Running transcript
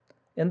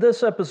In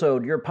this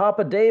episode, your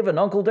Papa Dave and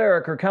Uncle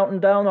Derek are counting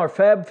down our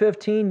Fab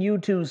 15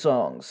 U2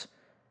 songs.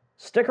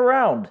 Stick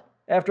around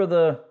after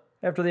the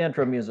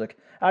intro music.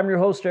 I'm your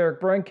host, Eric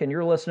Brink, and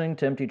you're listening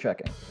to Empty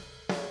Checking.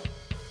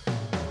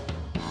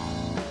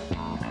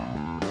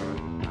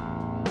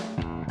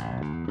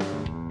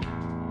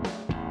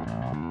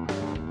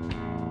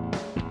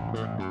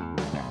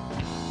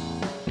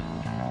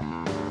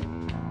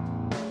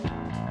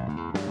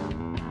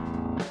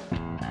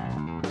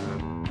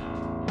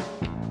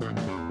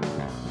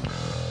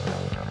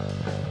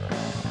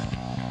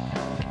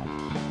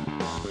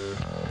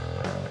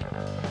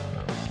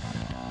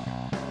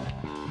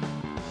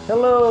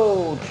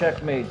 Hello,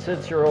 checkmates.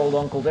 It's your old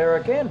Uncle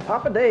Derek and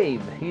Papa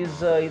Dave.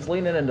 He's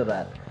leaning into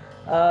that.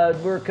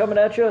 We're coming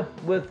at you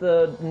with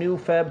a new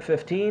Fab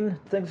 15.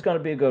 Thing's gonna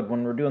be a good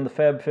one. We're doing the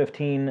Fab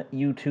 15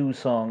 U2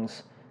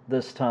 songs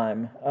this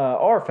time.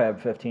 Our Fab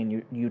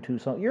 15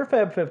 U2 songs. Your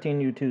Fab 15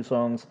 U2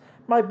 songs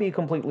might be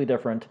completely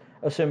different,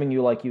 assuming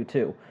you like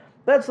U2.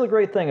 That's the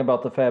great thing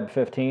about the Fab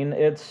 15.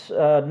 It's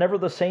never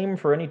the same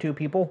for any two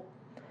people,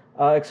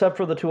 except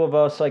for the two of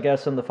us, I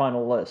guess, in the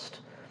final list.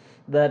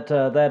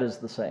 That is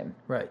the same.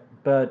 Right.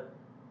 But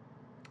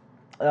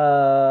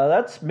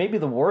that's maybe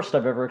the worst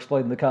I've ever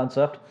explained the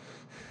concept.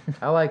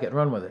 I like it.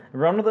 Run with it.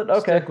 Run with it?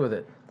 Okay. Stick with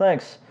it.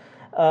 Thanks.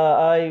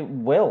 I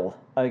will,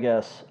 I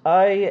guess.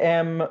 I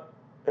am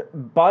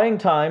buying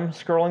time,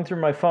 scrolling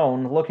through my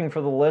phone, looking for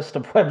the list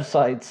of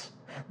websites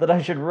that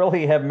I should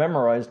really have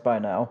memorized by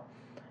now.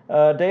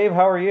 Dave,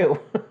 how are you?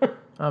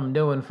 I'm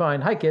doing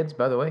fine. Hi, kids,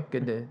 by the way.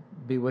 Good to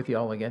be with you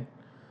all again.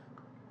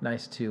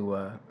 Nice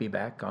to be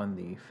back on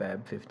the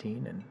Fab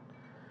 15 and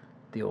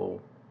the old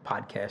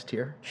podcast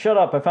here. Shut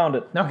up, I found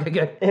it. Okay,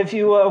 good. If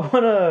you want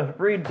to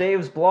read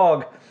Dave's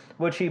blog,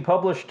 which he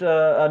published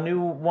a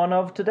new one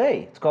of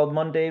today, it's called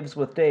Mondaves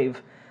with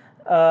Dave.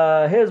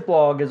 His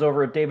blog is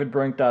over at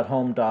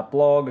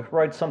davidbrink.home.blog.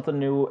 Writes something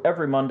new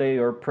every Monday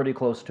or pretty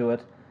close to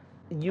it.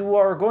 You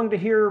are going to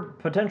hear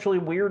potentially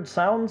weird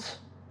sounds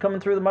coming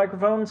through the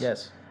microphones.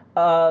 Yes.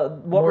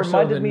 What More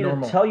reminded so me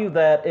normal. to tell you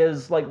that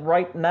is, like,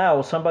 right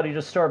now, somebody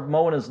just started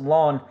mowing his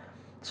lawn.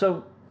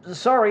 So,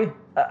 sorry,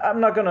 I'm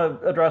not going to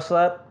address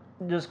that.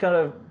 Just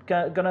gonna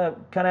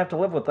have to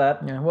live with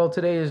that. Yeah, well,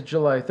 today is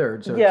July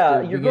 3rd, so Yeah,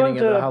 it's the you're beginning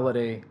going of to the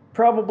holiday.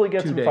 Probably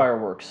get some Today.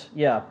 fireworks.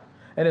 Yeah.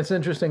 And it's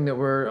interesting that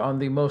we're on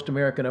the most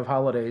American of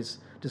holidays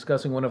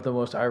discussing one of the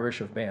most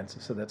Irish of bands.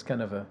 So that's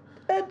kind of a...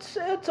 It's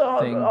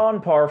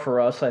on par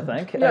for us, I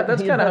think. Yeah,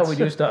 that's kind of how we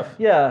do stuff.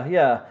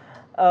 Yeah.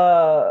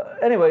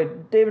 Anyway,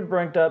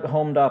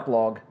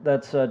 davidbrink.home.blog.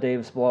 That's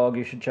Dave's blog.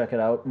 You should check it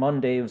out.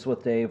 Mondaves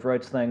with Dave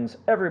writes things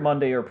every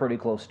Monday or pretty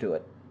close to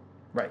it.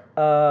 Right.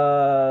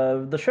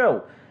 The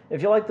show.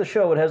 If you like the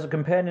show, it has a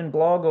companion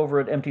blog over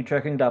at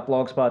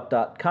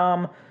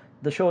emptychecking.blogspot.com.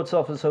 The show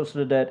itself is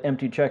hosted at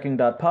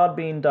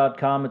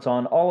emptychecking.podbean.com. It's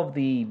on all of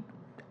the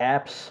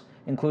apps,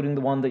 including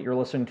the one that you're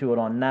listening to it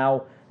on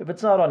now. If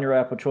it's not on your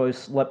app of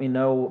choice, let me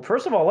know.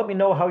 First of all, let me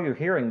know how you're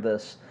hearing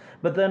this.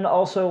 But then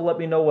also let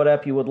me know what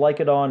app you would like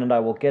it on, and I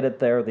will get it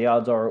there. The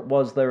odds are it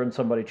was there, and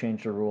somebody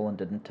changed the rule and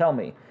didn't tell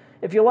me.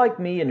 If you like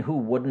me, and who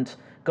wouldn't,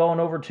 go on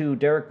over to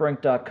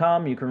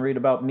derekbrink.com. You can read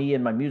about me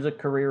and my music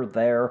career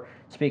there.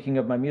 Speaking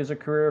of my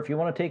music career, if you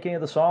want to take any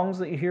of the songs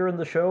that you hear in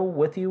the show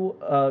with you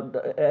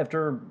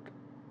after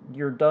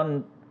you're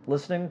done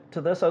listening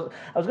to this, I was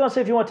going to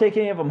say if you want to take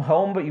any of them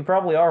home, but you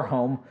probably are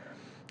home.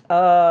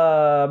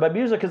 My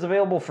music is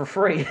available for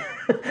free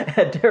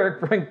at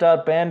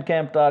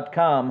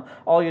derekbrink.bandcamp.com.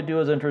 All you do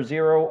is enter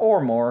 0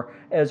 or more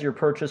as your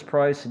purchase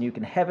price, and you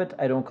can have it.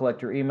 I don't collect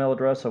your email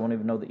address. I won't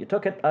even know that you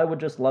took it. I would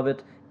just love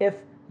it if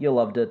you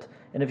loved it.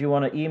 And if you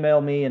want to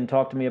email me and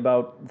talk to me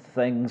about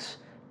things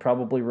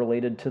probably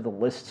related to the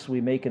lists we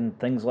make and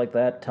things like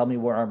that, tell me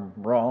where I'm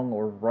wrong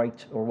or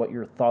right or what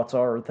your thoughts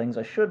are or things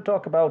I should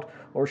talk about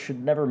or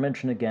should never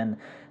mention again.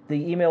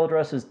 The email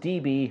address is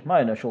db,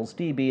 my initials,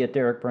 db at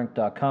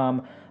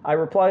derekbrink.com. I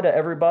reply to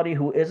everybody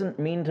who isn't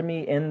mean to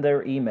me in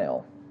their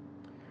email.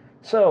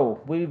 So,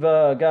 we've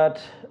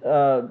got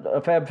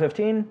a Fab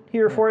 15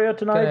 here for you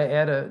tonight. Can I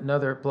add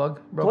another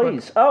plug real quick?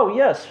 Please. Oh,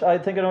 yes. I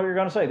think I know what you're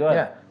going to say. Go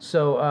ahead. Yeah.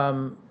 So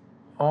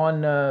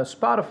on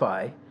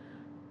Spotify,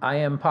 I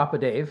am Papa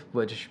Dave,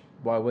 which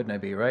why wouldn't I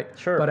be, right?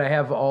 Sure. But I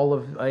have all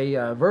of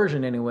a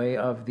version anyway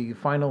of the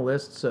final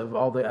lists of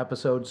all the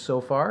episodes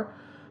so far.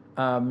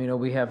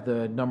 We have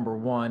the number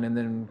one, and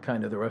then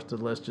kind of the rest of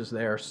the list is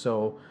there.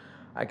 So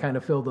I kind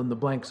of filled in the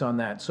blanks on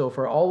that. So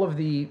for all of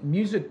the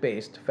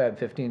music-based Fab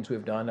 15s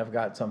we've done, I've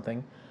got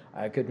something.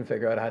 I couldn't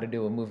figure out how to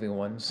do a movie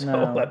one,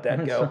 so let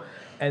that go.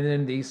 And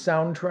then the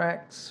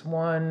soundtracks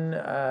one,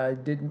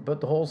 didn't put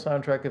the whole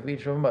soundtrack of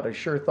each of them, but I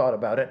sure thought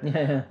about it.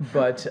 Yeah.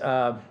 But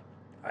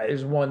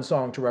there's one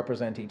song to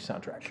represent each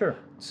soundtrack. Sure.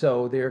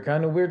 So they're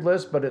kind of weird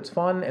lists, but it's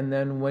fun. And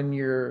then when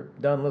you're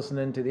done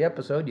listening to the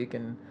episode, you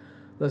can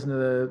listen to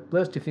the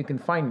list if you can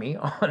find me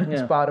on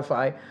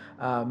Spotify.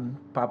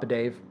 Papa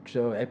Dave,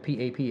 so at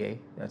P-A-P-A,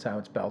 that's how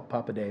it's spelled,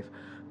 Papa Dave.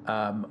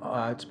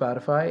 At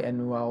Spotify,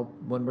 and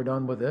when we're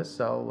done with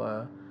this,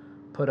 I'll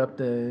put up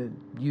the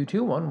U2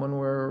 one when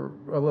we're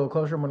a little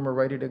closer, when we're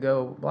ready to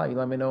go live. You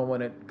let me know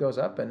when it goes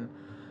up, and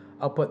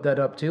I'll put that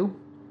up too.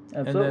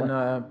 Absolutely. And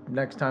then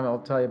next time I'll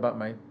tell you about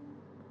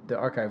the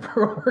archive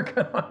we're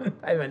working on.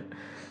 I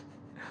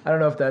don't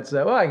know if that's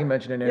well, I can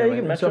mention it anyway. you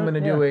can mention so I'm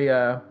going to it,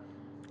 do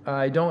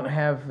I don't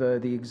have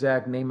the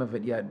exact name of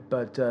it yet,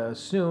 but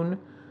soon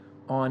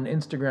on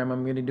Instagram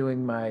I'm going to be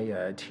doing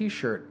my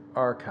T-shirt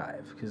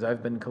archive, because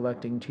I've been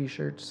collecting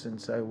T-shirts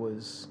since I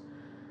was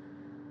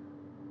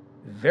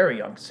very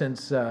young,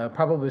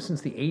 probably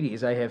since the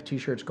 80s. I have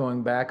T-shirts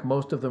going back,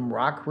 most of them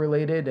rock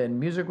related and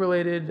music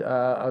related,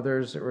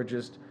 others were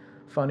just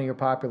funny or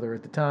popular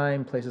at the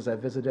time, places I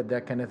visited,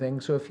 that kind of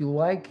thing. So if you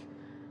like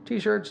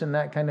T-shirts and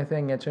that kind of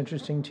thing, it's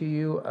interesting to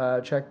you,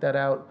 check that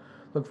out.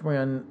 Look for me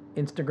on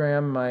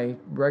Instagram. My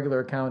regular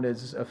account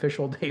is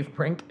official Dave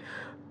Brink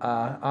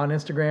on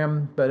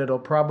Instagram, but it'll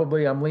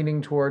probably, I'm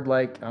leaning toward,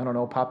 like, I don't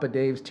know, Papa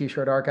Dave's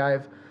T-shirt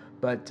archive,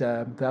 but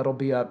that'll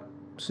be up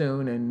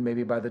soon, and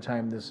maybe by the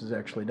time this is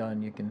actually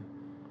done, you can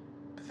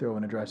throw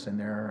an address in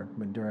there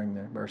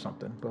or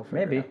something. We'll figure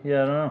Maybe. it out.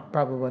 Yeah, I don't know.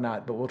 Probably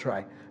not, but we'll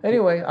try.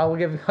 Anyway, I'll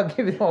give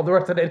you all the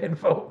rest of that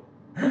info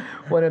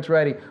when it's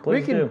ready. Please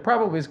we can do.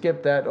 probably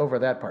skip over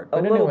that part. But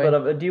A little anyway, bit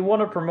of it. Do you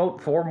want to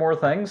promote 4 more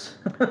things?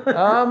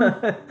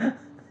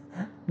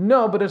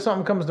 No, but if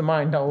something comes to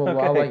mind, I'll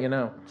let you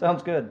know.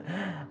 Sounds good.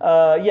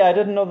 Yeah, I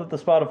didn't know that the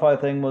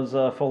Spotify thing was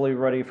fully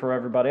ready for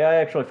everybody. I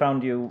actually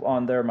found you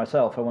on there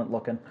myself. I went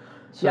looking.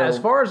 So, Yeah, as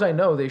far as I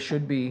know, they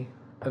should be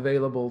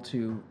available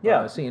to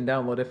Yeah. see and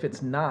download. If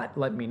it's not,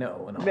 let me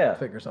know, and I'll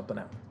figure something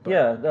out. But,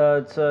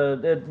 yeah,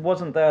 it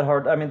wasn't that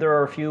hard. I mean, there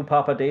are a few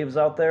Papa Daves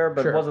out there,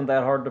 but Sure. it wasn't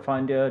that hard to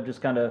find you.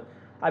 Just kind of,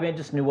 I mean,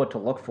 just knew what to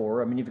look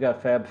for. I mean, you've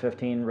got Fab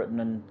 15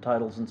 written in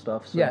titles and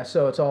stuff. So. Yeah,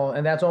 so it's all,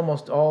 and that's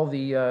almost all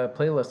the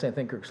playlists, I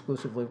think, are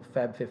exclusively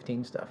Fab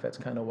 15 stuff. That's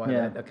kind of why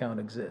Yeah. that account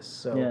exists.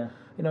 So,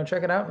 Yeah.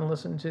 check it out and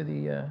listen to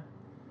the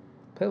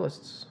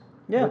playlists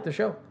Yeah. with the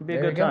show. It'd be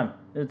a There good you go. time.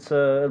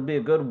 It'll be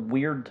a good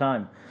weird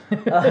time.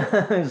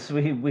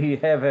 we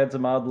have had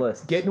some odd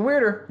lists. Getting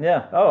weirder.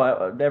 Yeah.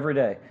 Oh, every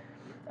day.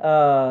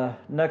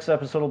 Next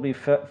episode will be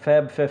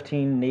Fab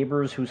 15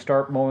 neighbors who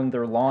start mowing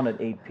their lawn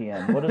at 8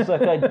 p.m. What is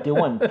that guy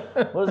doing?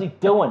 What is he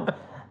doing?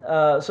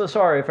 So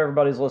sorry if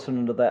everybody's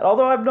listening to that.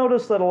 Although I've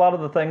noticed that a lot of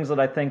the things that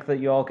I think that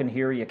you all can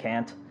hear, you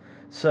can't.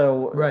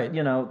 So, Right.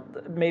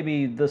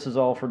 Maybe this is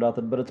all for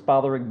nothing, but it's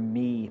bothering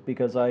me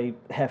because I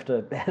have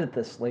to edit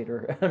this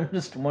later. I'm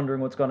just wondering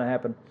what's going to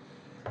happen.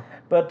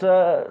 But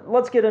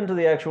let's get into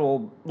the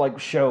actual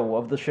show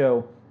of the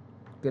show.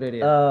 Good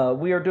idea.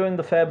 We are doing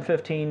the Fab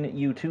 15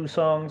 U2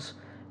 songs.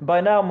 By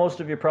now, most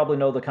of you probably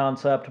know the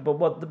concept, but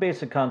what the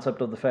basic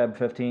concept of the Fab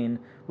 15,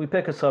 we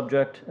pick a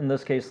subject, in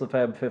this case the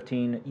Fab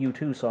 15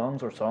 U2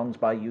 songs, or songs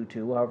by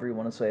U2, however you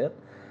want to say it,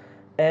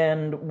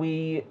 and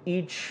we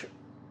each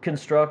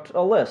construct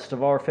a list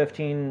of our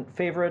 15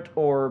 favorite,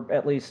 or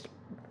at least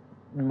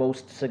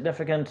most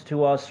significant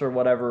to us, or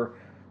whatever,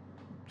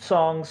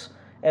 songs,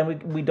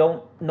 and we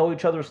don't know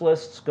each other's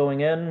lists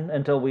going in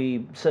until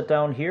we sit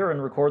down here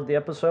and record the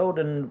episode,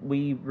 and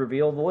we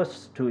reveal the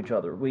lists to each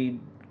other. We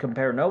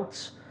compare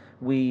notes,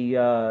 we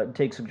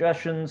take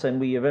suggestions, and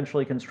we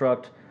eventually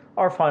construct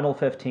our final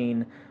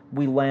 15.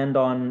 We land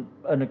on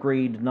an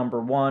agreed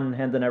number 1,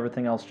 and then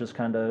everything else just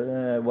kind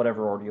of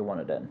whatever order you want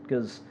it in,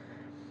 because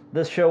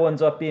this show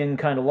ends up being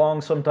kind of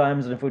long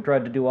sometimes, and if we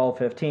tried to do all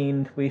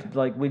 15,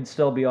 we'd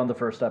still be on the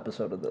first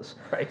episode of this.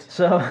 Right.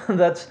 So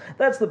that's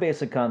the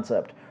basic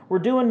concept. We're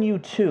doing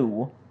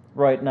U2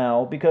 right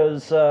now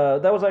because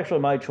that was actually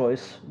my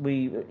choice.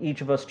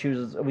 Each of us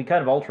chooses. We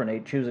kind of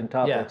alternate choosing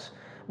topics. Yeah.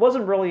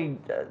 Wasn't really.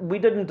 We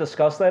didn't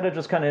discuss that. It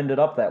just kind of ended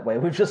up that way.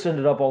 We've just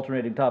ended up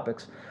alternating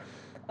topics,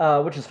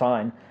 which is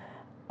fine.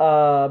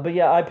 But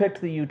yeah, I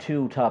picked the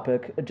U2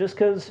 topic just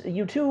because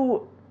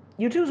U2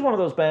 is one of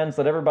those bands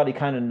that everybody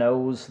kind of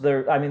knows.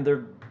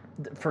 They're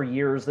for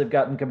years they've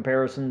gotten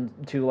comparison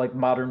to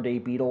modern day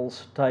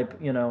Beatles type,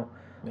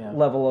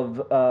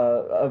 level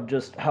of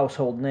just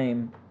household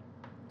name.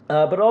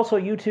 But also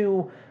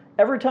U2,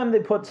 every time they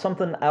put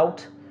something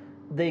out,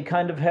 they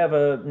kind of have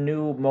a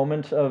new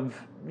moment of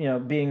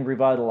being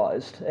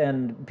revitalized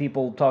and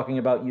people talking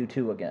about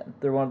U2 again.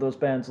 They're one of those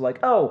bands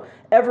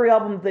every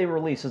album they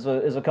release is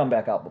a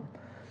comeback album.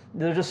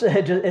 They're just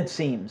it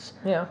seems.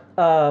 Yeah.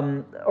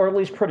 Or at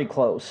least pretty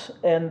close.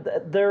 And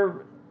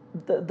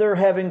they're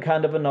having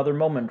kind of another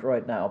moment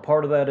right now.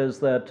 Part of that is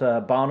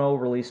that Bono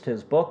released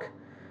his book,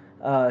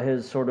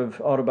 his sort of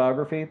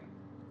autobiography,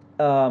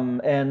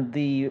 and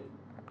the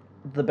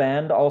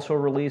band also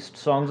released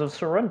Songs of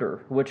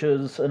Surrender, which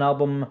is an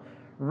album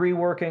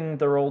reworking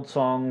their old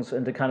songs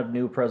into kind of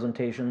new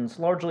presentations,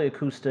 largely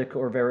acoustic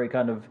or very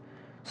kind of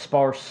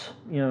sparse,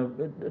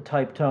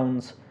 type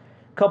tones.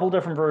 Couple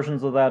different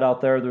versions of that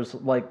out there. There's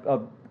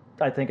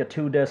I think a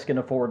 2-disc and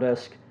a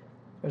 4-disc.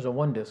 There's a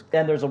 1-disc.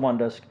 And there's a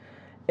 1-disc.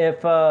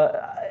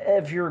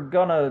 If you're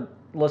gonna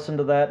listen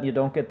to that and you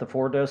don't get the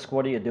 4-disc,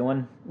 what are you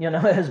doing?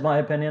 Is my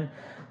opinion.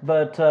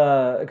 But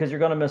because you're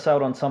gonna miss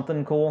out on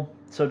something cool,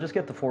 so just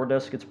get the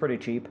 4-disc. It's pretty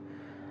cheap.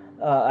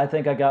 I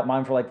think I got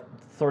mine for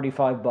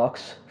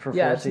 $35 for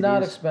Yeah, 4 it's CDs.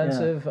 not Yeah.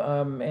 expensive,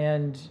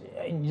 and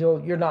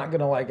you're not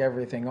gonna like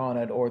everything on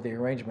it or the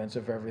arrangements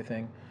of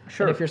everything.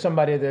 Sure. And if you're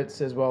somebody that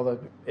says, well,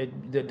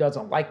 that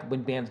doesn't like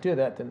when bands do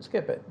that, then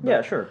skip it.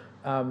 Yeah, sure.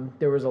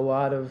 There was a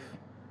lot of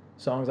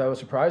songs I was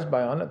surprised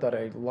by on it that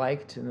I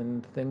liked, and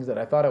then things that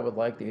I thought I would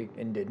like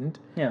and didn't.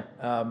 Yeah.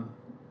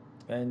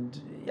 And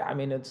yeah, I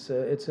mean, it's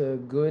a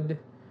good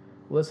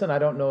listen. I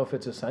don't know if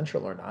it's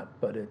essential or not,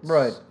 but it's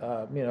Right.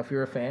 If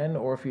you're a fan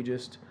or if you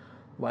just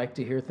like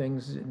to hear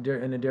things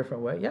in a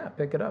different way, yeah,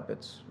 pick it up.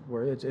 It's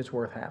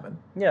worth having.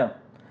 Yeah.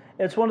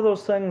 It's one of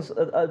those things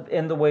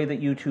in the way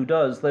that U2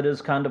 does that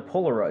is kind of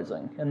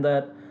polarizing, and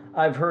that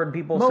I've heard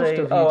people Most say,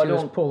 of "Oh, I U2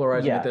 is don't."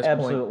 polarizing Yeah, at this point.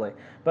 absolutely.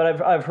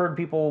 But I've heard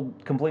people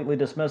completely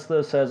dismiss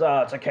this as,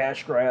 "Ah, it's a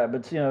cash grab.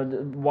 It's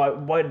why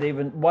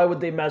would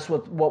they mess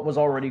with what was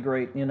already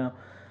great?"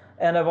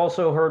 And I've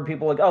also heard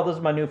people like, "Oh, this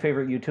is my new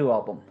favorite U2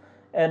 album,"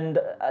 and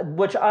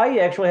which I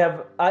actually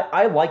have.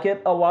 I like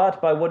it a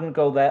lot, but I wouldn't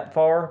go that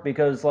far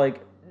because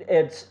like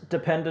it's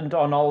dependent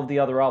on all of the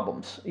other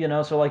albums,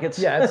 So like it's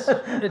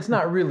it's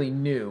not really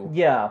new.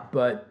 yeah,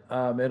 But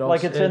it also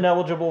like it's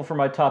ineligible for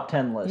my top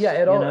 10 list. Yeah,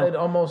 it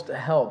almost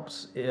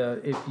helps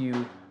if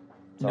you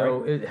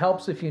know. It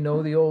helps if you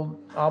know the old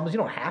albums. You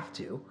don't have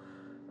to.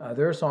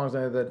 There are songs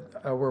that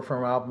were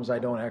from albums I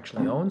don't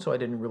actually own, so I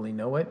didn't really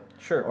know it.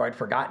 Sure. Or I'd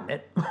forgotten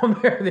it,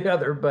 one way or the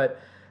other. But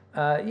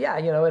yeah,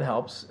 it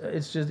helps.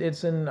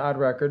 It's an odd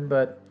record,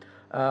 but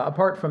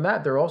apart from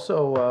that, they're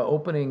also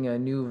opening a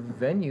new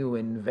venue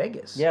in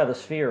Vegas. Yeah, the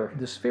Sphere.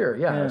 The Sphere,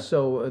 yeah.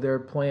 So they're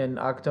playing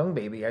Achtung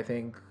Baby, I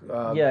think.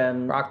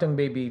 And Achtung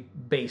Baby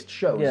based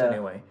shows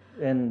anyway.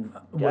 And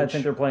I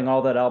think they're playing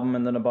all that album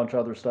and then a bunch of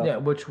other stuff. Yeah,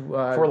 which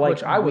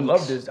like I would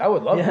love weeks. to. I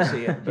would love to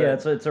see it. Yeah,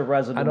 it's a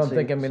residency. I don't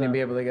think I'm going to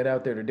be able to get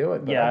out there to do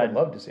it. But Yeah, I would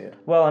love to see it.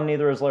 Well, and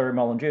neither is Larry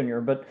Mullen Jr.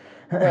 But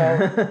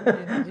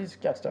Well, he's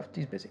got stuff.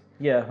 He's busy.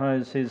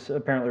 yeah, he's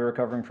apparently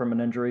recovering from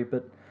an injury,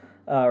 but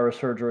or a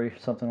surgery,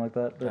 something like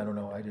that. But, I don't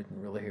know. I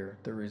didn't really hear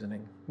the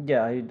reasoning.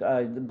 yeah,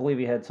 I believe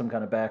he had some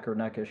kind of back or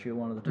neck issue,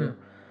 one of the two.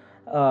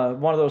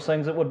 One of those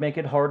things that would make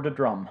it hard to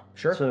drum.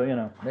 Sure.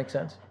 So Makes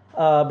sense.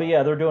 But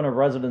yeah, they're doing a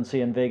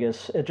residency in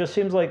Vegas. It just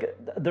seems like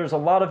there's a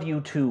lot of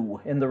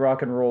U2 in the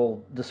rock and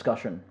roll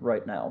discussion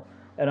right now.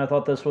 And I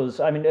thought this was,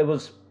 it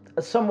was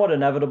somewhat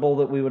inevitable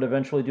that we would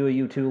eventually do a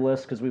U2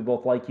 list because we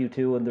both like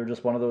U2 and they're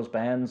just one of those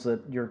bands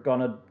that you're going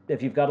to,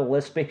 if you've got a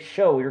list-based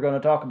show, you're going to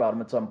talk about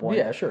them at some point.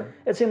 Yeah, sure.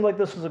 It seemed like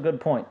this was a good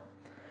point.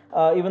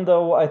 Even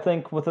though I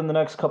think within the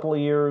next couple of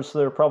years,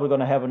 they're probably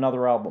going to have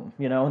another album,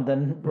 and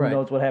then who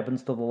knows what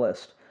happens to the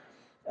list.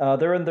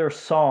 They're in their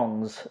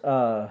songs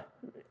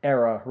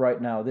era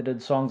right now. They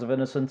did Songs of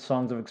Innocence,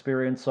 Songs of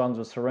Experience, Songs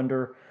of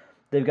Surrender.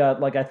 They've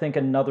got, I think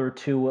another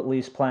 2 at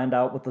least planned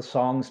out with the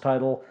songs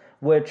title,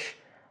 which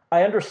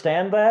I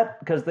understand that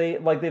because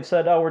they've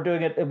said, oh,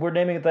 we're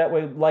naming it that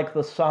way like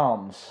the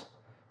Psalms.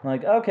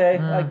 Okay,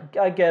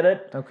 I get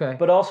it. Okay.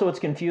 But also it's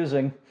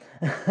confusing.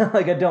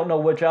 I don't know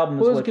which album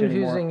is which it's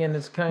confusing anymore. and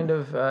it's kind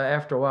of,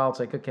 after a while, it's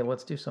like, okay,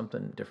 let's do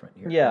something different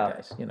here,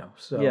 guys,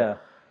 so. Yeah.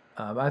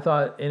 I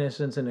thought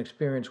Innocence and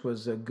Experience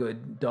was a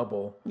good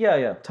double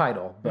Yeah.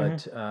 title,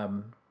 but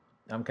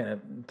I'm kind of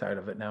tired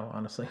of it now,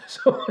 honestly.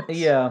 So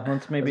yeah,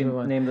 let's maybe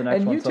name the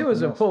next one. And U2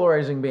 is a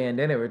polarizing band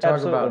anyway. Talk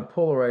Absolutely. about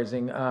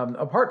polarizing.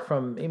 Apart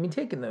from,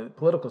 taking the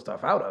political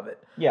stuff out of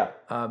it. Yeah.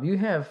 You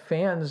have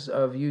fans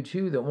of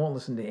U2 that won't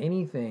listen to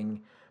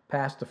anything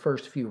past the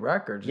first few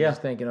records. Yeah.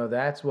 Just thinking,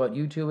 that's what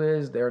U2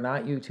 is. They're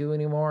not U2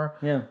 anymore.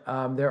 Yeah.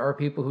 There are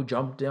people who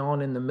jump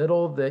down in the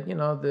middle that,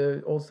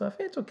 the old stuff,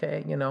 it's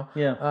okay,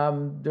 Yeah.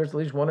 There's at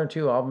least 1 or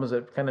 2 albums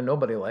that kind of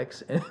nobody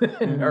likes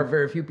and or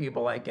very few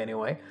people like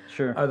anyway.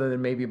 Sure. Other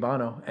than maybe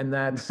Bono. And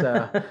that's,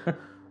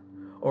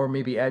 or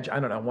maybe Edge. I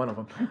don't know, one of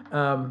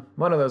them.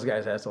 One of those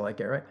guys has to like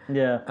it, right?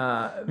 Yeah.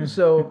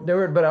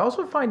 But I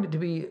also find it to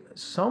be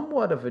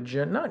somewhat of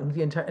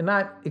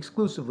not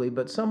exclusively,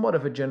 but somewhat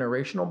of a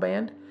generational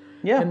band.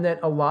 Yeah. And that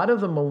a lot of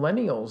the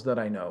millennials that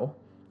I know,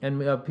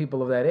 and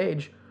people of that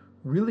age,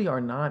 really are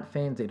not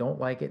fans. They don't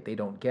like it. They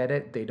don't get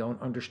it. They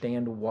don't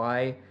understand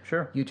why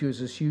Sure. U2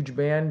 is this huge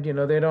band.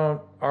 They don't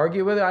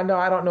argue with it. I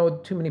don't know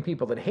too many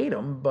people that hate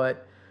them,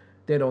 but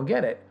they don't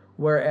get it.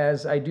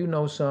 Whereas I do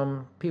know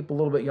some people a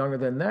little bit younger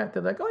than that.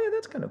 They're like, oh, yeah,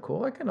 that's kind of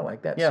cool. I kind of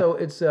like that. Yeah. So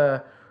it's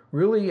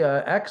really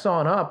X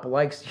on up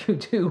likes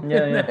U2.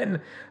 Yeah, and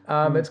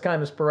then it's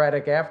kind of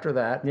sporadic after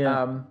that.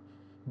 Yeah.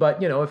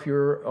 But, if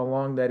you're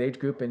along that age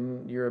group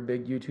and you're a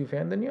big U2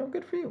 fan, then,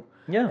 good for you.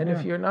 Yeah. And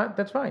if you're not,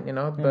 that's fine,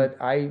 But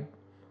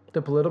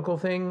the political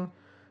thing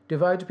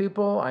divides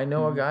people. I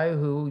know a guy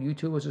who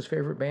U2 was his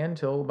favorite band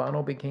till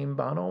Bono became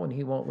Bono, and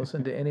he won't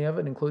listen to any of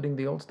it, including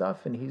the old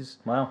stuff, and he's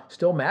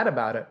still mad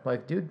about it.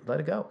 Like, dude, let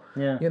it go.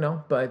 Yeah.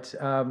 But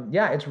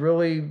it's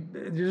really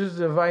just a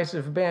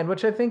divisive band,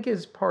 which I think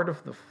is part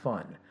of the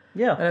fun.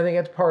 Yeah. And I think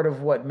that's part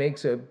of what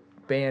makes a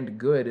band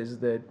good is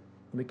that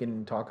we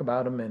can talk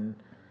about them and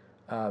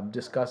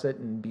discuss it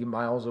and be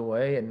miles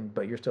away,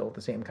 but you're still at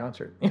the same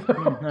concert.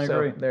 I So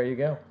agree. there you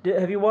go.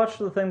 Have you watched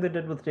the thing they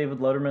did with David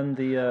Letterman?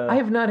 I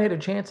have not had a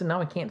chance, and now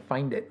I can't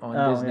find it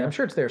on Disney. yeah. I'm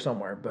sure it's there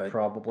somewhere, but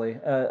Probably.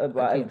 I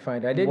can't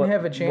find it. I didn't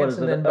have a chance, What is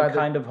and it? then A by the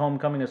kind of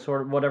homecoming, a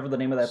sort of whatever the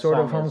name of that sort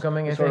song of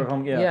homecoming, I is. Sort think. of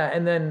home. Yeah.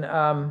 And then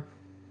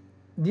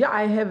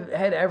I have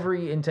had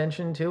every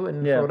intention to,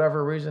 and Yeah. for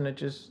whatever reason, it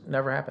just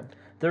never happened.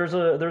 There's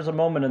a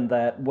moment in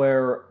that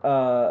where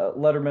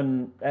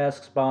Letterman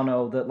asks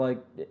Bono that, like,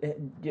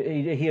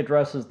 he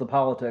addresses the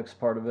politics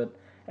part of it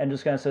and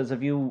just kind of says,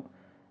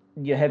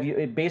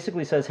 it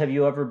basically says, have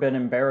you ever been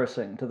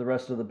embarrassing to the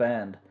rest of the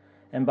band?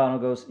 And Bono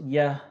goes,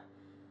 yeah.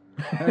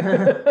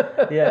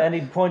 Yeah, and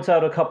he points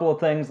out a couple of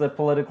things that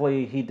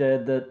politically he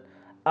did that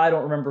I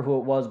don't remember who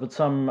it was, but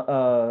some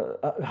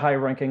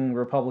high-ranking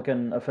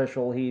Republican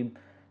official he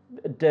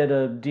did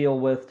a deal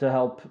with to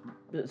help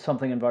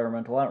something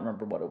environmental. I don't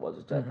remember what it was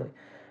exactly.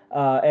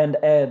 And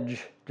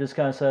Edge just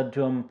kind of said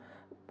to him,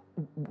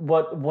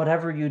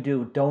 whatever you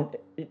do,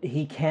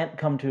 he can't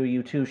come to a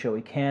U2 show.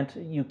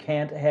 You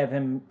can't have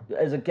him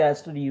as a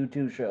guest at a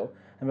U2 show.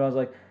 And I was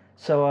like,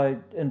 so I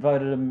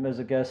invited him as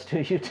a guest to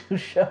a U2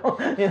 show.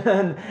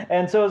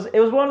 and so it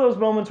was one of those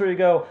moments where you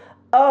go,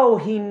 oh,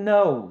 he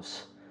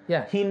knows.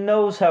 Yeah. He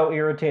knows how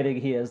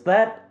irritating he is.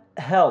 That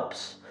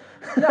helps.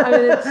 No, I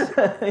mean, it's,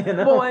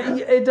 well,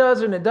 it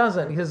does and it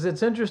doesn't, because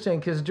it's interesting,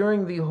 because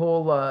during the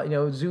whole,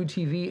 Zoo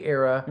TV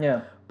era,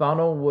 Yeah.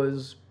 Bono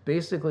was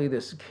basically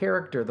this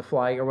character, the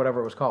Fly, or whatever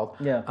it was called,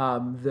 Yeah.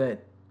 that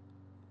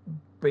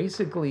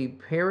basically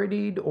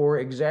parodied or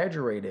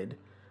exaggerated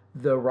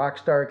the rock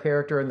star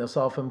character and the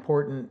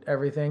self-important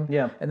everything.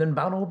 Yeah. And then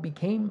Bono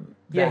became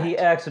Yeah, that. he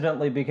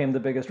accidentally became the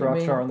biggest rock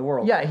star in the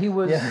world. Yeah, he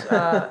was,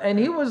 and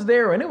he was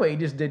there anyway. He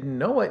just didn't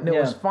know it, and it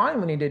was Yeah.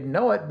 fine when he didn't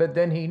know it. But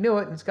then he knew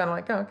it, and it's kind of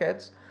like, oh, okay,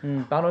 it's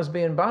Bono's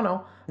being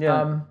Bono.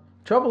 Yeah.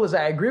 Trouble is,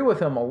 I agree with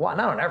him a lot.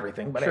 Not on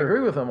everything, but I Sure. agree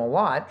with him a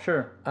lot.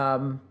 Sure.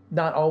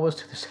 Not always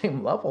to the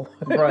same level.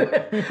 Right.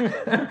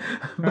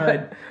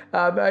 But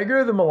I agree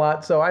with him a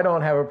lot, so I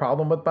don't have a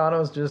problem with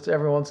Bono's. Just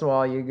every once in a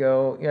while, you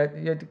go,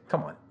 yeah,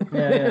 come on.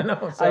 Yeah, yeah. You know,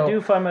 I so-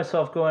 do find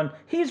myself going,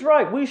 he's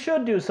right, we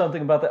should do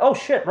something about that. Oh,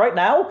 shit, right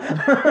now?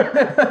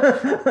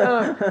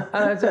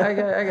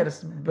 I got to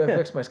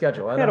fix my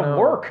schedule. I Gotta don't know.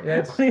 work.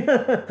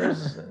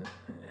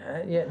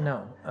 Yeah,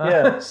 no.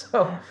 Yeah.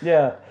 So,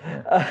 Yeah.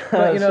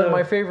 but So-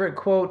 my favorite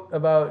quote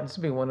about, this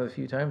will be one of the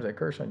few times I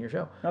curse on your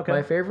show. Okay.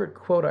 My favorite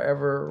quote I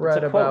ever read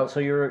It's a quote, about.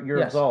 so you're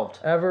Yes. absolved.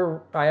 I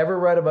ever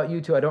read about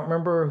U2. I don't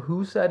remember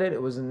who said it.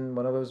 It was in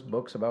one of those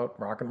books about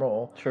rock and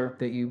roll. Sure.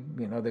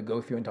 That that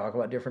go through and talk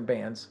about different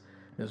bands.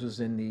 This was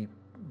in the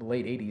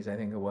late 80s, I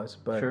think it was.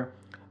 But Sure.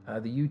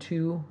 the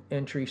U2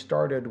 entry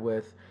started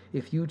with,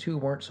 if U2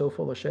 weren't so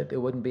full of shit, they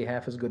wouldn't be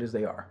half as good as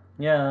they are.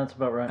 Yeah, that's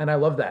about right. And I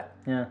love that.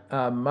 Yeah.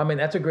 I mean,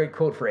 that's a great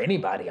quote for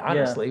anybody,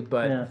 honestly.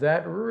 But yeah.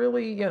 that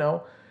really,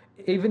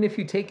 even if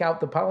you take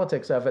out the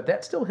politics of it,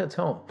 that still hits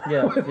home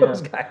Yeah, with yeah.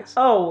 those guys.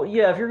 Oh,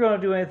 yeah, if you're going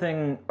to do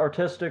anything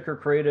artistic or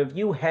creative,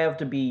 you have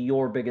to be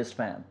your biggest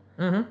fan.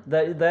 Mm-hmm.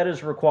 That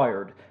is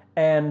required.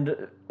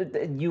 And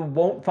you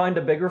won't find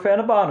a bigger fan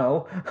of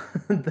Bono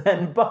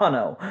than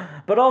Bono.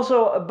 But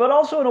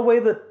also in a way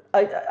that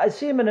I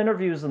see him in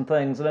interviews and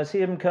things, and I see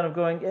him kind of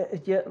going,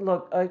 yeah,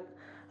 look,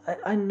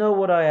 I know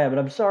what I am, and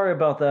I'm sorry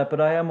about that, but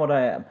I am what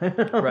I am.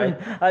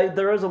 Right.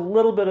 There is a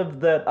little bit of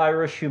that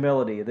Irish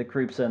humility that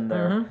creeps in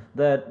there,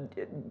 that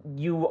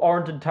you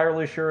aren't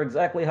entirely sure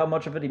exactly how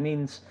much of it he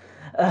means,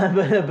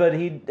 but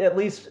he at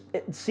least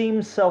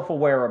seems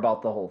self-aware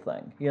about the whole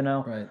thing,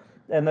 Right.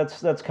 And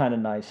that's kind of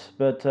nice.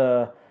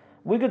 But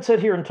we could sit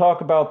here and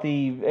talk about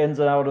the ins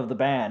and out of the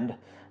band,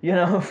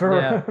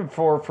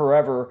 for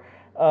forever.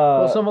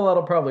 Well, some of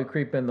that'll probably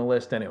creep in the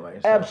list anyway.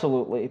 So.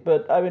 Absolutely,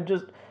 but I mean,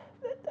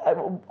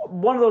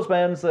 one of those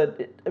bands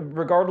that,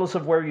 regardless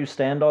of where you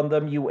stand on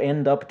them, you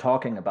end up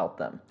talking about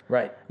them.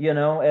 Right.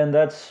 And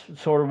that's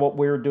sort of what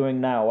we're doing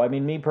now. I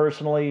mean, me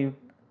personally,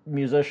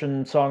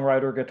 musician,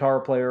 songwriter, guitar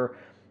player,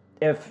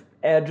 if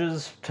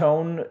Edge's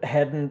tone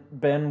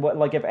hadn't been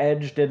if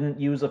Edge didn't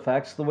use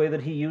effects the way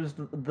that he used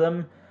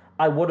them,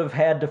 I would have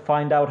had to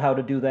find out how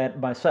to do that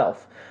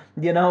myself.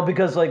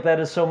 Because that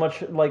is so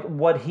much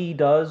what he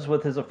does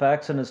with his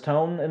effects and his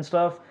tone and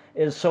stuff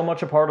is so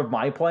much a part of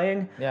my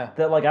playing Yeah.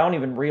 that I don't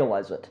even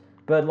realize it.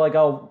 But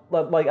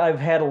I've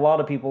had a lot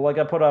of people, I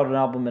put out an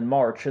album in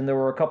March, and there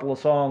were a couple of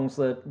songs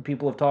that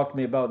people have talked to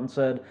me about and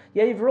said,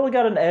 yeah, you've really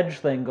got an Edge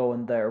thing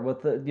going there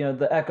with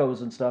the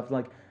echoes and stuff.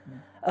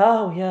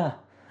 Oh yeah.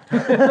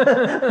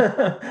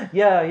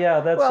 yeah,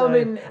 that's. Well, I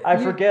mean, I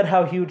forget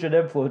how huge an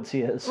influence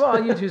he is. Well,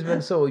 YouTube's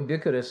been so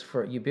ubiquitous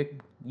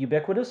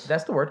Ubiquitous?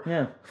 that's the word.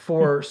 Yeah.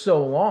 For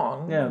so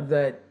long Yeah.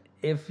 that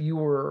if you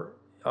were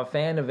a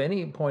fan of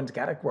any point, it's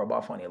got to rub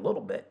off on you a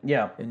little bit.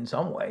 Yeah. In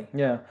some way.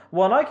 Yeah.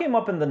 Well, and I came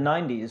up in the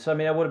 90s. I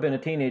mean, I would have been a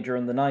teenager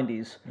in the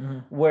 90s,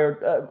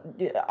 where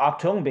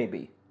Achtung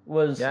Baby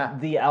was Yeah.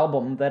 the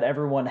album that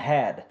everyone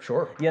had.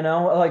 Sure.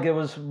 It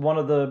was one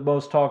of the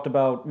most talked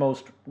about,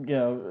 most,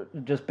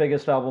 just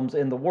biggest albums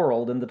in the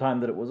world in the time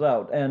that it was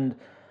out. And,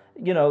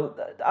 you know,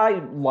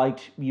 I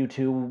liked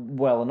U2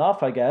 well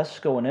enough, I guess,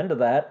 going into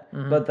that,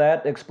 but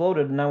that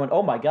exploded, and I went,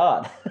 oh my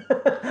God.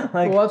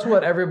 Like, Well, that's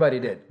what everybody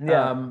did.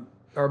 Yeah.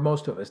 Or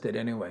most of us did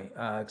anyway,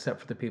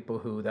 except for the people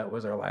who that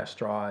was our last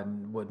straw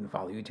and wouldn't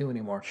follow U2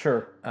 anymore.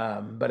 sure.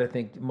 But I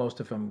think most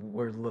of them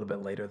were a little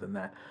bit later than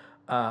that.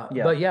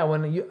 Yeah. But yeah,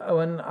 when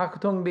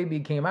Akatong Baby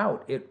came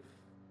out, it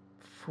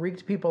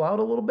freaked people out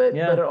a little bit,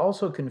 Yeah. but it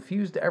also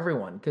confused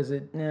everyone because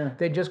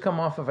they'd just come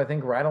off of, I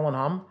think, Rattle and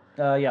Hum,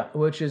 Yeah.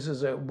 which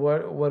is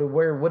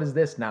what is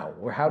this now?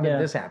 Or how did Yeah.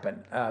 this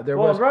happen?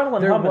 Well, Rattle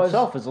and Hum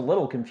itself is a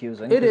little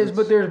confusing. It 'cause is,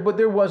 but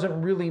there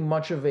wasn't really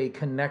much of a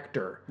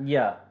connector.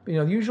 Yeah.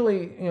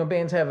 Usually,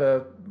 bands have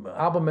a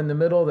album in the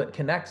middle that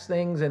connects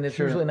things, and it's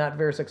Sure. usually not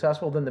very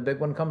successful. Then the big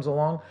one comes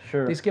along.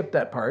 Sure. They skip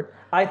that part.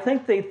 I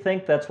think they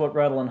think that's what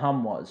Rattle and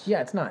Hum was.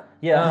 Yeah, it's not.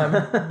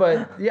 Yeah.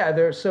 But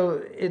yeah,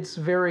 so it's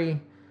very.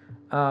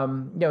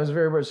 It was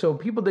very weird. So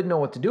people didn't know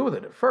what to do with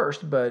it at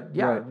first, but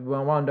yeah, Right. it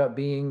wound up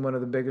being one of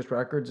the biggest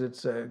records.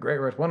 It's a great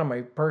record. One of my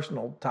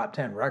personal top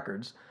 10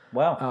 records.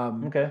 Wow.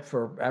 Okay.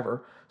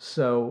 Forever.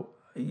 So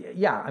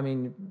yeah, I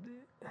mean,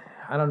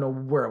 I don't know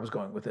where I was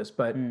going with this,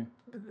 but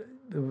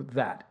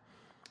that.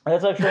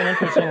 That's actually an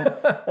interesting.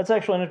 That's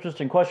actually an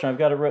interesting question. I've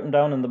got it written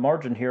down in the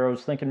margin here. I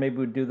was thinking maybe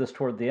we'd do this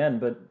toward the end,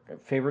 but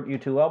favorite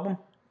U2 album?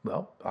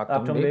 Well,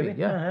 October Baby.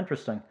 Baby. Yeah.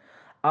 Interesting.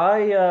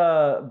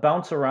 I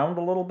bounce around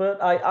a little bit.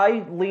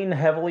 I lean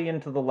heavily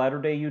into the latter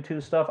day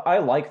U2 stuff. I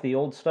like the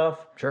old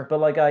stuff. Sure. But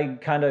like I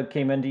kind of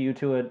came into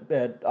U2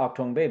 at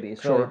Octung Baby.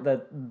 So Sure.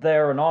 that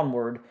there and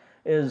onward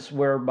is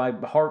where my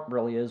heart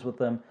really is with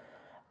them.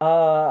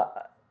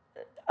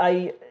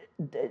 I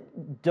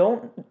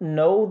don't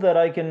know that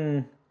I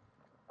can.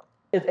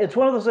 It's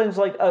one of those things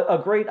like a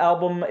great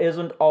album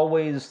isn't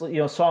always,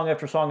 song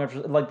after song after,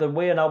 like the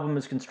way an album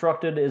is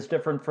constructed is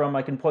different from,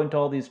 I can point to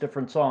all these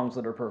different songs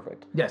that are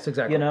perfect. Yes,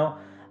 exactly.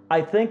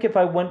 I think if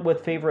I went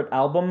with favorite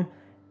album,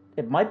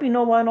 it might be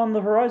No Line on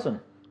the Horizon.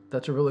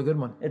 That's a really good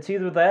one. It's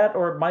either that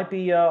or it might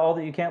be All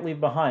That You Can't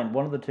Leave Behind,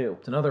 one of the two.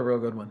 It's another real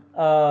good one.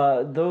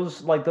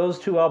 Those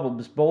two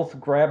albums both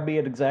grabbed me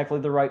at exactly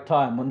the right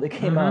time when they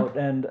came out,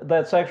 and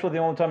that's actually the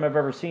only time I've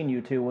ever seen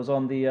U2 was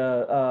on the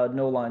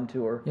No Line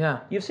tour.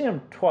 Yeah. You've seen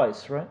them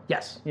twice, right?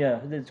 Yes.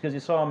 Yeah, it's because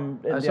you saw them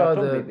in I the saw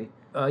October the Baby.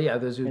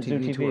 the Zoo Zoo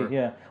TV TV, tour.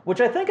 yeah.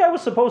 Which I think I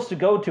was supposed to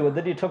go to, and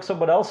then you took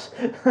someone else.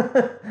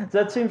 Does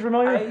that seem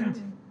familiar?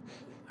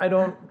 I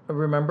don't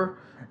remember.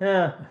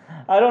 Yeah.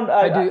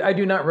 I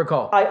do not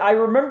recall. I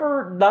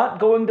remember not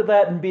going to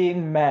that and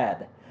being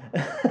mad.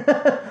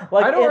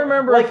 Like I don't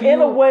remember like if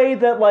in a you- way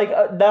that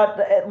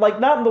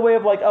not in the way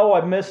of like, oh,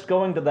 I missed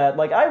going to that.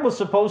 Like I was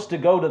supposed to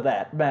go to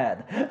that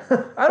mad.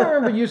 I don't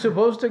remember you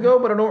supposed to go,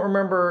 but I don't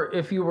remember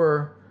if you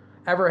were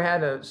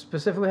ever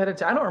specifically had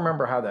a I don't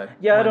remember how that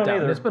Yeah, I went don't down.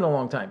 either. It's been a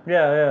long time.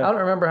 Yeah. I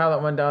don't remember how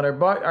that went down. I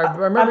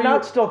remember I'm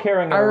not still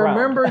carrying it I around.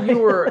 remember you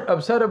were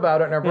upset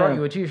about it, and I brought Yeah.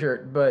 you a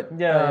T-shirt, but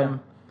Yeah.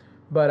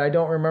 but I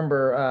don't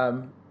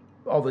remember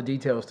all the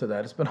details to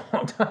that. It's been a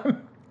long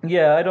time.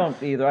 Yeah, I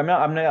don't either.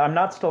 I'm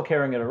not still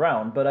carrying it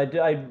around, but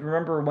I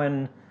remember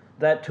when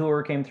that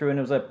tour came through and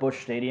it was at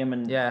Busch Stadium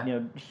and Yeah.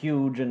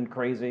 huge and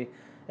crazy,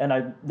 and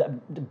I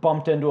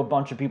bumped into a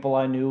bunch of people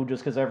I knew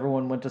just because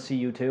everyone went to see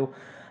U2.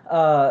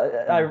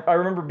 I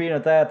remember being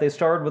at that. They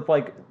started with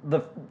like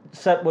the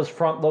set was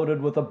front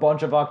loaded with a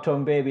bunch of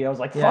Octung Baby. I was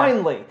like,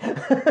 finally,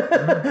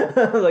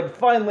 like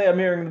finally, I'm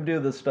hearing them do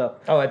this stuff.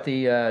 Oh, at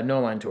the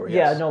No Line tour.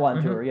 Yeah, Yes. No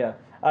Line tour. Yeah,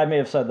 I may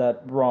have said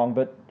that wrong,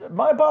 but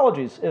my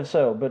apologies if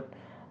so. But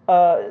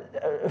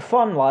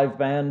fun live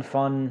band,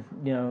 fun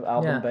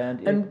album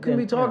band. And can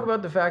we talk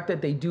about the fact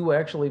that they do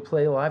actually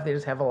play live? They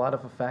just have a lot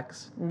of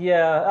effects.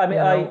 Yeah, I mean,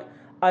 You know?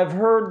 I've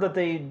heard that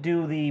they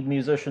do the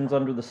musicians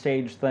under the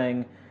stage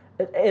thing,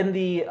 in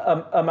the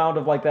amount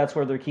of like that's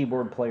where their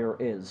keyboard player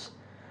is.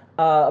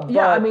 Yeah, but,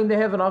 I mean, they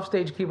have an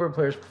offstage keyboard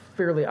player is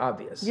fairly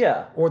obvious.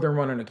 Yeah. Or they're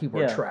running a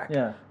keyboard Yeah, track.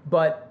 yeah.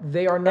 But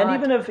they are not. and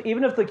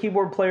even if the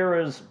keyboard player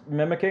is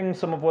mimicking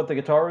some of what the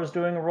guitar is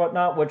doing or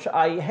whatnot, which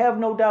I have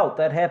no doubt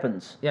that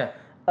happens. Yeah.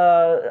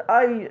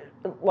 I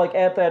like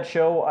at that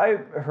show I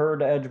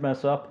heard Edge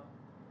mess up.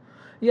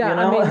 Yeah, You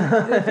know? I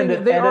mean, the thing,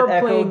 And they it are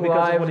echoed playing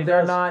because of what he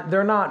live. does.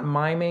 They're not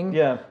miming.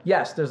 Yeah.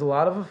 Yes, there's a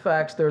lot of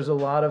effects. There's a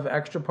lot of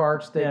extra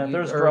parts that Yeah, you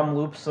there's are drum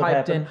loops that piped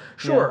happen. in.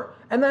 Sure,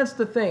 and that's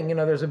the thing.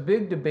 There's a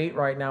big debate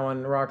right now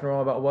in rock and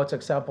roll about what's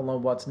acceptable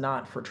and what's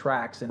not for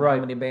tracks and how Right.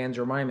 many bands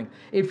are miming.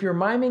 If you're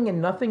miming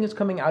and nothing is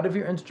coming out of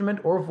your instrument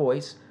or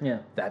voice, Yeah.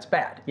 that's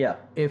bad. Yeah.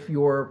 If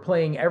you're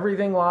playing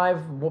everything live,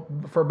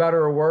 for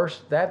better or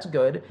worse, that's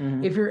good.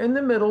 Mm-hmm. If you're in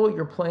the middle,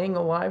 you're playing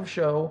a live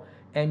show,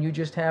 and you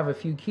just have a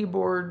few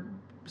keyboard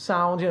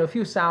sounds, a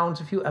few sounds,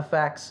 a few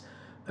effects,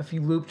 a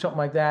few loops, something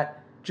like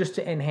that, just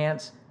to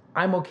enhance,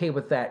 I'm okay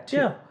with that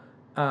too.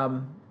 Yeah.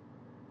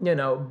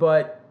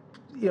 But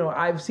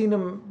I've seen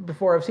them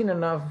before. I've seen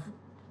enough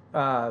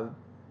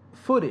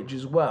footage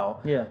as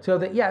well. Yeah. So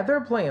that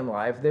they're playing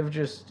live. They've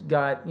just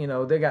got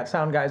they got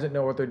sound guys that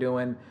know what they're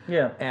doing.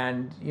 Yeah.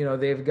 And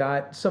they've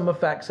got some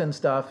effects and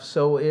stuff.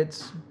 So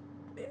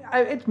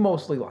it's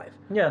mostly live.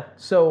 Yeah.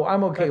 So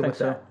I'm okay think with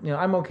so. that. You know,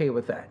 I'm okay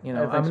with that. You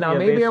know, I think so, now yeah,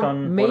 maybe based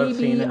on what I've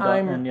seen and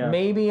done, and yeah.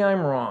 maybe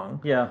I'm wrong.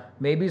 Yeah.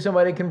 Maybe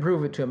somebody can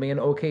prove it to me, and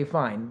okay,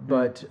 fine.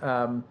 But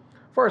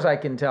as far as I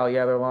can tell,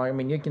 yeah, they're long. I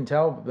mean, you can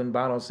tell when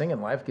Bono's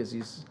singing live because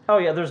he's Oh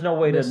yeah, there's no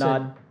way Listen. to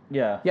not.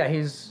 Yeah. yeah,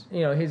 he's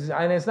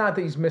and it's not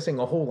that he's missing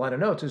a whole lot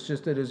of notes. It's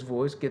just that his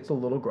voice gets a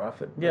little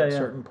gruff at Yeah.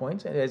 certain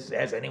points, as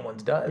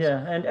anyone's does. Yeah,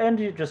 and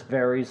he just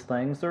varies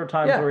things. There are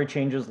times Yeah. where he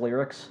changes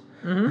lylyrics,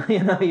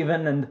 you know,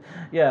 even, and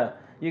yeah,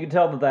 you can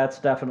tell that that's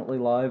definitely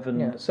live. And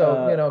Yeah,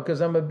 so because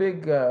I'm a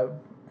big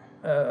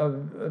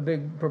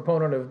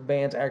proponent of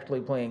bands actually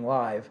playing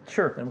live.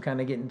 Sure. I'm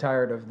kind of getting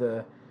tired of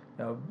the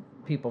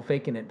people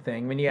faking it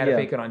thing. I mean, you got to Yeah.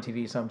 fake it on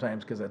TV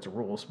sometimes because that's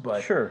rules.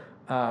 But Sure.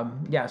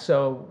 yeah.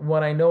 So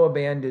when I know a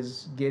band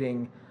is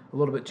getting a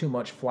little bit too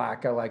much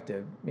flack, I like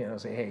to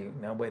say, hey,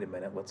 now wait a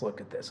minute, let's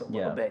look at this a little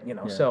Yeah. bit.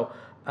 Yeah. So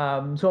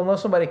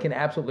unless somebody can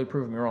absolutely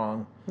prove me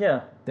wrong,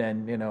 Yeah,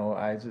 then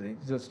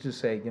let's just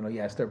say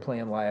yes, they're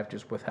playing live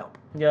just with help.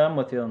 yeah, I'm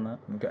with you on that.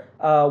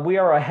 Okay. We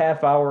are a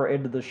half hour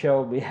into the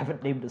show. We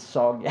haven't named a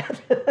song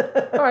yet.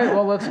 All right.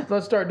 Well,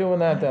 let's start doing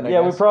that then. I Yeah,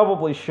 we guess.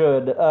 probably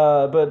should.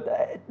 But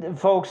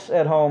folks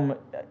at home,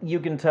 you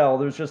can tell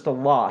there's just a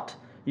lot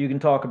you can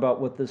talk about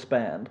with this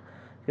band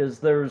because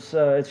there's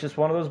it's just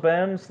one of those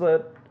bands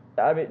that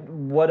I mean,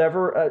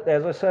 whatever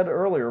as I said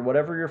earlier,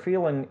 whatever your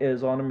feeling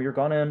is on them, you're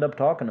gonna end up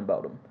talking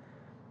about them.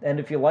 And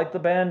if you like the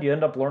band, you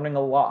end up learning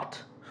a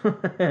lot,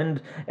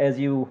 and as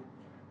you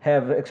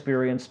have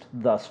experienced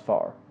thus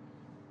far.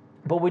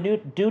 But we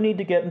do need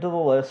to get into the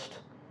list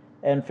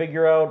and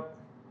figure out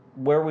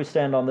where we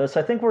stand on this.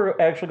 I think we're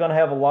actually going to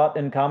have a lot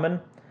in common.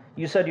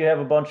 You said you have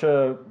a bunch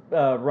of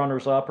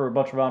runners-up or a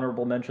bunch of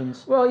honorable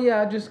mentions. Well,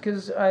 yeah, just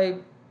because I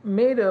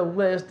made a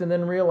list and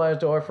then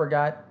realized, I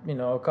forgot,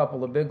 a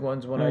couple of big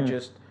ones when I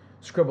just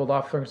scribbled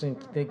off first thing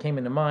that came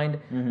into mind.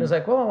 And it's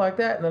like, well, I like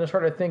that. And then I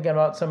started thinking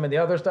about some of the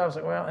other stuff. I was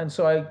like, well, and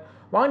so I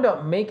wound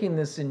up making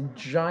this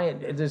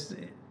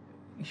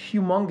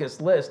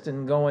humongous list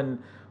and going,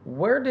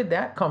 where did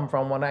that come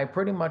from when I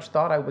pretty much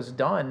thought I was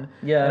done?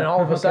 Yeah. And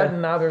all of a Okay.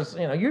 sudden now there's,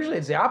 usually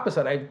it's the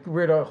opposite. I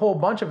read a whole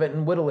bunch of it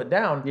and whittle it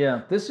down.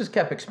 Yeah. This just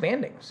kept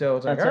expanding. So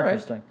it's like, That's all right.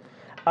 interesting.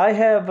 I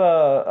have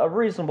a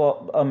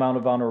reasonable amount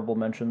of honorable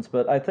mentions,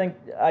 but I think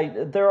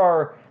there's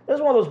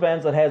one of those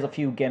bands that has a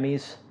few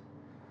gimmies,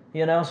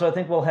 so I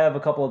think we'll have a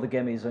couple of the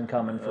gimmies in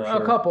common for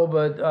sure. A couple,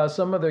 but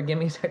some of their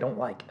gimmies I don't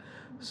like.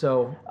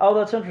 So Oh,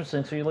 that's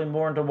interesting. So you lean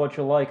more into what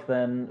you like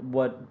than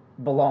what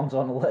belongs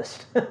on the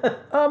list.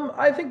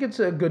 I think it's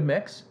a good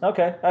mix.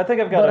 Okay, I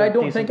think I've got. But I I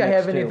don't think I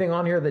have anything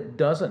on here that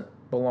doesn't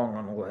belong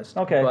on the list.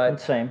 Okay,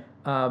 but same.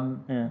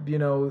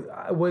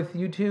 With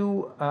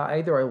U2,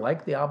 either I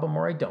like the album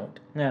or I don't.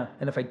 Yeah.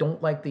 And if I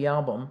don't like the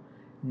album,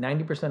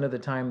 90% of the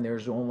time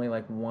there's only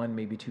like one,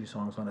 maybe two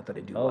songs on it that I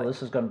do Oh, like.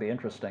 this is going to be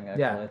interesting.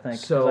 Actually, Yeah, I think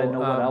because so, I know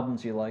what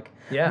albums you like.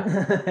 Yeah.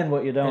 and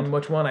what you don't. And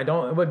which one I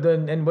don't,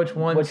 and which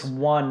ones, Which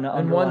one?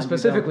 and one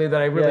specifically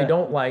that I really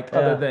don't like,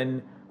 other Yeah.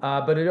 than,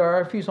 but there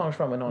are a few songs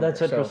from it on That's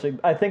there, so. interesting.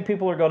 I think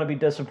people are going to be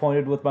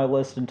disappointed with my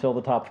list until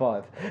the top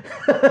 5.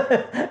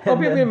 I'll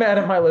be mad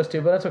at my list too,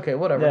 but that's okay,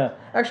 whatever. Yeah.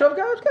 Actually,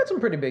 I've got some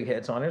pretty big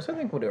hits on here, so I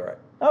think we'll do all right.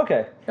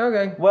 Okay.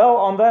 Okay. Well,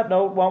 on that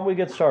note, why don't we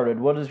get started?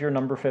 What is your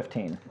number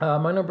 15?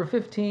 My number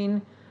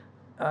 15,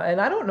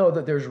 and I don't know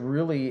that there's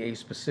really a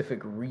specific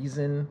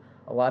reason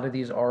a lot of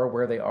these are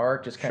where they are.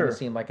 It just kind of Sure.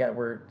 seemed like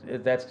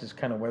that's just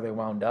kind of where they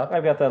wound up.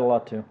 I've got that a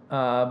lot too.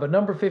 But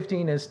number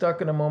 15 is Stuck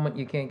in a Moment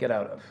You Can't Get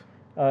Out of.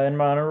 In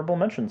my honorable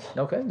mentions.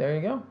 Okay, there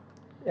you go.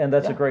 And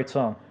that's a Yeah. great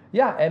song.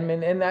 Yeah,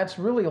 and that's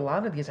really a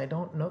lot of these. I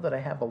don't know that I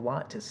have a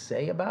lot to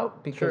say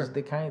about because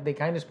Sure. they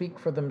kind of speak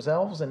for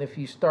themselves. And if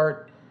you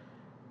start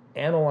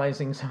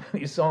analyzing some of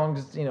these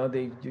songs,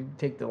 you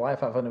take the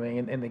life out of them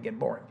and they get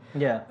boring.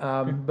 Yeah.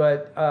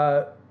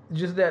 But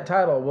just that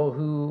title, well,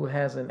 who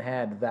hasn't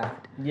had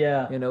that?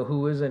 Yeah.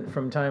 Who isn't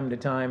from time to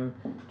time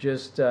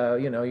just,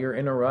 you're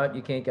in a rut,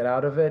 you can't get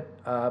out of it.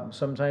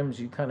 Sometimes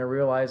you kind of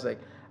realize, like,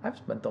 I've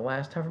spent the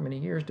last however many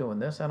years doing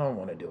this. I don't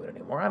want to do it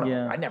anymore.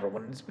 I never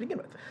wanted to begin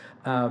with.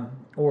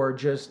 Or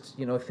just,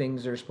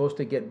 things are supposed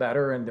to get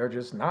better and they're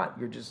just not.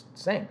 You're just the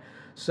same.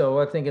 So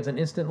I think it's an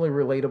instantly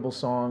relatable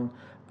song.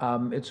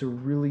 It's a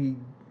really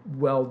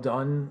well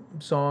done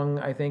song.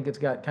 I think it's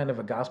got kind of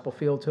a gospel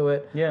feel to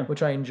it, Yeah.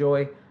 which I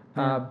enjoy.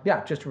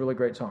 Just a really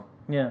great song.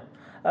 Yeah,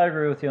 I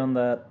agree with you on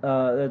that.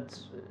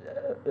 It's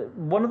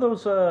one of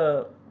those,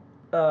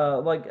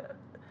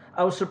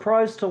 I was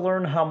surprised to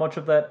learn how much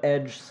of that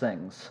Edge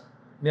sings.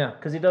 Yeah.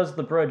 Because he does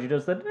the bridge, he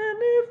does that.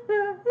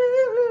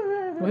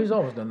 Well, he's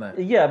always done that.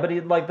 Yeah, but he,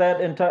 like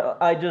that entire,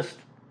 I just,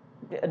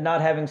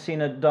 not having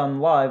seen it done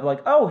live, like,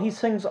 oh, he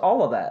sings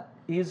all of that.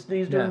 He's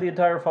doing Yeah. the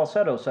entire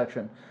falsetto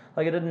section.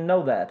 Like, I didn't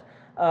know that.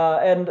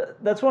 And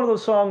that's one of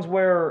those songs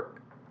where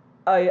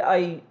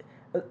I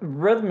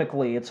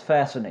rhythmically, it's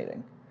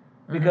fascinating.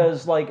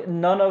 Because, like,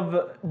 none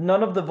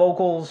of the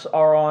vocals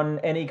are on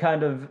any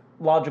kind of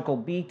logical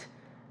beat.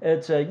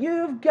 It's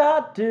you've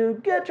got to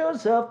get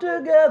yourself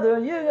together,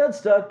 you got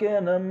stuck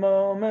in a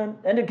moment,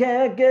 and you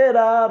can't get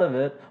out of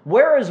it.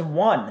 Where is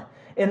one?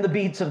 in the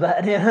beats of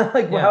that.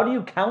 Like Yeah. how do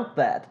you count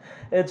that?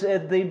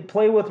 They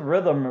play with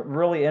rhythm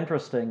really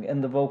interesting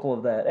in the vocal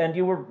of that. And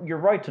you're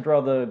right to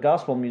draw the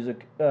gospel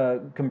music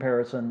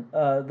comparison.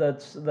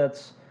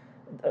 That's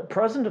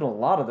present in a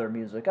lot of their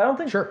music. I don't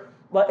think Sure.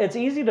 it's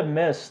easy to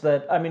miss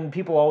that. I mean,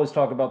 people always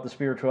talk about the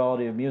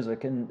spirituality of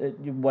music and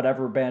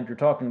whatever band you're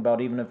talking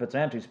about, even if it's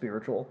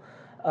anti-spiritual.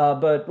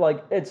 But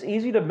like, it's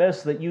easy to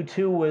miss that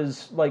U2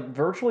 is like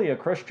virtually a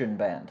Christian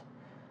band.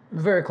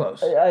 Very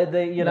close.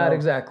 They, Not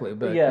exactly,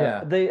 but yeah,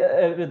 yeah. they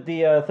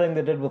the thing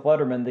they did with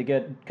Letterman, they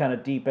get kind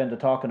of deep into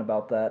talking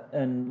about that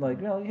and like,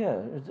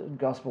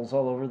 gospel's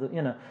all over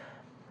the.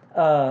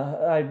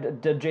 I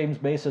did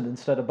James Mason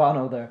instead of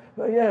Bono there.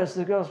 But yes,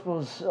 the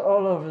gospel's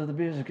all over the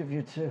music of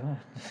U2.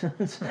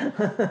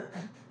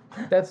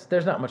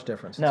 There's not much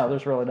difference. No,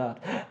 there's really not.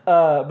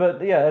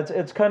 But yeah,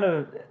 it's kind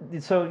of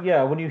so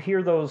yeah. When you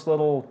hear those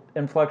little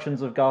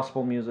inflections of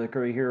gospel music,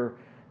 or you hear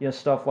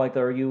stuff like that,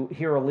 or you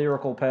hear a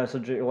lyrical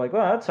passage, you're like,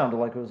 well, that sounded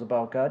like it was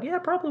about God. Yeah,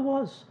 it probably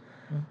was.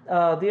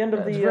 The end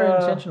of It's the very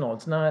intentional.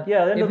 It's not.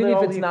 yeah, the end of Even the if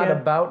All it's You not Can-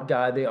 about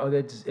God,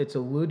 it's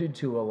alluded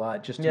to a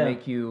lot just to Yeah.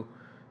 make you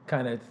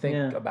kind of think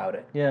Yeah. about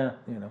it. yeah.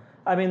 You know.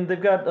 I mean,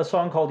 they've got a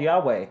song called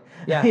Yahweh.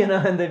 Yeah.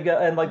 And they've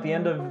got like the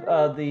end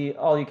of the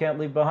All You Can't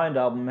Leave Behind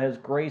album has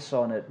Grace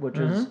on it, which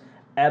is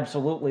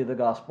absolutely the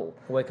gospel.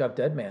 Wake Up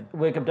Dead Man.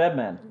 Wake Up Dead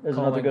Man is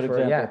another Calling good for-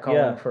 example. yeah,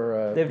 calling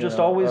for, they've you just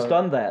know, always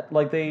done that.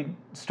 Like they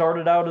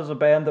started out as a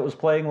band that was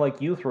playing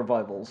like youth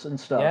revivals and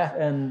stuff, Yeah.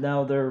 and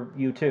now they're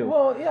U2.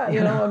 Well,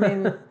 yeah, I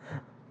mean,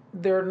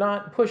 they're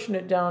not pushing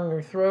it down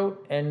your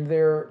throat, and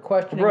they're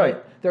questioning Right.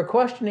 it. They're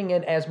questioning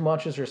it as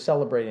much as they're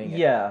celebrating it.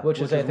 Yeah,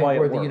 which is I which is think why it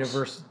where the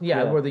works.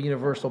 where the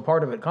universal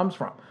part of it comes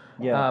from.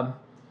 Yeah.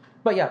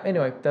 But yeah,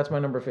 anyway, that's my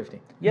number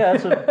 15. Yeah,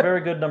 that's a very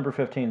good number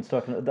 15.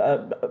 Stuff.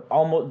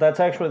 Almost. That's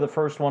actually the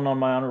first one on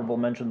my honorable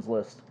mentions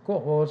list.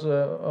 Cool.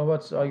 Well,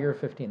 what's your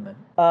 15 then?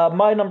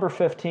 My number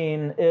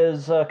 15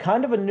 is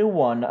kind of a new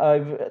one.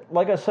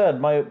 Like I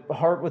said, my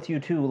heart with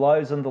U2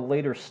 lies in the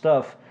later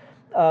stuff.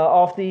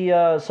 Off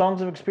the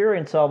Songs of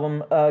Experience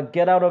album,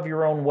 Get Out of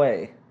Your Own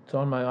Way. It's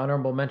on my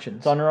honorable mentions.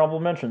 It's honorable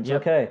mentions.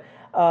 Yep. Okay.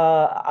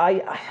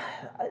 I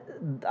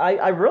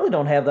really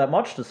don't have that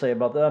much to say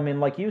about that. I mean,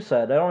 like you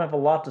said, I don't have a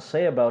lot to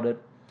say about it.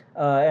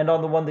 And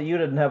on the one that you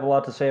didn't have a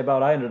lot to say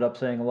about, I ended up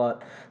saying a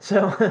lot.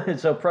 So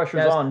so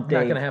pressure's That's on, not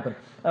Dave. going to happen.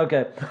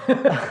 Okay.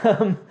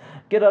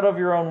 Get Out of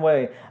Your Own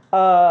Way.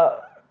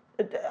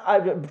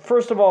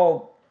 First of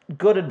all,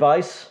 good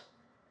advice.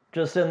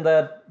 Just in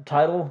that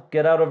title,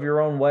 Get Out of Your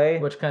Own Way.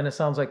 Which kind of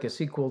sounds like a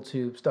sequel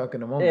to Stuck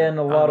in a Moment. In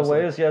a lot honestly.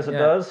 of ways, yes, it Yeah.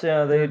 does.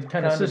 Yeah, they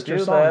kind of sister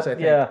do songs, that. I think.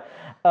 Yeah.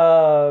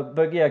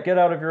 But yeah, Get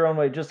Out of Your Own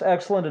Way. Just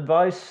excellent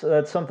advice.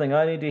 That's something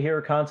I need to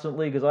hear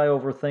constantly because I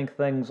overthink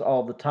things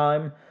all the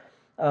time.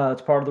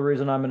 It's part of the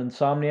reason I'm an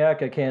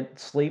insomniac. I can't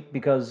sleep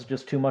because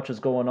just too much is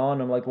going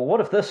on. I'm like, well,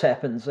 what if this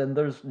happens? And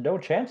there's no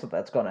chance that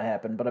that's going to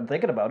happen, but I'm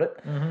thinking about it.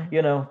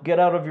 Get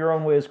Out of Your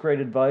Own Way is great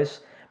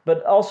advice.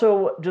 But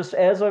also, just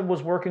as I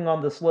was working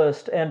on this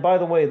list, and by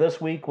the way, this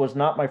week was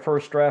not my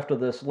first draft of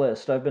this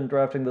list. I've been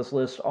drafting this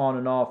list on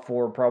and off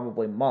for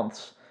probably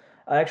months.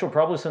 Actually,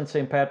 probably since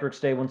St.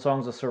 Patrick's Day when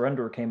Songs of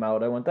Surrender came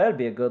out. I went, that'd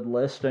be a good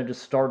list, and I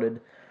just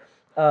started.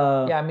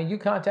 Yeah, I mean, you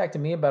contacted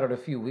me about it a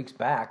few weeks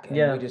back, and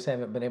Yeah. we just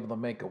haven't been able to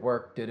make it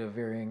work due to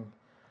varying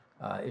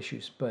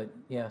issues. But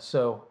yeah,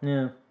 so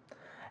Yeah.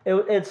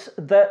 It's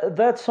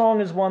that song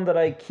is one that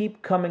I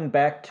keep coming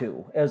back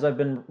to as I've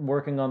been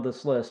working on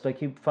this list. I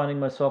keep finding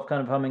myself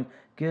kind of humming,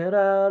 "Get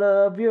out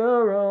of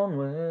your own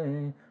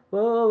way."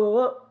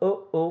 Whoa,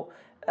 oh, oh.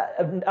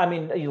 I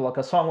mean, you look,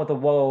 a song with a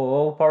whoa,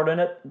 whoa, whoa part in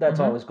it, that's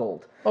always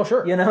gold. oh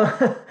sure,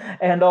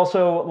 And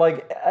also,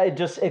 like,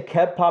 it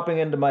kept popping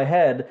into my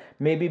head,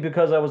 maybe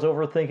because I was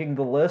overthinking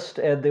the list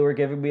and they were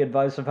giving me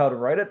advice of how to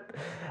write it.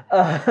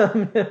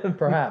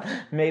 perhaps.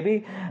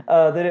 Maybe.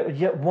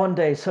 One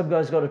day, some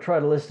guy's got to try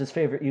to list his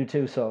favorite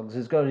U2 songs.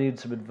 He's going to need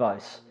some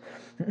advice.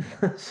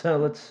 So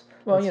let's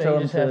Well, let's you tell know,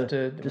 him you just have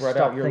to just write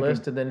stop out your thinking.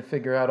 list and then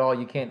figure out all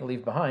you can't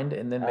leave behind,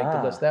 and then make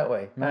the list that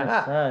way. Nice.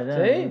 Yeah,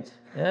 See? it's-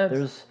 Yeah, it's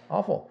there's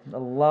awful. a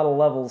lot of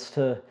levels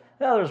to.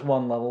 Yeah, there's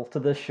one level to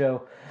this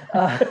show,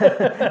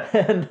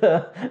 and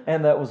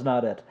that was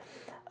not it.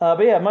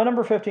 But yeah, my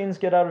number 15 is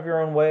Get Out of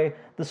Your Own Way.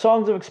 The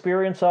Songs of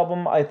Experience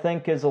album, I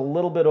think, is a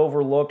little bit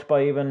overlooked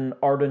by even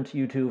ardent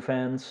U2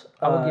 fans.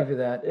 I will give you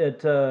that.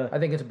 It I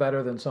think it's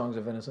better than Songs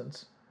of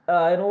Innocence. in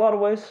a lot of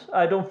ways.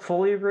 I don't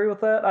fully agree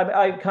with that.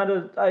 I kind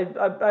of I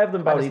have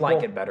them I about just equal.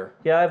 like it better.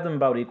 Yeah, I have them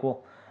about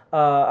equal.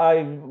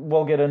 I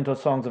will get into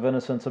Songs of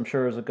Innocence, I'm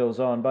sure, as it goes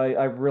on, but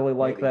I really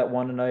like Maybe. that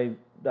one,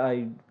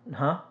 and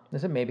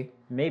Is it maybe?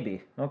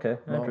 maybe. Okay,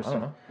 Well, interesting. I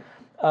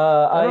don't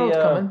know. I know it's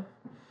coming.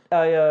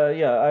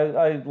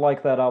 I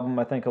like that album,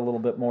 I think, a little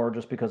bit more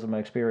just because of my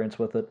experience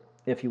with it,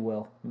 if you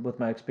will, with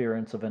my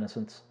experience of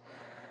Innocence.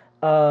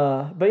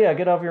 But yeah,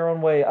 Get Out of Your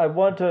Own Way. I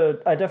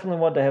definitely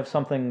want to have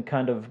something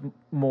kind of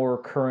more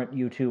current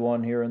U2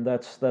 on here, and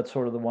that's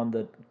sort of the one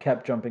that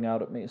kept jumping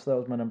out at me, so that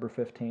was my number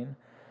 15.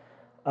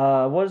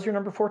 What is your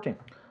number 14?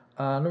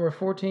 Number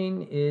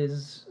 14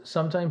 is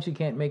Sometimes You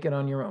Can't Make It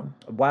on Your Own.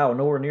 Wow,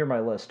 nowhere near my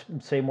list.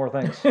 Say more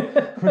things.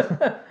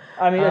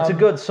 I mean, it's a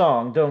good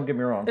song. Don't get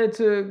me wrong. It's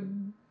a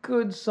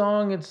good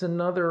song. It's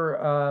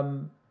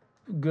another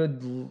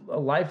good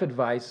life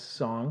advice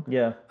song.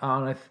 Yeah.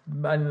 And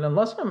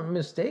unless I'm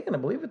mistaken, I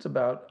believe it's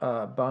about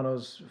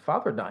Bono's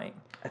father dying.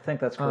 I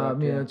think that's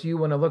correct. You know, it's you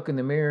want to look in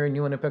the mirror and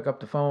you want to pick up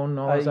the phone and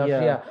all that stuff.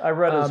 Yeah. I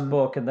read his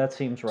book, and that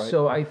seems right.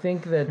 So I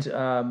think that,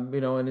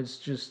 you know, and it's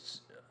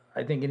just,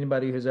 I think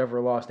anybody who's ever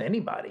lost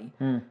anybody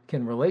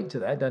can relate to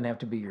that. Doesn't have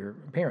to be your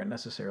parent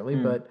necessarily,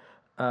 but,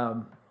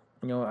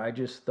 you know, I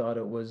just thought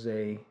it was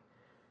a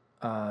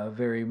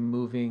very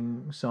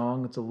moving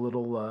song. It's a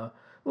little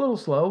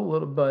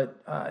slow,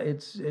 but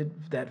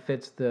that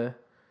fits the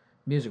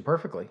music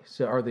perfectly,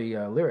 or the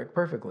lyric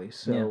perfectly.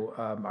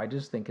 So I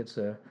just think it's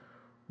a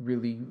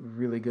really,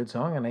 really good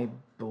song, and I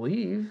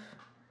believe,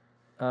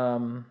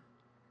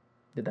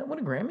 did that win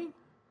a Grammy?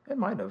 It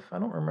might have. I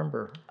don't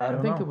remember. I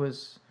don't think know. it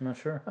was. I'm not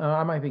sure.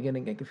 I might be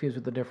getting confused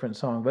with a different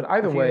song, but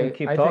either If you way,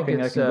 keep I talking,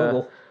 think it's. I can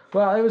Google.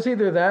 Well, it was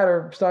either that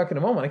or Stuck in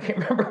a Moment. I can't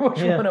remember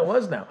which one it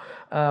was now.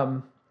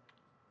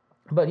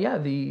 But yeah,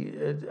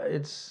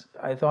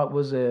 I thought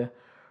was a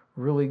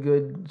really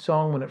good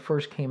song when it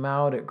first came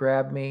out. It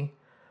grabbed me.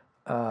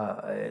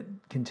 It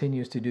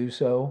continues to do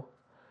so.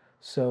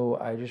 So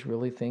I just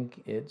really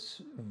think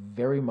it's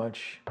very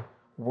much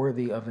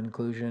worthy of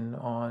inclusion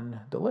on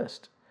the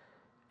list.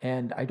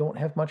 And I don't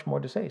have much more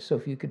to say. So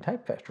if you could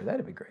type faster,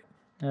 that'd be great.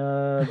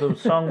 The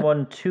song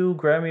won 2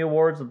 Grammy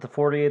Awards at the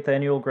 48th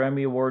Annual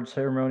Grammy Awards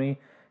ceremony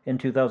in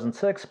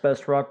 2006.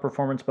 Best Rock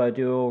Performance by a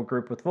Duo or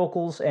Group with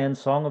Vocals, and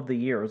Song of the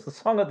Year. It was the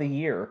Song of the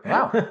Year.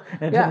 Wow.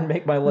 It didn't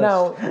make my list.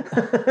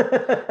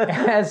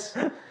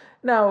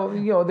 Now,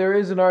 you know, there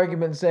is an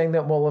argument saying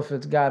that, well, if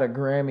it's got a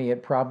Grammy,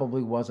 it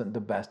probably wasn't the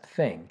best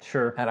thing.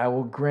 Sure. And I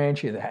will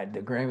grant you that.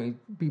 The Grammy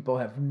people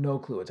have no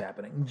clue what's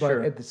happening. But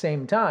Sure. at the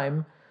same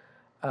time,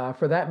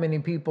 for that many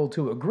people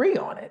to agree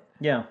on it,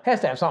 Yeah. has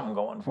to have something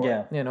going for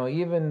Yeah. it. You know,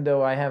 even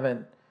though I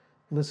haven't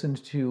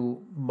listened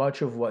to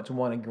much of what's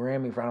won a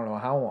Grammy for I don't know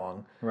how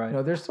long, Right. you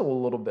know, there's still a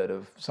little bit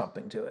of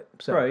something to it.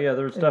 So, Right, yeah,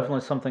 there's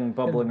definitely something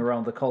bubbling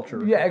around the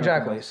culture. yeah,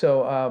 exactly.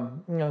 So,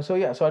 you know, so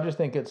I just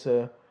think it's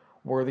a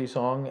worthy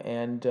song,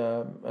 and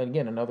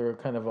again, another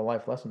kind of a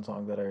life lesson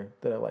song that I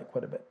like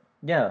quite a bit.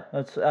 Yeah,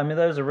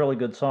 that is a really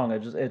good song.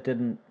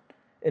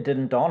 It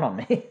didn't dawn on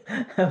me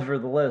for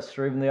the list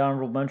or even the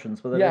honorable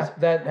mentions. But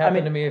that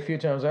happened to me a few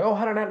times. Like, oh,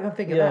 how did I not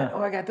think of that?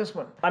 Oh, I got this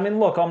one. I mean,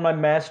 look, on my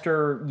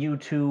master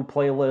U2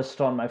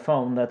 playlist on my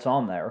phone, that's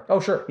on there.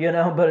 Oh, sure. You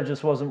know, but it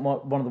just wasn't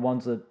one of the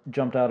ones that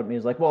jumped out at me.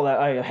 It's like, well,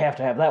 I have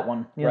to have that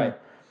one. You know?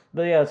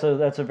 But yeah, so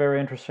that's a very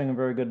interesting and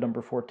very good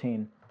number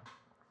 14.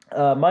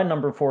 My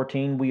number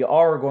 14, we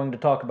are going to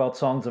talk about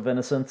Songs of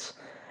Innocence,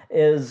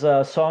 is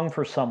Song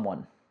for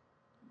Someone.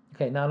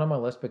 Okay, not on my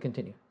list, but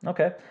continue.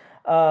 Okay.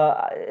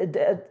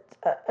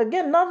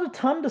 Again, not a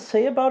ton to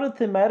say about it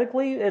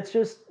thematically. It's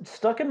just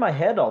stuck in my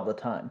head all the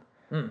time.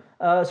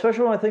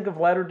 Especially when I think of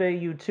Latter Day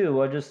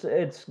U2.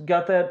 It's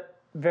got that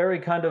very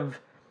kind of,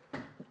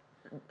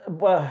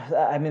 well,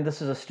 I mean,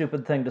 this is a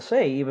stupid thing to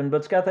say even, but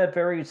it's got that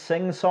very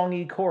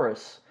sing-songy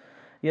chorus.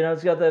 You know,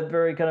 it's got that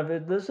very kind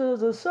of, this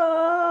is a song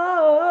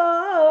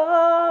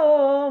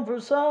for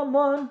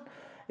someone.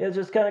 It's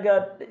just kind of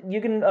got, you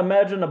can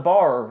imagine a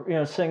bar, you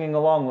know, singing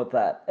along with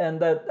that. And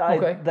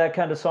that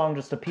kind of song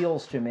just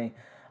appeals to me.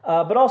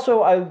 But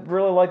also, I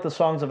really like the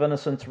Songs of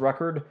Innocence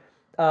record.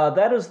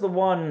 That is the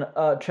one,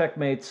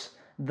 Checkmates,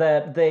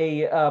 that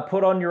they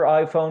put on your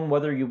iPhone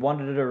whether you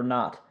wanted it or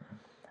not.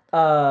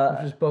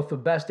 Which is both the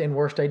best and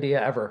worst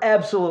idea ever.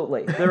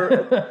 Absolutely.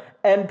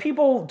 And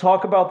people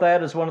talk about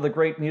that as one of the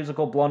great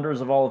musical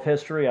blunders of all of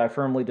history. I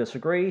firmly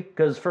disagree.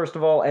 Because, first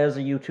of all, as a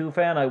U2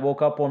 fan, I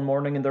woke up one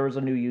morning and there was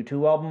a new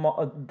U2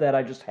 album that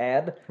I just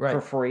had for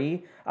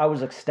free. I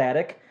was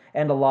ecstatic,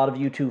 and a lot of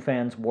U2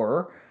 fans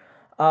were.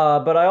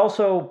 But I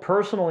also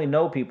personally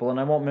know people, and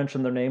I won't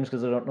mention their names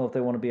because I don't know if they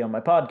want to be on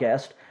my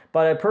podcast,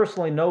 but I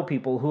personally know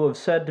people who have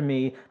said to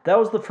me, that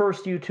was the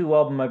first U2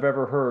 album I've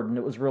ever heard, and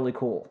it was really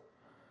cool.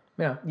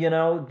 Yeah. You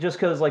know, just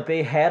because, like,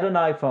 they had an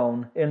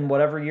iPhone in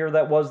whatever year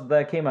that was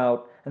that came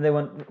out, and they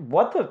went,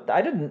 what the?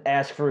 I didn't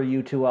ask for a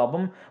U2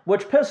 album,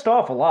 which pissed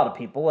off a lot of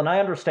people, and I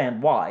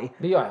understand why.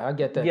 Yeah, I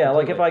get that. Yeah,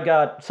 completely. like, if I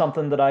got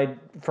something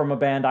from a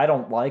band I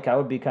don't like, I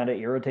would be kind of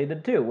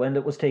irritated, too, and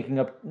it was taking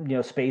up, you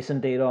know, space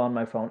and data on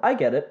my phone. I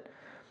get it.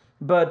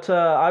 But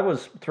I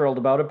was thrilled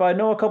about it, but I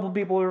know a couple of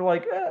people who are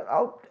like,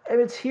 if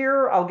it's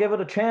here, I'll give it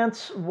a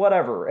chance,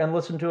 whatever, and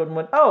listen to it and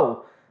went,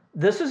 oh,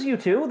 this is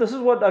U2? This is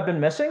what I've been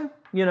missing?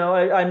 You know,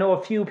 I know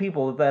a few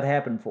people that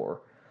happened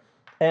for.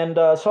 And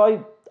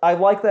so I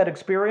like that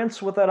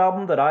experience with that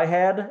album that I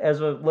had as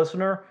a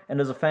listener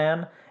and as a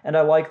fan. And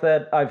I like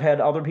that I've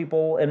had other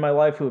people in my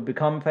life who have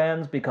become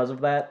fans because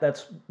of that.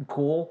 That's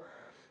cool.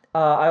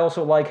 I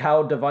also like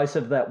how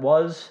divisive that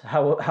was,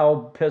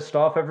 how pissed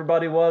off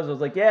everybody was. I was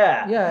like,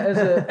 yeah,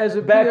 as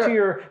a back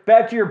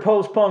to your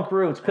post-punk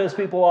roots, piss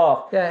people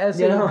off. Yeah,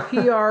 as a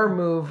PR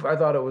move, I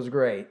thought it was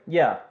great.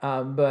 Yeah,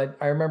 but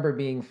I remember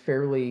being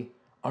fairly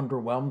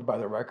underwhelmed by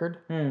the record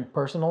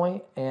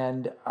personally,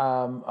 and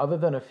other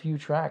than a few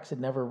tracks, it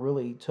never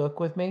really took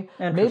with me.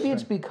 Maybe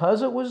it's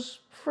because it was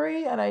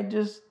free, and I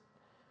just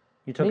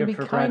You took maybe it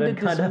for kind of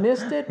granted,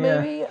 dismissed it.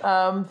 Maybe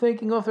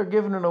thinking, oh, if they're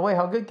giving it away,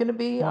 how good can it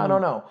be? I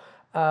don't know.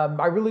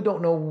 I really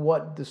don't know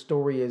what the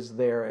story is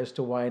there as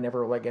to why I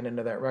never get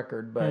into that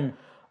record, but.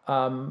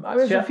 I mean,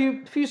 there's a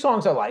few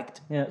songs I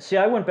liked. Yeah. See,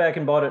 I went back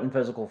and bought it in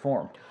physical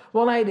form.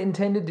 Well, and I had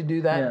intended to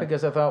do that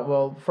because I thought,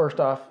 well, first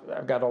off,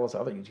 I've got all this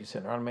other YouTube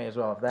sitting around me as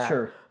well as that.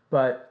 Sure.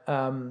 But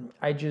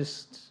I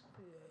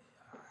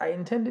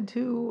intended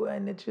to,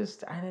 and it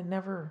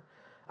never,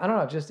 I don't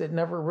know, it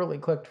never really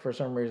clicked for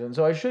some reason.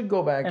 So I should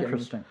go back and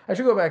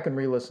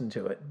re-listen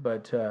to it.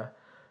 But,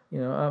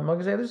 like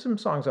I say, there's some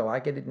songs I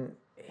like. I didn't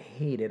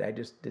hate it. I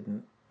just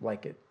didn't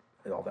like it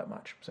all that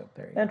much. So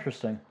there you go.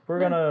 Interesting. We're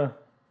going to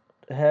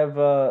have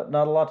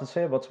not a lot to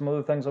say about some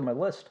other things on my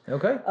list.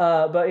 Okay.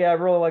 But yeah, I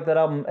really like that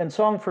album. And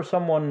Song for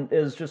Someone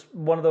is just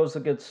one of those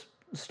that gets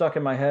stuck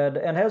in my head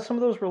and has some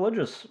of those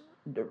religious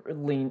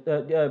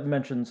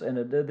mentions in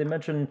it. They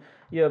mention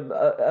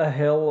a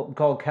hill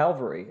called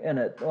Calvary in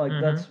it. Like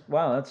that's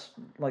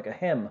like a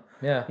hymn.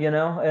 Yeah.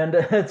 And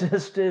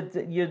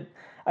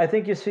I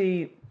think you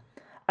see,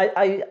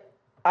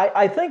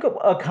 I think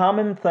a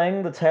common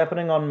thing that's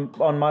happening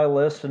on my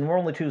list, and we're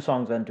only 2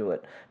 songs into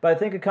it, but I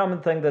think a common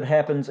thing that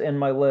happens in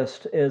my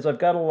list is I've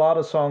got a lot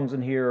of songs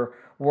in here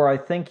where I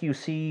think you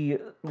see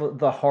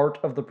the heart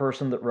of the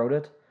person that wrote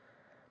it.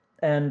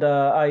 And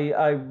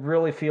I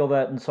really feel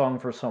that in Song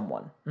for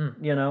Someone,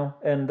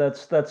 and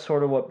that's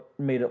sort of what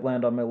made it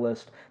land on my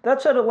list.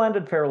 That said, it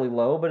landed fairly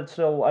low, but it's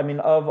still, I mean,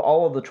 of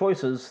all of the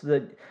choices,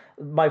 that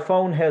my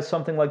phone has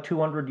something like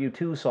 200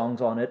 U2 songs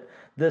on it.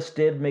 This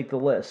did make the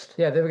list.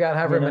 Yeah, they've got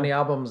however many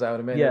albums out.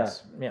 I mean,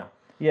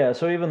 yeah,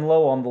 so even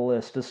low on the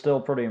list is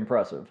still pretty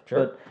impressive.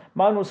 Sure. But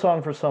mine was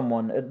Song for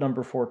Someone at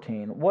number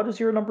 14. What is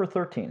your number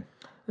 13?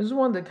 This is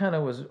one that kind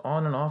of was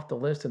on and off the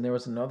list, and there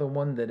was another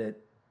one that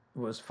it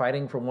was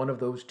fighting for one of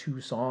those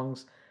 2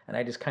 songs, and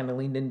I just kind of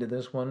leaned into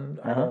this one.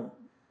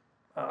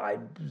 I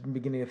was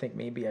beginning to think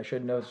maybe I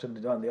should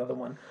have done the other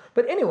one.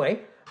 But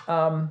anyway,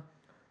 song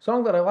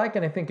that I like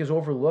and I think is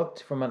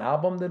overlooked from an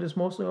album that is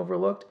mostly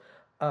overlooked.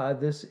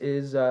 This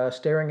is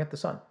Staring at the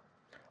Sun.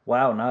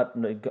 Wow,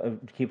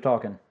 keep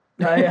talking.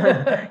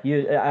 I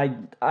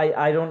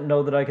don't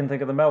know that I can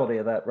think of the melody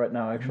of that right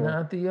now, actually.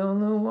 Not the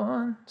only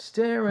one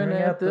staring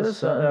at the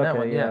sun. Okay, that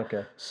one, yeah.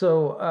 Okay.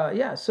 So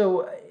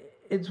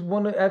it's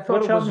one. I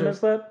thought Which it was album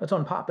is that? It's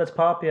on Pop. That's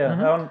Pop, yeah.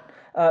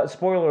 Mm-hmm.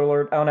 Spoiler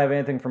alert: I don't have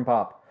anything from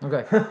Pop.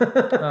 Okay.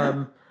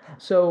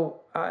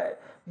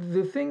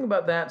 The thing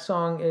about that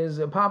song is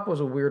Pop was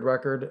a weird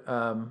record.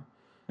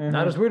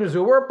 Not as weird as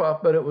Europa,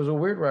 but it was a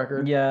weird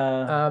record.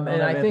 Yeah.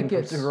 And I think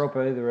it's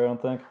Europa either. I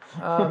don't think.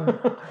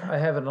 I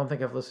haven't. I don't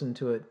think I've listened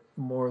to it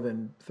more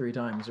than 3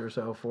 times or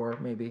so, 4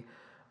 maybe.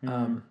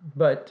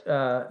 But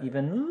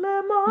even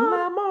Lemon.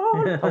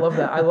 I love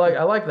that. I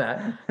like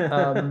that.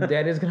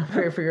 Daddy's Gonna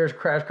Pay for Your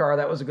Crash Car.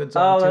 That was a good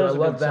song too. I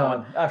love that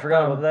one. I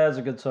forgot about that. Is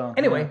a good song.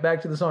 Anyway,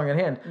 back to the song at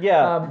hand.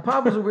 Yeah.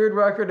 Pop was a weird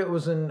record. It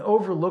was an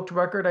overlooked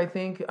record, I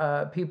think.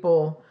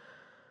 People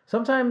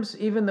sometimes,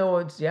 even though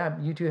it's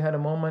U2 had a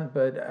moment,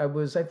 but I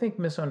think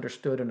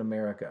misunderstood in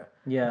America.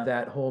 Yeah.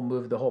 That whole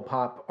move, the whole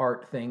pop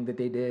art thing that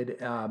they did.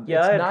 It's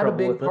not a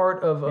big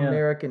part of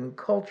American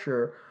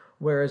culture.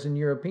 Whereas in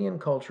European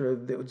culture,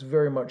 it was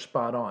very much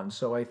spot on.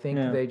 So I think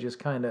they just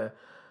kind of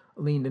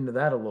leaned into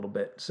that a little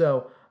bit.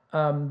 So,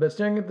 but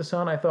Staring at the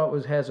Sun, I thought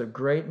has a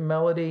great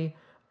melody.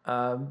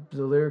 The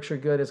lyrics are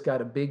good. It's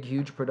got a big,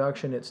 huge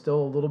production. It's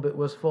still a little bit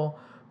wistful,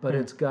 but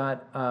it's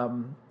got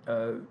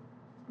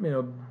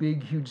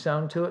big, huge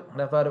sound to it.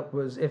 And I thought it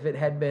was, if it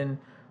had been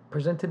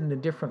presented in a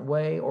different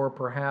way, or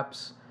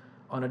perhaps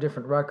on a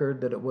different record,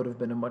 that it would have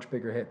been a much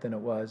bigger hit than it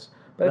was.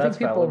 But I think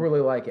people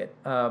really like it.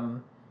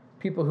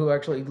 People who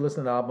actually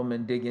listen to the album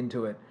and dig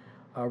into it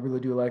really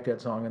do like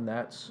that song, and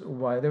that's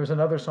why there was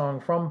another song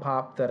from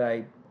Pop that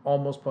I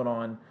almost put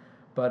on,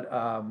 but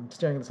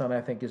Staring at the Sun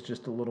I think is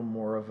just a little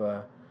more of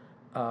a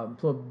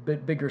little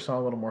bit bigger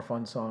song, a little more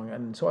fun song,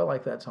 and so I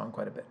like that song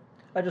quite a bit.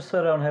 I just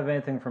said I don't have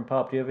anything from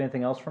Pop. Do you have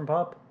anything else from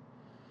Pop?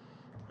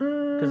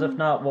 Because if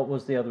not, what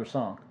was the other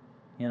song?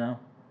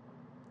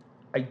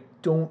 I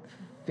don't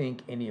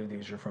think any of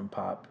these are from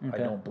Pop.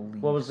 Okay. I don't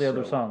believe. What was the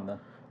other song then?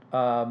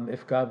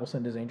 If God Will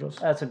Send His Angels.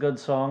 That's a good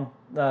song.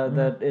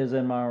 That is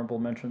in my honorable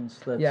mentions.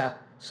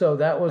 So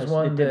that was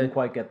one that didn't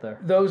quite get there.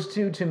 Those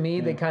 2 to me,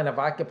 they kind of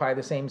occupy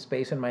the same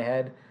space in my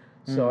head.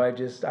 So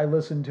I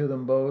listened to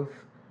them both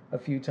a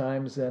few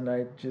times, and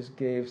I just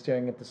gave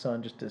Staring at the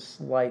Sun just a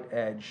slight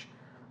edge,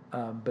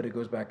 but it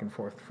goes back and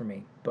forth for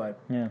me. But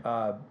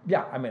I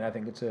mean, I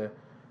think it's a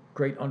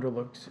great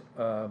underlooked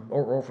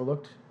or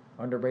overlooked,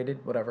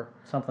 underrated, whatever,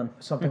 something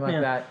like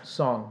that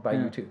song by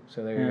U2.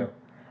 So there you go.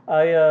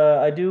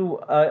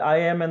 I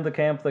am in the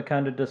camp that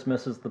kind of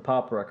dismisses the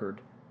Pop record.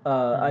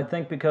 I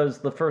think because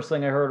the first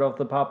thing I heard off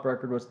the Pop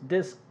record was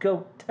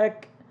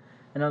discotheque,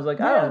 and I was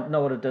like, I don't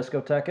know what a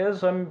discotheque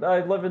is. I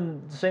live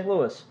in St.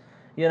 Louis,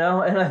 you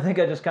know. And I think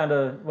I just kind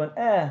of went,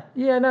 Yeah,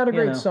 not a you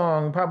great know.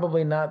 song.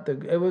 Probably not the.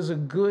 It was a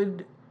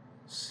good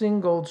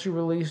single to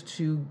release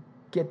to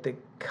get the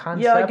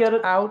concept Yeah, I get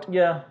it. out.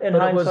 Yeah, in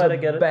But it was hindsight, a I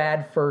get it.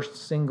 bad first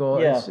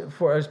single. Yeah. It's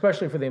for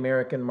especially for the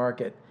American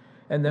market,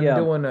 and them Yeah.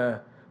 doing the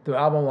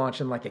album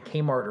launch in like a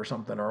Kmart or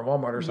something or a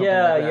Walmart or something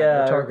Yeah, like that,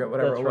 yeah, or Target,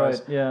 whatever that's it was.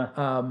 right. Yeah.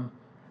 Um,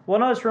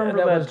 Well, I just remember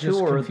that that was just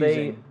tour.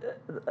 confusing.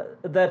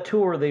 That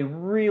tour, they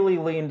really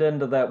leaned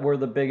into that "we're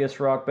the biggest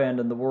rock band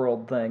in the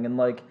world" thing, and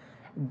like,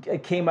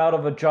 it came out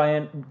of a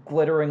giant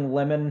glittering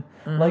lemon,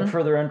 like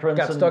for their entrance.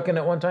 Got and, stuck in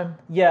it one time.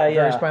 Yeah,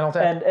 yeah. Very Spinal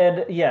Tap.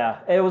 And yeah,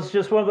 it was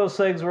just one of those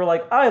things where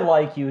like, I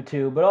like you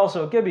too, but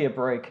also give me a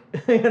break.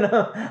 You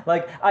know,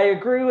 like I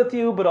agree with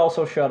you, but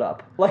also shut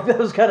up. Like that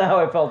was kind of how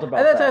I felt about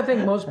And that's that. how I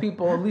think most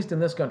people, at least in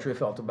this country,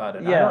 felt about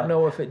it. I Yeah. don't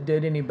know if it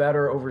did any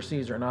better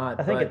overseas or not.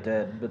 I think but, it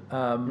did, but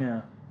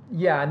yeah,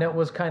 Yeah, and it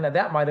was kind of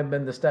that might have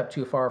been the step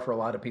too far for a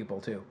lot of people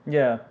too.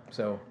 yeah.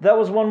 So That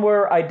was one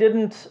where I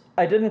didn't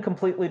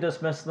completely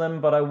dismiss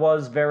them, but I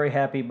was very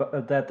happy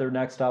that their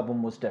next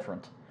album was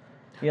different.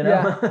 You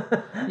know?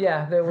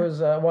 yeah, there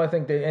was. Well, I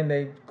think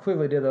they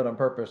clearly did that on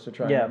purpose to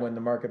try Yeah. and win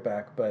the market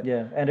back. But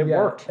Yeah, and it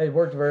worked. It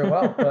worked very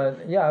well.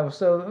 But yeah, it was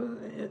so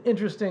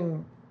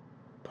interesting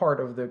part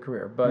of the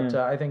career. But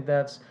I think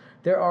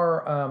there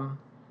are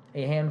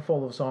a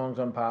handful of songs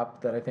on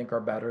pop that I think are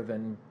better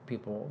than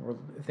people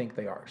think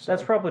they are. So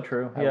That's probably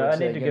true. Yeah, would I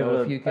say, need to you give know,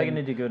 it. if you I can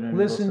need to go and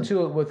listen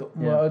to it with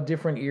Yeah.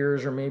 different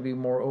ears, or maybe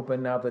more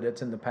open now that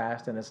it's in the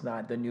past and it's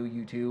not the new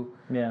U2.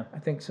 Yeah. I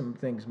think some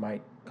things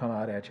might come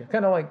out at you,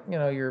 kind of like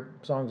your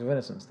Songs of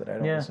Innocence that I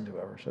don't Yeah. listen to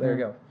ever. So there you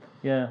go.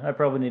 Yeah, I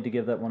probably need to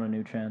give that one a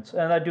new chance.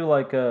 And I do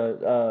like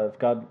 "If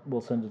God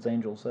Will Send Its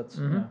Angels." That's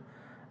you know,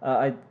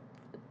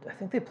 I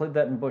think they played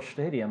that in Busch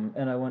Stadium,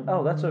 and I went,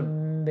 "Oh, that's a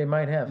They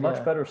might have much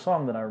yeah. better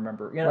song than I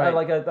remember." You know, Right.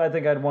 I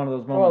think I had one of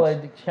those Well,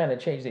 moments. they kind of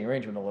changed the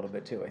arrangement a little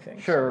bit too. I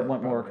think. Sure, so it that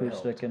went more probably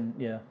acoustic, helped. and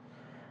yeah.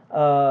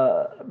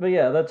 But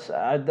yeah,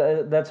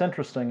 that's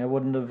interesting. I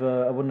wouldn't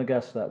have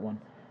guessed that one.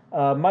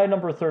 My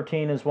number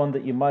 13 is one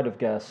that you might have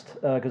guessed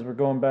because we're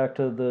going back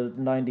to the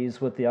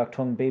 '90s with the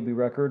Achtung Baby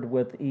record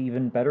with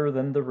 "Even Better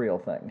Than the Real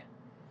Thing."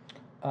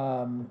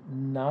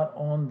 Not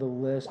on the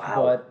list,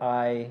 Wow.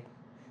 but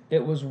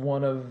it was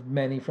one of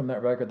many from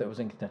that record that was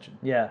in contention.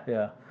 Yeah,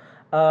 yeah.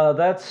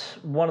 That's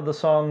one of the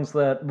songs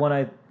that when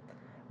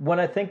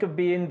I think of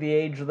being the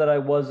age that I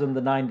was in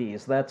the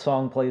 '90s, that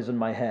song plays in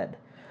my head.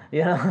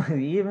 You know,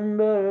 even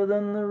better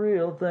than the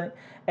real thing.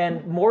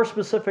 And more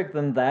specific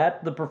than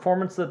that, the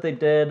performance that they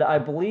did, I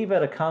believe,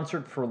 at a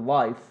Concert for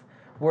Life,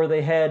 where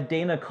they had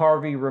Dana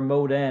Carvey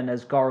remote in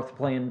as Garth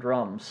playing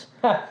drums,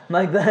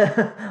 like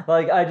that.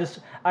 Like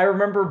I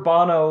remember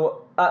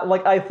Bono.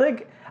 I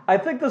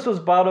think this was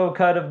Bono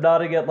kind of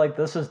nodding at like,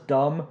 this is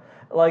dumb.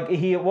 Like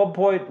he at one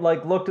point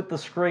like looked at the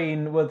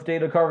screen with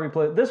Dana Carvey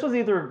play. This was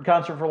either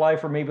Concert for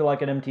Life or maybe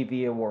like an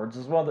MTV Awards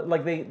as well.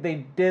 Like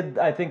they did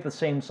I think the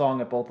same song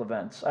at both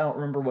events. I don't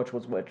remember which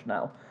was which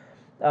now.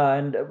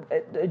 And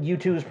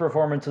U2's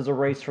performance is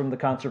erased from the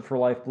Concert for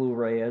Life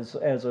Blu-ray as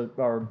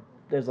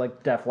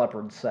like Def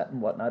Leppard's set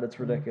and whatnot. It's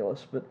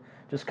ridiculous, but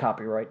just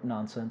copyright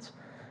nonsense.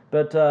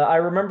 But I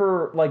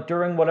remember like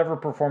during whatever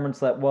performance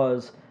that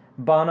was,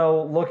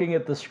 Bono looking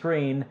at the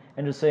screen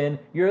and just saying,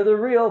 "You're the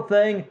real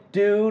thing,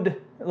 dude."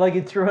 Like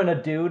he threw in a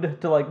dude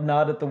to like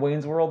nod at the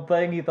Wayne's World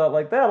thing. He thought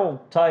like that'll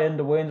tie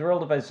into Wayne's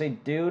World if I say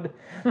dude.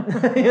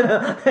 You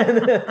know?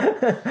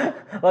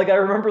 Like I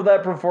remember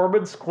that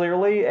performance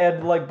clearly,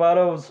 and like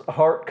Bono's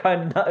heart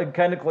kind of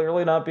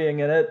clearly not being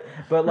in it,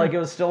 but like it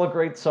was still a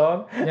great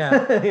song.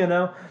 Yeah. You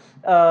know.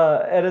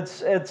 And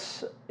it's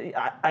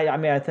I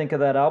mean I think of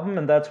that album,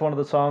 and that's one of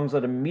the songs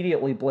that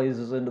immediately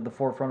blazes into the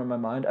forefront of my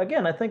mind.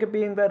 Again, I think of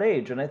being that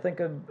age, and I think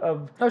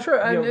of Oh, sure.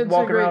 you And know, it's a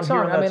walking great around song.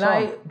 hearing I that mean, song.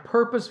 I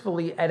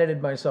purposefully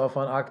edited myself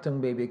on Achtung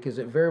Baby because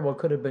it very well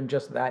could have been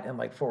just that and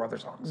like 4 other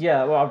songs.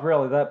 Yeah, well,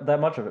 really, that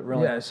much of it,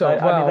 really. Yeah, so, I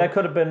mean, well- that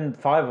could have been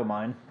 5 of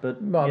mine,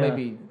 but Well, yeah.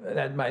 maybe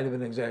that might have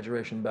been an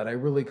exaggeration, but I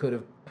really could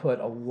have put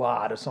a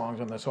lot of songs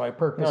on there. So I Hang on a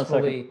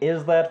purposefully, second.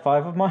 Is that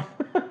 5 of mine?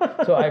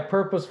 so I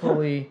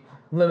purposefully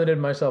limited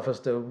myself as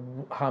to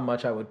how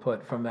much I would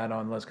put from that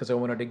on list because I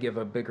wanted to give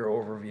a bigger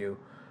overview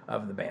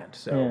of the band.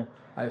 So,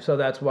 so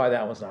that's why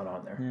that was not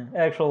on there.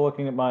 Actually,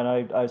 looking at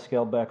mine, I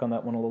scaled back on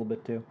that one a little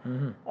bit too.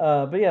 Mm-hmm.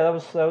 But yeah,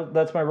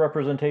 that's my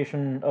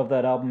representation of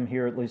that album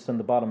here, at least in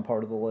the bottom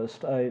part of the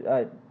list.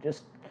 I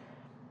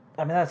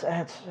mean, that's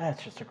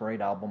just a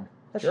great album.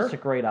 That's Sure. just a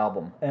great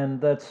album,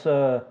 and that's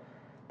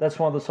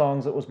one of the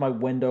songs that was my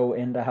window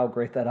into how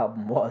great that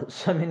album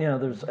was. I mean, you know,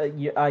 there's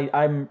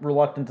I'm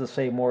reluctant to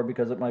say more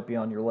because it might be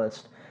on your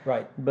list,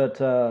 Right. but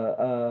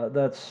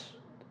that's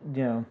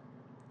you know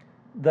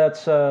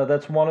that's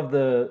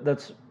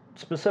that's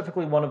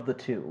specifically one of the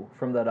 2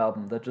 from that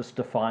album that just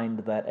defined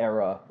that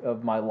era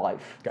of my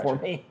life for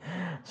Gotcha. me.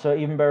 So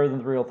even better than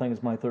the real thing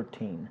is my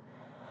 13.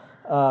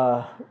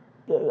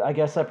 I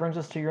guess that brings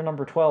us to your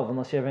number 12,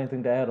 unless you have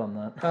anything to add on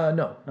that.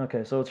 No.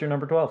 Okay, so it's your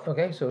number 12.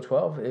 Okay, so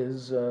 12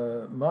 is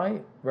my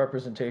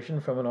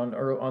representation from it on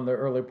the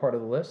early part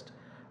of the list,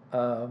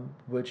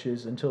 which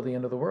is Until the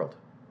End of the World.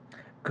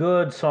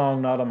 Good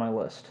song, not on my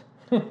list.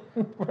 We're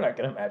not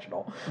going to match at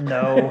all.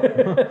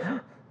 No.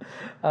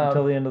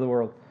 Until the end of the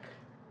world.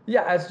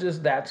 Yeah,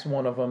 that's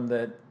one of them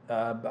that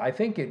I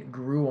think it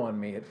grew on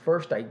me at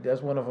first.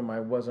 That's one of them I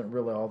wasn't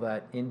really all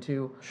that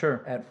into.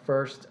 Sure. At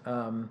first,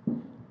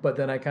 but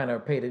then I kind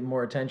of paid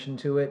more attention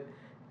to it,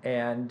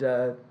 and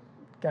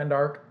kind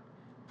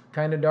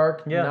of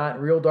dark, Yeah.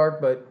 not real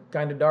dark, but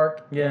kind of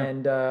dark. Yeah.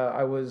 And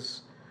I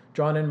was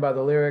drawn in by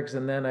the lyrics,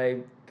 and then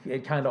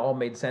it kind of all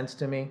made sense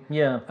to me.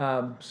 Yeah.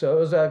 So it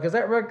was because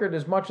that record,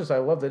 as much as I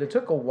loved it, it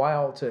took a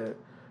while to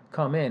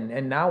come in,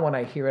 and now when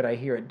I hear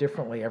it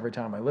differently every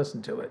time I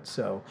listen to it.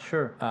 So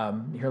Sure.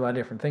 you hear a lot of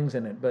different things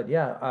in it. But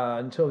yeah,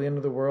 Until the End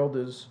of the World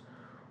is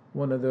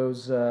one of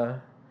those. The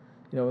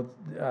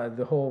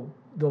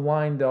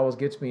line that always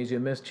gets me is, "You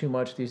miss too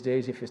much these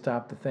days if you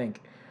stop to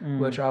think,"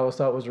 which I always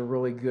thought was a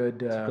really good,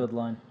 Good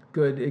line.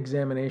 good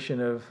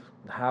examination of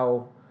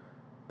how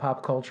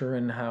pop culture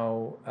and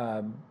how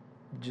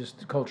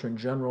just culture in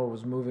general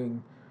was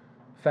moving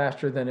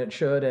faster than it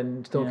should,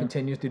 and still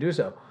continues to do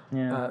so.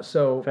 Yeah.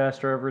 So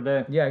Faster every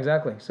day. yeah,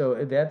 exactly. So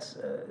that's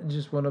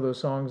just one of those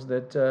songs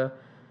that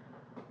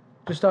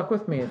just stuck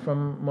with me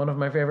from one of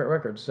my favorite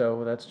records.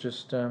 So that's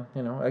just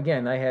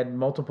again, I had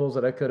multiples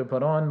that I could have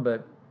put on,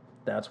 but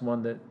that's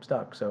one that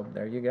stuck. So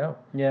there you go.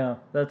 Yeah,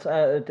 that's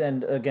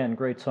and again,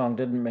 great song.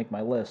 Didn't make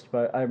my list,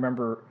 but I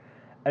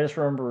just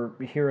remember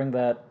hearing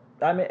that.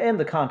 I mean, in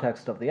the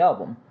context of the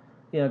album,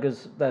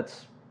 because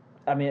that's,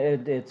 I mean,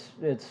 it's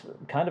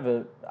kind of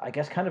a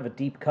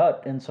deep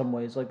cut in some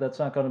ways. Like that's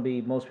not going to be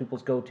most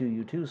people's go-to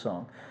U2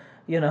 song,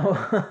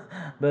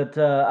 But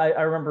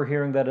I remember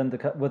hearing that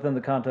within the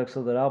context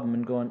of that album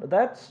and going,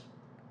 that's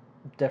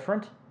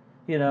different,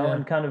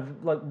 and kind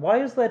of like,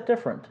 why is that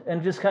different?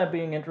 And just kind of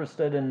being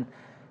interested in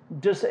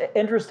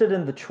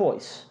the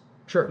choice.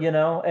 Sure.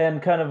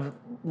 And kind of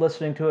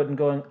listening to it and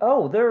going,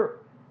 oh, they're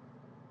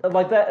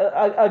like that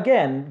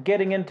again.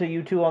 Getting into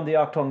U2 on the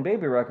Octung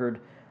Baby record,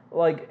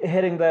 like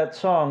hitting that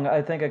song,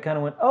 I think I kind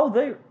of went, oh,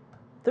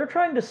 they're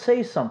trying to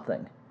say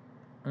something,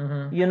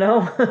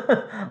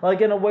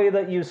 like in a way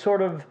that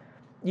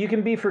you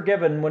can be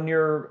forgiven when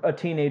you're a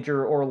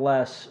teenager or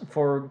less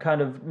for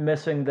kind of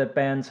missing that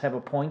bands have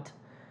a point.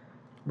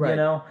 Right.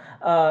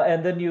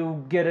 And then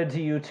you get into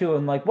U2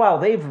 and like, wow,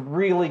 they've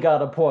really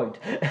got a point.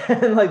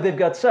 And like they've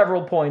got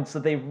several points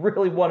that they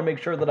really want to make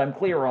sure that I'm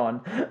clear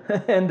on.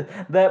 And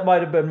that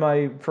might have been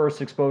my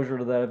first exposure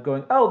to that, of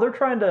going, oh, they're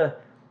trying to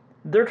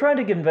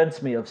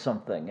convince me of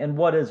something, and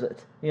what is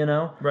it,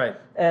 Right.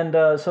 And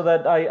so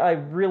that I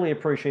really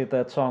appreciate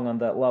that song on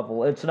that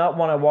level. It's not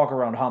one I walk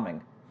around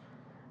humming,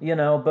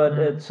 but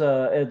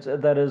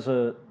that is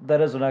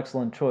an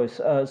excellent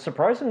choice.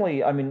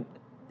 Surprisingly, I mean,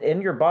 in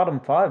your bottom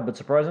 5, but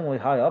surprisingly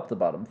high up the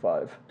bottom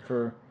 5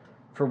 for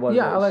what.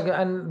 Yeah, it I is. like it.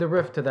 And the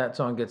riff to that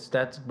song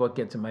that's what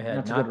gets in my head,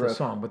 That's a not good the riff.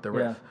 song, but the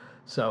riff. Yeah.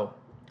 So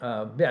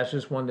it's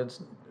just one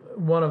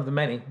of the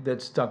many that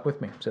stuck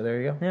with me. So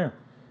there you go. Yeah.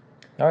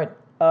 All right.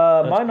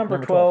 My number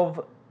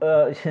 12.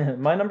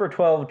 My number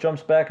 12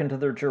 jumps back into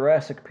their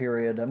Jurassic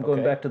period. I'm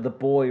going Okay. back to the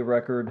Boy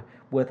record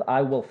with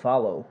 "I Will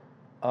Follow."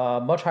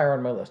 Much higher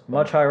on my list.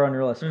 Much higher on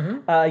your list.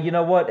 Mm-hmm. You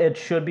know what? It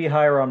should be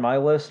higher on my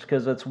list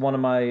because it's one of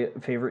my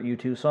favorite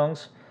U2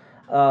 songs.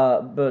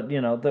 But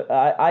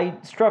I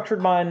structured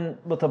mine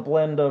with a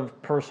blend of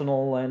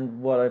personal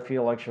and what I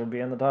feel like should be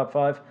in the top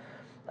 5.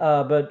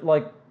 But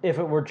like, if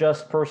it were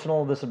just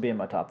personal, this would be in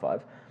my top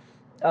 5.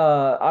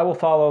 I Will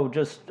Follow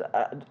just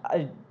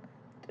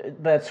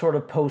that sort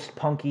of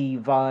post-punky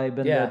vibe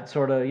and that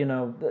sort of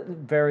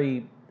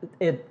very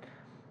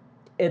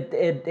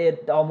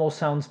It almost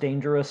sounds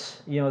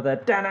dangerous,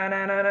 that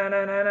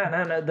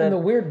And the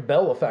weird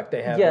bell effect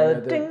they have. yeah, in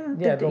there, ding,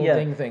 the ding, little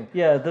ding thing.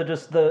 Yeah,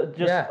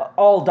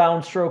 all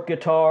downstroke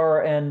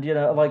guitar, and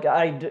like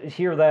I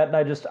hear that, and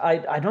I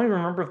don't even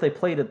remember if they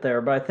played it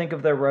there, but I think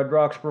of their Red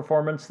Rocks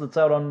performance that's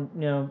out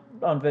on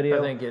on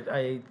video. I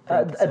think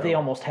so. They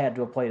almost had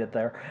to have played it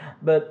there,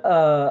 but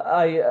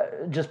I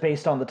just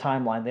based on the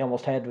timeline, they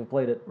almost had to have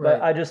played it. Right.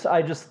 But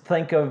I just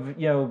think of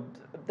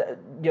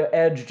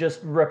Edge just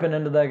ripping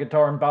into that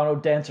guitar and Bono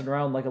dancing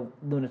around like a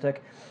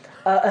lunatic.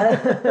 Like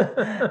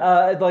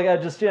I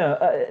just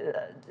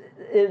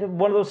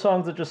one of those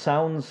songs that just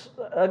sounds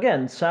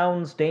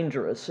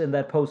dangerous in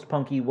that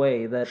post-punky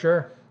way that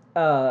Sure.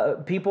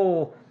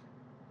 people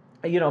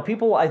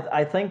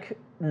I think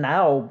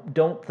now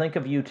don't think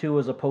of U2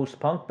 as a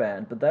post-punk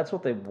band, but that's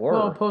what they were.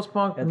 Well,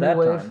 post-punk, at new that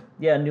wave. time.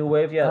 Yeah, new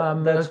wave. Yeah,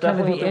 that's kind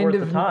of definitely the what they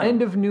were at the time.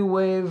 end of new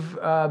wave,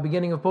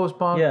 beginning of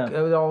post-punk. Yeah.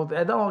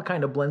 It all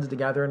kind of blends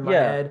together in my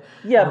head.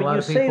 Yeah, And a lot but you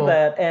of say people-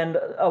 that, and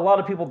a lot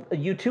of people,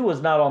 U2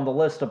 is not on the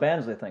list of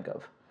bands they think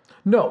of.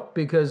 No,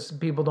 because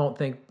people don't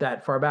think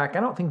that far back. I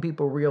don't think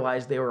people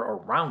realize they were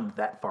around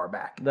that far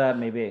back. That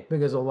may be.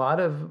 Because a lot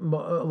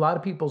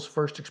of people's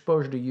first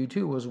exposure to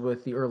U2 was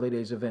with the early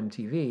days of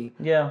MTV.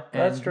 Yeah,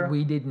 that's and true.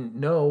 we didn't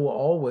know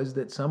always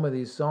that some of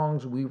these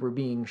songs we were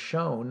being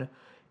shown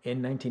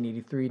in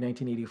 1983,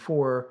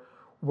 1984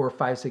 were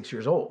 5-6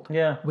 years old.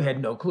 Yeah. We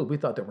had no clue. We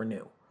thought they were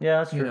new. Yeah,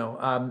 that's true.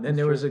 And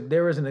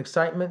there was an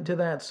excitement to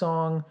that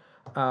song.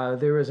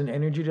 There is an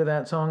energy to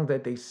that song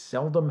that they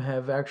seldom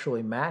have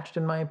actually matched,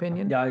 in my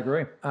opinion. Yeah, I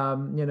agree.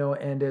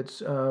 And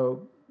it's a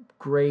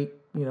great,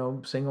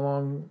 sing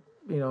along,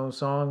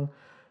 song.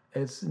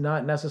 It's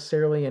not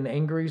necessarily an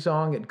angry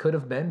song. It could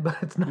have been, but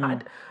it's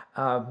not.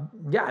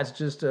 It's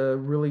just a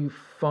really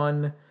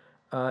fun,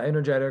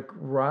 energetic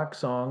rock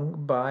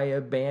song by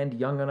a band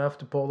young enough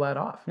to pull that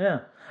off. Yeah.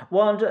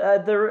 Well,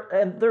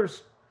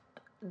 there's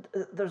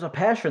a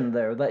passion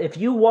there that if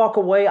you walk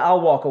away,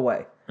 I'll walk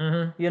away.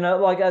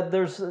 Mm-hmm.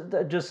 There's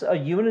just a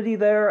unity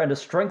there and a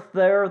strength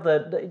there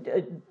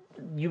that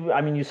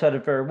you said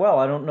it very well.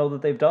 I don't know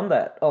that they've done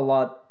that a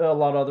lot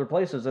of other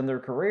places in their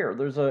career.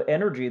 There's an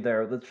energy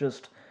there that's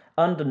just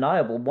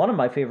undeniable. One of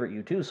my favorite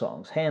U2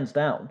 songs, hands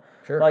down.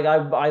 Sure. Like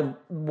I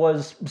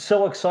was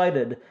so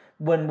excited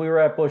when we were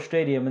at Busch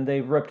Stadium and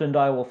they ripped "And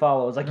I Will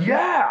Follow." I was like,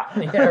 yeah,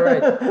 Yeah,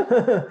 right.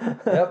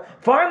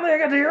 Yep. Finally, I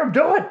get to hear him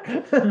do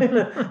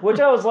it. Which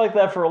I was like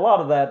that for a lot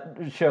of that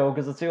show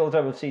because it's the only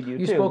time I've seen you.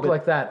 You spoke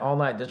like that all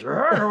night. Just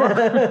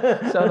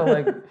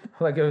sounded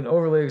like an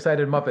overly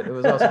excited Muppet. It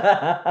was awesome.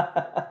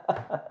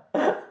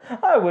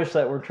 I wish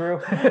that were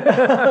true. I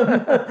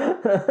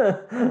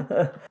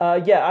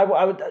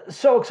was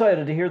so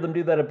excited to hear them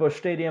do that at Busch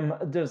Stadium.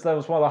 That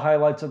was one of the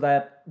highlights of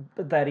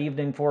that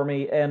evening for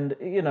me. And,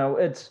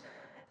 it's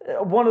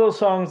one of those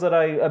songs that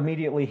I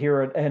immediately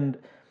hear it. And,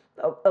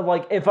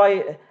 if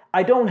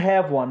I don't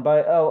have one,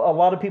 but a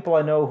lot of people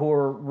I know who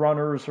are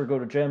runners or go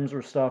to gyms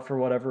or stuff or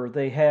whatever,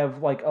 they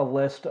have, a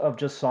list of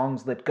just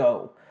songs that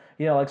go.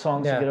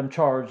 Songs to get them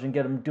charged and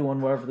get them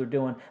doing whatever they're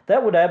doing.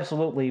 That would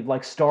absolutely,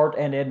 start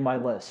and end my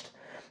list.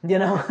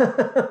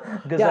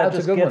 Because that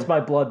just gets my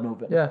blood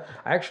moving. Yeah,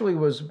 I actually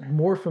was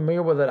more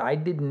familiar with it. I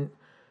didn't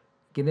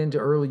get into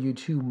early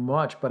U2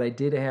 much, but I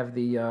did have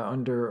the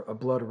Under a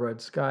Blood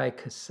Red Sky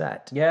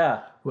cassette.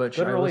 Yeah, which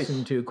I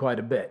listened to quite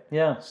a bit.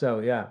 Yeah. So,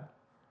 yeah.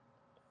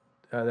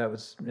 That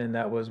was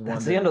one.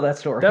 That's the end of that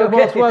story.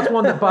 That's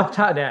one that popped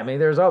out at me.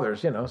 There's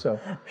others, so.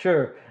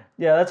 Sure.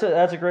 Yeah,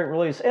 that's a great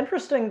release.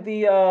 Interesting.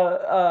 The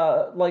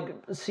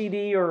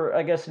CD or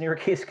I guess in your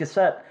case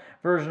cassette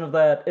version of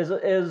that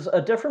is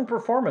a different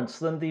performance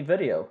than the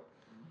video.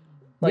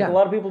 A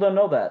lot of people don't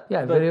know that.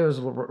 Yeah, the video is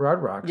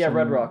Red Rocks. Yeah,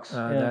 Red Rocks.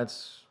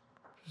 That's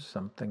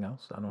something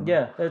else. I don't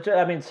know.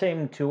 Yeah,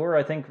 same tour.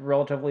 I think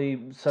relatively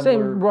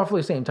similar.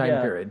 Roughly same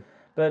time period.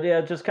 But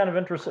yeah, just kind of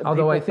interesting.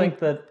 Although people I think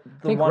that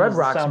the one Red is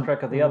Rocks, the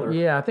soundtrack of the other.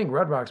 Yeah, I think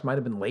Red Rocks might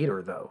have been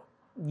later though.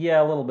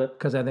 Yeah, a little bit.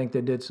 Because I think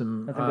they did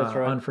some that's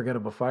right.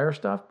 Unforgettable Fire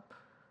stuff.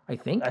 I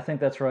think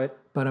that's right.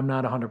 But I'm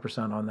not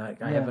 100% on that.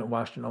 I haven't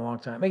watched it in a long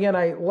time. Again,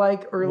 I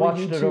like early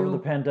watched U2. it over the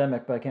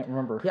pandemic, but I can't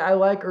remember. Yeah, I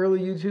like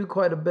early U2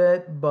 quite a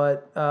bit,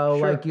 but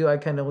like you, I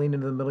kind of lean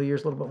into the middle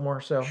years a little bit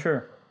more. So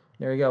sure.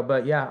 There you go.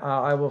 But yeah,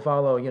 I Will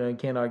Follow. You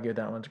can't argue with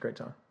that one. It's a great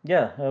song.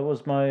 Yeah, that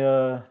was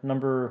my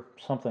number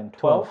something,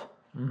 12.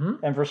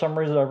 Mm-hmm. And for some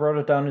reason I wrote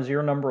it down as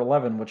your number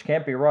 11, which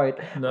can't be right.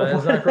 No,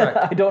 that's not correct.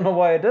 I don't know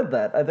why I did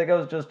that. I think I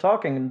was just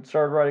talking and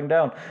started writing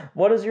down.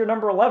 What is your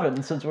number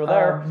 11 since we're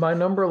there? My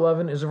number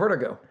 11 is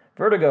Vertigo.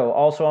 Vertigo,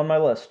 also on my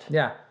list.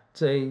 Yeah.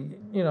 It's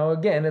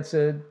again, it's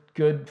a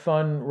good,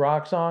 fun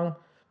rock song.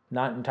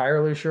 Not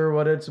entirely sure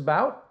what it's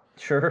about.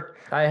 Sure.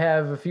 I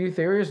have a few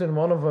theories, and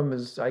one of them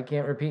is I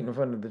can't repeat in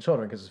front of the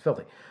children because it's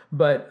filthy.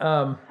 But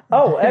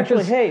oh,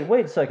 actually, hey,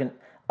 wait a second.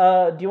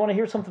 Do you want to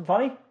hear something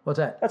funny? What's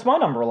that? That's my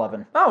number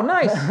 11. Oh,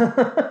 nice.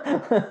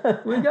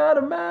 We got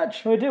a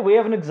match. We do. We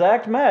have an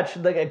exact match.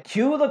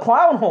 Cue the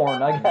clown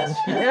horn, I guess.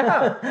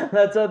 Yeah.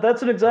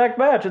 That's an exact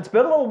match. It's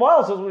been a little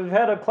while since we've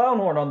had a clown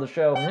horn on the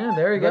show. Yeah,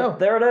 there you go.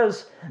 There it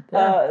is.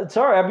 Yeah.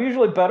 Sorry, I'm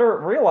usually better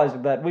at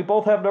realizing that. We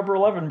both have number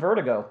 11,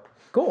 Vertigo.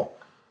 Cool.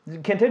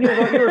 Continue with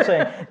what you were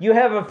saying. You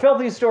have a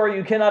filthy story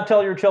you cannot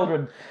tell your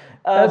children.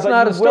 That's but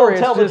not you a story. Will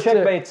tell it's the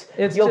checkmates.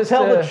 You'll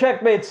tell the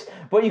checkmates,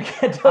 but you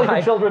can't tell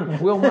your children.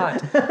 Will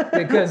not,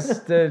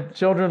 because the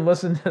children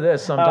listen to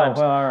this sometimes.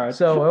 Oh, well, all right.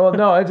 So,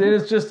 no, it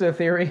is just a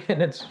theory,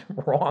 and it's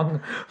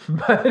wrong.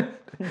 But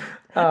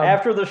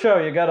after the show,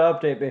 you got to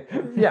update me.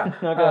 Yeah.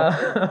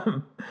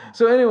 Okay.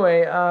 So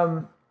anyway,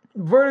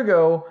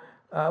 Vertigo,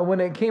 when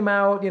it came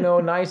out,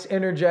 nice,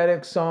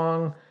 energetic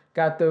song.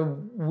 Got the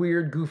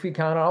weird, goofy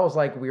count. I always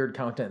like weird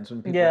count-ins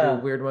when people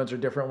do weird ones or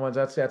different ones.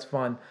 That's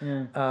fun.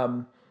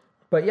 Yeah.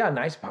 But yeah,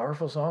 nice,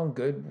 powerful song,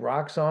 good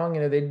rock song.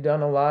 They'd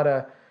done a lot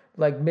of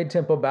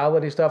mid-tempo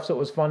ballady stuff, so it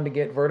was fun to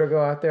get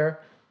Vertigo out there.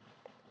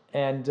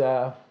 And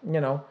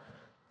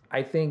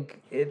I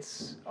think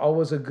it's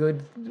always a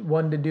good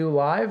one to do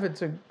live.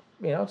 It's a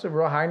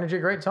real high energy,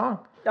 great song.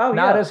 Oh,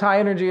 not as high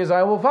energy as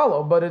I Will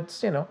Follow, but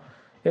it's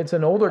it's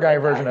an older guy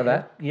version of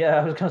that. Yeah,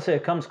 I was gonna say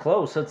it comes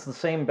close. It's the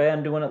same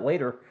band doing it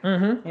later.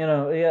 Mm-hmm.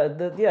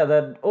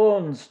 That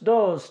uns,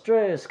 dos,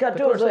 tres,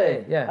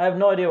 14. Yeah. I have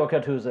no idea what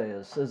 14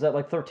 is. Is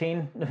that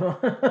 13?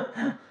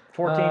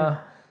 14? I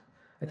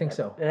think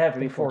so. It'd have to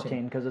be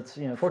 14 because it's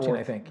 14,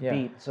 I think. Yeah.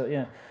 Beat. So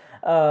yeah.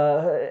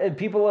 And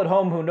people at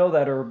home who know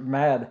that are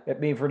mad at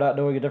me for not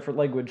knowing a different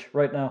language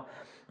right now.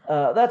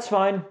 That's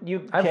fine.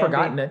 I've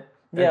forgotten it.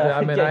 Yeah,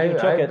 I mean, you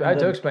took it. I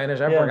took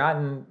Spanish. I've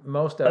forgotten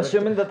most of it.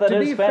 Assuming that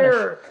is Spanish.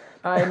 Fair,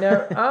 I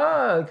never.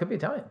 It could be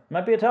Italian.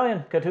 Might be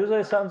Italian.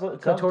 Catuzze sounds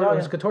Italian.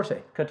 It's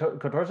Catorce.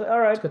 Catorce? All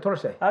right.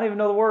 Catorce. I don't even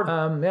know the word.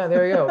 Yeah,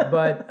 there you go.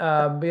 But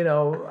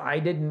I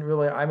didn't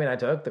really. I mean, I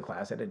took the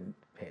class. I didn't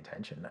pay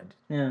attention.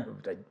 I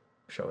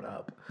showed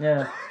up.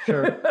 Yeah,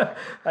 sure.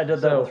 I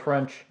did that with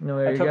French. No,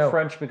 there I you took go.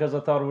 French because I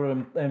thought it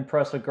would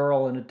impress a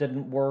girl, and it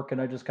didn't work, and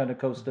I just kind of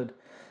coasted.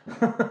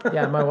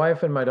 Yeah, my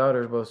wife and my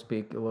daughters both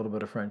speak a little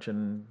bit of French,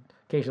 and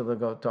occasionally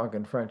they'll go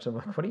talking French. I'm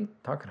like, what are you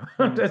talking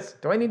about?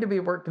 Do I need to be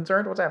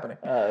concerned? What's happening?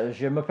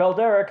 Je m'appelle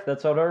Derek.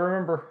 That's what I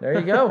remember. There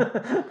you go.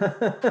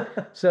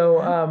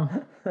 So,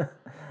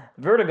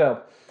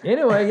 Vertigo.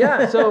 anyway,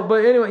 yeah.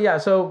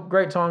 So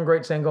great song,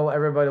 great single.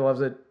 Everybody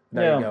loves it.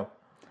 There you go.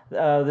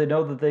 They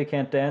know that they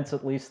can't dance.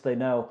 At least they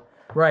know.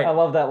 Right. I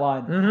love that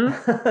line.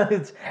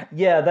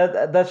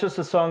 Mm-hmm. That's just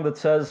a song that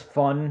says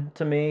fun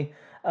to me.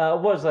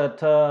 What was that?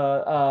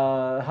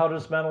 How to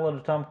Dismantle an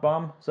Atomic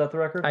Bomb? Is that the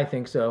record? I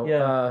think so.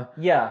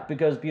 Yeah,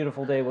 because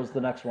Beautiful Day was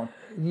the next one.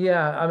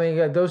 Yeah, I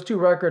mean, those two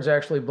records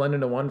actually blend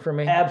into one for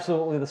me.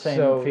 Absolutely the same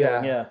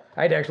feeling, yeah.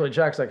 I'd actually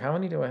check, like, how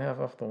many do I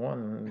have off the one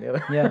and the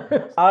other? Yeah.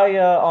 I,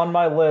 on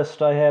my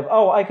list, I have,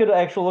 I could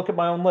actually look at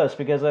my own list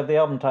because I have the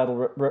album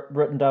title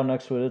written down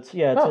next to it.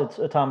 It's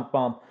Atomic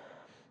Bomb.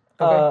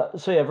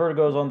 Okay.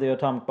 Vertigo's on the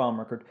Atomic Bomb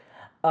record.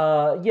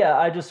 That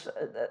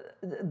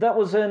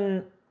was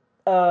in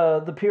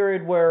the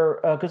period where,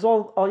 because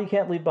All You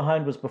Can't Leave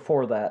Behind was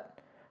before that.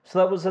 So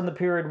that was in the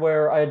period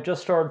where I had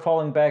just started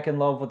falling back in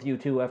love with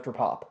U2 after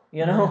Pop,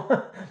 you know?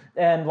 Mm-hmm.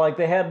 And, like,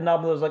 they had an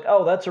album that was like,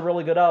 oh, that's a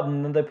really good album.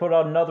 And then they put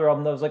out another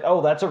album that was like,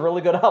 oh, that's a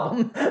really good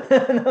album.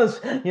 And I was,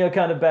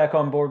 kind of back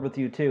on board with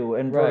U2.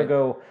 And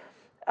Vertigo,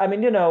 I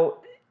mean,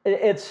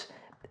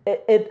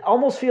 it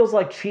almost feels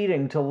like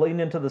cheating to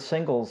lean into the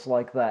singles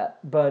like that.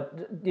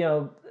 But,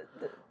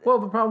 Well,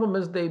 the problem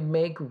is they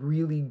make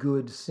really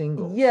good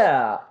singles.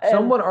 Yeah.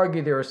 Some would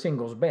argue they're a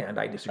singles band.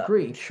 I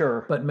disagree.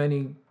 Sure. But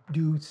many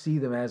do see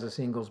them as a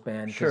singles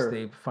band because Sure.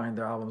 they find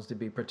their albums to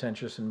be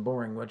pretentious and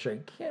boring, which I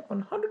can't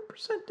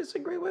 100%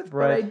 disagree with,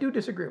 Right. but I do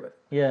disagree with.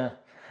 Yeah.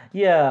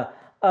 It's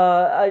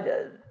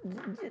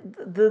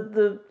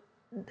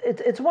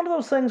one of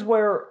those things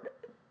where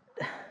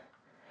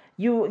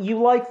you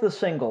like the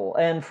single,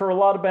 and for a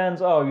lot of bands,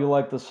 you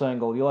like the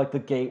single, you like the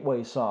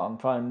gateway song,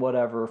 fine,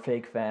 whatever,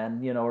 fake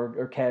fan,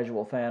 or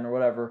casual fan or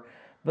whatever.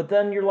 But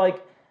then you're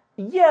like,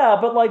 yeah,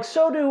 but like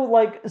so do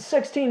like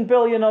 16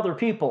 billion other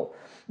people.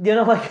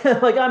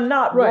 Like I'm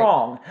not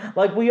wrong.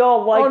 Like we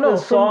all like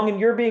this song, and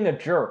you're being a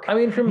jerk. I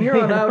mean, from here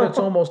on out, it's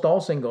almost all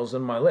singles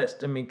in my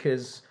list. I mean,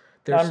 because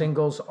their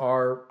singles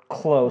are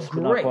close,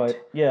 great. but not quite.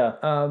 Yeah.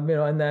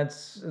 And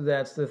that's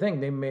the thing.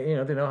 They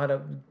they know how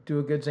to do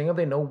a good single.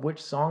 They know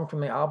which song from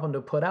the album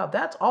to put out.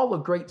 That's all a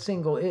great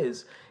single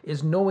is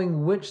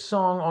knowing which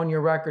song on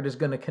your record is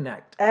going to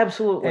connect.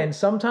 Absolutely. And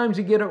sometimes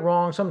you get it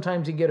wrong,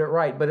 sometimes you get it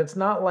right. But it's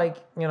not like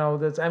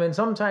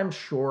sometimes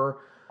sure.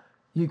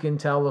 You can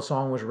tell the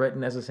song was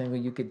written as a single.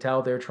 You could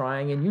tell they're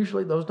trying, and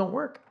usually those don't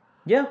work.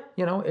 Yeah.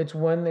 It's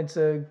when it's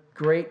a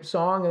great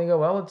song, and you go,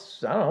 well,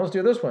 let's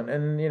do this one.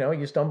 And,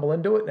 you stumble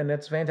into it, and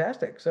it's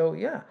fantastic. So,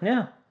 yeah.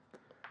 Yeah.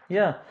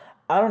 Yeah.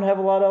 I don't have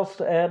a lot else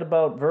to add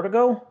about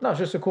Vertigo. No, it's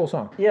just a cool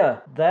song. Yeah.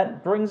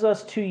 That brings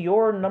us to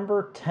your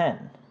number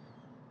 10.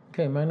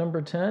 Okay, my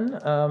number 10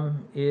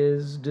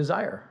 is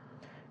Desire.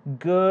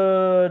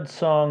 Good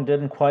song.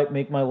 Didn't quite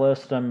make my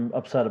list. I'm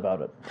upset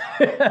about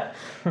it.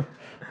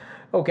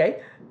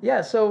 Okay. Yeah,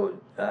 so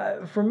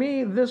for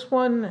me, this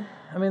one,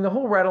 I mean, the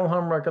whole Rattle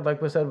Hum record,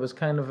 like we said, was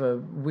kind of a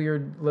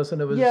weird listen.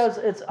 It was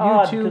it's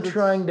odd. U2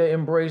 trying to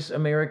embrace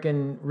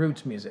American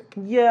roots music.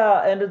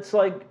 Yeah, and it's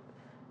like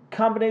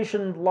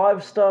combination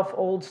live stuff,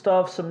 old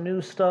stuff, some new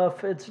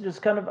stuff. It's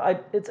just kind of,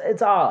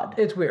 it's odd.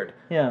 It's weird.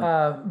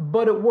 Yeah.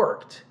 But it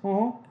worked.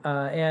 Mm-hmm.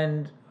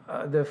 And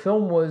the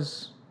film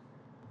was,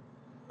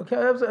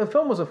 the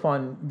film was a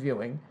fun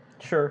viewing.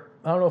 Sure.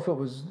 I don't know if it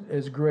was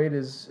as great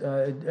as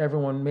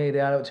everyone made it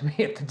out to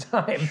be at the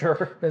time.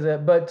 Sure.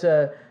 But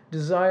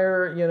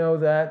Desire,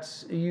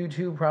 that's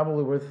U2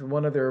 probably with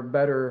one of their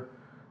better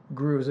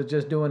grooves. It's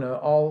just doing a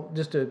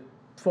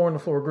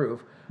 4-on-the-floor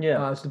groove.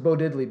 Yeah. It's the Bo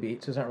Diddley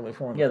beat, so it's not really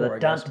 4-on-the-floor, I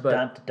guess.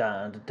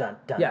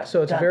 Yeah,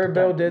 so it's very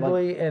Bo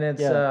Diddley, and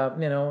it's,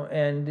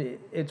 and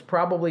it's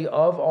probably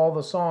of all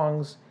the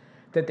songs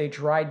that they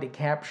tried to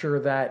capture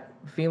that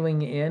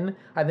feeling in,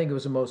 I think it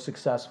was the most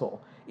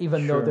successful.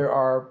 Even though there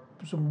are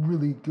some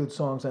really good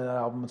songs on that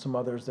album and some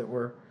others that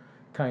were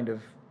kind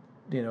of,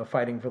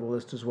 fighting for the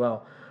list as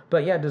well.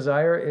 But yeah,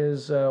 Desire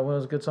is one of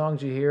those good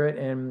songs. You hear it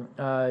and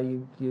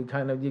you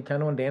kind of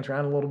want to dance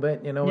around a little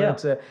bit, Yeah.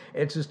 And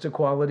it's just a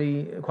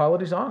quality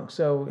song.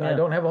 So I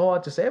don't have a whole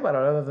lot to say about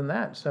it other than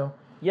that. So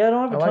yeah, I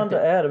don't have a ton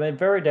to add. I mean,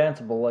 very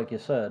danceable, like you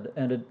said,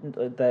 and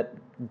that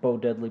Bo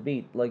Diddley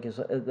beat, like you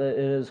said, it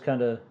is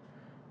kind of.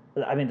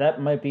 I mean, that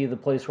might be the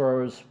place where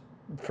I was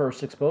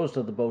first exposed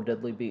to the Bo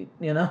Diddley beat,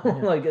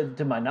 like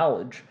to my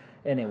knowledge.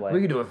 Anyway, we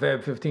could do a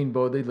Fab 15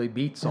 Bo Diddley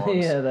beat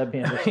songs. Yeah, that'd be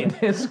interesting.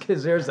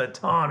 Because there's a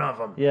ton of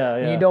them. Yeah.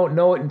 And you don't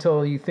know it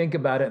until you think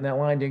about it in that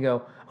line. You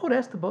go, Oh,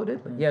 that's the Bo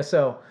Diddley. Yeah,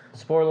 so...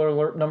 Spoiler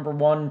alert, number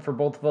 1 for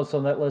both of us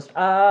on that list.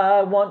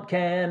 I want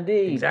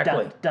candy.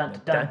 Exactly. Dun,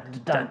 dun,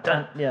 dun, dun,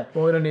 dun. Yeah.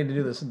 Well, we don't need to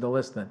do the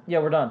list then. Yeah,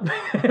 we're done.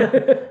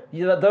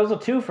 Yeah, that was a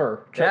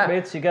twofer.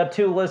 Checkmates, you got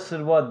 2 lists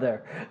in 1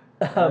 there.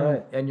 All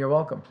right, and you're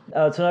welcome.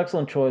 It's an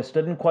excellent choice.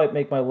 Didn't quite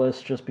make my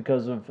list just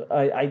because of...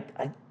 I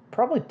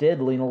probably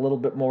did lean a little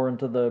bit more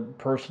into the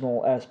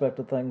personal aspect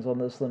of things on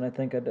this than I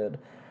think I did.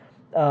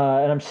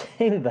 And I'm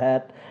saying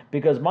that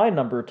because my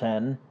number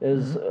 10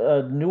 is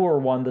a newer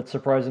one that's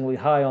surprisingly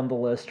high on the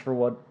list for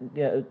what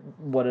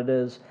it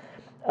is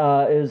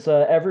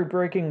Every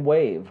Breaking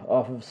Wave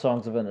off of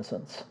Songs of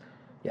Innocence.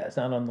 Yeah, it's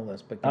not on the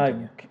list, but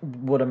continue. I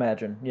would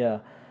imagine, yeah.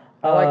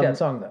 I like that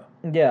song, though.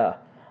 Yeah.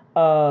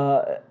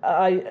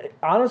 I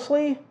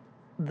honestly,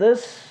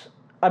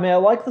 I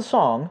like the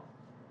song.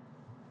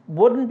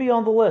 Wouldn't be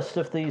on the list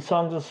if the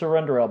Songs of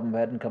Surrender album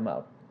hadn't come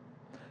out.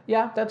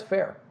 Yeah, that's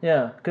fair.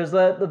 Yeah, because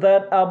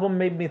that album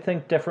made me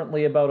think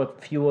differently about a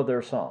few of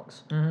their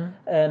songs. Mm-hmm.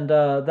 And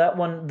that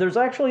one, there's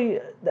actually,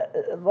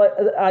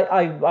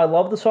 I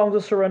love the Songs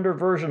of Surrender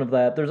version of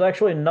that. There's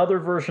actually another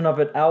version of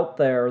it out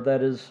there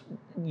that is,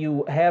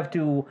 you have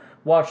to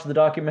watch the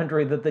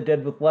documentary that they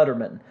did with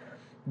Letterman,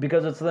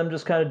 because it's them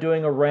just kind of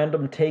doing a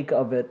random take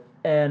of it,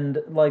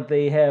 and like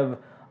they have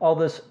all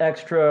this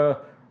extra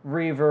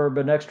reverb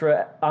and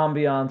extra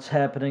ambiance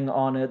happening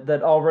on it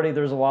that already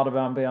there's a lot of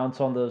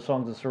ambiance on the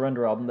Songs of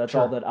Surrender album. That's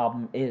all that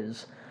album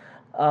is.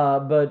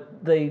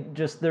 But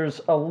there's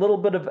a little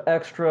bit of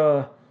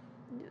extra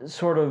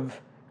sort of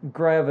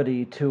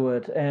gravity to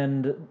it,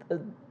 and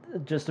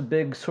just a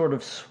big sort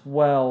of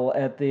swell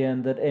at the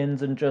end that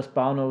ends in just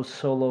Bono's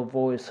solo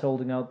voice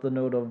holding out the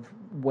note of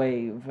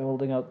wave,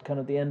 holding out kind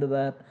of the end of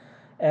that.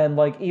 And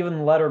like even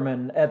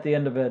Letterman at the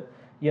end of it,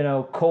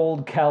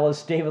 cold,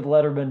 callous David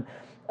Letterman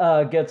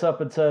gets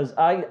up and says,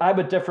 I'm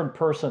a different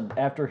person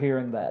after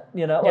hearing that.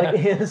 It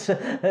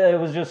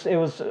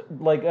was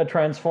like a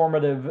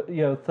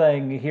transformative,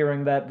 thing,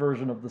 hearing that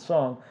version of the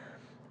song.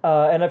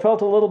 And I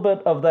felt a little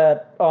bit of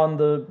that on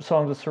the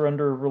Songs of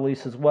Surrender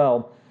release as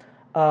well.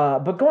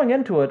 But going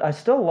into it, I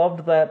still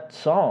loved that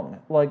song.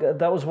 Like,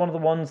 that was one of the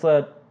ones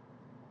that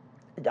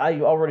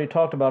I already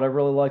talked about. I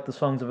really liked the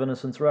Songs of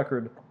Innocence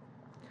record.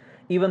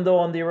 Even though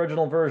on the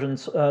original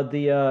versions,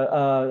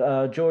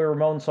 the Joey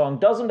Ramone song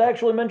doesn't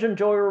actually mention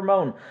Joey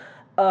Ramone.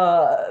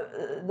 I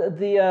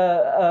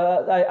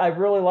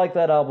really like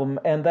that album,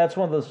 and that's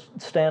one of the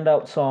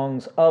standout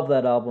songs of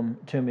that album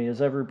to me,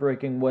 is Every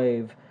Breaking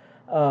Wave.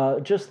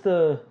 Just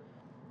the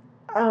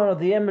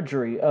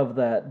imagery of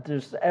that,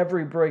 just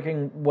every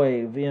breaking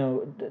wave,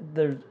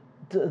 the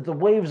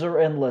waves are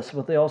endless,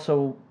 but they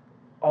also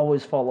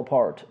always fall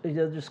apart.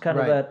 Just kind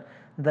of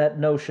that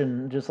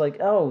notion, just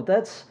like,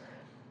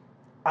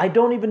 I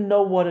don't even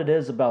know what it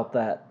is about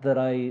that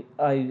I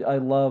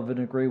love and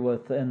agree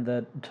with, and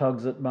that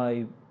tugs at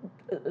my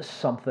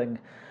something,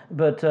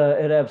 but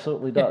it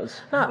absolutely does.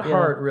 Not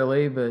heart,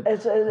 really, but...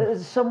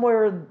 It's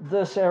somewhere in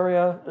this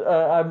area.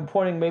 I'm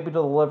pointing maybe to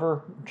the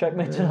liver,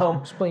 checkmates at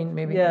home. Spleen,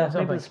 maybe? Yeah,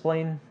 maybe the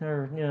spleen,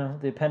 or,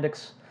 the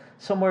appendix.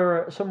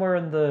 Somewhere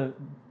in the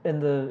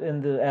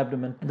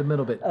abdomen. The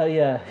middle bit.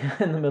 Yeah,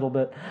 in the middle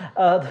bit.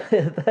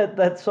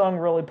 That song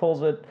really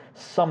pulls it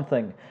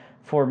something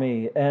for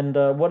me, and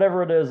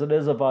whatever it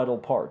is a vital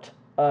part.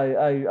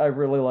 I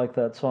really like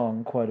that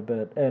song quite a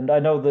bit, and I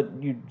know that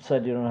you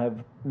said you don't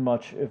have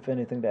much, if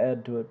anything, to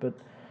add to it, but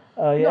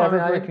Every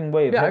Breaking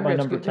Wave, hit my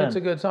number 10. It's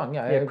a good song,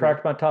 yeah. It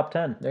cracked my top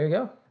 10. There you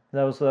go.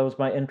 That was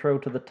my intro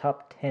to the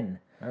top 10.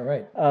 All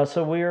right.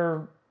 So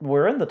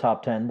we're in the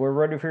top 10. We're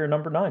ready for your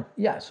number 9.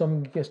 Yeah, so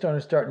I'm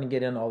starting to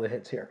get in all the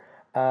hits here.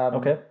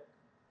 Okay.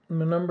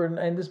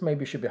 And this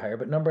maybe should be higher,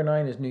 but number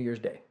 9 is New Year's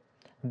Day.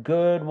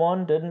 Good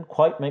one. Didn't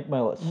quite make my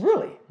list.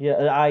 Really?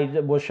 Yeah, I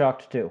was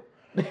shocked too.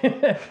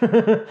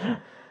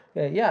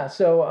 Yeah.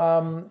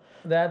 So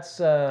that's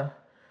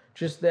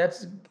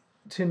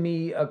to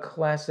me a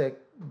classic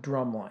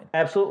drum line.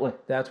 Absolutely.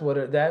 That's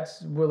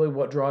really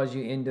what draws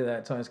you into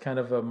that song. It's kind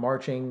of a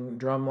marching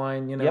drum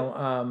line, Yep.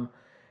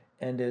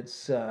 And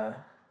it's.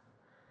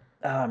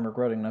 I'm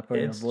regretting not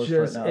putting it on the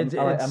list right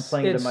now. I'm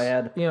playing it in my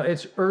head.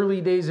 It's early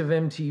days of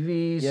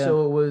MTV,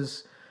 so it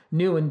was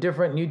new and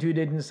different. You two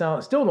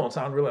still don't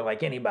sound really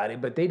like anybody,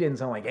 but they didn't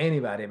sound like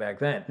anybody back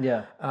then.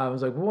 Yeah. I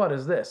was like, what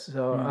is this?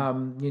 So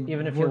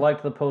even if you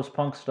liked the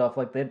post-punk stuff,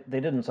 like they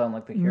didn't sound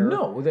like The Cure.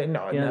 No,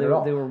 not at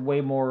all. They were way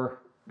more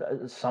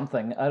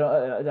something. I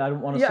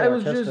don't want to say it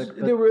was artistic.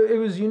 Just it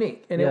was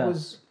unique, and it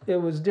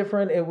was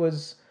different. It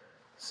was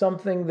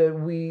something that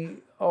we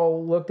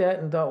all looked at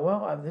and thought,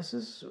 well, this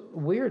is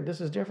weird.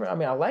 This is different. I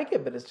mean, I like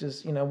it, but it's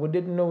just, we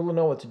didn't know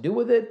what to do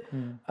with it.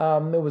 It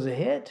was a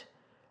hit.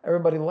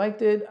 Everybody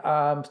liked it.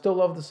 Still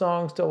love the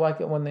song. Still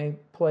like it when they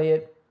play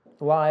it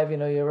live.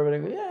 Everybody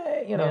go,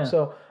 yeah.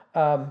 So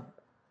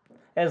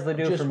as they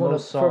do for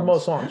most songs. For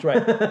most songs,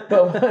 right?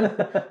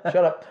 But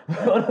shut up.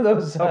 One of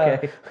those.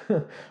 Okay.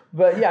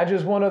 But yeah,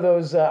 just one of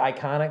those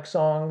iconic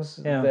songs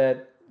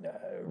that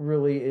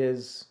really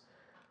is.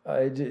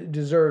 It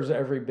deserves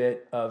every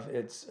bit of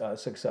its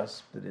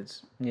success that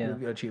it's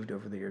achieved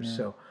over the years.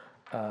 So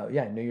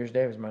New Year's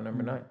Day was my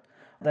number 9.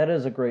 That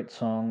is a great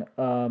song.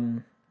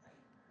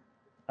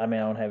 I mean,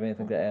 I don't have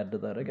anything to add to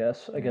that. I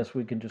guess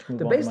we can just move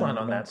The on. bass to my line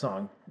on number that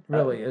song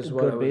really is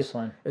what good I was, bass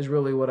line. is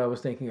really what I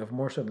was thinking of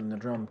more so than the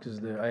drum,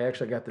 because I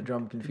actually got the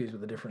drum confused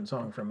with a different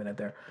song for a minute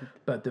there.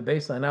 But the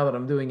bass line, now that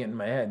I'm doing it in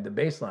my head, the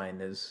bass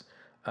line is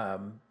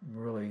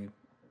really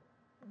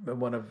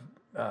one of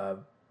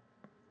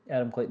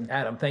Adam Clayton.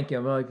 Adam. Thank you.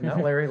 I'm like,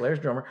 not Larry. Larry's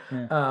drummer.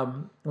 Yeah.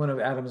 One of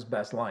Adam's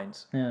best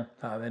lines. Yeah.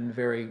 And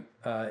very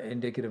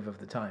indicative of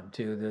the time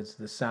too. That's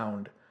the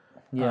sound.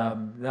 Yeah.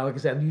 Now, like I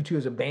said, U2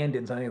 is a band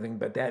didn't sound anything,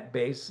 but that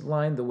bass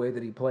line, the way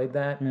that he played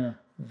that,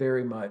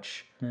 very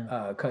much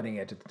cutting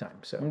edge at the time.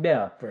 So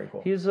Yeah, very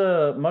cool. He's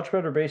a much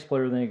better bass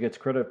player than he gets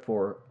credit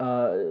for.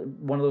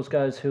 One of those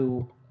guys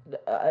who,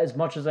 as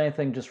much as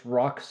anything, just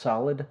rock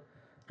solid.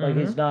 Like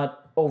he's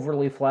not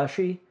overly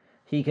flashy.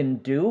 He can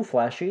do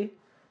flashy.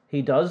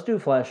 He does do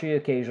flashy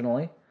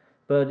occasionally,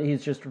 but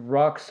he's just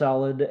rock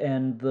solid.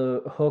 And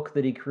the hook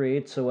that he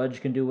creates, so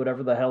Edge can do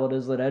whatever the hell it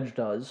is that Edge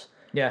does,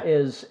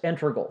 is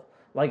integral.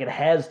 Like it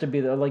has to be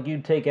there. Like you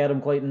take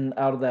Adam Clayton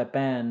out of that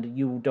band,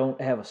 you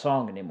don't have a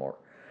song anymore.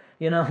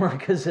 You know,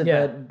 because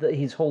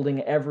he's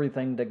holding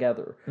everything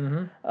together.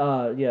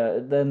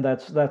 Then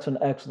that's an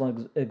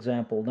excellent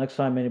example. Next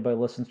time anybody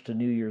listens to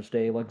New Year's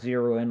Day, like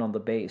zero in on the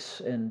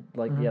bass and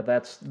like forget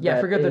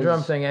the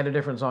drum thing. I had a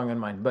different song in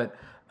mind, but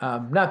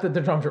not that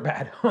the drums are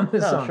bad on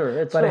this song. Sure,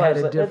 it but still, it had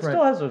has, a different. it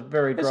still has a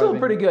very. It's still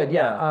pretty good,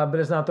 but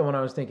it's not the one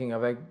I was thinking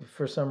of.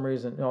 For some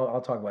reason,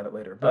 I'll talk about it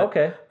later. But,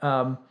 okay.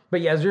 But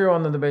yeah, zero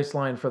on the bass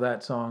line for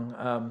that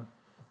song.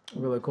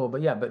 Really cool.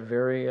 But yeah, but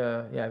very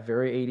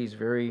 80s,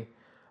 very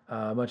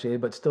much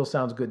 80s, but still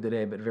sounds good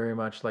today. But very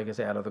much, like I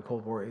say, out of the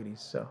Cold War 80s.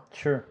 So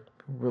sure,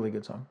 really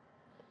good song.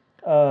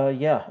 I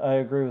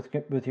agree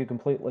with you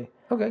completely.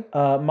 Okay.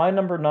 My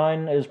number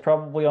 9 is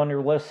probably on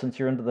your list since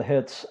you're into the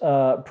hits.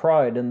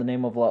 Pride in the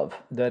Name of Love.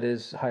 That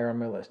is higher on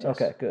my list.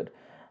 Yes. Okay, good.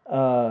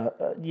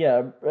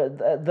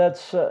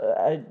 That's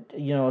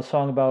a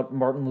song about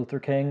Martin Luther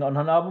King on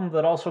an album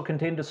that also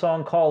contained a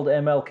song called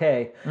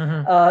MLK.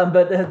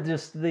 But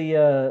just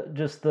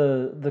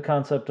the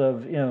concept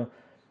of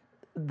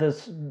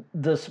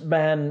this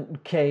man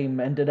came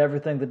and did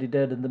everything that he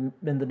did in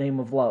the name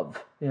of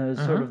love. Is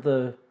sort of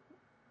the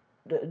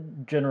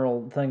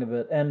general thing of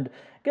it, and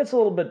gets a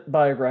little bit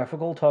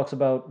biographical. Talks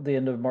about the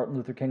end of Martin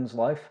Luther King's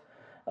life.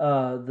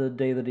 The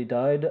day that he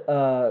died,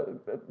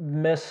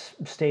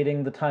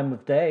 misstating the time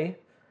of day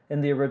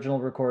in the original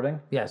recording.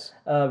 Yes.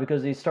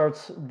 Because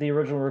the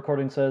original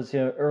recording says,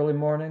 early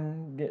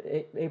morning,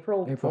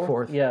 April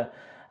 4th. Yeah.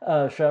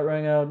 Shot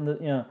rang out.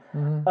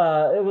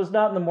 It was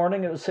not in the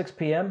morning. It was 6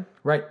 p.m.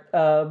 Right.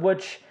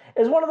 Which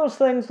is one of those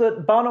things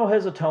that Bono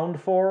has atoned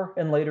for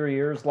in later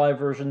years. Live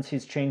versions,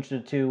 he's changed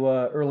it to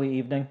early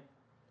evening.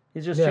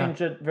 He's just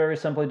changed it very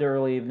simply to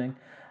early evening.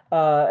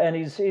 And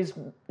he's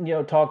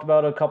talked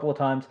about it a couple of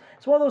times.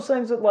 It's one of those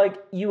things that,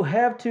 like, you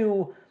have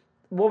to...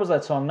 What was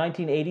that song?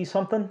 1980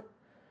 something?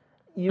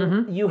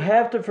 You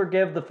have to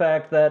forgive the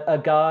fact that a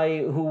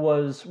guy who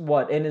was,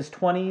 in his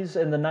 20s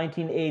in the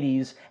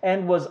 1980s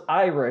and was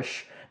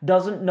Irish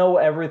doesn't know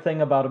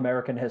everything about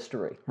American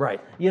history.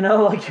 Right. You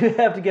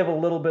have to give a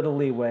little bit of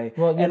leeway.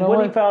 Well, and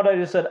when he found out,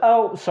 he said,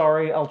 "Oh,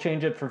 sorry, I'll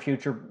change it for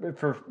future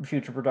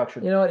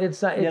production."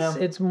 It's not.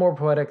 It's more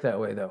poetic that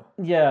way, though.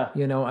 Yeah.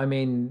 I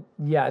mean,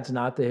 it's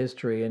not the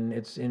history, and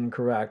it's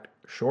incorrect,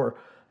 sure,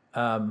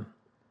 but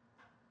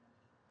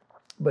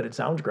it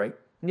sounds great.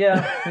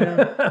 Yeah.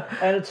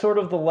 And it's sort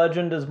of the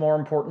legend is more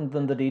important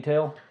than the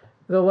detail.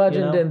 The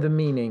legend and the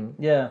meaning.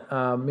 Yeah.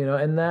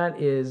 And that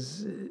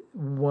is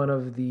one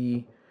of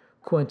the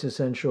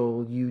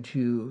quintessential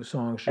U2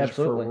 songs, just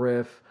Absolutely. for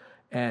riff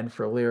and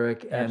for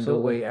lyric and Absolutely. the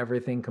way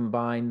everything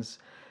combines.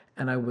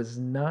 And I was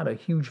not a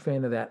huge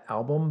fan of that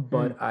album,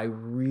 but I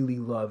really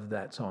loved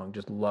that song.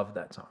 Just loved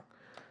that song.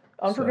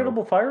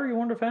 Unforgettable Fire, you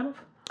weren't a fan of?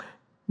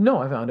 No,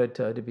 I found it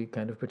to be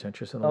kind of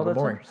pretentious and a little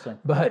boring. Interesting.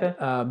 But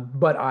Okay.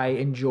 But I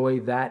enjoy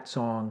that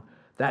song,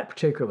 that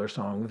particular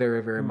song,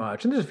 very, very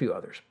much. And there's a few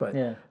others, but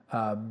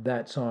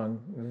that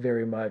song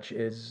very much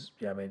is,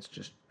 it's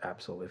just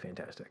absolutely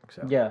fantastic.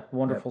 So Yeah,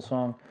 wonderful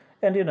song.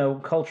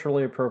 And,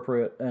 culturally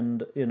appropriate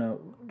and,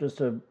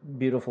 just a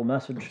beautiful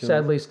message.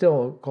 Sadly,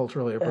 still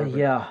culturally appropriate.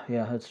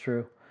 Yeah, that's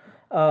true.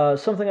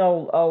 Something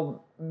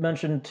I'll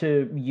mention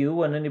to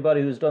you and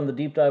anybody who's done the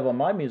deep dive on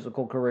my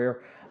musical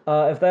career.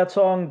 If that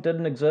song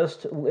didn't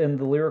exist in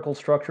the lyrical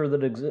structure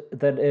that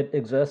it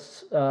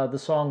exists, the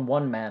song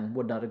One Man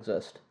would not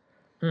exist.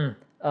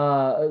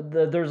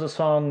 There's a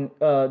song,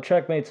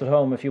 Checkmates at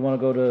Home, if you want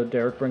to go to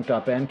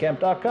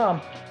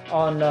derekbrink.bandcamp.com,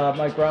 on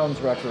Mike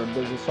Brown's record,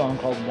 there's a song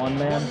called One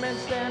Man. One man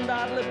stand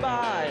idly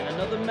by, and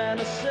another man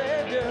a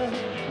savior.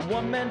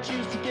 One man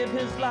choose to give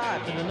his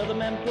life, and another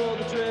man pull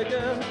the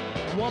trigger.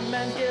 One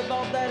man give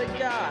all that he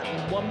got,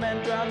 and one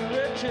man drown in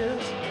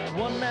riches.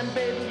 One man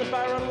bathed in the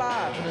fire of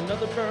life, and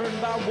another burned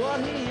by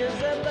what he is.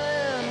 And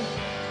then,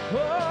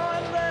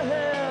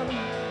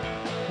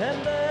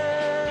 and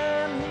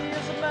then he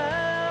is a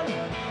man.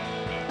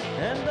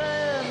 And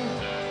then,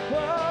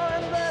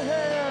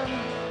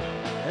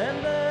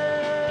 and then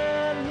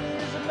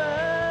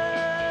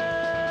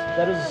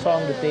that is a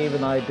song that Dave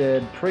and I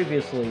did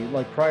previously,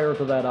 like prior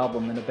to that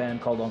album, in a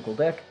band called Uncle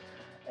Dick,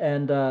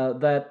 and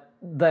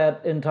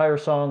that entire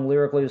song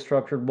lyrically is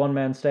structured: one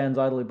man stands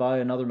idly by,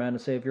 another man a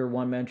savior.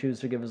 One man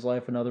chooses to give his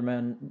life, another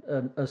man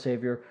a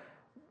savior.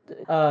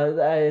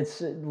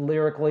 It's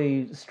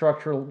lyrically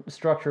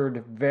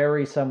structured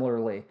very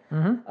similarly.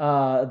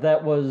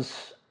 That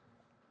was,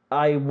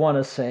 I want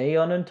to say,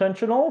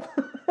 unintentional,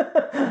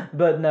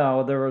 but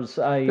no, there's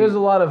a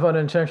lot of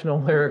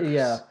unintentional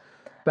lyrics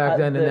back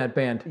then in that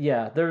band.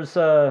 Yeah, there's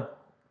no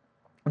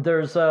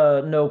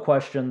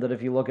question that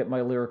if you look at my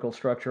lyrical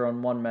structure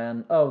on One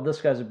Man, oh,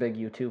 this guy's a big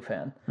U2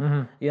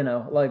 fan. You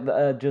know, like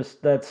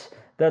just that's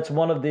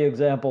one of the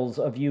examples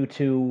of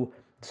U2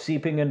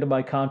 seeping into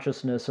my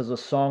consciousness as a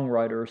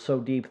songwriter so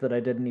deep that I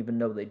didn't even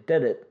know they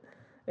did it.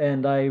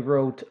 And I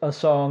wrote a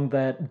song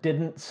that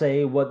didn't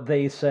say what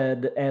they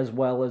said as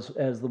well as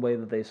the way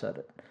that they said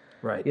it.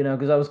 Right. You know,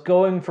 because I was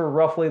going for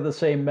roughly the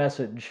same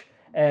message,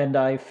 and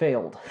I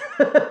failed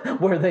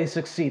where they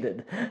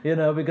succeeded. You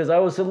know, because I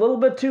was a little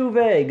bit too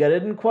vague. I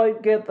didn't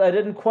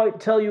quite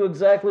tell you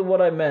exactly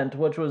what I meant,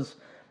 which was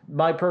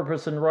my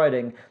purpose in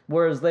writing,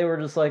 whereas they were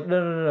just like,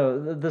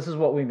 no, this is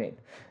what we mean,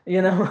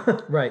 you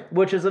know? Right.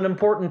 Which is an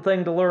important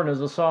thing to learn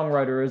as a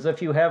songwriter, is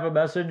if you have a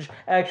message,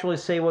 actually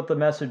say what the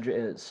message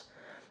is,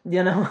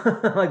 you know?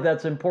 Like,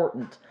 that's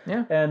important.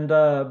 Yeah. And,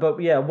 but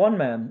yeah, One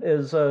Man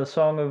is a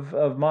song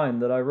of mine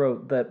that I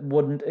wrote that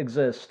wouldn't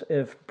exist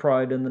if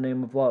Pride in the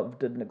Name of Love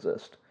didn't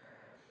exist.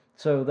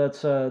 So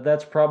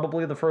that's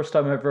probably the first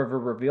time I've ever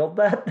revealed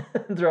that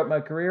throughout my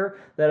career.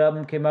 That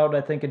album came out,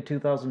 I think, in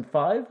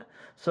 2005.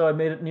 So I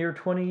made it near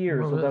 20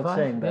 years without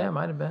saying that. Yeah,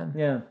 might have been.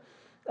 Yeah.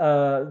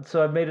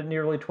 So I've made it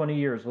nearly 20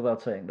 years without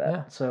saying that.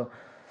 Yeah. So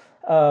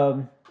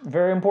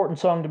very important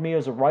song to me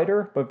as a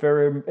writer, but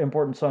very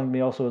important song to me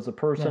also as a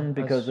person,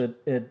 because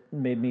it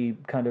made me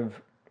kind of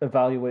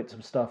evaluate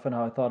some stuff and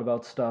how I thought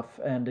about stuff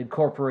and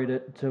incorporate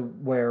it to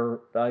where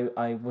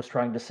I was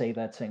trying to say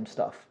that same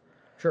stuff.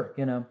 Sure.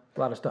 You know? A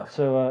lot of stuff.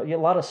 So, yeah, a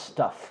lot of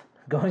stuff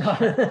going on.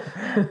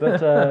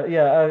 But,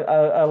 yeah,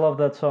 I love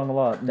that song a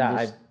lot.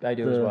 Yeah, I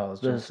do as well.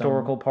 It's the just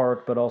historical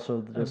part, but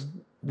also just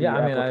the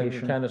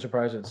application. I'm kind of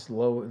surprised it's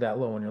that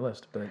low on your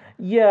list. But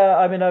yeah,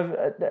 I mean,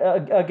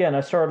 I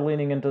started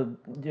leaning into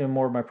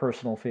more of my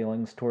personal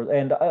feelings toward,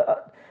 and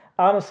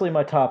honestly,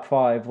 my top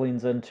 5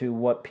 leans into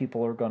what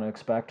people are going to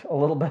expect a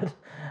little bit.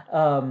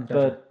 Gotcha.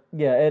 But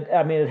yeah,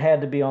 it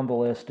had to be on the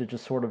list. It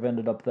just sort of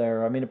ended up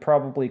there. I mean, it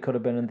probably could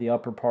have been in the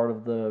upper part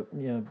of the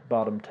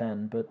bottom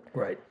 10, but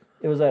right.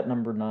 It was at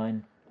number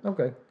 9.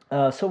 Okay.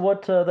 So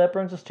what that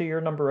brings us to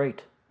your number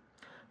 8.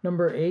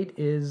 Number 8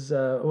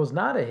 was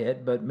not a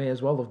hit, but may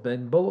as well have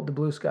been Bullet the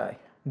Blue Sky.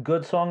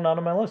 Good song, not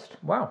on my list.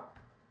 Wow.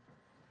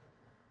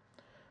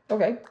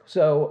 Okay,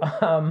 so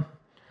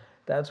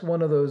that's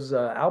one of those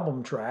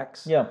album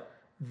tracks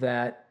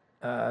that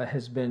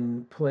has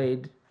been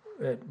played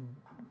at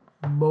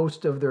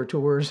most of their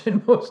tours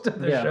and most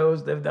of the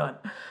shows they've done.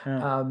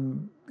 Yeah.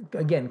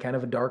 Again, kind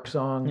of a dark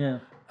song. Yeah.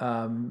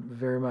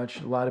 Very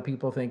much, a lot of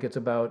people think it's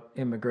about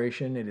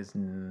immigration. It is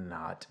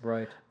not.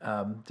 Right.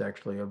 It's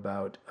actually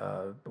about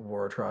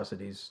war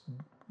atrocities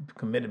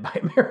committed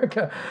by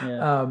America.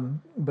 Yeah.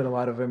 But a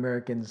lot of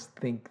Americans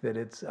think that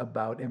it's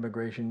about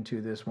immigration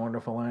to this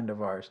wonderful land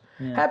of ours.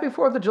 Yeah. Happy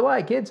 4th of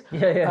July, kids.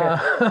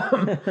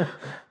 Yeah.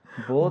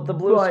 Bullet the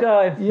Blue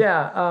Sky.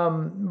 Yeah.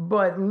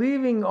 But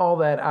leaving all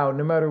that out,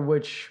 no matter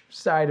which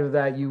side of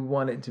that you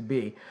want it to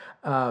be,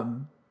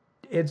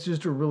 it's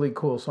just a really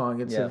cool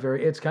song.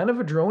 It's kind of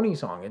a droney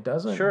song. It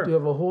doesn't do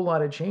have a whole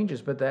lot of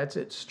changes, but that's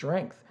its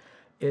strength.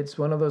 It's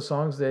one of those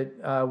songs that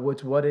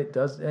what it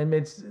does, and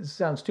it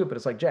sounds stupid.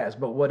 It's like jazz,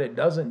 but what it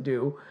doesn't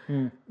do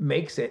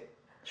makes it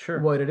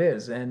what it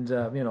is. And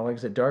like I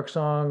said, dark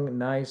song,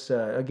 nice.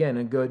 Again,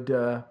 a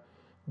good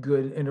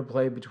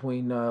interplay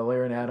between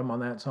Larry and Adam on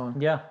that song.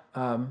 Yeah.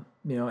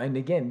 And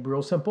again,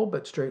 real simple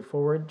but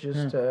straightforward,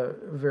 just a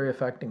very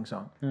affecting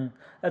song.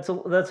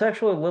 That's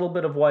actually a little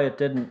bit of why it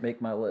didn't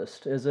make my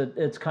list.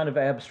 It's kind of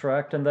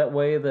abstract in that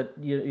way that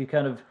you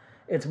kind of,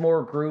 it's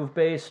more groove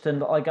based,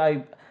 and like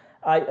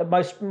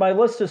my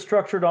list is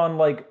structured on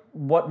like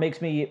what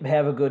makes me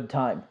have a good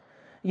time.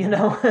 And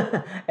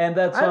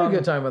that song, I had a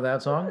good time with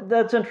that song.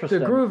 That's interesting.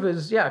 The groove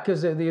is,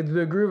 because the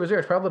groove is there.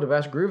 It's probably the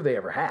best groove they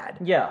ever had.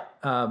 Yeah.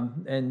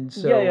 And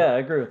so... Yeah, I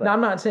agree with that. Now,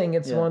 I'm not saying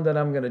it's one that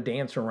I'm going to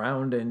dance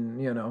around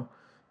and,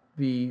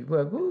 be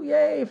like, woo,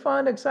 yay,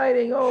 fun,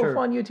 exciting,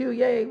 fun, you too,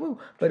 yay, woo.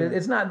 But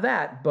it's not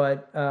that,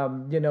 but,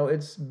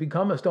 it's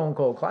become a Stone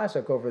Cold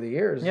classic over the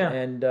years. Yeah.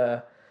 And,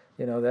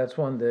 that's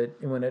one that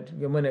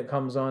when it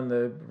comes on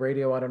the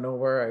radio out of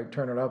nowhere, I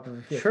turn it up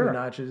a few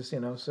notches,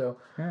 so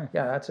I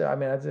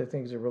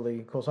think it's a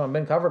really cool song.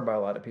 Been covered by a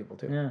lot of people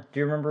too. Yeah. Do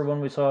you remember when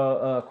we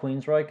saw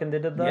Queensryche and they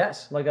did that?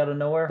 Yes. Like out of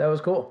nowhere? That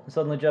was cool. And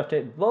suddenly Jeff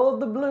Tate, blow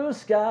the blue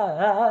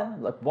sky.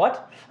 Like,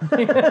 what?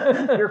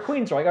 You're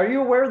Queensryche. Are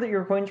you aware that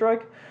you're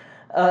Queensryche?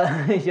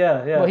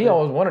 Yeah. Well, he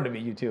always wanted to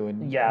be U2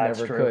 and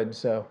never true. could.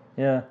 So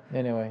yeah.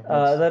 Anyway,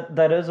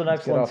 that is an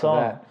excellent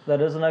song.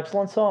 That is an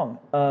excellent song.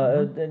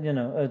 And,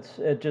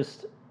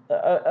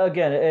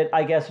 again,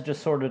 I guess it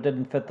just sort of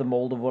didn't fit the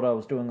mold of what I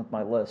was doing with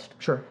my list.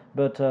 Sure.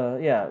 But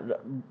yeah,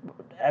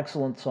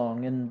 excellent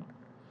song. And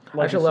I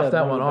like actually you left said,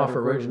 that one one of the off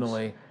better versions.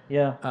 originally.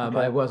 Yeah.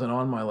 It wasn't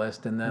on my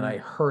list, and then I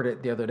heard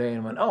it the other day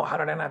and went, "Oh, how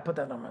did I not put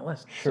that on my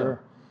list?"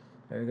 Sure. So,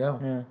 there you go.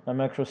 Yeah, I'm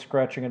actually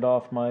scratching it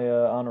off my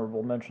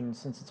honorable mentions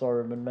since it's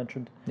already been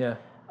mentioned. Yeah.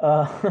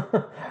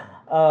 But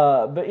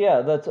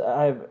yeah,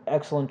 I have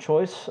excellent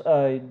choice.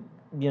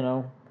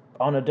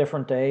 On a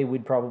different day,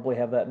 we'd probably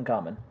have that in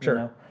common. Sure. You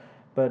know?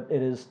 But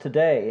it is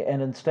today,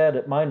 and instead,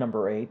 at my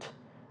number 8,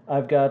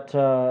 I've got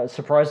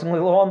surprisingly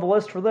low on the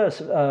list for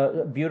this.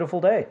 Beautiful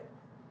Day.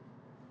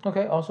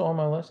 Okay, also on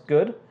my list.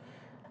 Good.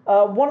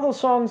 One of those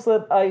songs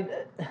that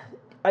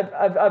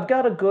I've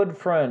got a good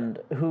friend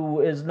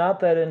who is not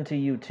that into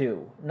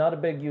U2, not a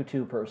big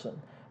U2 person,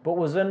 but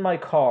was in my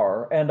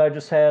car, and I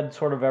just had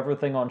sort of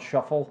everything on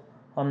shuffle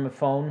on my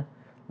phone,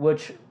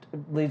 which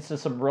leads to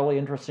some really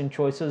interesting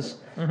choices.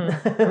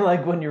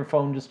 Like when your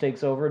phone just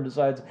takes over and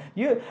decides,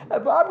 I'm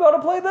going to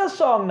play this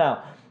song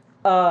now.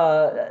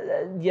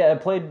 Yeah,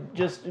 it played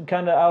just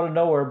kind of out of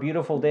nowhere.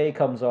 Beautiful Day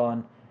comes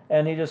on,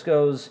 and he just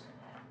goes,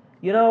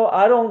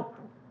 I don't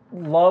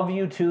love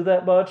U2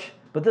 that much,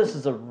 but this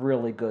is a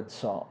really good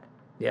song.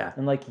 Yeah.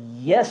 And like,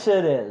 yes,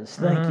 it is.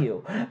 Thank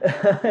you.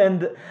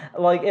 And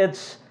like,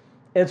 it's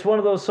one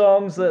of those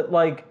songs that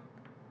like,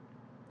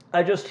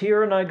 I just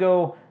hear and I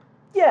go,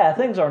 yeah,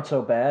 things aren't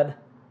so bad.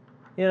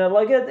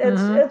 Like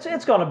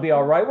it's going to be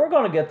all right. We're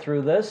going to get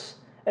through this.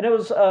 And it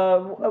was,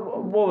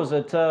 what was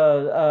it?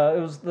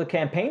 It was the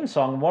campaign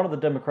song. One of the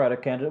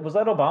Democratic candidates. Was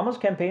that Obama's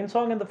campaign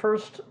song in his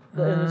first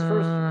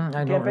campaign?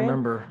 I don't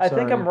remember. I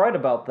think I'm right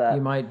about that.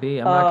 You might be.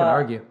 I'm not going to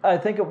argue. I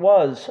think it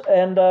was,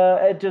 and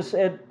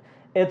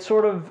it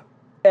sort of,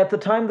 at the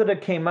time that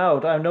it came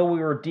out, I know we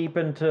were deep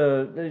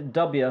into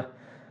W.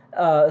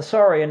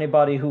 Sorry,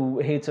 anybody who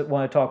hates it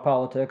when I talk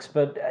politics,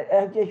 but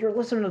you're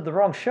listening to the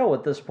wrong show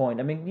at this point.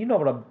 I mean, you know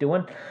what I'm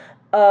doing.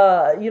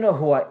 You know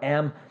who I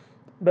am.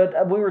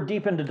 But we were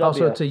deep into W.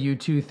 Also, it's a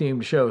U2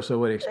 themed show, so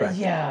what do you expect?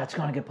 Yeah, it's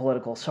going to get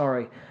political.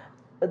 Sorry.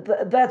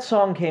 That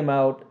song came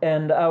out,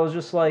 and I was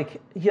just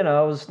like,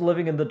 I was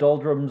living in the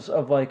doldrums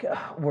of like,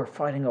 we're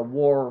fighting a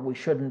war we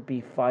shouldn't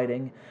be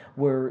fighting.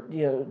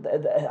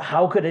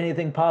 How could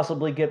anything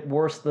possibly get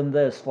worse than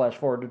this? Flash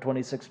forward to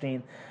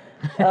 2016.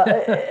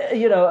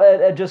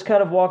 Just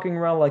kind of walking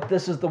around like,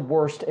 this is the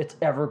worst it's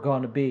ever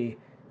going to be.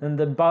 And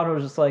then Bono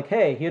was just like,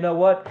 hey, you know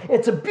what?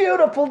 It's a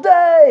beautiful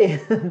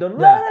day. Don't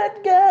let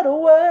it get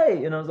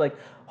away. And I was like,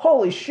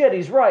 holy shit,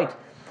 he's right.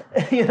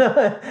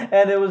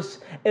 And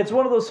it's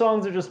one of those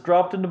songs that just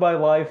dropped into my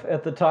life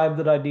at the time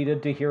that I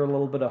needed to hear a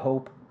little bit of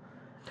hope.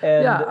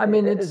 And yeah, I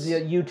mean, it's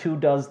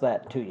U2 does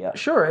that to you.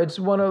 Sure, it's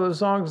one of those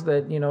songs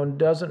that,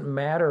 doesn't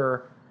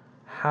matter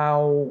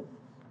how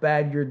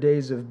bad your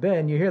days have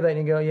been. You hear that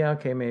and you go, yeah,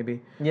 okay,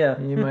 maybe. Yeah.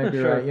 You might be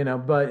sure.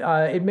 right, but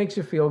it makes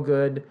you feel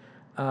good.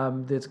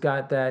 It's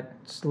got that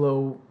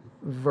slow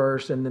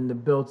verse and then the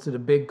builds to the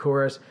big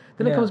chorus.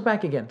 Then it comes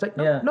back again. It's like,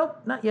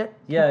 nope, not yet.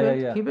 Keep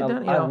it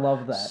down. I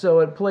love that. So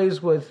it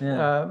plays with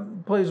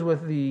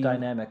the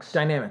dynamics.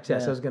 Dynamics,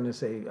 yes. I was going to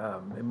say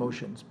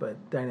emotions, but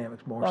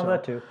dynamics more so. Oh,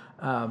 that too.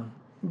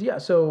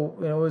 So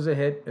it was a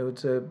hit. It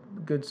was a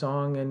good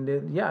song, and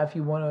if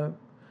you want to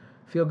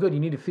feel good, you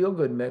need a feel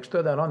good mix.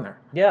 Throw that on there.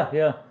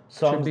 Yeah.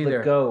 Songs that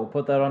there. go.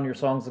 Put that on your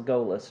songs that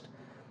go list.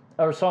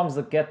 Or songs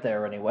that get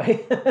there,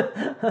 anyway.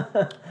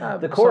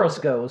 The chorus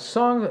goes.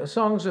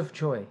 Songs of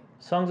joy.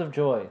 Songs of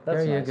joy. That's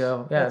there you nice.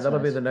 go. Yeah, That's that'll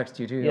nice. be the next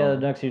U2. Yeah, the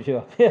next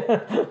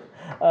U2.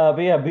 But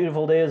yeah,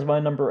 Beautiful Day is my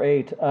number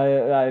 8.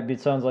 It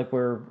sounds like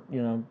we're,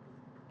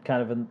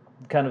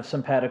 kind of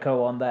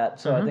simpatico on that.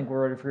 So I think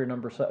we're ready for your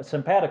number 7.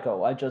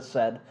 Simpatico, I just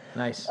said.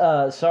 Nice.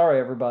 Sorry,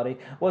 everybody.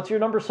 What's your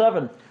number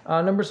 7?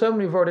 Number 7,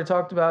 we've already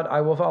talked about I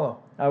Will Follow.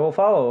 I Will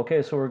Follow.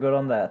 Okay, so we're good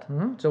on that.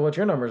 Mm-hmm. So what's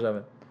your number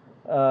 7?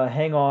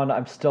 Hang on,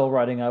 I'm still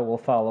writing I Will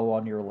Follow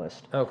on your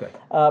list. Okay.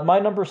 My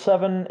number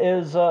 7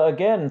 is,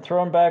 again,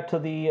 thrown back to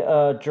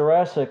the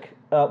Jurassic.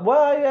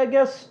 I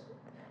guess,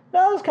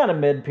 no, it's kind of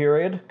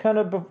mid-period, kind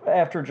of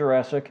after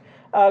Jurassic.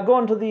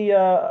 Going to the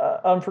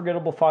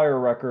Unforgettable Fire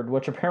record,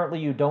 which apparently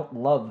you don't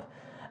love.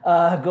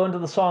 Going to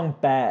the song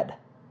Bad.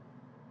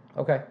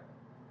 Okay.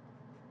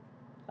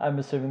 I'm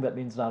assuming that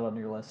means not on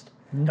your list.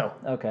 No.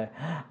 Okay.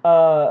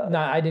 No,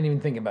 I didn't even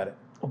think about it.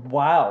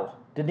 Wow.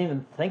 Didn't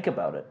even think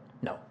about it.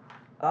 No.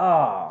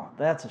 Oh,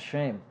 that's a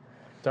shame.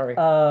 Sorry.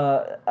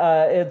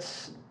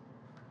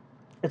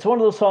 It's one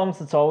of those songs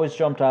that's always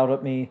jumped out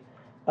at me.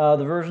 The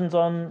versions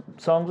on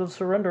Songs of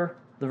Surrender,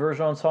 the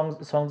version on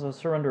Songs of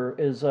Surrender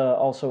is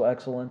also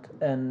excellent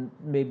and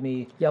made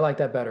me... Yeah, I like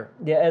that better.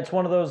 Yeah, it's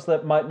one of those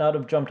that might not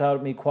have jumped out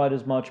at me quite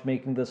as much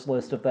making this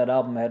list if that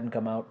album hadn't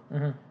come out.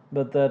 Mm-hmm.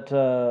 But that,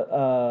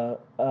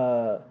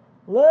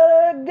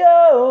 let it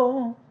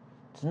go,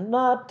 it's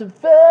not to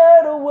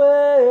fade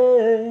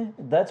away.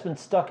 That's been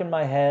stuck in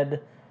my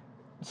head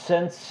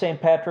since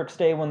St. Patrick's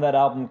Day when that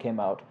album came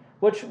out.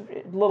 Which,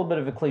 a little bit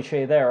of a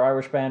cliche there.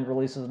 Irish band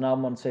releases an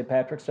album on St.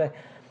 Patrick's Day.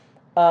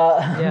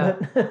 Yeah.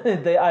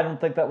 I don't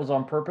think that was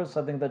on purpose.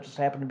 I think that just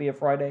happened to be a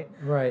Friday.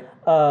 Right.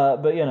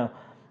 But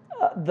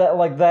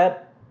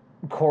that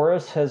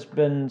chorus has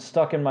been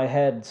stuck in my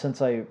head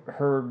since I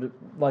heard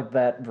like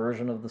that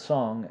version of the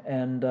song,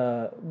 and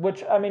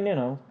which I mean,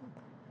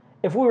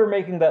 if we were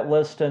making that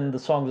list and the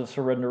Songs of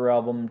Surrender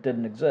album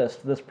didn't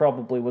exist, this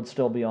probably would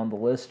still be on the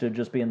list. It'd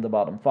just be in the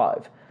bottom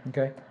 5.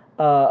 Okay.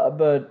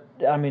 But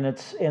I mean,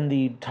 it's in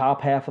the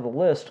top half of the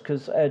list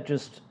because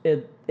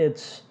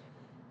it's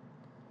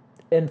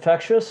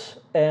infectious,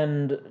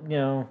 and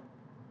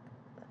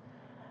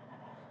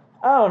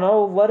I don't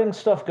know, letting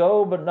stuff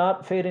go but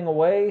not fading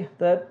away.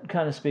 That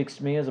kind of speaks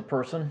to me as a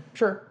person.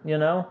 Sure.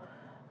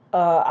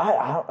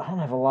 I don't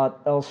have a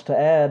lot else to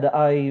add.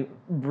 I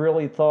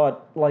really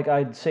thought like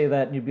I'd say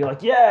that and you'd be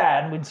like,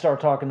 yeah, and we'd start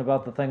talking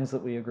about the things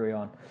that we agree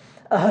on.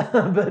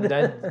 But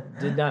That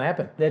did not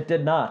happen. it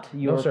did not.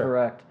 You No, are sir.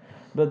 correct.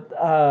 But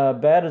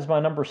Bad is my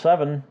number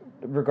 7,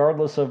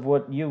 regardless of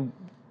what you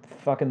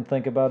fucking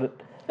think about it.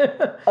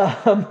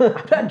 I'm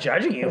not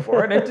judging you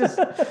for it.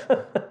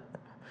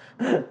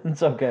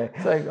 It's okay.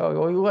 It's like, oh,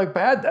 well, you like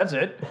Bad? That's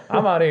it.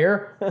 I'm out of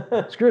here.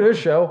 Screw this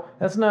show.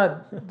 That's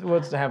not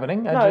what's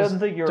happening. I just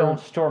didn't think you were don't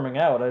storming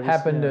out. I just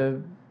happen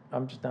to.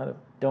 I'm just not a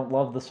don't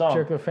love the song.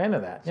 particular fan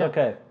of that. It's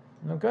okay.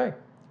 Okay.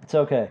 It's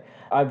okay.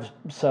 I've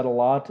said a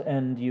lot,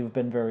 and you've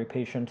been very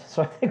patient,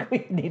 so I think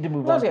we need to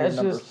move on to It's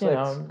number just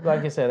 6.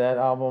 like I said, that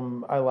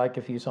album I like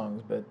a few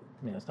songs, but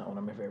it's not one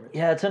of my favorites.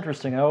 Yeah, it's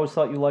interesting. I always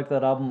thought you liked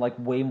that album like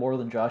way more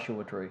than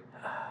Joshua Tree.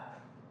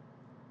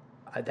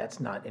 That's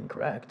not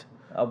incorrect.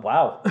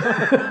 Wow.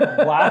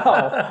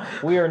 Wow.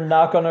 We are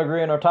not going to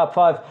agree on our top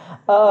 5.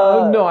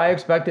 No, I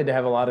expected to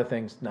have a lot of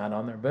things not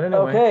on there, but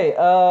anyway.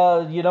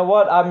 Okay, you know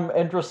what? I'm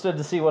interested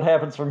to see what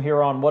happens from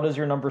here on. What is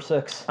your number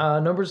 6?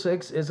 Number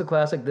 6 is a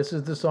classic. This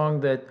is the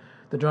song that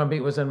the drum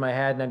beat was in my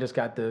head, and I just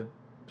got the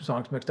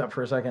songs mixed up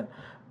for a second.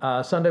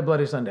 Sunday,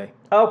 Bloody Sunday.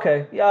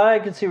 Okay, yeah, I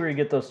can see where you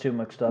get those two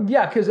mixed up.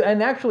 Yeah,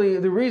 and actually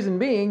the reason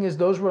being is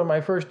those were my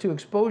first 2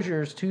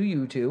 exposures to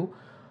U2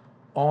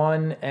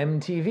 on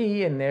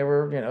MTV, and they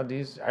were,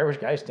 these Irish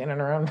guys standing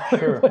around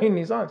playing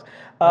these songs.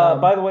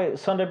 By the way,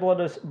 Sunday,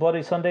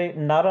 Bloody Sunday,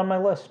 not on my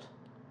list.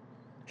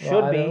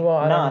 Should be,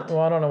 not.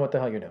 I don't know what the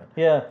hell you're doing.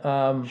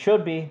 Yeah,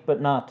 should be, but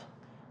not.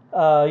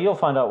 You'll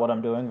find out what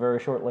I'm doing very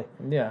shortly.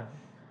 Yeah.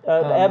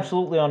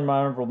 Absolutely on my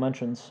honorable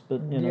mentions,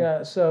 but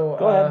Yeah, so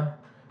Go ahead.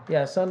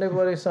 Yeah, Sunday,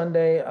 Bloody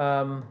Sunday.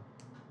 I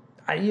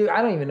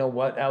don't even know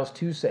what else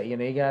to say. You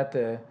got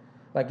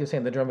like you're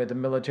saying, the drum beat, the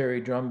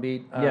military drum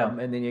beat. Yeah.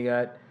 And then you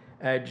got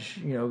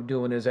Edge,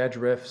 doing his Edge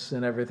riffs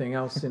and everything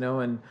else,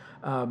 and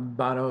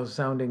Bono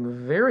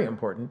sounding very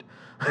important.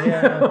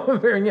 Yeah.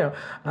 Very,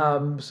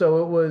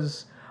 so it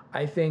was,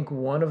 I think,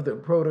 one of the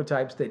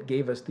prototypes that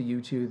gave us the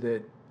U2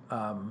 that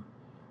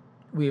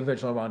we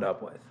eventually wound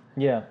up with.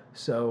 Yeah.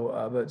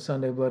 So, but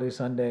Sunday, Bloody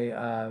Sunday,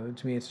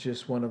 to me, it's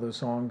just one of those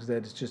songs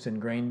that's just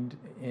ingrained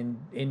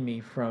in me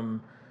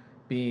from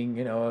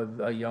being,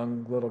 a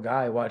young little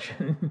guy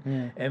watching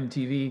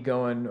MTV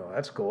going, oh,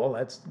 that's cool.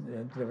 That's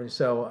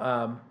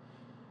so,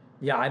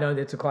 yeah, I know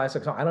it's a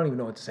classic song. I don't even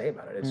know what to say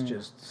about it. It's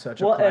just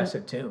such a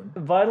classic tune.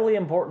 Vitally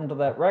important to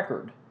that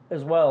record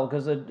as well,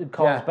 because it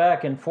calls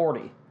back in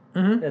 40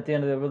 at the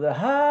end of it with the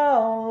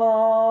 "How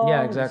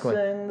long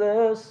sing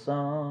this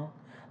song."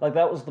 Like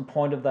that was the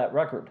point of that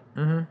record.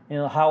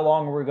 Mm-hmm. How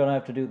long are we going to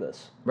have to do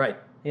this? Right.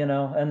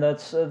 And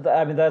that's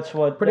that's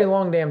what pretty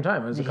long damn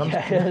time as it comes.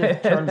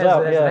 It turns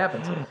out, as yeah. it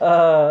happens.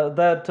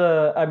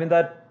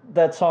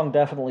 That song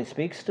definitely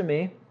speaks to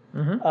me.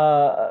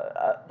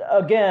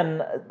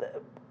 Again,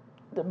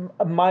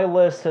 my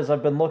list, as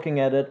I've been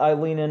looking at it, I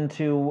lean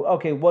into,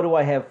 okay, what do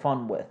I have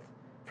fun with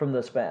from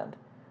this band?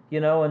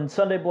 And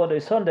Sunday, Bloody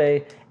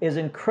Sunday is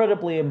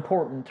incredibly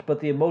important,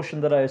 but the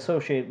emotion that I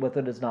associate with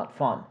it is not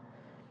fun.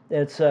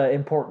 It's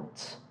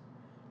importance.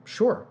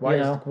 Sure.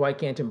 Why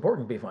can't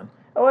important be fun?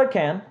 Oh, it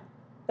can,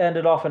 and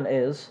it often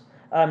is.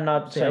 I'm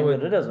not saying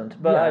that it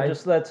isn't, but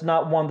that's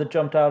not one that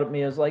jumped out at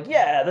me as like,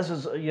 yeah, this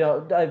is,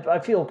 I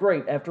feel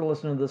great after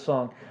listening to this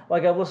song.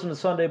 Like, I've listened to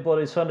Sunday,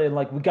 Bloody Sunday, and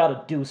like, we got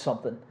to do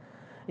something.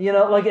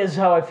 Like, is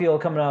how I feel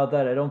coming out of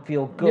that. I don't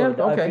feel good.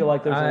 Yeah, okay. I feel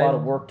like there's a lot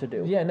of work to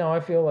do. Yeah, no,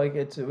 I feel like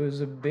it was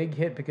a big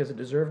hit because it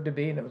deserved to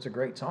be, and it was a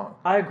great song.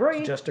 I agree.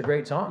 It's just a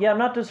great song. Yeah, I'm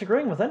not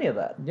disagreeing with any of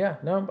that. Yeah,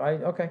 no,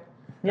 okay.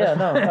 Yeah,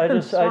 no,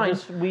 That's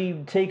fine.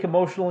 we take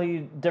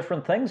emotionally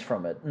different things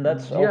from it, and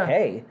that's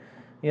okay.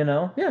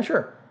 Yeah,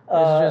 sure.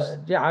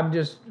 It's I'm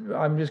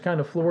just kind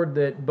of floored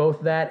that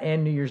both that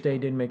and New Year's Day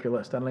didn't make your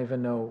list. I don't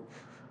even know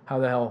how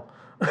the hell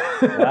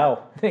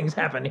Wow. things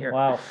happen here.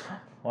 Wow.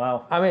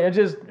 I mean,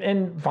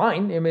 and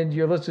fine. I mean,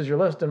 your list is your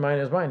list, and mine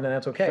is mine, then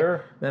that's okay.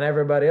 Sure. Then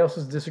everybody else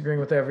is disagreeing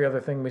with every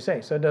other thing we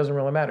say, so it doesn't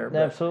really matter.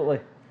 But.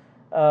 Absolutely.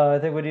 I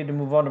think we need to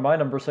move on to my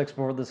number 6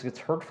 before this gets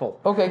hurtful.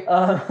 Okay.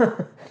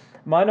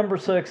 My number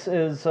 6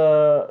 is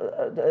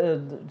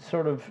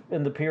sort of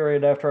in the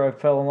period after I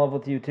fell in love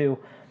with U2,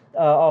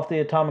 off the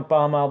Atomic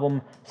Bomb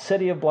album,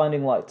 City of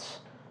Blinding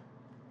Lights.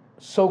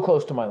 So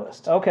close to my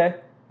list. Okay.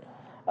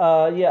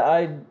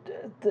 I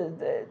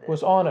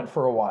was on it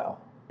for a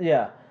while.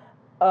 Yeah.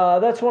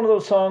 That's one of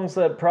those songs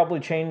that probably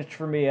changed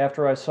for me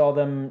after I saw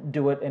them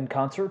do it in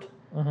concert.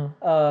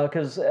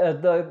 Because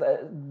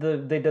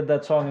they did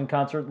that song in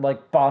concert,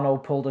 like Bono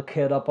pulled a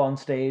kid up on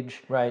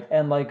stage, Right.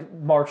 and like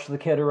marched the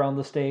kid around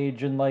the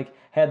stage, and like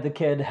had the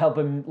kid help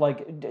him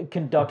like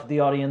conduct the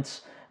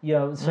audience,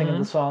 singing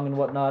the song and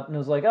whatnot. And it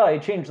was like, oh, he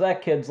changed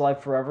that kid's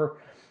life forever.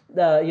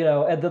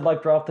 And then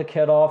like drop the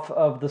kid off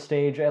of the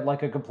stage at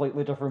like a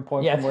completely different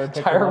point Yeah, from where the it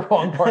picked him entire up.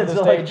 wrong part of the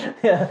So, like, stage.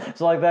 yeah,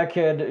 so like that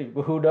kid,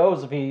 who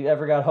knows if he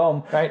ever got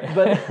home, Right.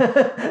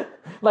 But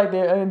Like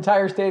the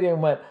entire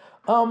stadium went,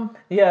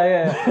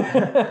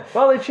 yeah.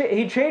 Well,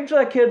 he changed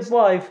that kid's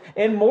life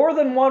in more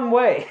than one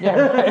way. Yeah,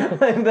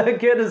 right. Like, that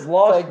kid is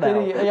lost like, now.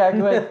 did he, yeah,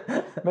 like,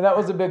 I mean, that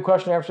was a big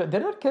question after.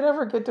 Did that kid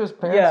ever get to his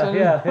parents?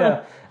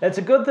 Yeah. It's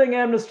a good thing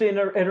Amnesty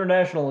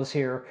International is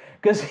here,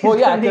 because Well,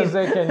 yeah, because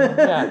they can,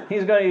 yeah.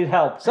 he's going to need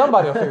help.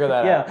 Somebody will figure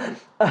that out.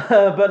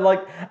 Yeah, but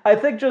like I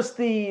think just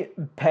the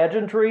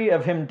pageantry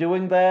of him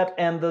doing that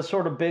and the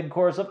sort of big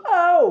chorus of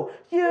 "Oh,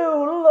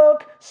 you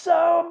look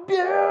so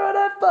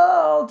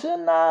beautiful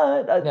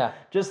tonight," Yeah.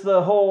 just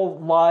the whole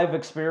live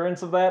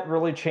experience of that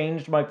really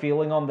changed my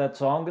feeling on that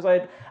song,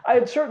 because I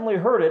had certainly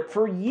heard it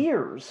for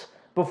years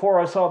before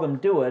I saw them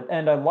do it,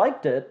 and I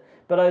liked it.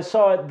 But I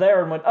saw it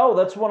there and went, "Oh,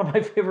 that's one of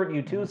my favorite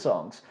U2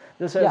 songs.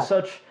 This has Yeah.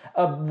 such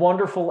a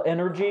wonderful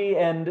energy,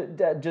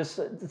 and just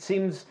it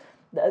seems."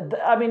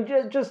 I mean,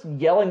 just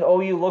yelling,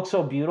 "Oh, you look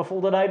so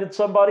beautiful tonight" at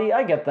somebody,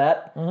 I get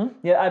that.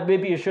 Yeah,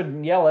 maybe you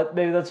shouldn't yell it.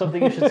 Maybe that's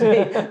something you should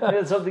say. Maybe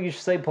that's something you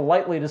should say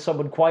politely to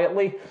someone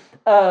quietly.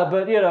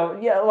 But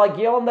yeah, like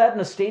yelling that in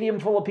a stadium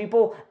full of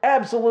people,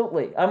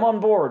 absolutely, I'm on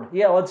board.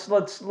 Yeah, let's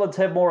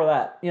have more of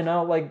that.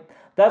 Like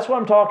that's what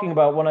I'm talking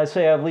about when I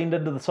say I've leaned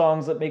into the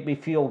songs that make me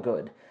feel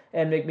good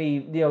and make me,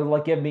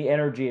 like give me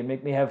energy and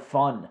make me have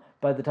fun.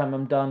 By the time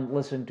I'm done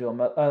listening to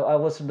them, I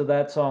listen to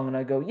that song and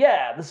I go,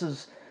 yeah, this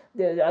is.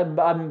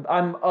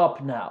 I'm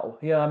up now.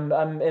 Yeah,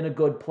 I'm in a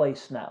good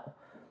place now.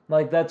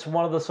 Like that's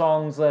one of the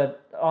songs that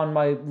on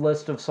my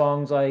list of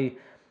songs I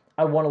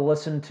want to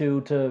listen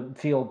to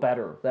feel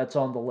better. That's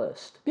on the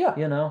list. Yeah.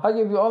 I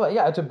give you all that.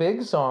 Yeah, it's a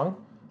big song.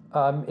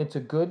 It's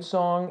a good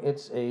song.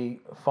 It's a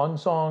fun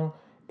song.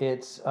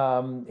 It's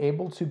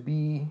able to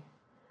be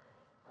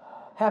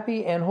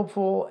happy and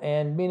hopeful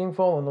and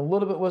meaningful and a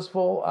little bit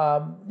wistful.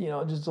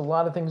 Just a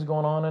lot of things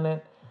going on in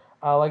it.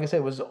 Like I said,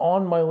 it was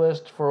on my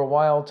list for a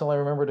while till I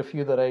remembered a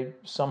few that I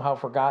somehow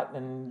forgot,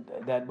 and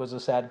that was a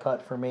sad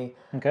cut for me.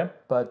 Okay.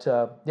 But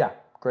yeah,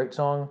 great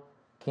song.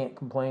 Can't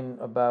complain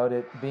about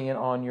it being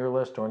on your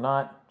list or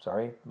not.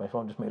 Sorry, my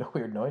phone just made a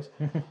weird noise.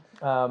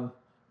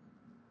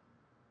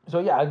 So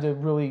yeah, it's a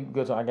really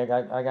good song. I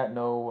got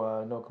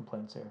no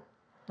complaints here.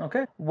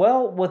 Okay.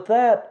 Well, with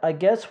that, I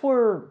guess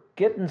we're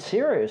getting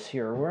serious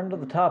here. We're into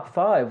the top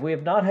 5. We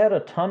have not had a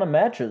ton of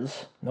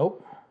matches.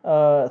 Nope.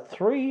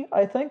 3,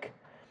 I think.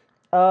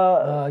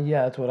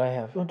 Yeah, that's what I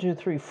have. 1, 2,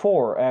 3,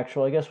 4.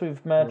 Actually, I guess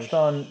we've matched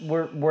on.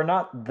 We're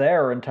not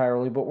there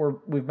entirely, but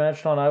we've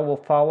matched on "I Will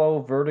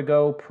Follow,"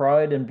 "Vertigo,"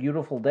 "Pride," and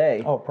 "Beautiful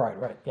Day." Oh, Pride,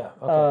 right? Yeah.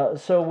 Okay.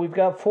 So we've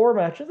got 4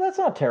 matches. That's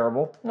not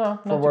terrible. No,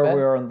 not for too where bad.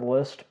 we are on the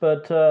list,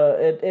 but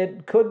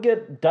it could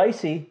get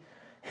dicey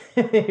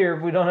here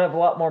if we don't have a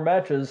lot more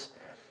matches.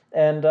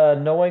 And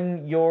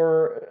knowing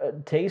your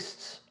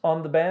tastes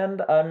on the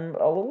band, I'm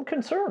a little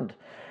concerned.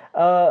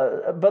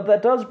 But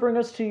that does bring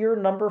us to your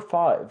number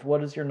 5.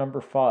 What is your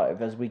number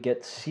 5 as we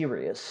get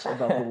serious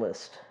about the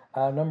list?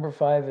 Number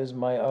 5 is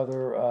my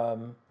other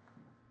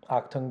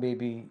Achtung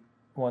Baby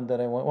one that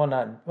I want.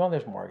 Well,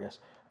 there's more, I guess.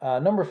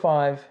 Number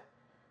 5,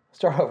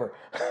 start over.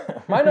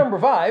 My number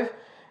 5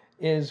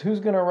 is "Who's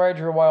Gonna Ride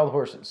Your Wild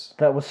Horses."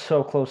 That was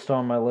so close to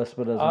on my list,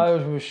 but isn't. I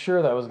was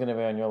sure that was going to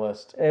be on your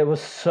list. It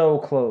was so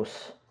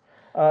close.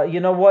 You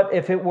know what?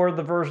 If it were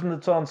the version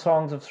that's on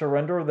Songs of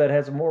Surrender that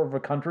has more of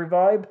a country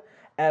vibe,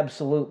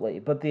 absolutely.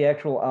 But the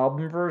actual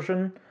album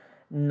version,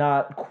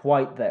 not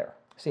quite there.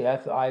 See,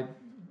 I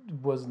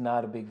was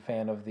not a big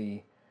fan of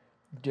the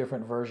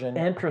different version.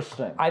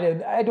 Interesting.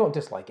 I don't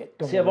dislike it.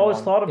 Don't See, get I've me always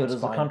wrong. thought of it It's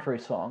as fine. a country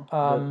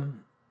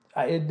song.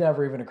 It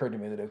never even occurred to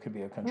me that it could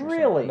be a country song.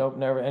 Really? Nope,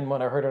 never. And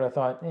when I heard it, I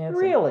thought, yeah,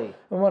 Really?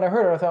 And when I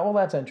heard it, I thought, well,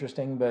 that's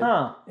interesting, but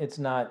Huh. it's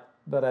not.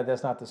 But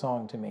that's not the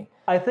song to me.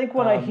 I think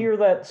when I hear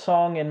that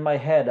song in my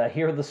head, I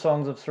hear the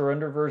Songs of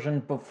Surrender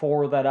version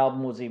before that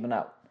album was even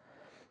out.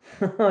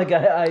 Like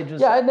I just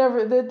Yeah,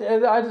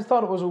 I just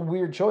thought it was a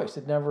weird choice.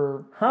 It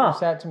never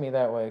sat to me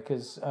that way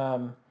because.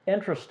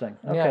 Interesting.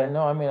 Okay. Yeah,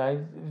 no, I mean, I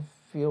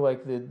feel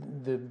like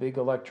the big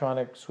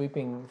electronic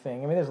sweeping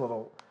thing. I mean, there's a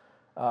little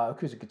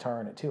acoustic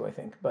guitar in it too, I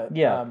think. But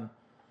Yeah.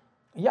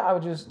 yeah, I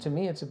would just, to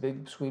me, it's a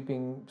big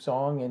sweeping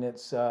song, and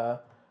it's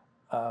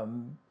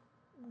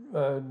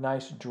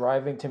nice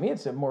driving. To me,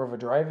 it's more of a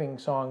driving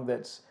song.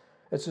 It's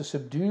a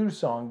subdued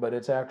song, but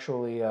it's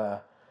actually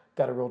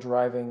got a real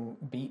driving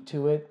beat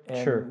to it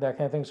and Sure. that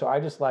kind of thing. So I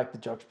just like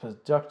the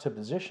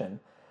juxtaposition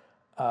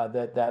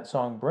that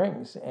song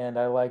brings, and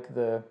I like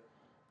the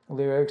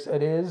lyrics.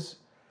 It is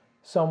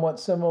somewhat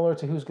similar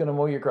to Who's Gonna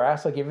Mow Your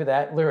Grass. I'll give you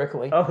that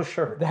lyrically. Oh,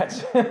 sure.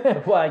 That's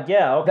Well,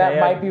 yeah, okay. that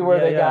might be where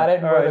they got it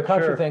and All where right, the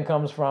country sure. thing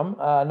comes from,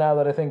 now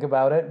that I think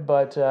about it.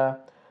 But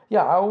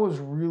yeah, I always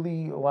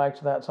really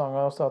liked that song. I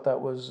always thought that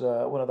was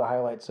one of the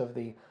highlights of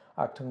the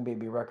Achtung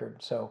Baby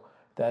record. So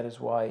that is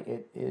why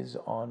it is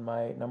on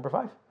my number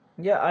 5.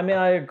 Yeah, I mean,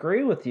 I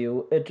agree with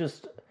you. It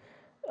just,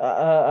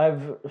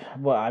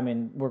 well, I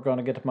mean, we're going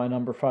to get to my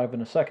number 5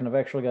 in a second. I've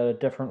actually got a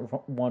different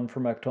one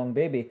from Achtung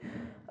Baby.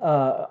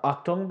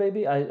 Achtung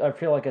Baby? I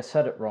feel like I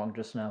said it wrong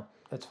just now.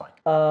 That's fine.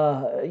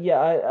 Yeah,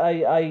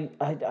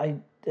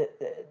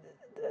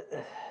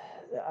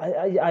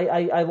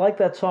 I like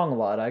that song a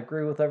lot. I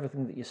agree with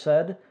everything that you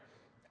said.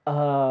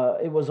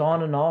 It was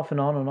on and off and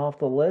on and off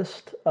the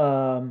list.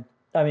 I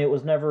mean, it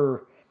was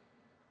never,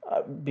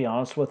 be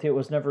honest with you, it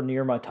was never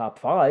near my top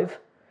 5,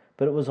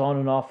 but it was on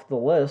and off the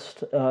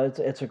list.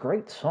 It's a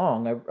great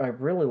song. I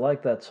really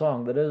like that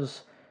song. That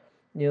is,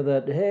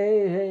 that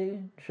hey, hey,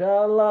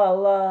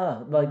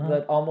 sha-la-la, like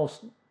that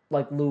almost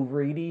like Lou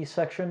Reedy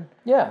section.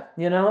 Yeah.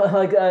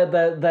 Like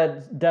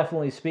that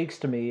definitely speaks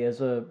to me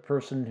as a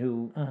person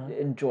who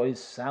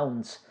enjoys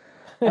sounds.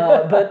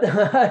 But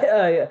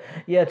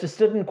yeah, it just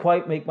didn't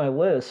quite make my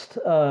list.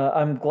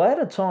 I'm glad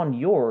it's on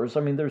yours. I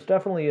mean, there's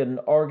definitely an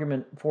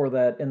argument for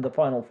that in the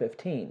final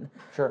 15.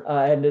 Sure.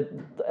 And it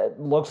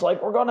looks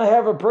like we're going to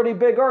have a pretty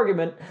big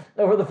argument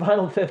over the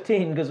final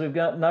 15 because we've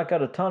not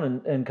got a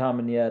ton in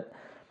common yet.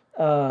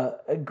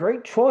 A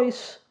great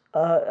choice.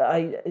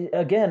 I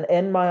again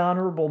end my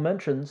honorable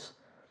mentions,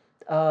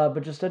 but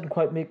just didn't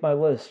quite make my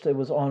list. It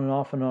was on and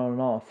off and on and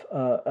off.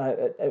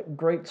 A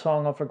great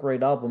song off a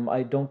great album.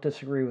 I don't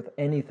disagree with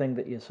anything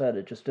that you said.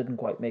 It just didn't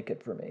quite make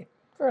it for me.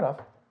 Fair enough.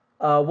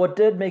 What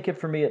did make it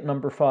for me at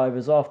number 5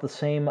 is off the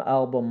same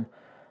album,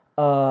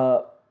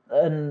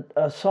 and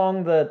a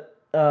song that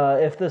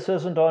if this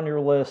isn't on your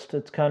list,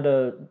 it's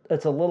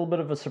a little bit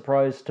of a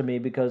surprise to me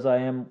because I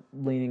am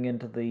leaning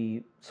into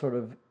the sort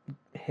of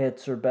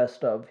hits or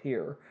best of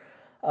here.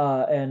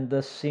 And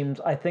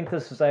I think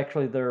this is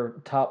actually their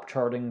top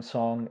charting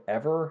song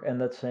ever,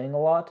 and that's saying a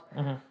lot,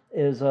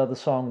 is the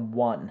song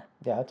One.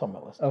 Yeah, that's on my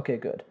list. Okay,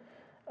 good.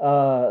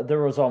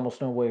 There was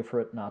almost no way for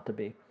it not to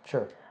be.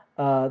 Sure.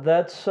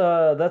 That's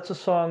a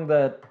song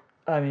that,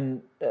 I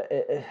mean,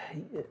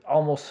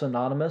 almost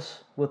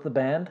synonymous with the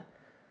band.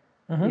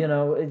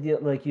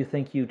 Like you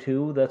think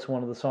U2, that's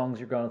one of the songs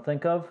you're going to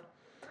think of.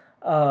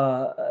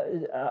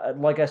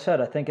 Like I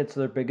said, I think it's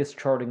their biggest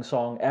charting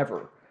song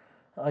ever.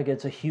 Like,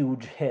 it's a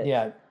huge hit.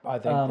 Yeah, I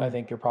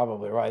think you're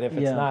probably right. If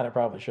it's not, it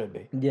probably should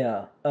be.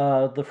 Yeah.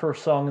 The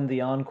first song in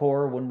the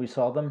encore when we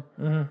saw them,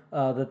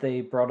 that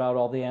they brought out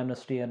all the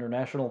Amnesty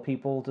International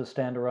people to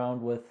stand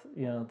around with,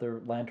 their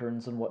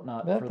lanterns and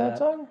whatnot. For that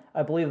song?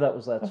 I believe that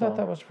was that I song. thought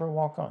that was for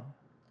Walk On.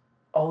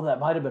 Oh, that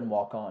might have been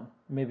Walk On.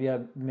 Maybe I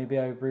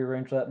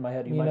rearranged that in my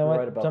head. You might know be what?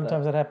 right about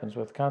Sometimes that. that happens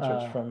with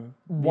concerts from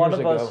One years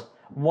of ago. us.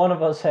 One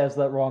of us has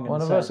that wrong.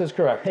 One of us is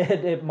correct.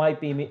 It might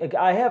be me.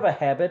 I have a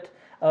habit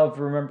of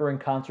remembering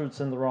concerts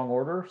in the wrong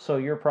order, so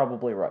you're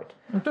probably right.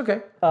 It's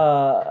okay.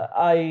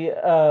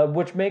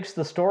 Which makes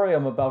the story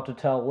I'm about to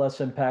tell less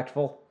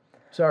impactful.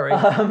 Sorry.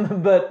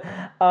 But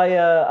I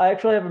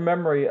actually have a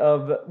memory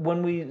of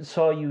when we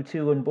saw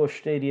U2 in Busch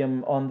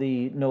Stadium on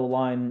the No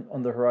Line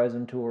on the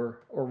Horizon tour,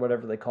 or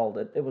whatever they called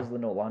it. It was the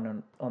No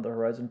Line on the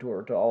Horizon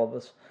tour to all of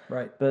us.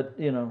 Right. But,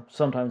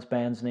 sometimes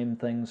bands name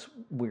things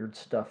weird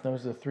stuff. That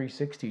was the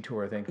 360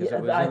 tour, I think, because Yeah,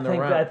 it was in the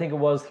round. I think it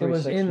was 360.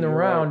 It was in the you're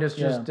round. right. It's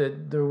just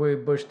that the way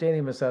Busch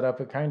Stadium is set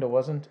up, it kind of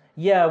wasn't.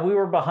 Yeah, we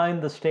were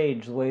behind the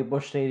stage, the way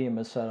Busch Stadium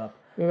is set up.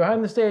 We were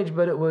behind the stage,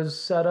 but it was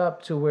set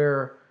up to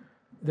where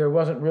there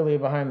wasn't really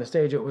behind the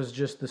stage. It was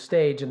just the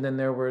stage, and then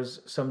there was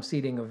some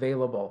seating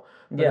available.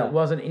 But Yeah. it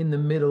wasn't in the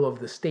middle of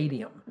the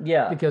stadium.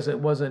 Yeah. Because it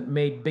wasn't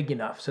made big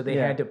enough. So they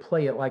Yeah. had to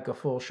play it like a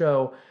full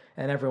show.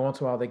 And every once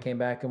in a while they came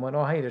back and went,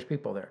 oh, hey, there's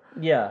people there.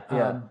 Yeah,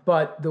 yeah.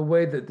 But the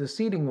way that the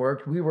seating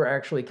worked, we were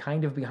actually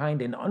kind of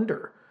behind and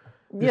under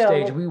the Yeah,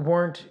 stage. well- We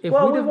weren't. If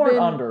Well, we'd we have weren't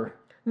been, under.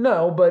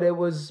 No, but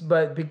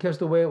because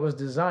the way it was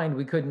designed,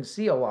 we couldn't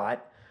see a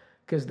lot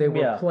because they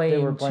were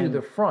playing to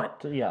the front.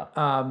 Yeah.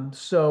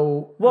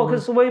 So Well,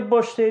 because the way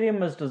Busch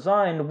Stadium is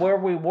designed, where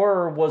we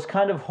were was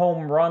kind of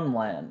home run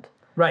land.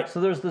 right. So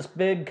there's this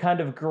big kind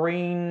of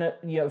green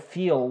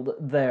field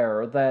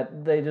there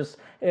that they just,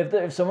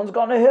 if someone's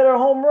going to hit a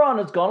home run,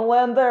 it's going to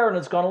land there and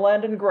it's going to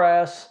land in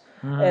grass.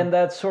 And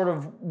that's sort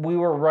of, we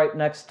were right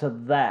next to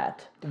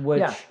that,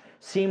 which Yeah.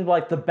 seemed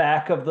like the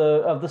back of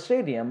the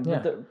stadium,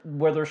 Yeah.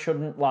 where there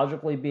shouldn't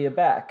logically be a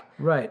back.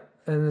 Right.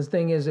 And the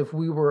thing is, if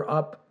we were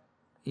up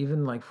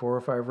even like 4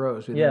 or 5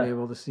 rows, we'd Yeah. be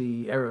able to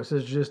see arrows.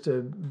 It's just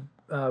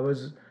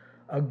was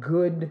a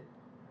good.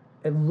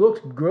 It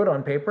looked good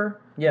on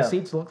paper. Yeah. The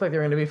seats looked like they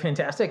were going to be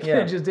fantastic. Yeah.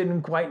 It just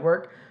didn't quite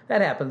work.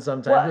 That happens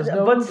sometimes.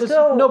 Well, but it's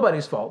still-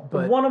 nobody's fault.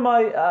 But One of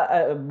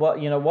my, well,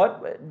 you know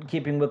what?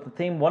 Keeping with the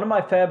theme, one of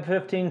my Fab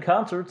 15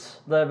 concerts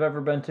that I've ever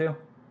been to.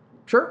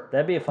 Sure.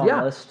 That'd be a fun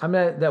Yeah, list. I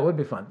mean that would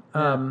be fun.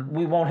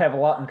 We won't have a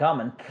lot in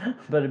common,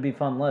 but it'd be a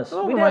fun list.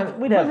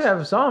 We'd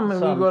have some, and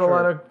we go to a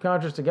lot of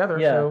concerts together.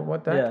 Yeah, So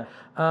what the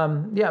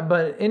heck?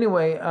 But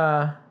anyway,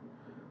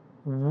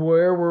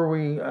 where were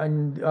we?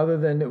 Other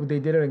than they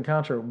did it in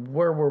concert,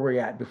 where were we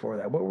at before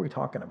that? What were we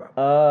talking about?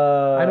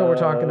 I know we're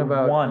talking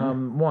about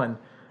one.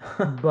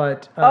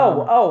 But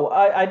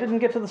I didn't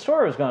get to the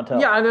story I was going to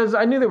tell. Yeah,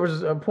 I knew there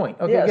was a point.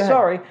 Okay, yeah, go ahead.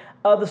 sorry.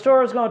 The story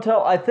I was going to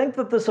tell. I think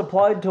that this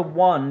applied to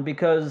One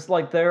because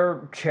like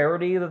their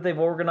charity that they've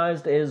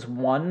organized is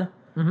One,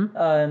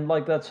 and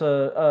like that's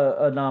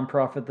a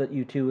nonprofit that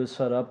U2 has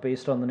set up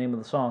based on the name of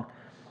the song.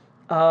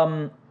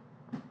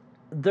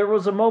 There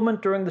was a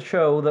moment during the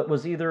show that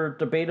was either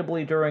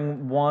debatably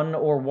during One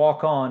or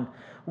Walk On,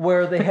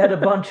 where they had a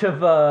bunch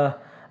of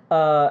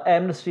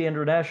Amnesty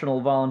International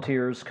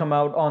volunteers come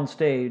out on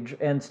stage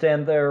and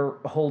stand there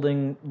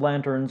holding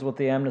lanterns with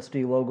the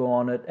Amnesty logo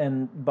on it,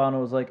 and Bono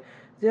was like,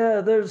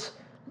 yeah, there's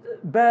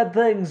bad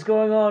things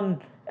going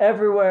on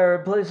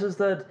everywhere, places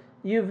that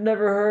you've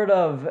never heard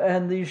of,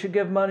 and you should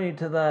give money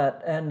to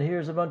that, and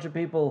here's a bunch of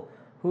people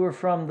who are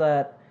from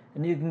that,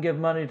 and you can give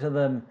money to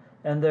them,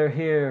 and they're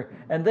here,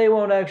 and they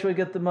won't actually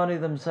get the money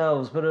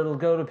themselves, but it'll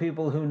go to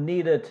people who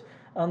need it,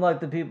 unlike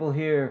the people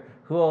here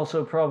who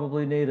also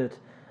probably need it.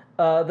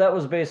 That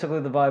was basically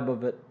the vibe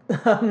of it.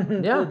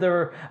 Yeah. There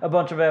were a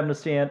bunch of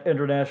Amnesty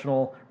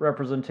International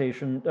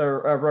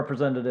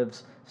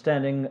representatives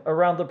standing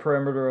around the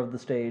perimeter of the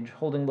stage,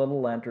 holding little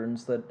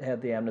lanterns that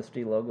had the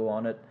Amnesty logo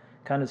on it,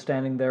 kind of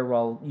standing there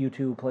while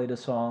U2 played a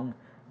song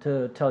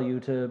to tell you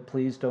to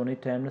please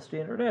donate to Amnesty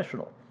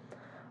International.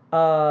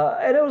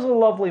 And it was a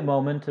lovely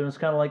moment. It was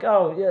kind of like,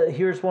 oh, yeah,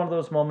 here's one of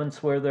those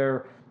moments where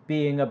they're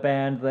being a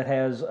band that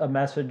has a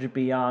message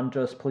beyond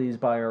just please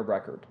buy our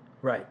record.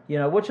 Right.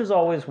 Which is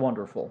always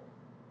wonderful.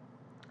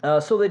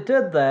 So they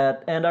did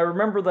that, and I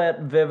remember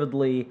that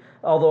vividly,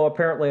 although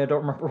apparently I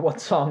don't remember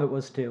what song it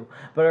was to,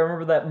 but I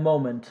remember that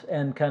moment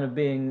and kind of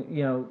being,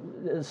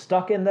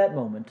 stuck in that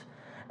moment.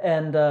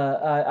 And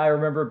I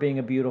remember it being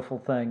a beautiful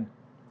thing.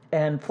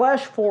 And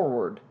flash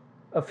forward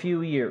a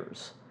few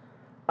years,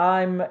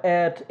 I'm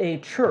at a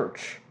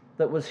church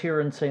that was here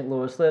in St.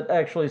 Louis that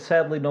actually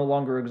sadly no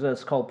longer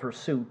exists called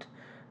Pursuit,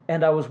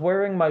 and I was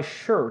wearing my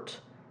shirt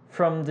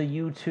from the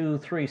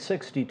U2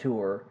 360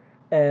 tour,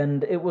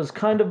 and it was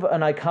kind of an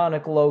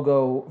iconic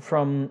logo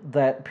from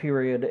that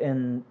period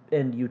in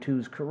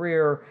U2's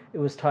career. It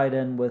was tied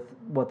in with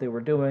what they were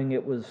doing.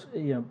 It was,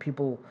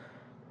 people,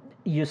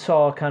 you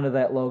saw kind of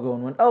that logo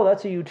and went, oh,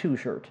 that's a U2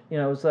 shirt. It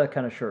was that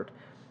kind of shirt.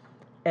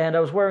 And I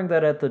was wearing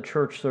that at the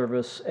church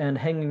service and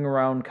hanging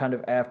around kind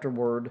of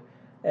afterward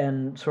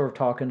and sort of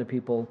talking to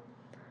people.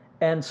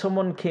 And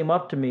someone came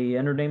up to me,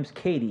 and her name's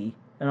Katie,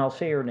 and I'll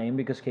say her name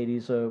because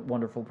Katie's a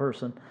wonderful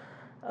person,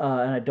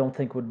 and I don't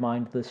think would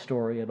mind this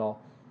story at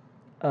all.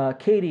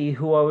 Katie,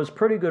 who I was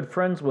pretty good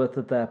friends with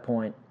at that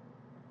point,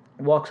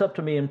 walks up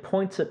to me and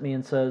points at me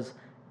and says,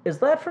 is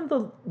that from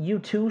the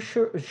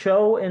U2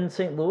 show in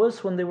St.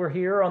 Louis when they were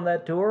here on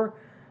that tour?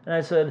 And I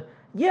said,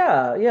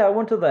 yeah, I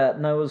went to that,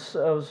 and I was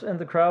in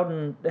the crowd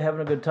and having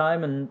a good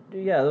time, and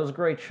yeah, that was a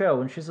great show.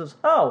 And she says,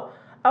 oh,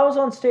 I was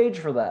on stage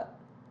for that.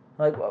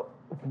 I'm like,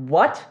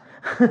 what?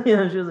 She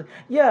was like,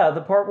 yeah,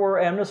 the part where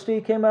Amnesty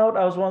came out,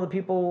 I was one of the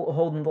people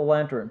holding the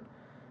lantern.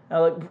 And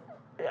I was like,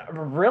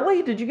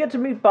 really? Did you get to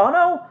meet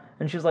Bono?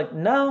 And she's like,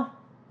 no.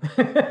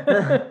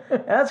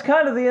 That's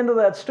kind of the end of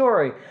that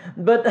story.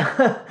 But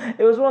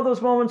it was one of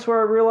those moments where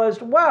I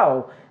realized,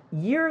 wow,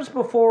 years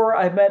before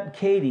I met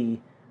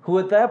Katie, who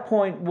at that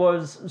point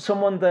was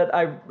someone that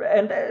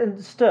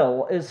and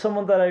still is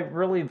someone that I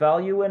really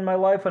value in my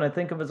life, and I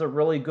think of as a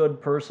really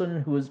good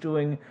person who is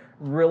doing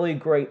really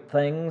great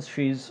things.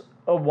 She's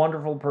a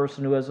wonderful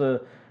person who has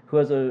a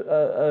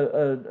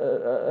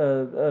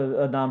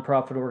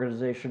nonprofit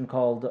organization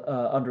called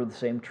Under the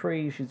Same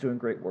Tree. She's doing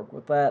great work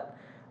with that.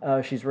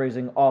 She's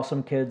raising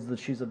awesome kids that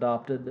she's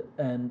adopted,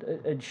 and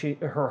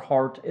her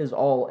heart is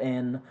all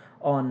in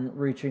on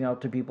reaching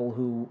out to people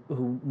who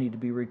need to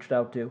be reached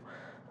out to.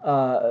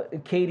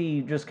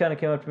 Katie just kind of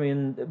came up to me,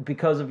 and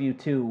because of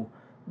U2,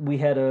 we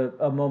had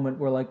a moment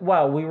where, like,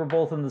 wow, we were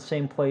both in the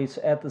same place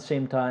at the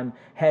same time,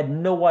 had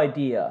no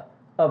idea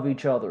of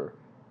each other,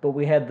 but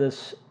we had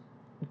this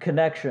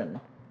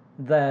connection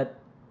that,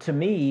 to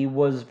me,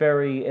 was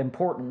very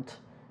important,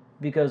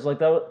 because, like,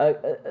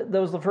 that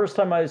was the first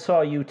time I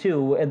saw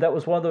U2, and that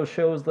was one of those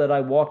shows that I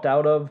walked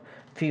out of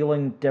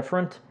feeling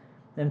different,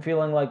 and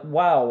feeling like,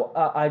 wow,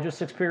 I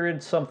just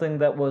experienced something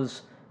that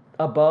was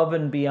above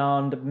and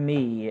beyond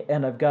me,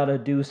 and I've got to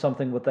do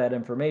something with that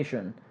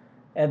information.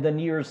 And then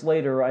years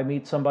later, I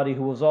meet somebody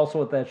who was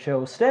also at that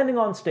show, standing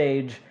on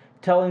stage,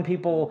 telling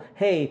people,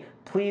 hey,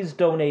 please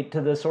donate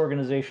to this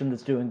organization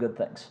that's doing good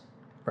things.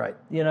 Right.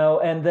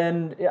 And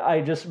then I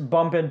just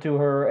bump into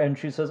her, and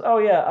she says, oh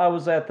yeah, I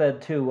was at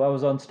that too. I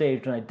was on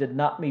stage, and I did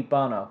not meet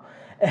Bono.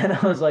 And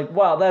I was like,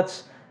 wow,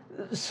 that's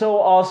so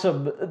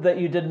awesome that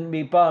you didn't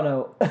meet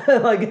Bono.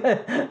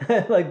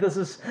 like this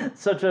is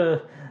such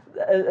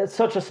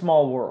a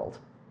small world.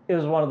 It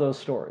was one of those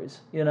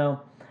stories,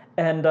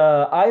 And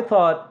I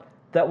thought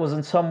that was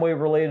in some way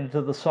related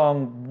to the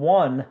song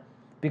One,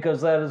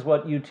 because that is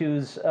what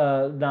U2's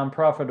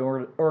nonprofit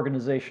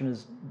organization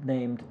is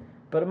named.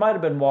 But it might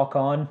have been Walk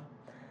On.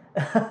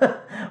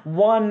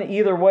 One,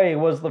 either way,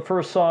 was the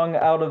first song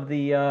out of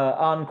the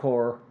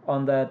encore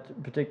on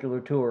that particular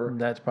tour.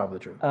 That's probably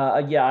true.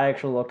 Yeah, I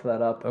actually looked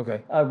that up.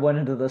 Okay. I went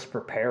into this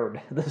prepared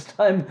this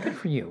time. Good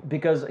for you.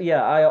 Because,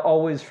 yeah, I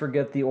always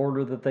forget the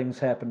order that things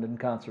happened in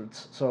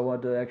concerts. So I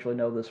wanted to actually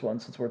know this one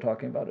since we're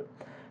talking about it.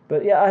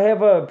 But, yeah, I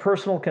have a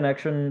personal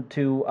connection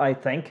to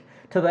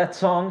that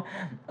song.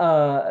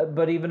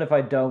 But even if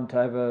I don't,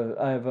 I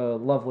have a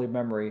lovely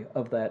memory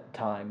of that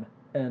time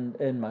and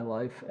in my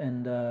life,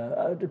 and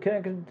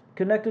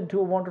connected to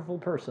a wonderful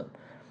person.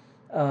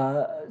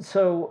 One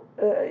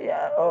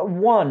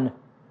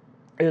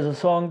is a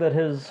song that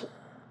has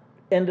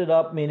ended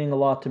up meaning a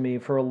lot to me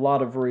for a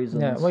lot of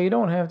reasons. Yeah, well, you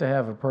don't have to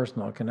have a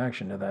personal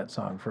connection to that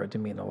song for it to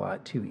mean a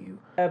lot to you.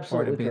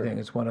 Absolutely Or to be think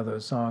it's one of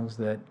those songs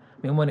that,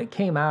 I mean, when it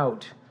came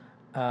out,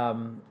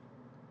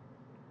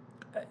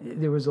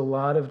 there was a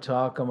lot of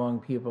talk among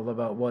people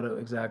about what it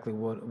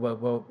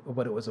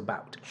was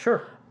about.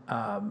 Sure.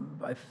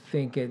 I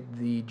think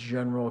the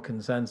general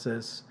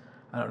consensus,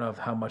 I don't know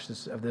how much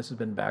of this has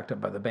been backed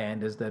up by the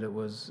band, is that it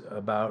was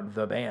about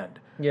the band.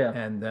 Yeah.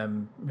 And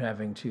them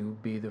having to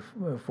be the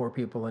four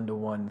people into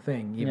one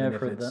thing, even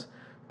if it's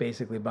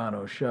basically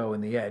Bono's show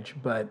and The Edge.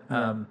 But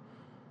the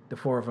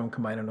four of them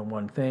combined into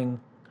one thing.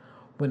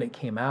 When it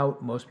came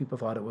out, most people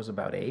thought it was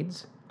about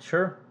AIDS.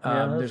 Sure.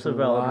 Yeah, there's a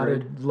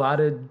lot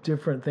of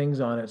different things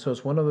on it. So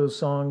it's one of those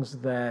songs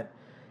that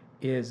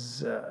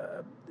is...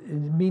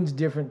 it means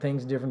different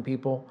things to different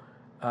people,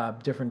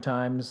 different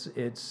times.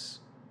 It's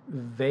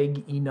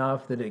vague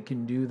enough that it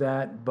can do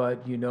that,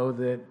 but you know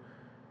that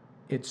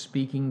it's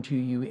speaking to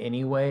you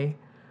anyway.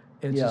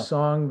 It's a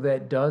song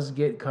that does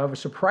get covered,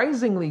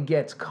 surprisingly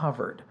gets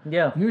covered.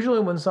 Yeah. Usually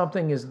when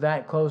something is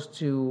that close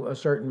to a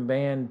certain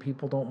band,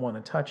 people don't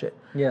want to touch it.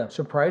 Yeah.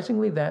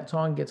 Surprisingly, that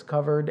song gets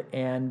covered,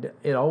 and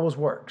it always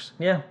works.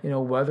 Yeah. You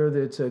know, whether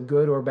it's a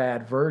good or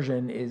bad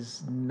version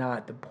is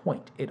not the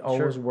point. It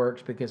always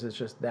works because it's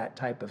just that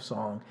type of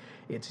song.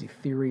 It's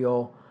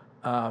ethereal,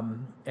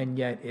 and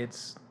yet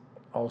it's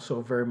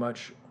also very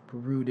much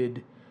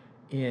rooted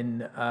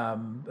in,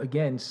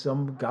 again,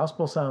 some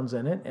gospel sounds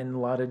in it, and a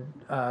lot of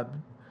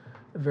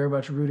very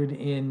much rooted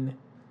in,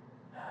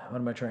 what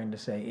am I trying to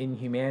say, in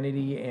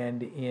humanity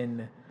and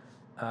in,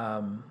 I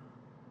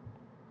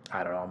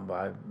don't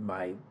know,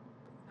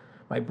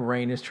 my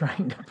brain is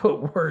trying to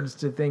put words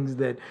to things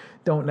that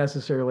don't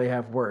necessarily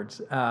have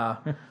words.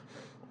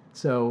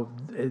 So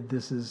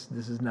this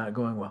is not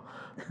going well.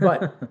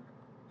 But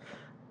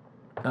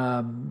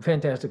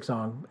fantastic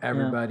song.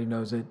 Everybody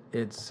knows it.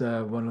 It's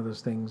one of those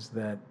things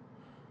that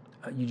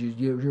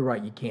you're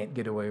right, you can't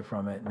get away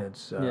from it, and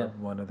it's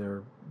one of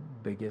their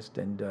biggest,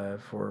 and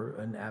for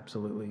an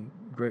absolutely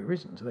great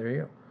reason. So there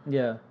you go.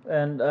 Yeah,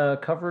 and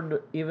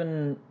covered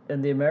even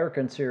in the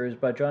American series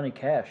by Johnny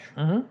Cash.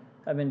 Mm-hmm.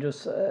 I mean,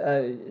 just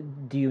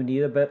do you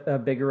need a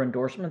bigger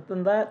endorsement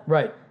than that?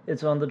 Right.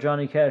 It's on the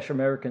Johnny Cash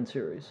American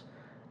series.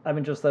 I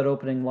mean, just that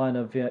opening line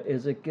of,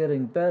 is it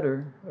getting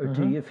better, or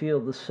do you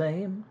feel the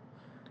same?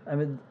 I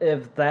mean,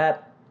 if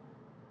that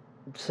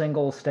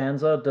single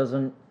stanza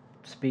doesn't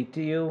speak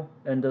to you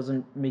and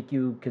doesn't make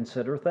you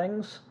consider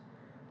things,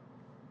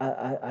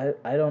 I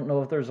don't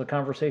know if there's a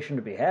conversation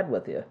to be had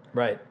with you.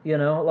 Right. You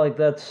know, like,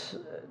 that's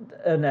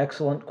an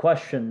excellent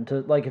question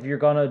to, like, if you're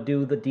gonna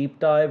do the deep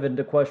dive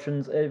into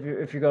questions,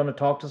 if you're gonna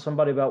talk to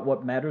somebody about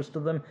what matters to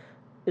them,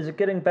 is it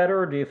getting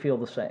better or do you feel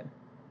the same?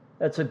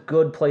 That's a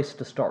good place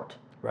to start.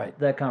 Right.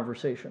 That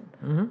conversation.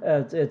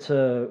 Mm-hmm. It's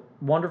a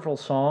wonderful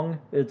song.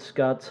 It's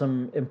got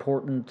some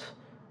important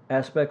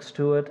aspects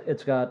to it.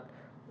 It's got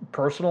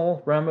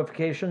personal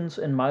ramifications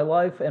in my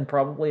life and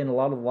probably in a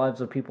lot of the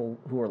lives of people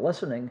who are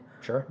listening.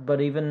 Sure. But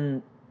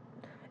even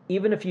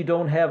if you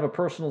don't have a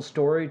personal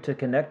story to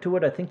connect to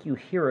it, I think you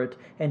hear it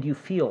and you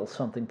feel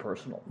something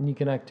personal. And you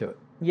connect to it.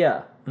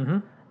 Yeah. Mm-hmm.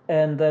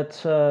 And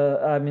that's,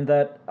 I mean,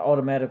 that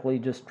automatically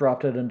just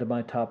dropped it into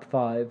my top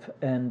 5.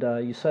 And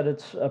you said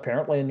it's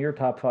apparently in your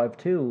top 5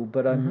 too,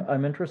 but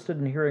I'm interested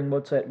in hearing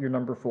what's at your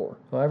number 4.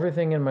 Well,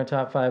 everything in my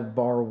top 5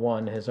 bar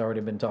 1 has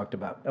already been talked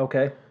about.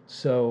 Okay.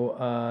 So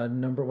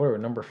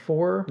number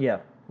 4?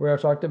 Yeah. Where I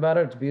talked about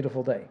it, It's a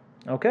Beautiful Day.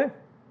 Okay.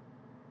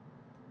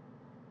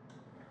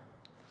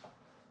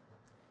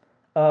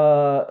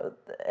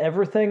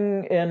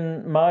 Everything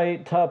in my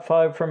top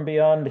 5 from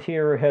beyond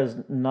here has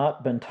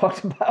not been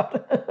talked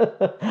about.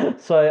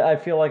 So I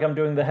feel like I'm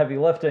doing the heavy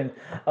lifting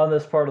on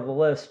this part of the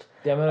list.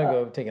 Yeah, I'm going to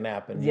go take a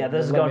nap. And yeah,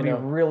 this is going to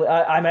be really...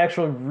 I'm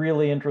actually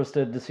really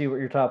interested to see what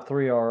your top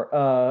 3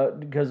 are.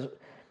 Because,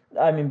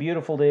 I mean,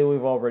 Beautiful Day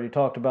we've already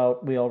talked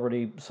about. We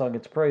already sung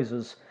its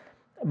praises.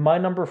 My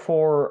number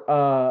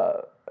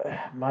 4...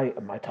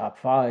 My top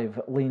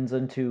 5 leans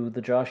into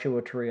the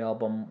Joshua Tree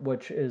album,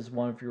 which is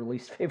one of your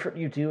least favorite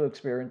U2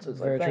 experiences,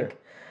 Very I think.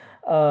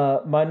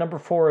 My number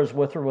 4 is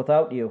With or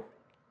Without You.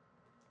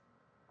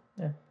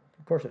 Yeah,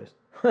 of course it is.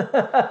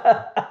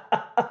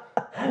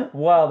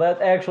 Wow,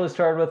 that actually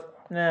started with,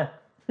 nah.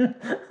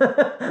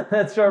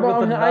 That started Well,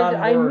 with the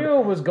I non-word. knew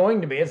it was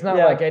going to be. It's not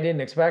Yeah. like I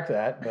didn't expect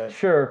that, but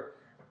Sure.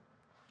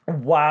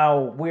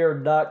 Wow, we're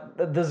not.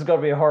 This is going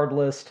to be a hard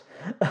list.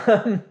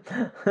 With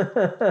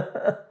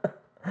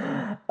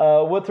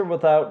or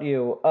without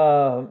you.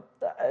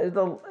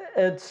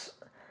 It's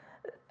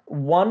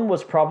one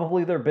was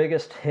probably their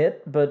biggest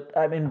hit, but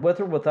I mean,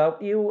 with or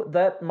without you,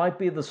 that might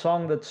be the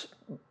song that's.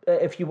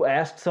 If you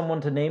asked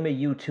someone to name a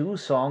U2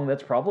 song,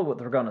 that's probably what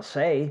they're going to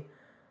say.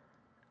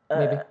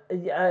 maybe.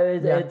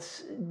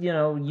 It's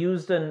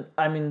used in.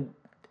 I mean,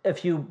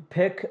 if you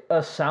pick a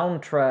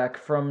soundtrack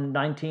from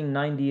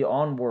 1990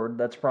 onward,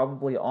 that's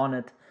probably on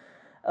it.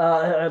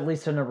 At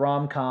least in a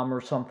rom-com or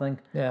something.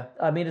 Yeah,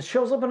 I mean, it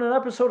shows up in an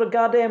episode of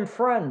Goddamn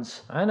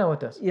Friends. I know it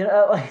does.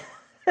 Like,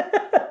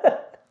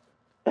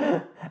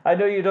 I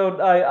know you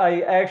don't.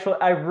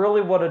 I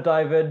really want to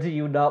dive into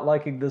you not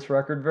liking this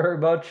record very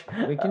much.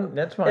 We can.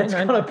 That's fine. It's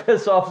gonna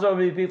piss off so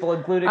many people,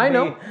 including me. I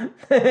know.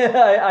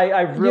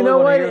 I really You know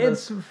want what? to hear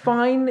this. It's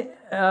fine.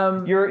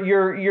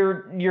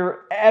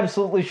 You're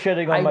absolutely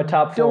shitting on my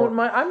top four. Don't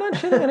mind. I'm not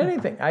shitting on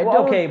anything. I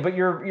don't. Okay, but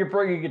you're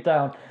bringing it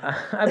down.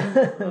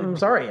 I'm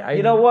sorry.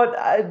 You know what?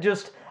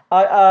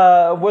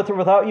 With or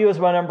without you is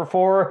my number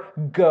 4.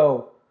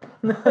 Go.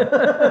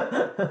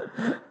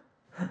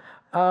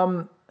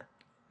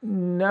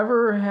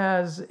 Never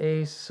has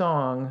a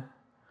song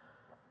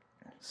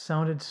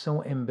sounded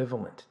so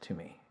ambivalent to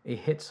me. A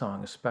hit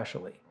song,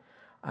 especially.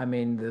 I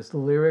mean, the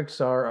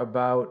lyrics are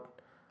about.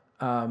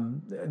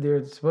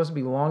 They're supposed to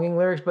be longing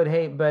lyrics, but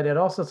it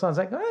also sounds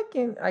like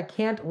I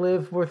can't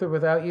live with or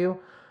without you.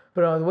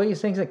 But the way he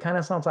sings it kind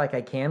of sounds like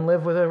I can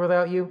live with or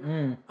without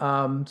you.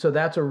 So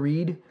that's a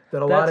read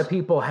that a lot of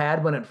people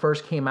had when it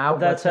first came out.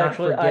 That's Let's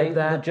actually, not I forget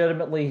that.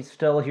 legitimately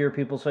still hear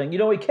people saying, he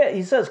can't.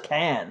 He says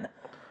can.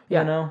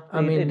 Yeah,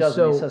 I mean, he doesn't.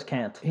 so He says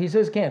can't. He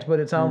says can't, but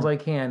it sounds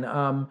like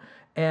can.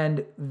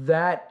 And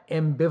that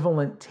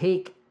ambivalent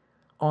take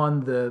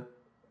on the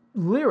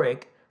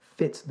lyric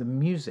fits the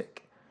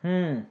music.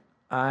 And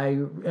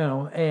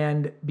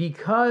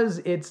because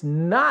it's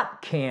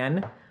not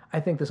can, I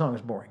think the song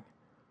is boring.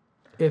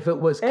 If it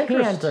was can't,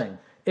 Interesting.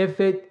 if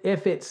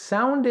it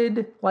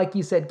sounded like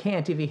you said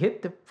can't, if you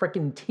hit the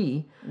frickin'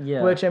 T,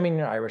 Yeah. which I mean,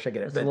 you're Irish, I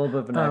get it. It's a little bit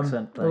of an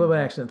accent thing. A little bit of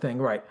an accent thing,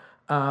 right.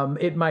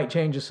 It might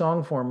change a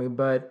song for me,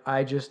 but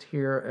I just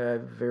hear a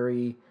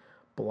very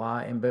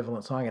blah,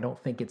 ambivalent song. I don't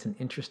think it's an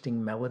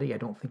interesting melody. I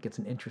don't think it's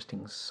an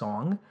interesting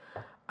song.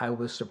 I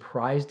was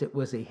surprised it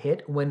was a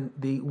hit when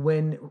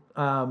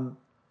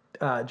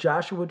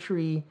Joshua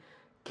Tree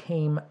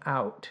came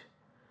out.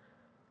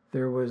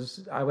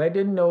 I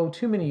didn't know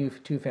too many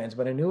U2 fans,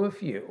 but I knew a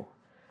few.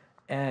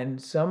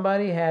 And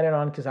somebody had it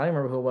on cassette. I don't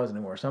remember who it was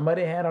anymore.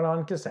 Somebody had it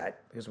on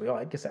cassette, because we all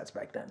had cassettes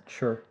back then.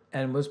 Sure.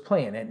 And was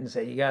playing it and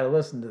said, you got to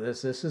listen to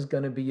this. This is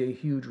going to be a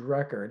huge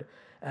record.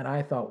 And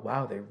I thought,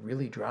 wow, they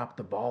really dropped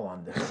the ball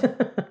on this one.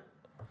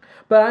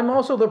 But I'm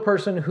also the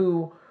person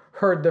who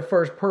heard the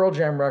first Pearl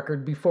Jam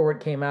record before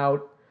it came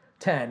out,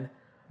 10.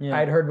 Yeah.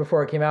 I'd heard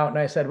before it came out, and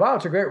I said, wow,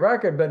 it's a great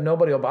record, but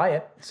nobody will buy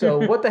it. So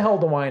what the hell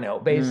do I know,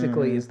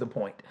 basically, is the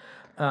point.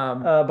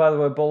 By the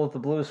way, Bullet the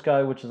Blue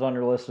Sky, which is on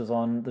your list, is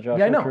on the Joshua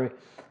Yeah, I know. Tree.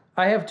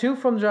 I have 2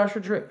 from the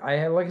Joshua Tree.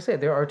 Like I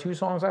said, there are 2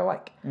 songs I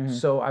like.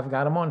 So I've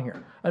got them on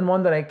here. And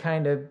one that I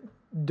kind of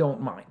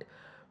don't mind.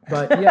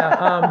 But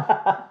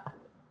yeah,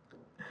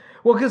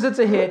 well, because it's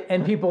a hit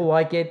and people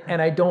like it,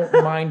 and I don't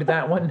mind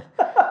that one.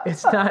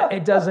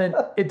 It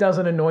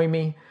doesn't annoy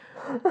me.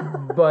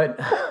 But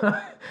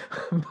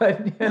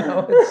but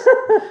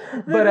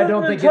I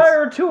don't think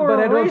it's tour but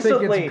I don't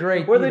recently think it's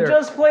great where either. they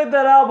just played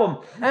that album.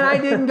 And I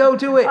didn't go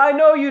to it. I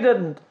know you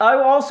didn't. I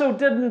also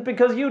didn't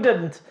because you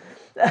didn't.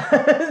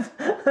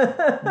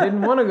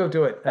 Didn't want to go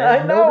to it. I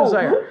had know. no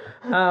desire.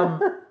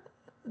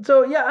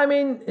 So yeah, I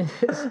mean,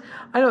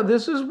 I know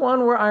this is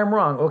one where I'm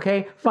wrong.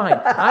 Okay,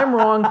 fine, I'm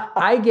wrong.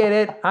 I get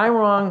it. I'm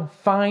wrong.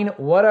 Fine,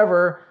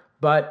 whatever.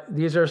 But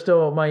these are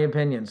still my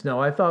opinions.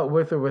 No, I thought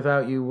With or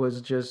Without You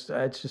was just,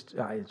 it just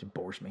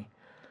bores me.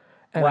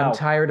 And Wow. I'm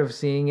tired of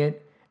seeing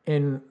it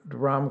in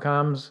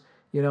rom-coms,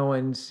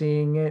 and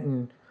seeing it.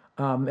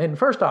 And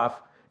first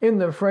off, in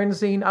the friend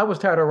scene, I was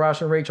tired of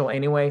Ross and Rachel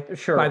anyway.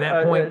 Sure. By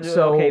that point,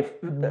 so okay,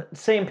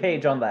 same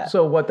page on that.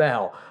 so what the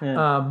hell?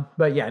 Yeah.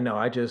 But yeah, no,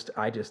 I just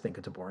think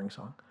it's a boring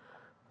song.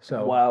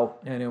 So Wow.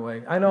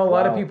 Anyway, I know a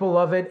lot of Wow. people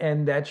love it,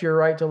 and that's your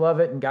right to love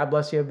it, and God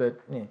bless you.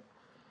 But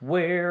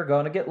We're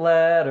gonna get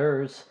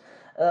letters.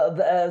 Wow.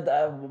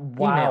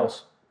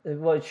 Emails.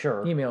 Well,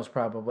 sure. emails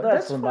probably.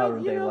 That's a fine,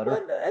 modern day letter.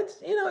 But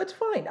it's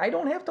fine. I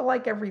don't have to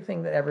like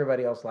everything that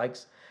everybody else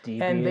likes,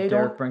 DB and they at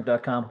don't,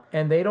 DerekBrink.com.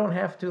 and they don't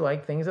have to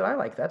like things that I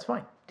like. That's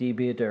fine.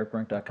 DB at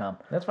DerekBrink.com.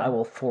 That's fine. I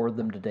will forward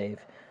them to Dave.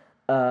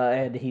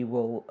 And he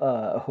will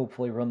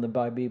hopefully run them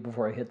by me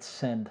before I hit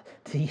send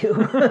to you.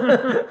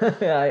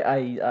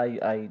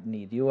 I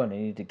need you, and I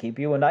need to keep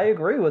you, and I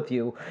agree with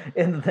you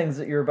in the things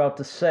that you're about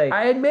to say.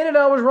 I admitted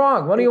I was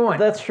wrong. What do you want?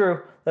 That's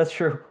true. That's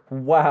true.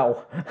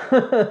 Wow.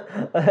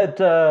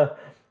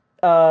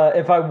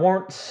 If I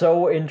weren't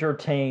so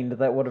entertained,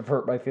 that would have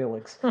hurt my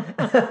feelings.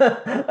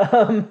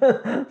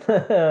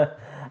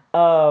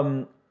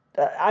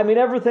 I mean,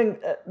 everything.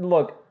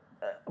 Look,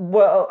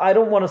 well, I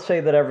don't want to say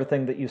that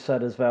everything that you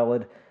said is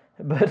valid,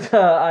 but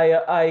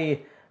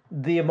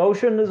the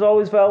emotion is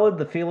always valid.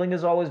 The feeling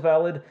is always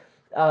valid.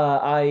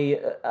 I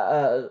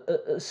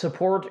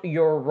support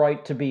your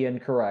right to be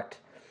incorrect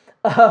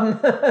on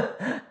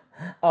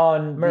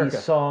America.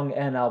 the song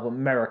and album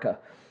America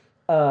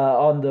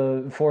on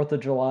the 4th of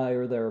July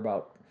or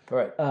thereabout.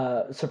 Right.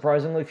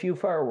 Surprisingly few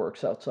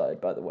fireworks outside,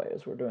 by the way,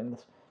 as we're doing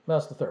this.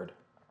 That's the third.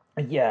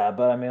 Yeah,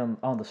 but I mean,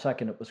 on the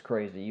second, it was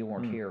crazy. You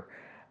weren't here.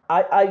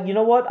 You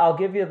know what? I'll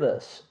give you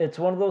this. It's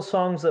one of those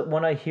songs that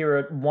when I hear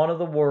it, one of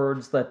the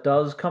words that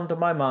does come to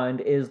my mind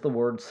is the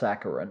word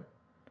saccharine.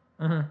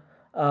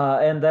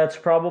 And that's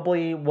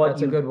probably what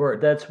That's a good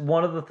word. That's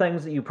one of the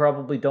things that you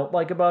probably don't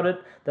like about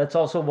it. That's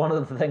also one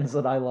of the things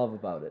that I love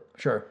about it.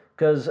 Sure.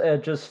 Because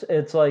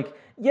it's like,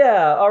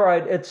 yeah, all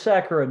right, it's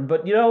saccharine,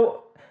 but you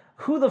know,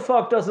 who the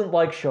fuck doesn't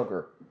like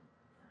sugar?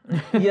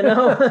 You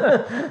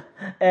know?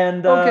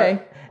 And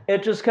Okay.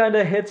 it just kind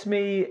of hits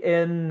me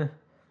in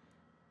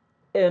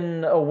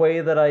a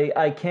way that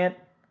I can't.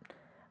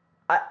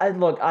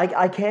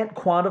 I can't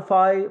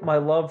quantify my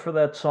love for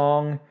that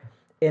song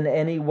in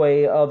any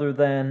way other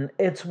than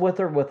it's with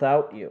or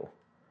without you.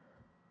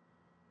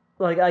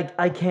 Like,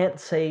 I can't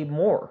say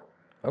more.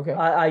 Okay.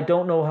 I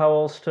don't know how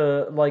else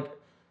to, like,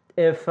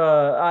 if,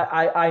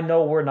 I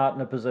know we're not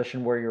in a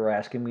position where you're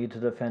asking me to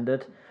defend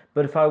it,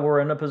 but if I were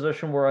in a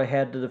position where I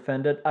had to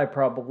defend it, I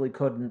probably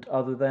couldn't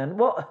other than,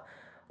 well,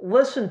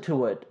 listen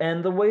to it,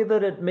 and the way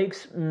that it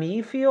makes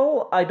me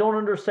feel, I don't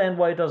understand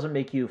why it doesn't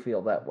make you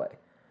feel that way.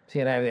 See,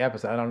 and I have the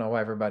episode. I don't know why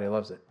everybody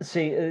loves it.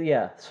 See,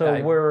 yeah,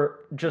 so we're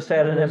just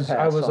at an impasse.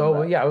 I was on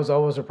always, that. yeah, I was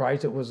always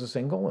surprised it was a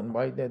single, and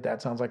why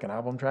that sounds like an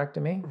album track to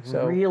me.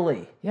 So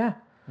Really? yeah.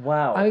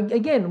 Wow.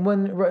 Again,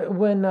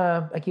 when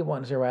I keep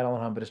wanting to say Rattle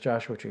and Hum, but it's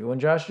Joshua Tree. When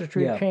Joshua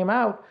Tree Yeah. came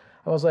out,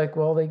 I was like,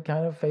 well, they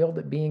kind of failed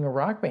at being a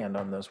rock band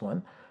on this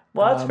one.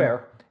 Well, that's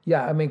fair.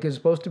 Yeah, I mean, because it's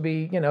supposed to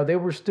be, they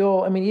were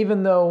still, I mean,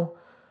 even though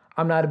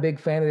I'm not a big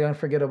fan of the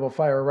Unforgettable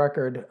Fire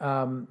record,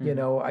 there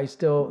was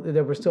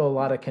still a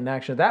lot of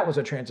connection. That was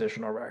a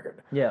transitional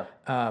record. Yeah.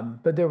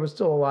 But there was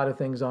still a lot of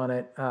things on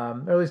it,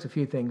 or at least a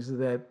few things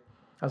that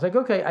I was like,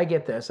 okay, I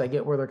get this. I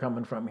get where they're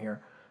coming from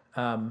here.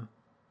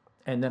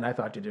 And then I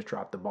thought you just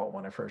dropped the ball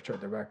when I first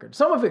heard the record.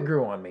 Some of it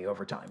grew on me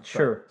over time.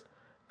 Sure.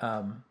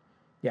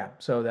 Yeah,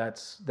 so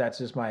that's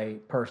just my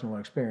personal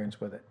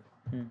experience with it.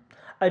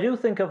 I do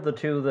think of the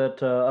two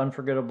that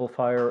Unforgettable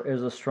Fire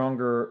is a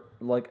stronger,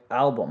 like,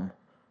 album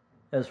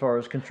as far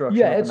as construction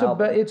Yeah, of an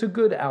album. it's a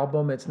good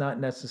album. It's not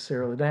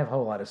necessarily, they have a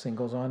whole lot of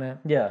singles on it.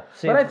 Yeah.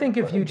 See, But I think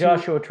if you two-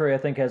 Joshua Tree, I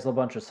think, has a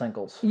bunch of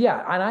singles.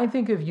 Yeah, and I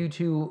think of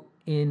U2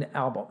 in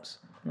albums.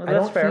 I that's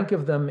don't fair. think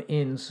of them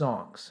in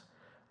songs.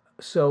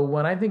 So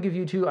when I think of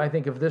U2, I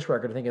think of this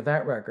record, I think of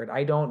that record.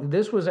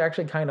 This was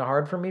actually kind of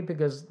hard for me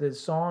because the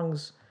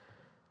songs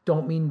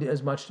don't mean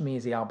as much to me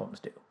as the albums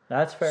do.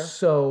 That's fair.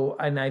 So,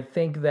 and I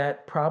think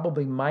that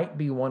probably might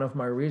be one of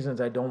my reasons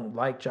I don't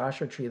like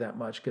Joshua Tree that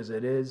much, because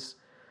it is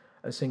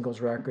a singles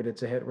record.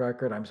 It's a hit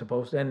record. I'm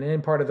supposed to, and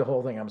in part of the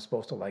whole thing, I'm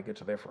supposed to like it,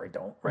 so therefore I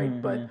don't, right?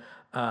 But,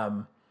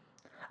 yeah,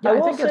 I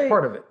will think that's say-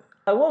 part of it.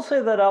 I will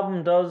say that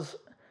album does,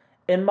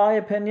 in my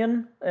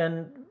opinion,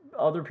 and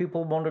other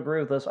people won't agree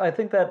with this, I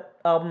think that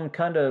album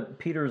kind of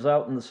peters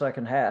out in the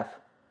second half.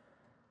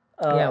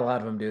 Yeah, a lot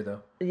of them do, though.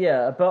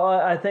 Yeah, but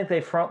I think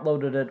they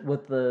front-loaded it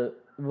with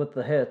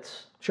the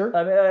hits. Sure.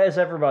 I mean, as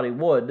everybody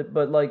would,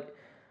 but, like,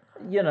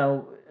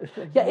 Yeah,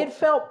 it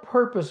felt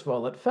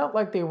purposeful. It felt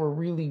like they were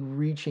really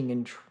reaching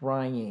and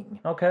trying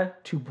Okay.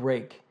 to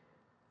break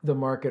the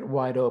market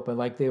wide open.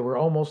 Like they were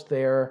almost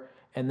there,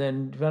 and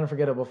then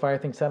Unforgettable Fire, I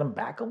think, set them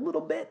back a little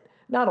bit.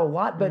 Not a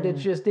lot, but it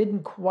just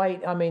didn't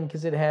quite, I mean,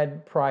 because it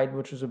had Pride,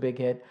 which was a big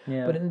hit,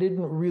 Yeah. but it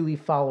didn't really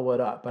follow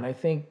it up. And I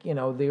think,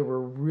 they were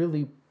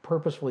really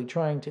purposefully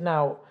trying to.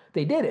 Now,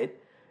 they did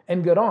it,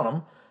 and good on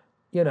them.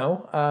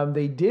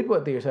 They did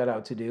what they set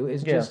out to do. It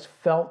just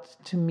felt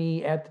to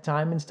me at the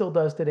time, and still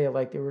does today,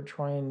 like they were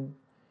trying,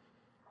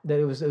 that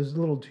it was a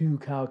little too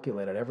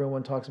calculated.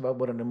 Everyone talks about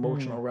what an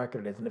emotional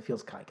record is, and it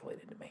feels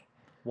calculated to me.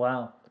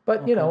 Wow.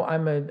 But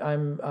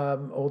I'm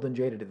old and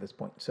jaded at this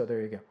point, so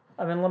there you go.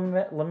 I mean,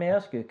 let me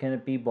ask you, can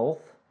it be both?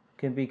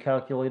 Can it be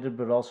calculated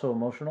but also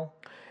emotional?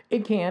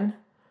 It can,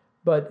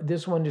 but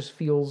this one just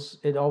feels,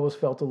 it always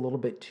felt a little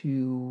bit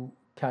too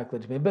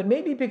calculated to me. But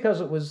maybe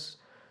because it was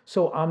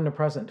so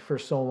omnipresent for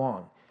so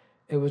long.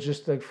 It was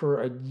just like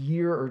for a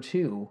year or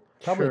two,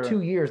 probably Sure.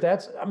 2 years.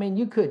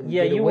 You couldn't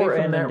Yeah, get you away were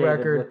from that inundated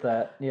record. with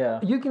that. Yeah.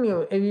 You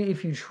can,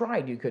 if you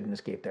tried, you couldn't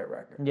escape that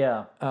record.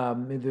 Yeah.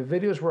 The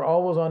videos were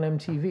always on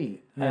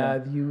MTV. Yeah.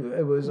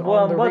 It was Well,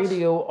 on the let's-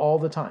 radio all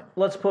the time.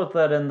 Let's put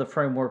that in the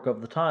framework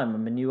of the time. I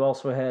mean, you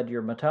also had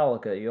your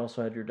Metallica, you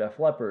also had your Def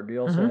Leppard,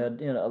 you also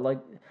had,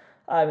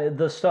 I mean,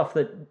 the stuff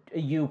that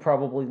you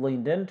probably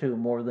leaned into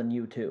more than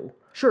U2.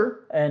 Sure.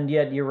 And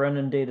yet you're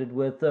inundated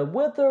with or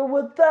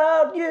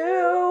without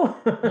you.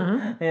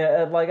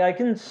 Yeah, like I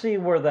can see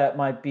where that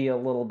might be a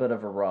little bit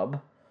of a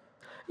rub.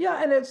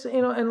 Yeah, and it's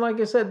and like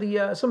I said,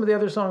 the some of the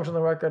other songs on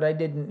the record I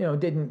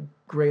didn't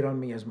grate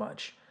on me as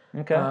much.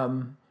 Okay.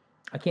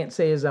 I can't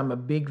say as I'm a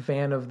big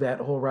fan of that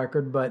whole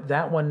record, but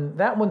that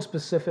one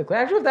specifically.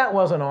 Actually, if that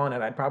wasn't on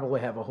it, I'd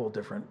probably have a whole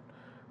different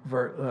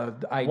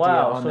idea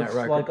Wow, on so that it's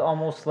record. like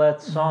almost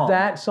that song.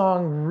 That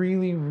song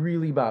really,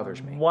 really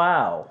bothers me.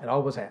 Wow, It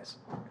always has.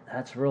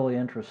 that's really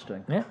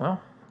interesting. Yeah,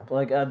 well,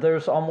 Like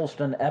there's almost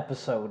an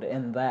episode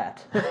in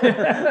that.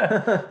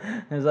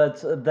 'Cause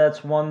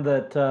that's one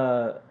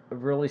that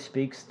really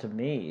speaks to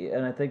me,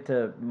 and I think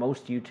to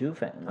most U2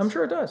 fans. I'm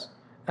sure it does.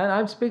 And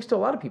it speaks to a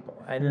lot of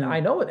people. And I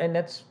know it, and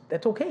that's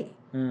okay.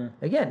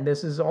 Again,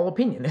 this is all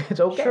opinion. It's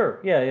okay. Sure.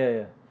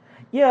 Yeah.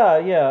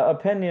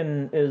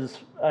 Opinion is.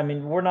 I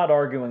mean, we're not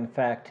arguing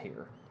fact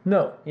here.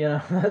 No. You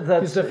know, Because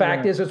that's the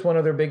fact is it's one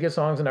of their biggest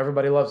songs and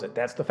everybody loves it.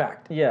 That's the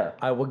fact. Yeah.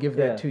 I will give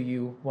that Yeah. to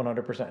you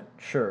 100%.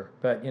 Sure.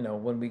 But,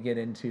 when we get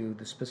into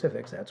the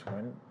specifics, that's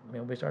when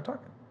we start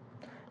talking.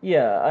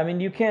 Yeah. I mean,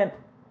 you can't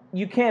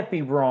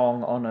be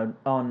wrong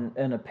on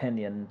an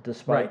opinion,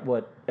 despite Right.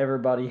 what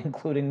everybody,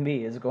 including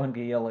me, is going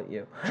to yell at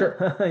you.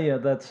 Sure. Yeah.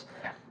 That's.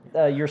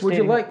 You're Would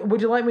you stating.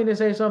 like me to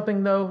say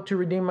something, though, to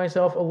redeem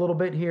myself a little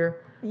bit here?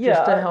 Yeah,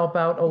 Just to help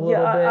out a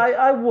little bit?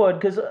 I would,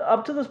 because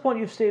up to this point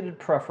you've stated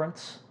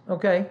preference,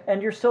 Okay.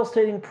 and you're still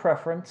stating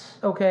preference,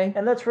 Okay.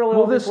 and that's really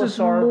Well, all this these lists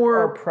is are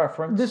more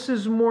preference. This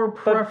is more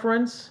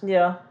preference.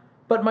 Yeah.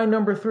 But my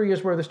number 3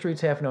 is Where the Streets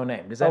Have No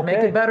Name. Does that make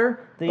Okay. it better?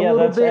 Yeah, a little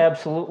that's bit?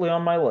 absolutely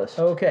on my list.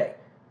 Okay.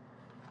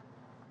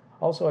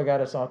 Also, I got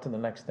us on to the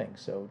next thing,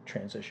 so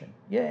transition.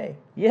 Yay.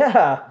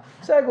 Yeah.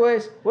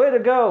 Segues. Way to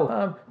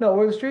go. No,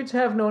 Where the Streets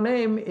Have No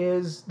Name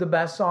is the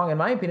best song, in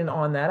my opinion,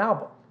 on that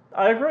album.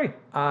 I agree.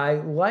 I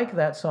like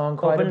that song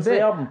quite Opens a bit.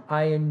 the album.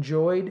 I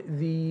enjoyed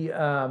the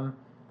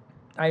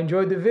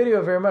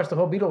video very much. The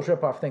whole Beatles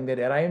ripoff thing they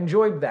did. I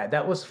enjoyed that.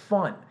 That was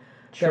fun.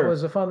 Sure. That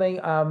was a fun thing.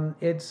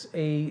 It's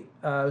a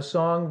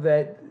song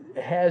that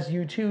has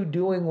U2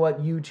 doing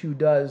what U2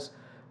 does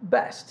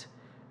best.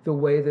 The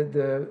way that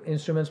the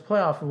instruments play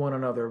off of one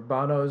another.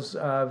 Bono's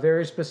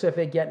very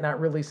specific, yet not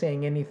really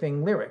saying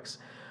anything lyrics.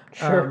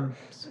 Sure.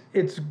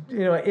 It's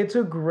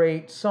a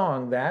great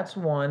song. That's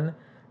one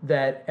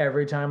that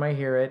every time I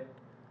hear it,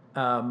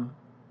 I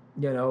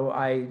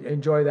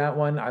enjoy that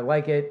one. I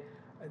like it.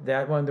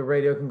 That one, the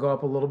radio can go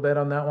up a little bit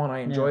on that one. I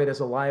enjoy it as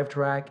a live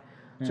track.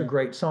 It's a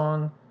great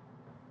song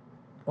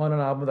on an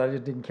album that I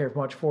just didn't care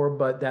much for,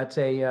 but that's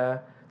a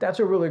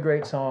really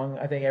great song.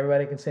 I think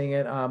everybody can sing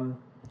it.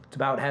 It's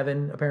about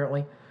heaven,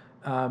 apparently.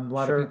 A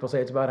lot Sure. of people say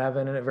it's about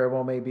heaven, and it very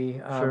well may be.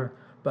 Sure.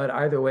 But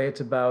either way, it's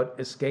about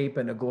escape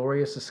and a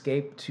glorious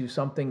escape to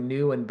something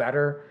new and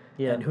better.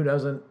 Yeah. And who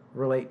doesn't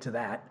relate to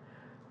that?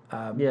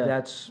 Yeah.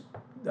 That's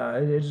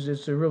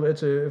it's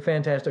a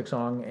fantastic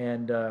song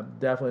and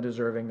definitely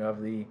deserving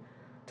of the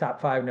top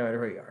 5 no matter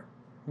who you are.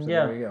 So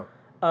Yeah. there you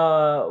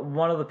go.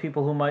 One of the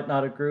people who might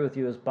not agree with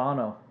you is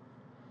Bono.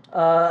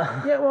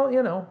 Yeah,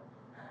 well,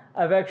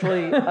 I've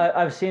actually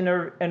I've seen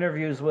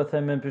interviews with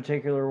him in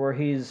particular where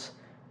he's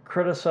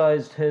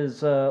criticized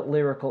his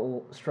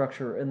lyrical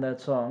structure in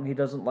that song. He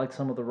doesn't like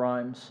some of the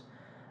rhymes,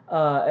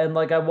 and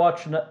like I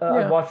watched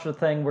a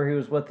thing where he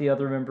was with the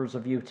other members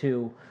of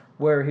U2,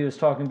 where he was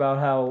talking about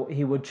how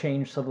he would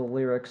change some of the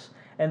lyrics,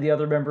 and the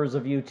other members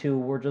of U2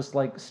 were just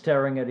like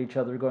staring at each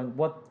other, going,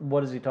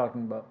 "What is he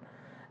talking about?"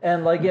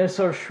 And like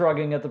sort of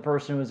shrugging at the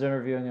person who was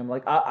interviewing him,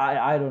 like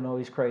I don't know,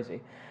 he's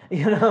crazy.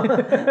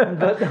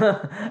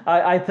 But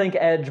I think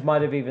Edge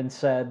might have even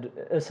said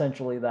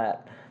essentially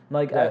that.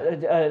 Like,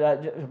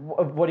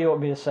 what do you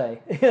want me to say?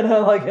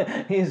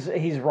 Like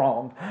he's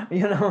wrong.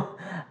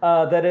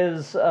 That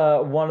is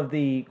one of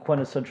the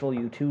quintessential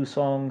U2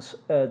 songs.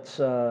 It's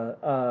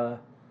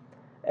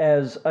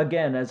as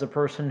a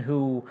person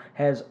who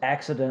has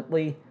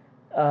accidentally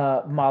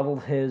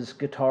modeled his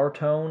guitar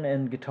tone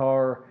and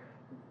guitar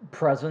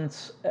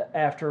presence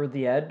after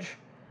the Edge.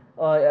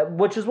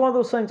 Which is one of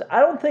those things, I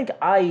don't think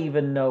I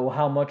even know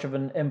how much of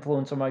an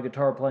influence on my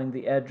guitar playing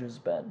the Edge has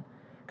been.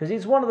 Because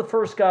he's one of the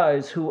first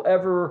guys who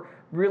ever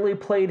really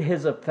played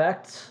his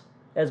effects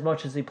as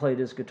much as he played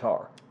his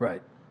guitar.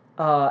 Right.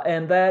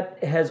 And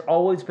that has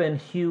always been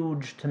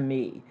huge to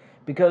me.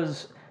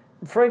 Because,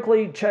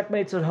 frankly,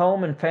 checkmates at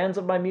home and fans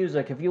of my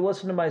music, if you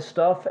listen to my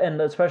stuff,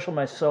 and especially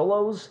my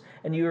solos,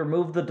 and you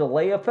remove the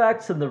delay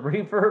effects and the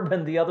reverb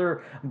and the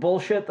other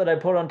bullshit that I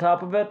put on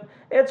top of it,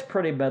 it's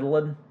pretty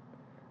middling.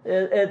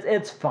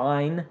 It's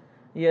fine.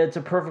 Yeah, it's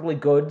a perfectly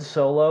good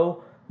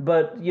solo,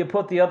 but you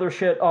put the other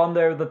shit on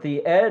there that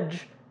the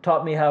Edge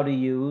taught me how to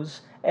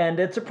use, and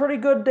it's a pretty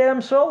good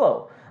damn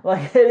solo.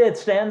 Like, it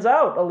stands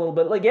out a little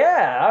bit. Like,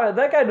 yeah,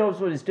 that guy knows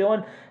what he's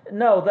doing.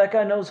 No, that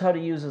guy knows how to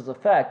use his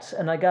effects,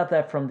 and I got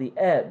that from the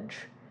Edge.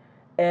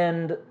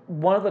 And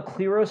one of the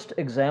clearest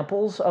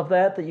examples of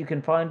that you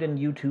can find in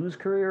U2's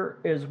career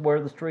is Where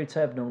the Streets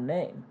Have No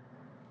Name.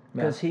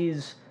 Because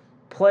he's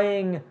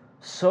playing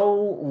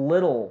so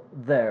little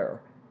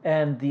there,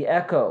 and the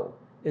echo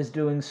is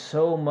doing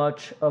so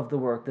much of the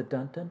work.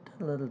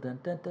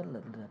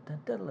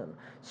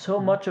 So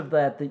much of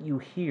that you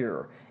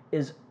hear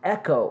is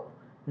echo,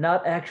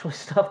 not actually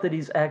stuff that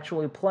he's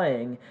actually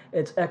playing.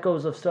 It's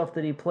echoes of stuff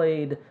that he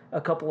played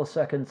a couple of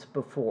seconds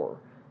before.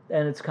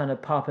 and it's kind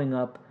of popping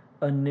up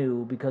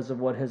anew because of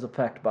what his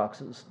effect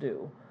boxes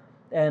do.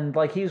 And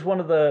like he's one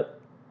of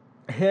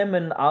him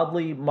and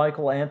oddly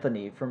Michael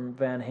Anthony from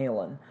Van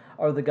Halen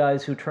are the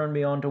guys who turned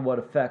me on to what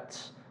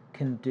effects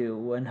can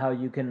do and how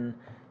you can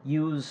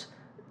use,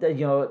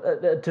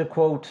 to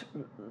quote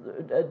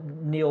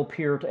Neil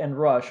Peart and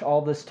Rush,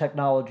 all this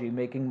technology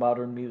making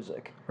modern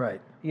music.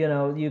 Right.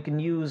 You can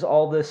use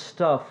all this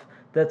stuff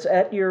that's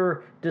at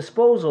your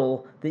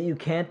disposal that you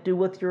can't do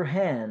with your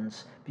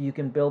hands, but you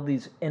can build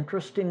these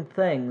interesting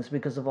things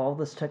because of all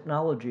this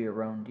technology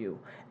around you.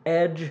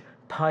 Edge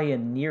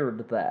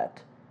pioneered that.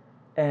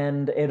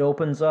 And it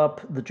opens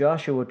up the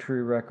Joshua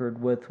Tree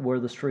record with Where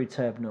the Streets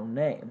Have No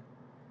Name.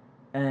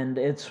 And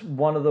it's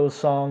one of those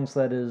songs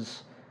that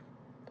is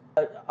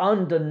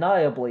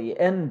undeniably,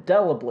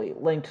 indelibly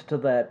linked to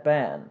that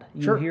band.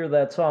 You hear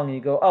that song and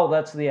you go, oh,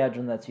 that's the Edge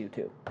and that's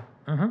U2.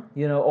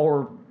 Mm-hmm.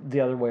 Or the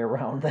other way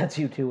around. That's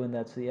U2 and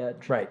that's the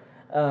Edge. Right.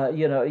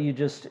 You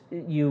just,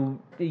 you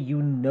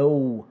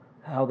know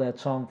how that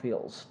song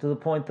feels. To the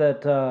point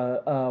that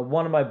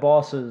one of my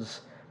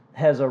bosses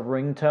has a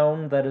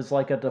ringtone that is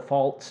like a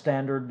default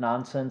standard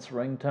nonsense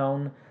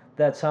ringtone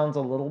that sounds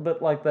a little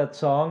bit like that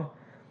song.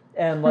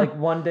 And like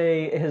one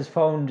day his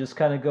phone just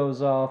kind of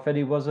goes off and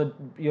he wasn't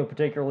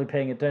particularly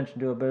paying attention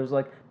to it, but it was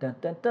like dun,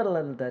 dun, dun,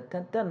 dun, dun,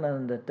 dun, dun,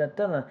 dun, dun, dun,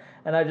 dun,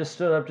 and I just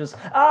stood up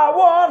I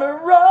wanna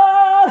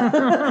run.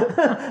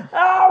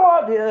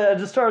 I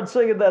just started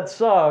singing that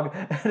song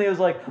and he was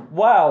like,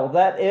 wow,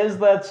 that is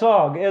that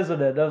song,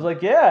 isn't it? And I was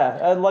like,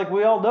 yeah, and like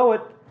we all know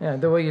it. Yeah,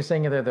 the way you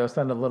sang it there, though,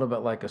 sounded a little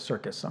bit like a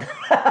circus song.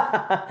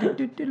 Yeah,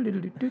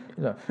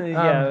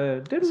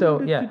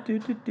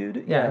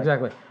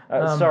 exactly.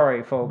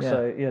 Sorry, folks.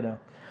 Yeah.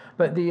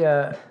 But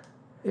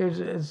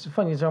it's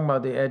funny you're talking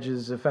about the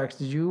Edge's effects.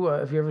 Did you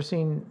have you ever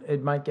seen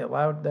It Might Get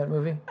Loud, that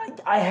movie?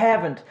 I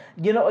haven't.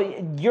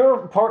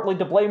 You're partly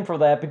to blame for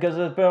that because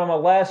it's been on my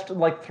last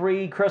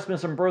 3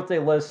 Christmas and birthday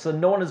lists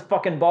and no one has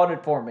fucking bought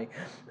it for me.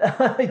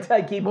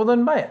 I keep. Well,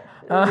 then buy it.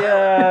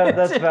 Yeah,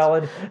 that's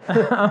valid.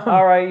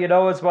 All right,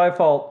 it's my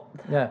fault.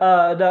 Yeah.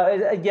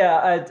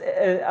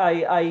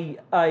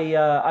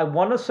 I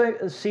want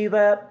to see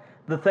that.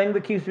 The thing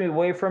that keeps me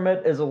away from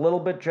it is a little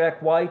bit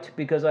Jack White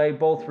because I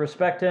both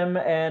respect him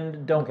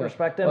and don't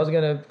respect him. I was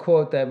going to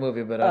quote that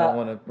movie, but I don't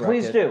want to.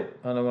 Please do.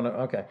 I don't want to.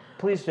 Okay.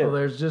 Please do. Well,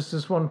 there's just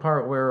this one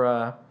part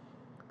where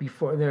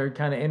before they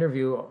kind of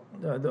interview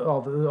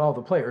all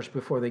the players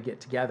before they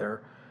get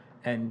together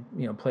and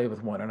play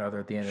with one another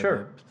at the end of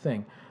the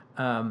thing.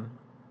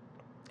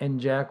 And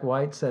Jack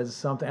White says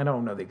something. I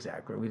don't know the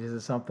exact word. He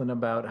says something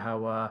about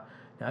how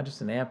not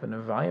just an amp and a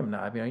volume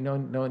knob. You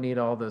don't need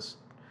all this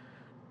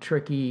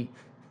tricky,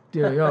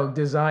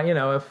 design,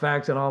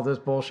 effects and all this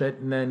bullshit.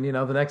 And then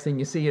the next thing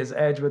you see is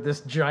Edge with this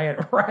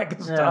giant rack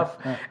of stuff,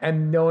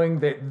 and knowing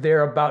that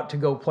they're about to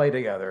go play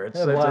together. It's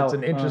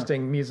an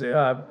interesting music.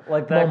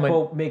 Like that moment.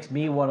 Quote makes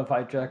me want to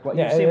fight Jack White.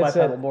 Yeah, you see my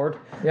pedal board.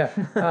 Yeah,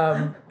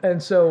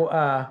 and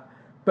so.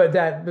 But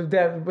that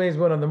is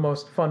one of the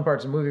most fun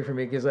parts of the movie for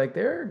me because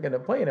they're gonna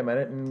play in a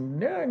minute and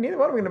neither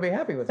one of them are gonna be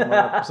happy with one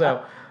another.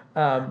 So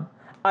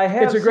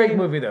it's a great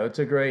movie though. It's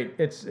a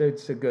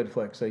good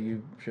flick. So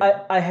you should.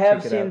 I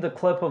have seen the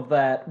clip of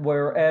that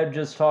where Edge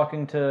is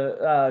talking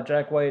to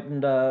Jack White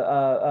and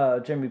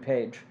Jimmy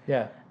Page.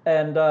 Yeah.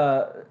 And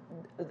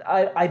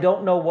I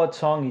don't know what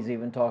song he's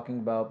even talking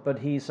about, but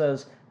he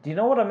says, "Do you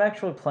know what I'm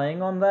actually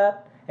playing on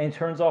that?" And he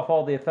turns off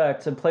all the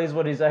effects and plays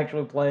what he's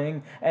actually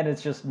playing, and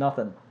it's just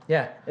nothing.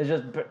 Yeah, it's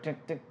just ding,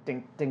 ding,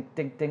 ding, ding,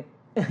 ding, ding.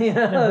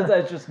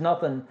 That's just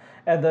nothing.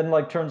 And then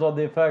turns on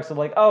the effects and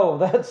oh,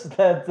 that's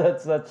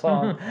that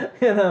song.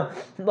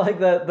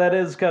 That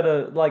is kind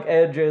of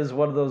Edge is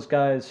one of those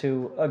guys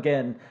who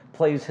again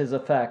plays his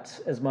effects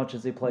as much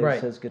as he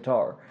plays his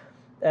guitar,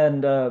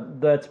 and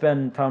that's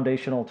been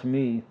foundational to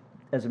me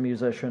as a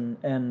musician.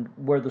 And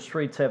Where the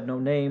Streets Have No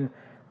Name,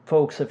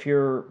 folks, if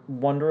you're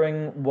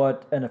wondering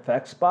what an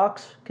effects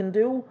box can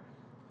do,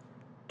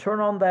 turn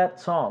on that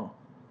song.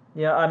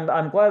 Yeah,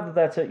 I'm glad that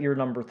that's at your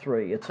number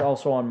 3. It's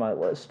also on my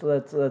list.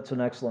 That's an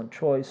excellent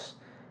choice.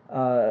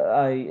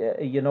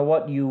 You know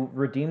what? You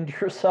redeemed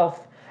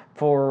yourself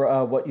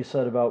for what you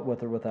said about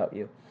With or Without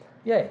You.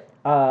 Yay.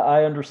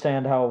 I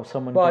understand how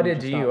someone. Well, I did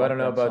to you. I don't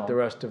know about the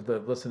rest of the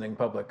listening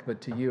public, but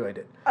to you, I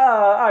did.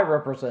 I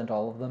represent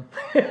all of them.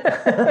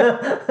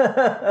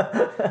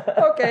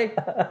 Okay.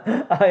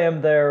 I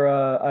am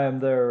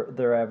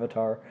their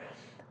avatar.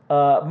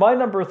 My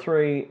number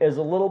 3 is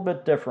a little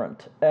bit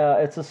different.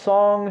 It's a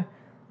song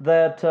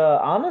that,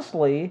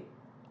 honestly,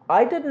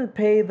 I didn't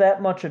pay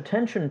that much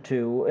attention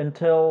to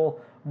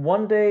until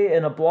one day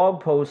in a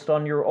blog post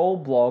on your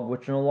old blog,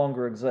 which no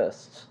longer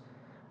exists.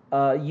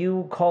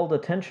 You called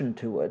attention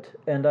to it,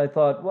 and I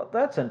thought, well,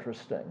 that's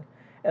interesting.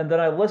 And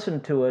then I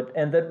listened to it,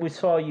 and then we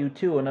saw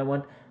U2, and I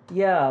went,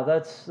 yeah,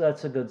 that's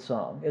a good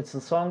song. It's the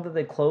song that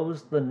they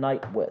closed the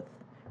night with,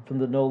 from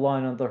the No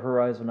Line on the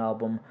Horizon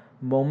album,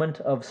 Moment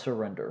of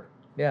Surrender.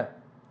 Yeah.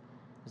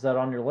 Is that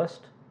on your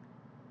list?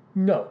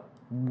 No.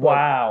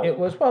 Wow. It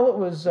was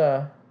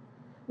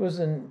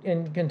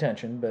in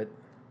contention, but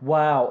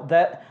Wow,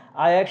 that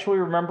I actually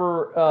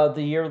remember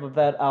the year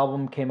that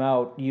album came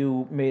out.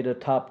 You made a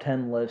top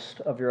 10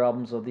 list of your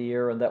albums of the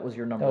year, and that was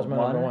your number That was my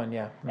one. number one,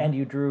 yeah. And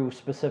you drew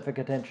specific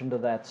attention to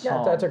that Yeah,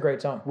 song. that's a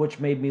great song. Which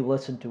made me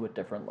listen to it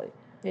differently.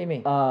 Hey,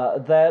 me.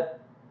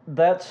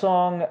 That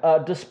song,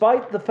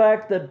 despite the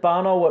fact that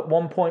Bono at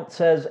one point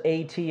says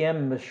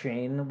ATM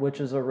machine, which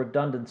is a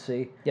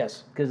redundancy,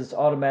 Yes. because it's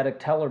automatic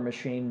teller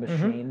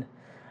machine.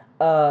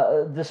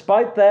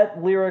 Despite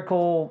that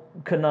lyrical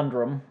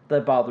conundrum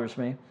that bothers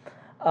me,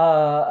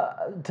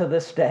 to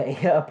this day,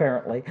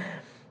 apparently,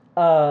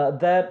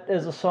 that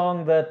is a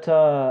song that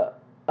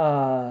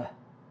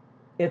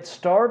it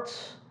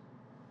starts,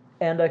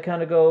 and I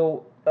kind of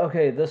go,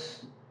 okay,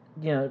 this,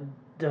 dun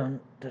dun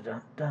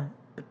dun dun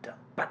dun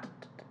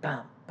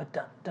dun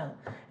dun dun,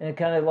 and it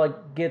kind of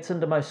like gets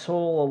into my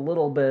soul a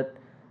little bit,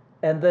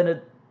 and then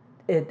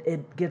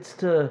it gets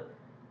to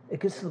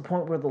the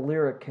point where the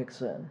lyric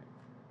kicks in.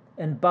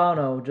 And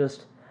Bono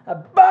just, I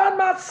burn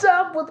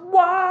myself with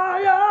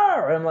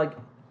wire. And I'm like,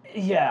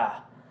 yeah.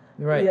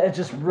 Right. Yeah, it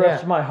just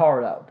rips my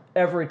heart out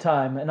every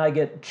time. And I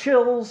get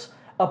chills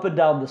up and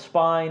down the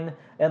spine.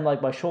 And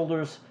like my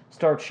shoulders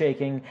start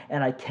shaking.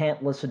 And I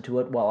can't listen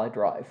to it while I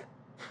drive.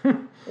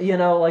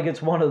 Like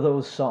it's one of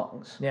those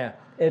songs. Yeah.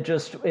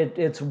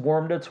 It's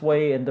wormed its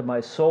way into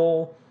my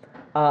soul.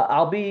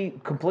 I'll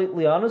be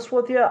completely honest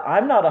with you.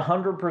 I'm not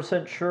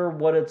 100% sure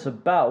what it's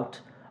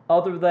about,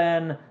 other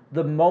than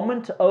the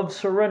moment of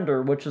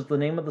surrender, which is the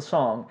name of the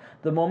song,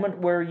 the moment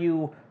where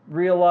you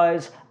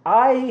realize,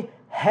 I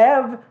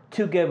have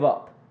to give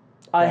up.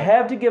 I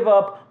have to give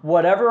up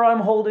whatever I'm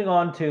holding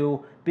on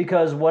to,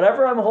 because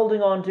whatever I'm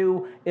holding on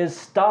to is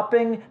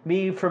stopping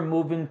me from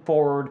moving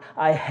forward.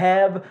 I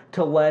have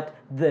to let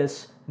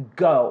this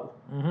go.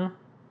 Mm-hmm.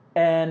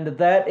 And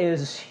that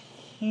is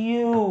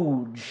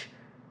huge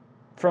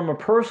from a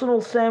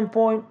personal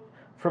standpoint,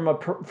 from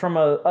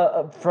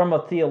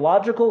a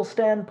theological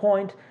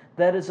standpoint.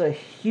 That is a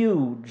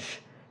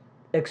huge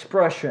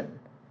expression.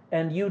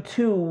 And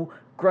U2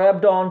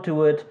 grabbed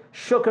onto it,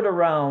 shook it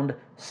around,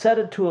 set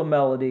it to a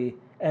melody,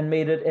 and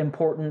made it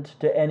important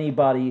to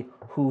anybody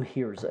who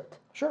hears it.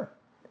 Sure.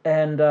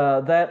 And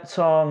that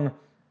song,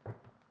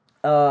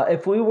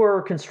 if we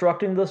were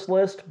constructing this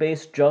list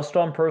based just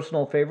on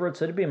personal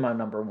favorites, it'd be my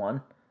number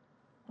one.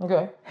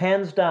 Okay.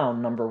 Hands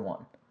down, number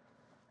one.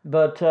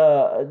 But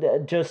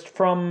just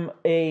from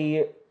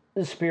a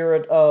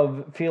spirit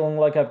of feeling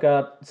like I've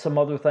got some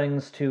other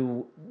things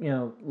to,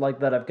 like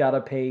that I've got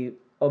to pay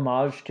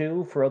homage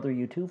to for other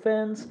U2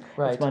 fans.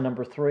 Right. It's my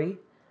number 3.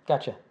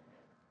 Gotcha.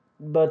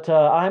 But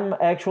I'm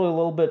actually a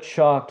little bit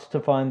shocked to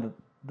find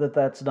that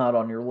that's not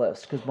on your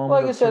list, because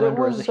Moment of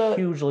Surrender is a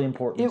hugely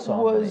important song.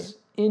 It was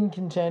in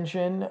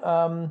contention.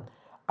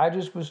 I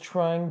just was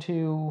trying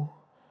to...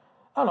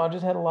 I don't know, I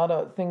just had a lot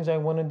of things I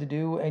wanted to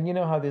do, and you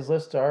know how these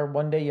lists are.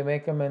 One day you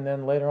make them, and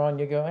then later on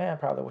you go,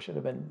 probably should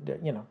have been,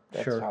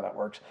 that's Sure. how that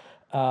works.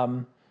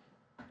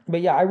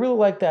 But yeah, I really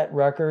like that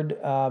record.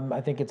 I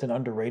think it's an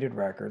underrated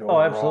record overall.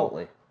 Oh,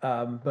 absolutely.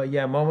 But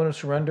yeah, Moment of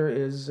Surrender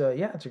is,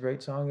 it's a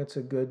great song. It's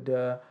a good,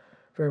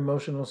 very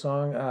emotional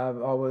song. I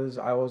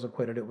always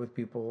equated it with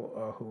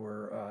people who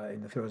were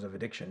in the throes of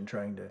addiction,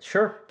 trying to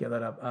get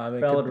that up.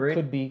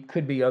 It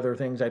could be other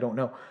things, I don't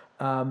know.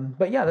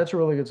 But yeah, that's a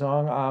really good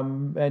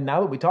song. And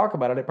now that we talk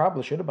about it, it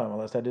probably should have been on my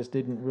list. I just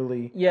didn't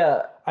really.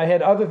 Yeah. I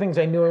had other things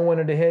I knew I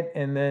wanted to hit,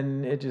 and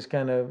then it just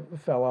kind of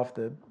fell off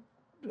the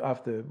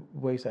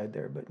wayside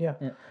there. But yeah.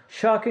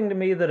 Shocking to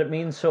me that it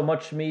means so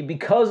much to me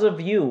because of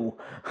you.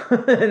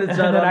 And it's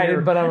not on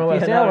your, but on my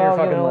list. not on your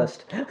fucking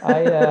list.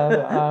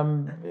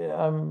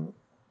 I'm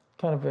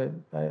kind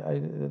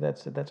of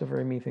that's a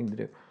very me thing to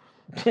do.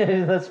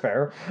 That's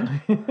fair.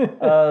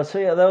 So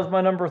yeah, that was my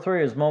number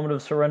 3, is Moment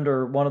of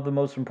Surrender, one of the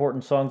most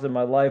important songs in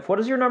my life. What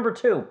is your number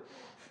 2?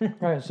 All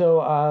right,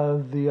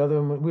 so the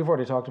other one, we've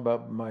already talked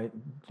about my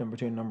number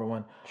 2 and number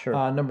 1.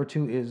 Sure. Number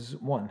 2 is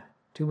 1.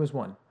 2 is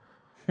 1.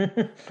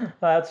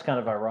 That's kind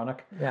of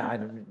ironic. Yeah,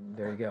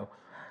 there you go.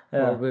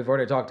 Yeah. Well, we've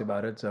already talked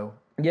about it, so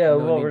yeah,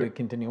 no need to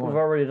continue on. We've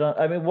already done.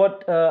 I mean,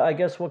 I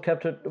guess what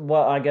kept it.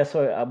 Well, I guess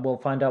we'll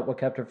find out what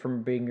kept it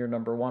from being your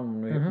number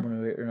 1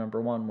 when we hit your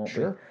number 1, won't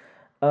we?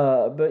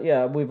 But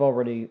yeah, we've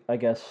already, I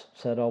guess,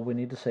 said all we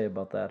need to say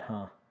about that,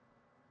 huh?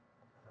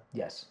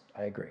 Yes,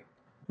 I agree.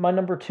 My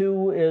number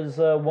 2 is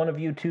one of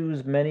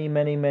U2's many,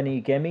 many, many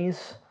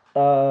gimmies.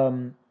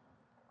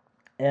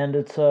 And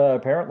it's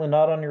apparently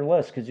not on your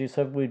list, because you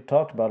said we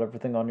talked about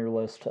everything on your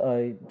list.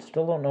 I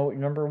still don't know what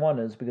your number 1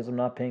 is, because I'm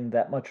not paying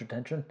that much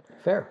attention.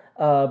 Fair.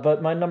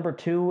 But my number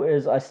 2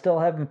 is I Still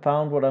Haven't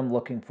Found What I'm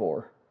Looking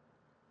For.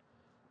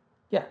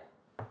 Yeah.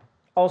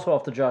 Also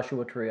off the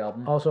Joshua Tree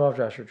album. Also off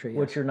Joshua Tree, yes.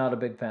 Which you're not a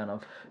big fan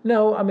of.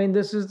 No, I mean,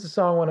 this is the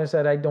song when I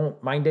said I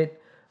don't mind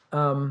it.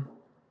 I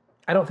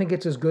don't think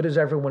it's as good as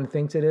everyone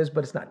thinks it is,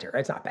 but it's not terrible.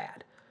 It's not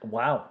bad.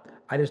 Wow.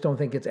 I just don't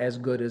think it's as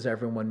good as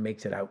everyone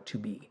makes it out to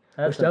be.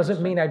 That's which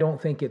doesn't mean I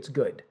don't think it's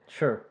good.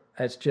 Sure.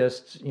 It's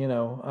just,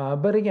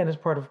 but again, it's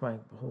part of my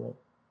whole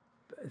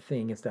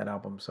thing. It's that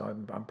album, so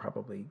I'm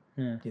probably,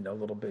 a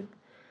little bit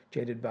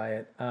jaded by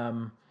it.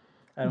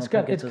 I don't It's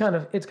think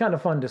kind it's kind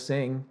of fun to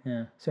sing.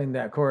 Yeah. Sing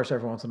that chorus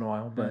every once in a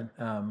while, but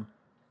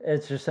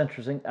it's just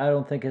interesting. I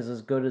don't think it's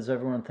as good as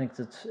everyone thinks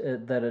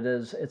that it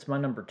is. It's my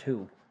number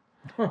 2.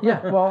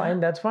 yeah, well,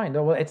 and that's fine.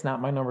 Well, it's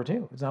not my number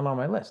 2. It's not on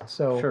my list,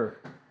 so Sure.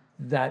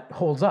 that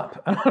holds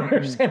up. I don't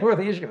understand where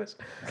the issue is.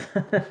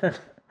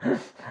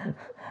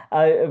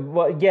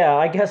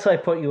 I guess I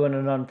put you in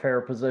an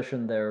unfair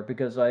position there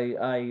because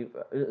I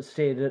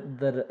stated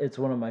that it's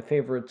one of my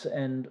favorites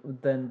and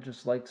then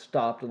just like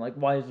stopped and like,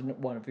 why isn't it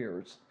one of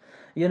yours?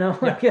 You know,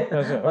 like, okay.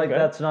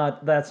 that's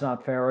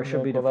not fair. I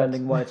should be well,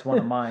 defending why it's one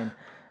of mine.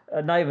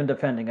 Not even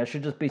defending. I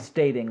should just be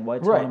stating why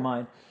it's one Right. of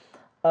mine.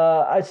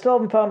 I still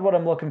haven't found what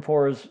I'm looking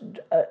for. Is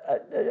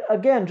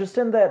again just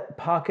in that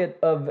pocket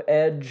of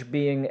edge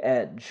being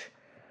edge,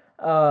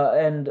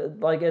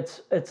 and like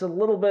it's a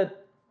little bit.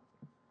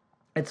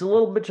 It's a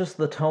little bit just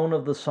the tone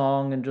of the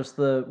song and just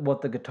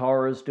what the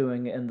guitar is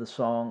doing in the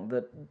song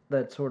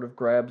that sort of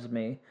grabs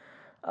me.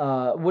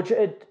 By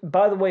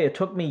the way, it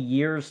took me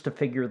years to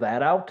figure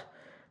that out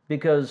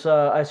because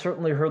I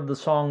certainly heard the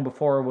song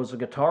before I was a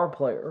guitar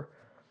player,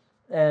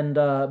 and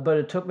but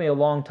it took me a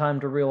long time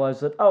to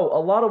realize that a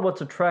lot of what's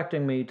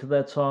attracting me to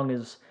that song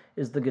is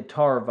the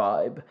guitar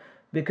vibe,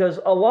 because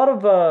a lot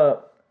of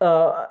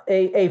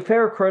a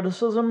fair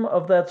criticism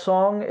of that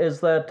song is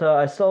that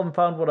I still haven't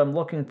found what I'm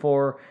looking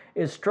for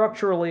is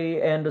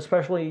structurally and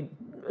especially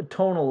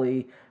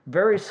tonally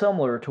very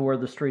similar to Where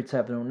the Streets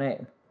Have No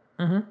Name.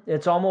 Mm-hmm.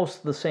 It's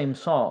almost the same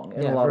song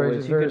in a lot of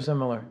ways. Very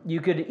similar.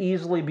 You could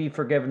easily be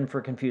forgiven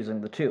for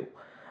confusing the two.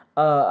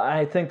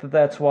 I think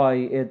that's why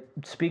it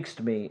speaks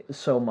to me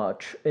so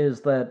much,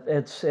 is that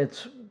it's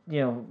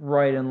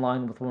right in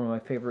line with one of my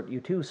favorite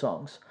U2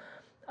 songs.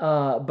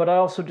 But I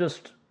also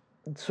just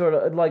sort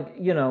of like,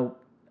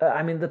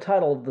 I mean, the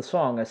title of the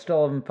song, I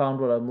still haven't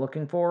found what I'm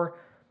looking for.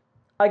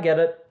 I get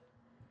it.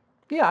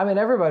 Yeah, I mean,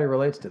 everybody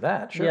relates to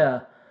that, sure.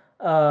 Yeah.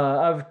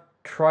 I've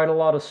tried a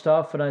lot of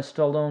stuff and I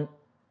still don't,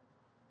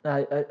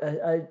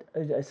 I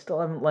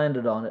still haven't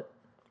landed on it.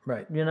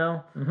 Right.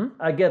 Mm-hmm.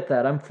 I get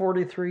that. I'm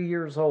 43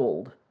 years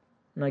old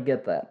and I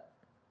get that.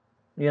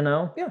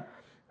 Yeah.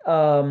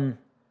 I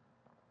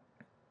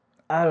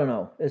don't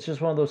know. It's just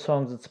one of those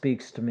songs that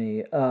speaks to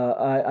me.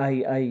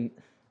 I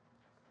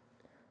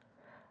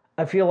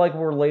feel like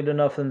we're late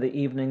enough in the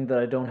evening that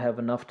I don't have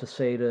enough to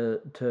say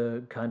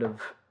to kind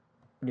of,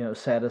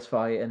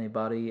 satisfy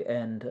anybody.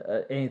 And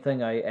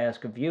anything I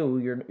ask of you,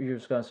 you're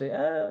just gonna say,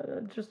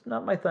 just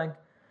not my thing.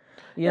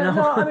 No,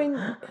 I mean,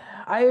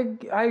 I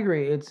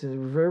agree. It's a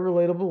very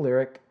relatable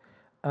lyric.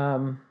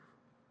 I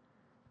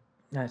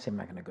say I'm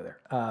not gonna go there.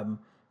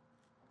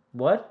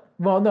 What?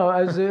 Well, no,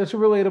 it's a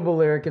relatable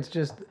lyric.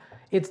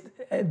 It's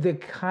the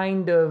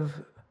kind of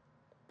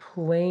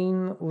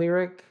plain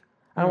lyric.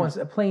 I don't want to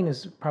say plain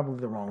is probably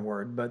the wrong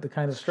word, but the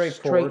kind of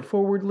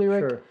straightforward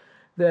lyric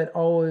that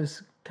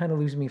always kind of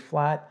leaves me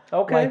flat.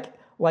 Okay.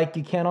 Like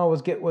you can't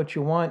always get what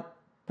you want,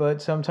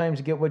 but sometimes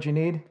you get what you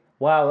need.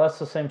 Wow, that's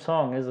the same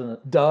song, isn't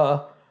it?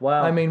 Duh.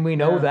 Wow. I mean, we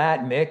know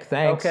that, Mick.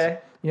 Thanks. Okay.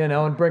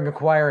 And bring a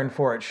choir in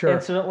for it. Sure.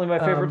 Incidentally, my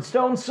favorite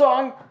Stones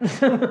song.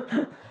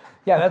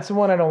 Yeah, that's the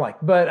one I don't like.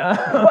 But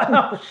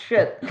wow,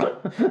 shit.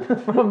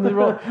 from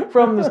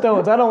the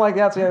Stones, I don't like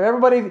that. So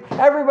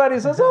everybody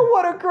says, "Oh,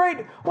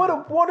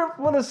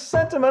 what a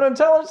sentiment,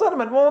 intelligent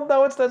sentiment." Well,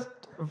 no, it's that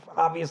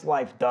obvious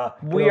life. Duh.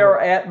 We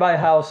are at my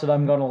house, and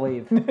I'm gonna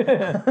leave.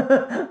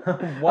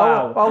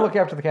 Wow. I'll look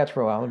after the cats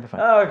for a while. It'll be fine.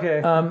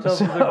 Okay. Tell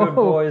them they're good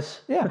boys.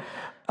 Yeah.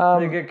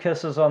 They get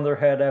kisses on their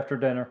head after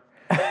dinner.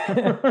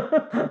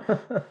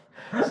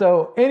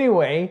 So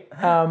anyway,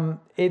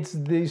 it's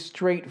the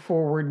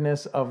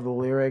straightforwardness of the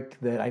lyric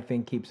that I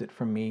think keeps it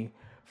from me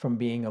from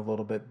being a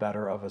little bit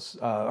better of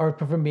or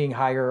from being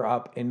higher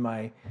up in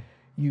my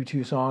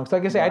U2 songs.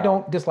 Like I say, I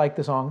don't dislike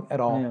the song at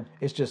all. Yeah.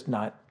 It's just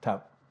not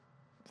top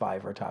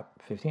 5 or top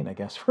 15, I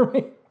guess, for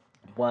me.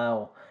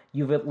 Wow.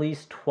 You've at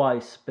least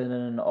twice been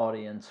in an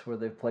audience where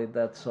they've played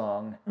that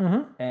song.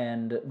 Mm-hmm.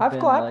 And I've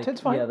clapped.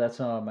 It's fine. Yeah, that's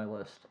not on my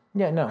list.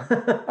 Yeah, no.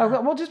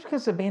 Well, just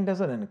because the band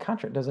does it in a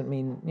concert doesn't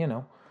mean,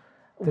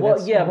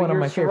 well, yeah, but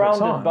you're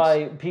surrounded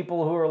by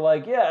people who are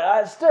like, yeah,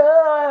 I still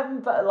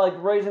haven't, like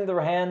raising their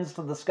hands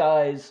to the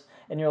skies,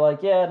 and you're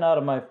like, yeah, not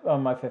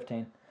on my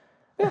 15.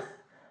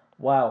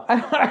 Wow.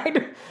 I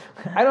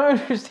don't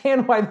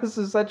understand why this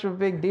is such a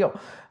big deal.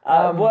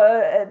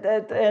 Well,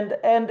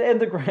 and in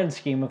the grand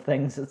scheme of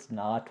things, it's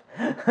not.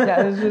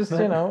 Yeah, it's just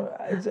I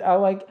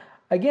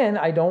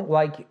don't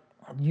like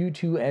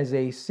U2 as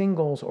a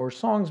singles or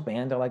songs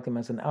band. I like them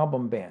as an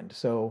album band.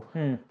 So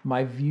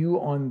my view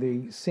on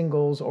the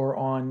singles or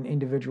on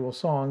individual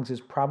songs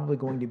is probably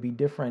going to be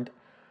different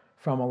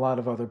from a lot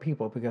of other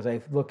people because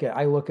I look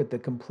at the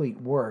complete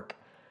work,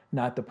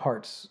 not the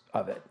parts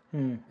of it.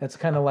 That's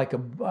kind of like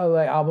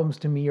albums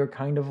to me are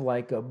kind of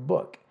like a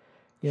book.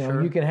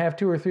 You can have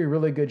 2 or 3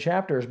 really good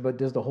chapters, but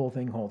does the whole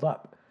thing hold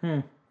up?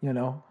 Or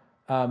do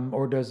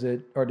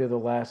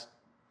the last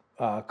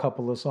a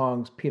couple of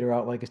songs peter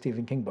out like a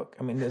Stephen King book.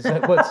 I mean, is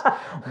that what's...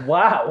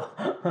 Wow.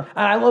 And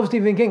I love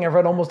Stephen King. I've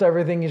read almost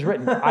everything he's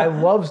written. I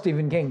love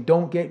Stephen King.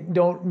 Don't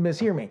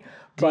mishear me.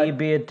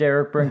 DB at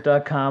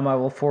DerekBrink.com. I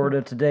will forward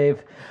it to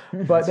Dave.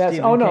 But that's...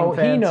 Stephen King he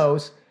fans.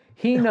 knows.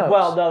 He knows.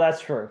 Well, no, that's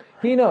true.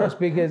 He knows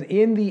because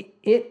in the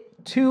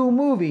It 2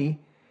 movie,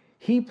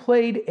 he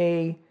played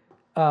a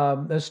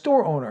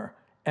store owner,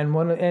 and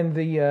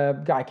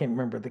the guy, I can't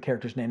remember the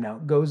character's name now,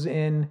 goes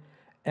in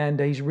and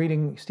he's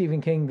reading Stephen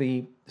King.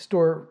 The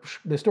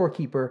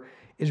storekeeper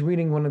is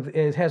reading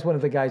has one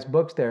of the guy's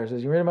books there.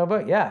 Says, "You read my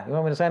book? Yeah. You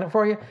want me to sign it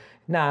for you?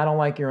 Nah, I don't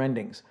like your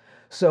endings."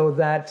 So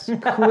that's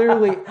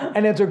clearly,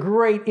 and it's a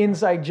great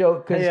inside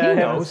joke because he knows.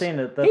 I haven't seen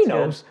it. That's he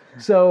knows.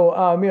 Good. So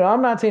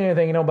I'm not saying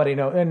anything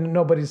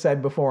nobody's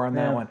said before on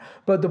that one.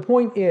 But the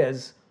point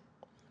is,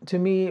 to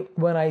me,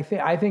 when I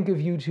think of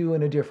U2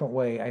 in a different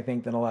way, I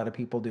think, than a lot of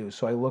people do.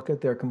 So I look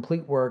at their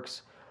complete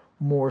works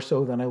more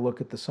so than I look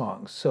at the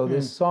songs. So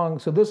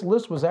this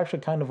list was actually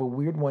kind of a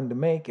weird one to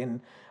make, and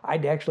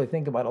I'd actually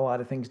think about a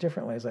lot of things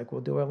differently. I was like,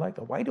 well, do I like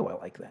that? Why do I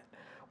like that?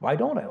 Why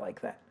don't I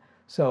like that?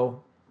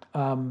 So,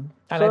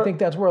 I think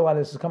that's where a lot of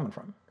this is coming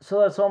from. So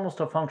that's almost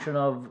a function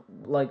of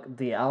like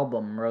the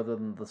album rather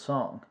than the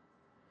song.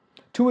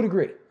 To a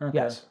degree,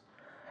 yes.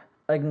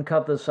 I can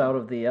cut this out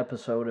of the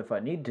episode if I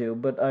need to,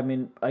 but I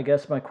mean, I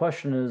guess my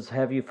question is,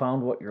 have you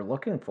found what you're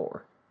looking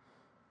for?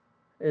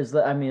 Is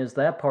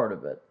that part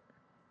of it?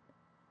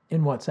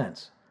 In what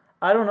sense?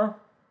 I don't know.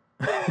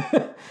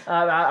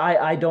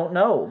 I don't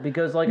know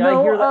because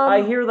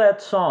I hear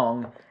that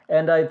song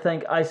and I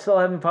think I still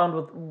haven't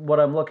found what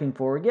I'm looking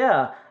for.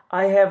 Yeah,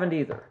 I haven't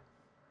either.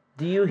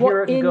 Do you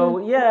hear it and go,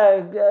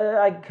 yeah,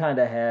 I kind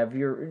of have.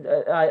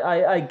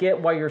 I get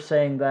why you're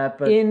saying that,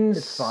 but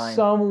it's fine. In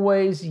some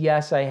ways,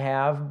 yes, I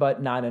have,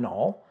 but not in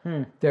all.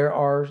 There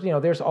are,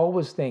 there's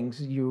always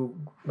things you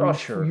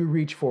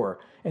reach for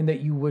and that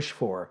you wish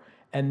for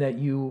and that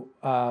you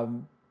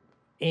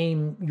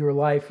aim your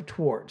life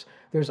towards.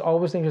 There's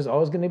always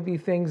going to be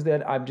things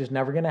that I'm just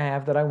never going to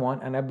have that I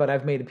want, but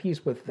I've made a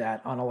peace with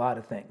that on a lot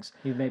of things.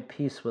 You've made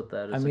peace with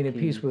that. I made a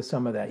peace with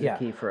some of that, yeah.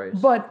 Key phrase.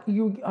 But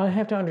I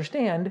have to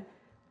understand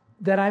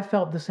that I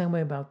felt the same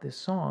way about this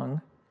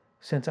song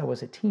since I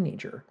was a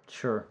teenager.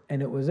 Sure.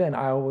 And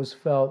I always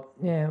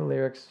felt, the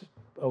lyrics,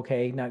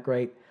 okay, not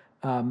great,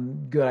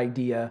 good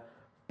idea,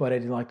 but I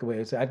didn't like the way it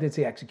was. I did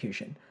see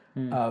execution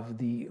of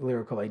the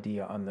lyrical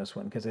idea on this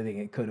one because I think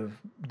it could have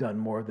done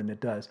more than it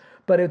does.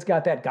 But it's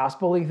got that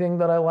gospel-y thing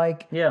that I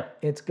like. Yeah.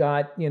 It's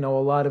got, a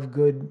lot of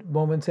good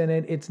moments in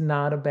it. It's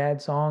not a bad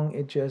song.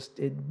 It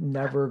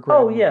never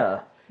grabbed me.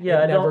 Yeah.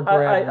 Yeah,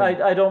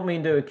 I don't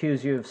mean to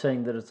accuse you of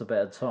saying that it's a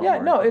bad song. Yeah,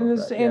 no, and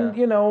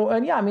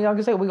like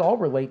I say, we all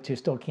relate to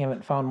still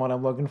haven't found what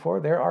I'm looking for.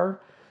 There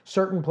are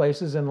certain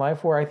places in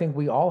life where I think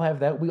we all have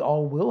that. We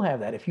all will have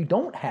that. If you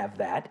don't have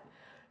that,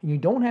 and you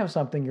don't have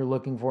something you're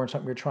looking for and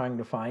something you're trying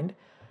to find,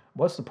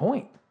 what's the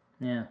point?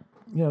 Yeah.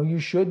 You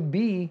should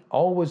be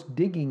always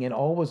digging and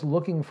always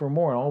looking for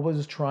more and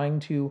always trying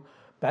to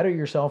better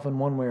yourself in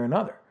one way or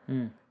another.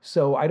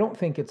 So I don't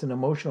think it's an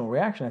emotional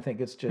reaction. I think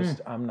it's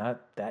just I'm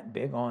not that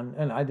big on,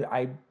 and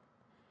I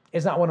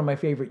it's not one of my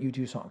favorite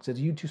U2 songs. It's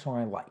a U2 song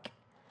I like,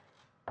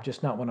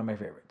 just not one of my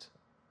favorites.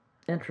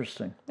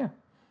 Interesting. Yeah.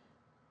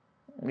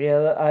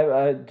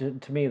 Yeah,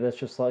 to me that's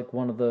just like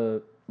one of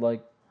the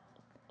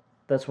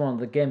that's one of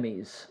the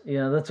gimmies.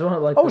 That's one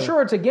of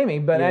sure, it's a gimme,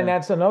 but and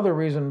that's another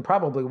reason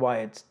probably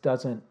why it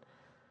doesn't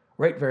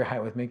rate very high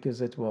with me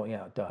because it's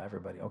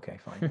everybody okay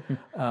fine,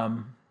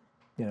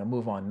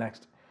 move on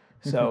next.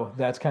 So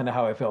that's kind of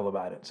how I feel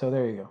about it. So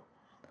there you go.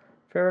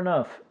 Fair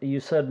enough. You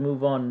said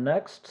move on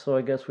next, so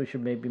I guess we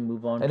should maybe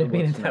move on. I didn't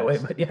mean it that way,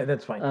 but yeah,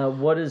 that's fine.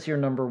 What is your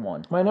number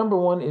one? My number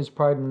one is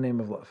Pride in the Name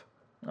of Love.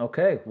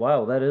 Okay,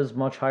 wow, that is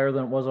much higher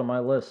than it was on my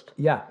list.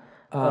 Yeah,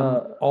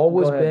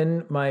 always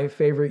been my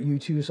favorite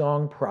U2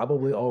 song.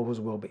 Probably always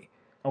will be.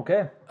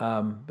 Okay.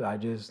 I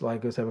just,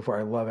 like I said before,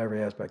 I love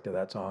every aspect of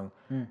that song.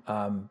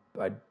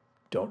 I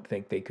don't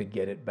think they could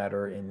get it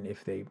better,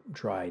 if they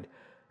tried.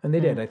 And they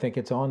did. I think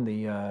it's on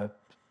the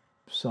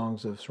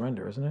Songs of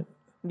Surrender, isn't it?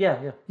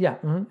 Yeah. Yeah,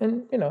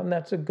 and and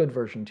that's a good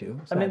version too.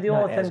 It's the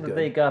only thing that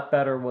they got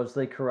better was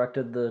they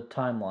corrected the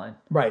timeline.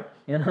 Right.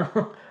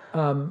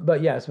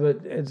 But yes,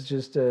 but it's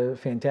just a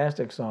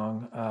fantastic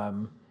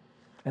song,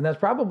 and that's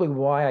probably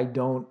why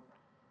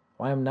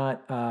I'm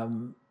not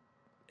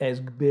as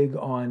big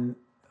on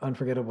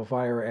Unforgettable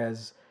Fire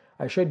as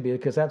I should be,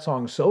 because that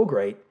song's so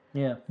great.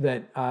 Yeah.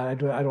 That I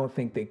don't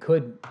think they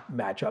could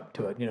match up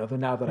to it.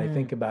 Now that I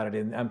think about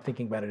it, I'm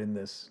thinking about it in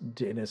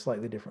a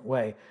slightly different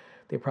way.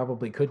 They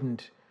probably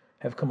couldn't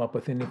have come up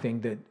with anything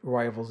that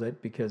rivals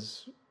it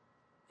because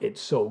it's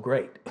so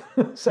great.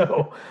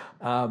 So,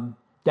 so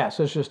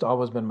it's just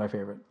always been my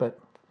favorite. But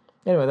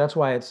anyway, that's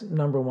why it's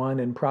number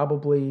one, and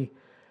probably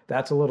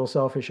that's a little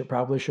selfish. It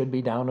probably should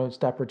be down a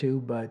step or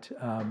two, but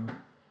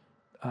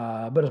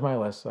it's my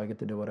list, so I get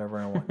to do whatever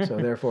I want. So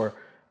therefore.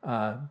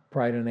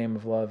 Pride in the Name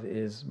of Love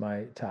is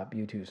my top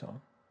U2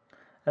 song.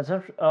 That's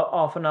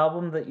off an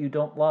album that you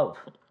don't love.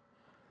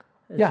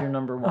 is your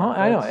number one.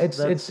 I know.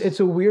 It's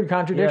a weird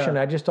contradiction.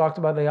 Yeah. I just talked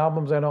about the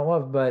albums I don't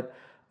love, but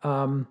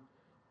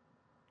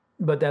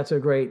that's a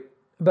great.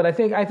 But I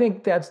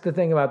think that's the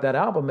thing about that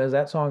album is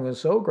that song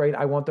is so great.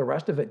 I want the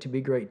rest of it to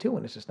be great too,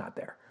 and it's just not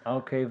there.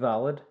 Okay,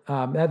 valid.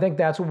 I think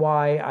that's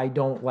why I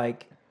don't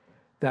like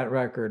that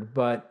record.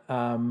 But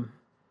I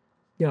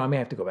may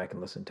have to go back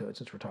and listen to it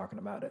since we're talking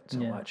about it so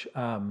much.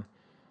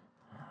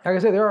 Like I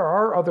said, there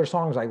are other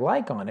songs I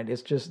like on it.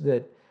 It's just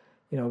that,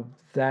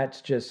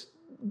 that's just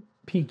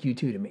peak U2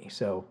 to me.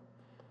 So,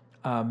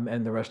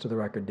 and the rest of the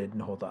record didn't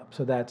hold up.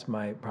 So that's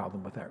my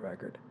problem with that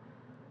record.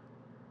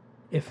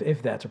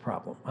 If that's a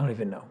problem, I don't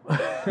even know.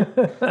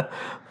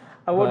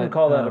 I wouldn't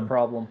call that a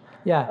problem.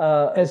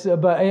 Yeah,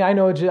 but I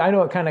know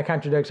it kind of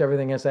contradicts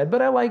everything I said.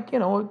 But I like,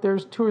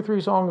 there's 2 or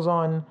 3 songs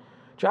on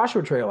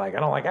Joshua Tree I like.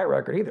 I don't like that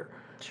record either.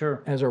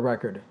 Sure. As a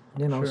record,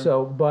 Sure.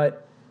 So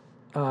but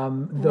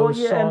those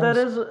songs.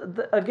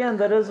 And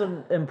that is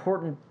an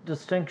important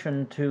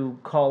distinction to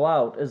call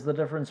out is the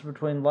difference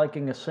between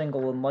liking a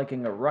single and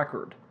liking a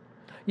record.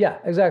 Yeah,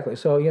 exactly.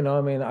 So,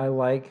 I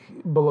like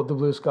Below the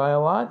Blue Sky a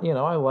lot.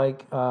 I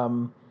like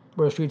Where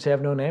the Streets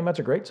Have No Name. That's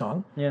a great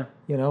song. Yeah.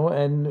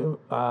 And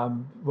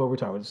what we're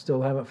talking about, Still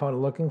Haven't Found a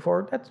Looking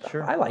For.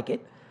 Sure. I like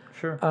it.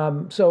 Sure.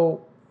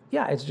 So,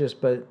 yeah, it's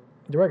just, but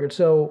the record.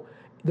 So,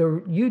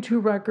 the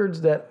U2 records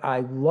that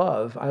I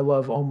love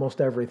almost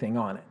everything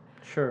on it.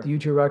 Sure. The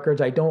U2 records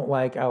I don't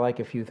like. I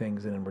like a few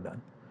things and then we're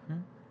done.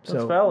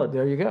 That's valid.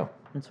 There you go.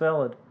 It's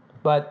valid.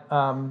 But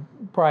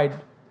Pride,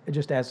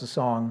 just as a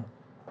song,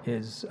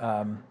 is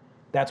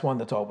that's one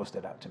that's always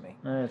stood out to me.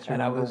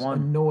 And I was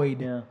annoyed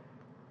Yeah.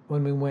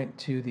 when we went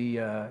to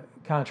the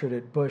concert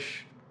at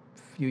Bush a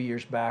few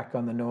years back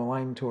on the No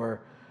Line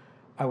tour.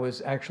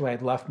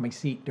 I'd left my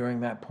seat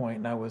during that point,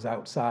 and I was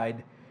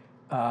outside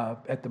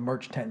at the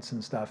merch tents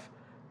and stuff,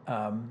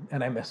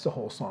 and I missed the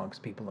whole song because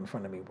people in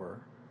front of me were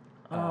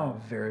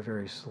very,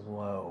 very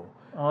slow.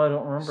 Oh, I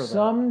don't remember that.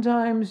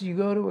 Sometimes you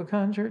go to a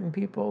concert and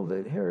people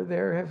that are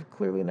there have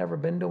clearly never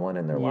been to one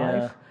in their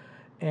life.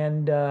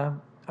 And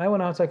I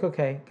went out, it's like,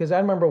 okay, because I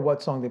remember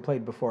what song they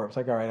played before. It was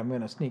like, all right, I'm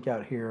going to sneak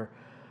out here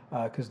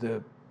because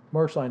the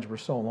merch lines were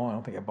so long. I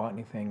don't think I bought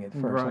anything at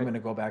first. Right. I'm going to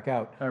go back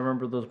out. I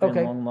remember those being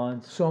long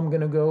lines. So I'm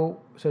going to go.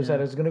 So I said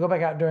I was going to go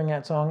back out during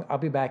that song. I'll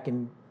be back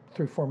in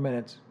 3-4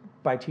 minutes.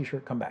 Buy a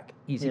T-shirt, come back.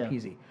 Easy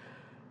peasy.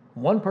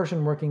 One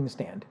person working the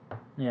stand.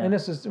 Yeah. And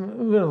this is in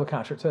the middle of a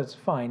concert, so that's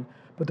fine.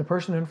 But the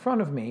person in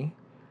front of me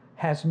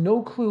has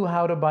no clue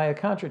how to buy a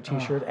concert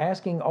T-shirt,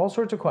 asking all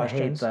sorts of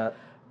questions. I hate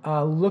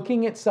that.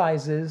 Looking at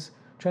sizes,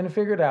 trying to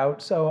figure it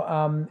out.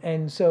 So,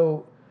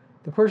 so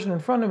the person in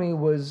front of me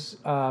was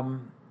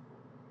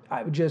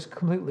just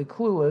completely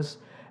clueless.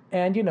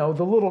 And,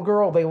 the little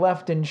girl they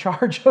left in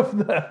charge of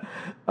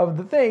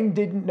the thing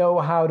didn't know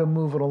how to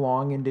move it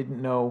along and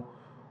didn't know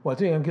what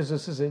to do. Because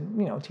this is a,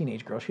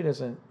 teenage girl. She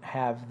doesn't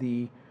have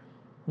the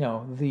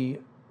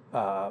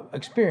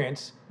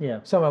experience. Yeah.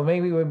 Someone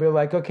maybe would be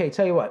like, okay,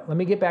 tell you what, let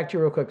me get back to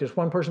you real quick. There's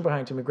one person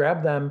behind you. Let me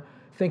grab them,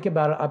 think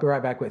about it. I'll be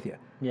right back with you.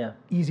 Yeah.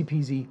 Easy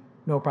peasy,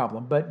 no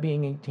problem. But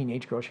being a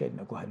teenage girl, she had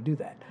no clue how to do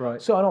that.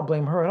 Right. So I don't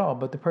blame her at all.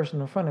 But the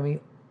person in front of me,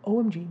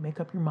 OMG,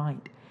 make up your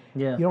mind.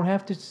 Yeah. You don't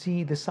have to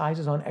see the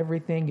sizes on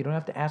everything. You don't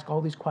have to ask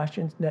all these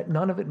questions.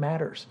 None of it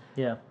matters.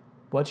 Yeah.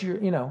 What's your,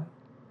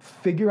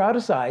 figure out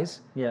a size.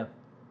 Yeah.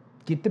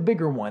 Get the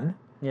bigger one.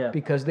 Yeah.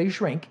 Because they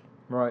shrink.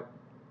 Right.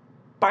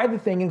 Buy the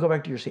thing and go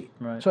back to your seat.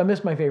 Right. So I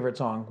missed my favorite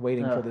song,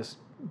 waiting for this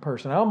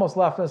person. I almost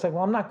left. I was like,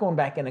 well, I'm not going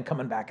back in and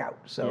coming back out.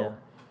 So,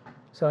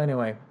 so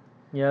anyway.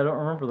 Yeah, I don't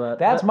remember that.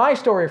 That's my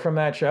story from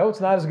that show.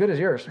 It's not as good as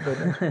yours,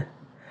 but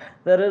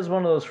that is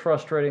one of those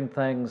frustrating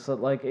things that,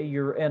 like,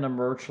 you're in a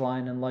merch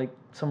line and, like,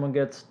 someone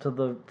gets to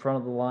the front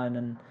of the line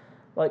and,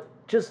 like,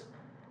 just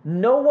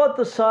know what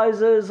the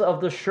size is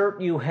of the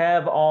shirt you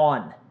have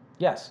on.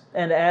 Yes.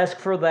 And ask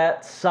for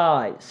that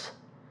size.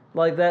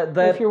 Like that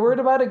if you're worried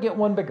about it, get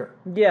one bigger.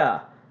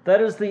 Yeah.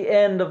 That is the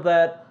end of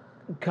that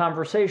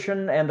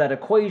conversation and that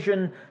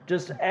equation.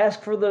 Just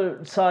ask for the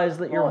size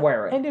that you're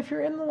wearing. And if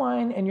you're in the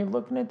line and you're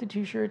looking at the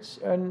T-shirts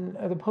and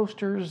the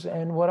posters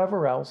and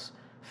whatever else,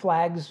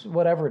 flags,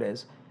 whatever it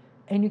is,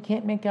 and you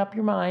can't make up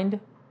your mind,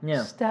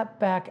 step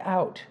back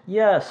out.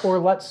 Yes. Or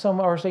let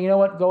someone, or say, you know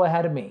what, go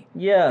ahead of me.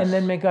 Yes. And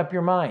then make up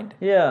your mind.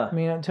 Yeah. I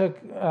mean, it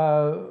took,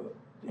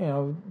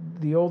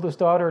 the oldest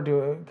daughter to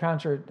a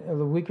concert a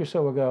week or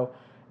so ago,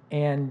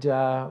 and we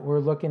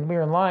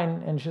were in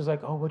line, and she's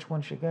like, oh, which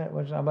one should I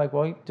get? I'm like,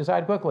 well, you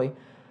decide quickly,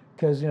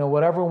 because,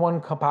 whatever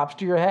one pops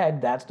to your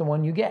head, that's the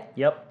one you get.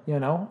 Yep.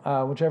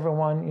 Whichever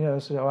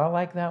one, so I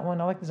like that one.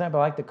 I like the design, but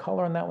I like the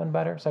color on that one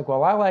better. It's like,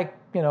 well, I like,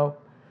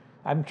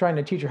 I'm trying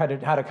to teach her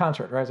how to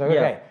concert, right? So,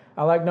 okay,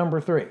 I like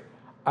number 3.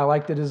 I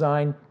like the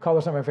design.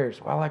 Color's not my favorite.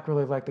 So, well, I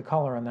really like the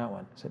color on that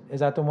one. So, is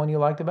that the one you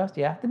like the best?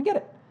 Yeah, then get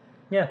it.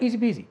 Yeah. Easy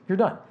peasy. You're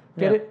done.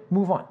 Get it,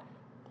 move on.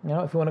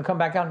 If you want to come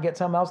back out and get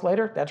something else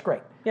later, that's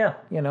great. Yeah.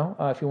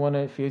 If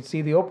you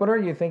see the opener,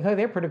 you think, hey,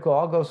 they're pretty cool,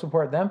 I'll go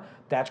support them.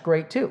 That's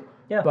great too.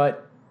 Yeah.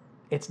 But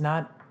it's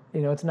not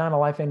it's not a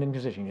life-ending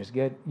decision.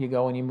 You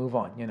go and you move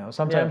on.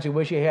 Sometimes you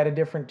wish you had a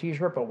different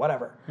T-shirt, but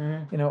whatever.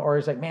 Or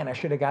it's like, man, I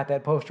should have got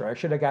that poster. I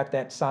should have got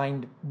that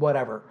signed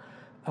whatever.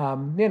 We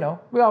all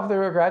have the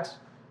regrets,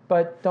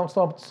 but don't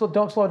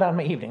slow down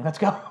my evening. Let's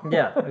go.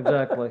 Yeah,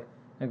 exactly.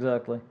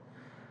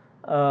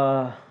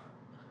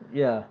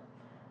 Yeah.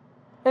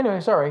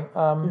 Anyway, sorry.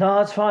 No,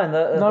 that's fine.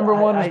 Number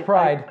one was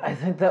Pride. I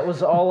think that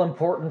was all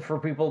important for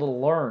people to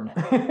learn.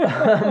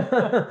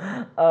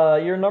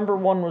 Your number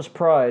one was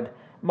Pride.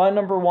 My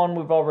number one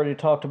we've already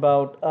talked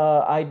about.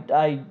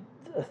 I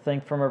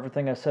think from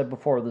everything I said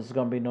before, this is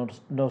going to be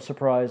no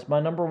surprise.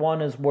 My number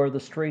one is Where the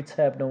Streets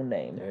Have No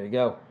Name. There you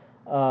go.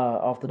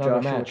 Off the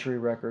Another Joshua match. Tree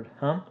record.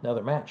 Huh?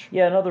 Another match.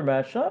 Yeah, another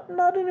match.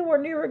 Not anywhere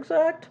near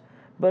exact,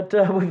 but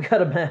we've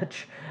got a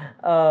match.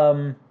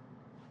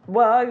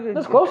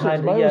 That's close.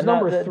 It was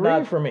number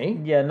 3 for me.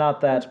 Yeah,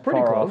 not that That's pretty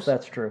far close. off.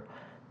 That's true.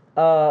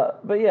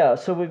 But yeah,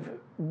 so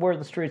Where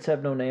the Streets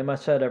Have No Name. I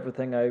said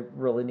everything I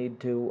really need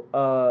to.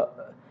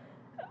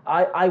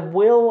 I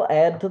will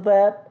add to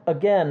that,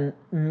 again,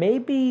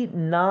 maybe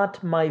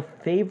not my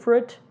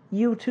favorite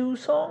U2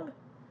 song.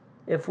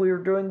 If we were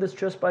doing this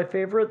just by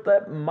favorite,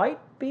 that might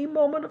be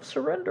Moment of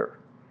Surrender.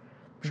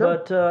 Sure.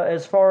 But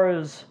as far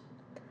as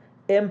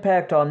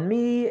impact on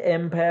me,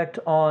 impact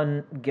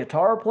on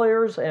guitar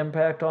players,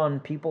 impact on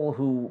people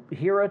who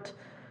hear it,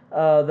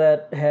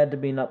 that had to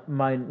be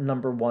my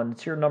number one.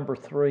 It's your number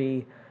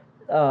 3.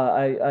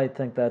 I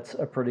think that's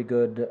a pretty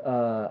good,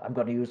 I'm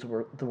going to use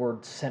the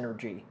word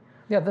synergy.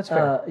 Yeah, that's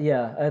fair.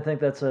 Yeah, I think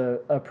that's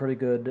a pretty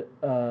good,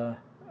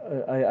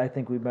 I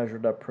think we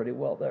measured up pretty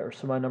well there.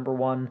 So my number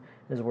 1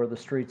 is Where the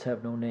Streets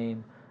Have No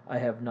Name. I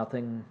have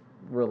nothing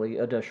really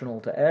additional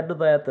to add to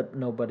that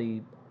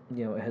nobody,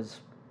 has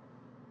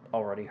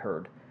already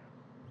heard.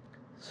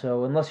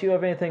 So unless you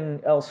have anything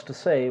else to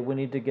say, we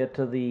need to get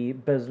to the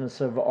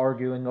business of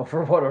arguing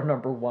over what our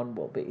number 1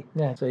 will be.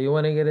 Yeah, so you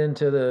want to get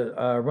into the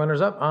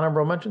runners-up,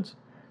 honorable mentions?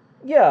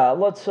 Yeah,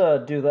 let's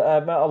do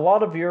that. A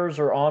lot of yours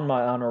are on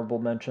my honorable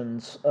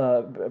mentions,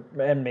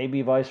 and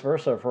maybe vice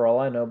versa for all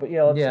I know. But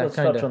yeah, let's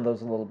touch on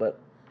those a little bit.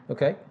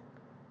 Okay.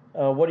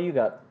 What do you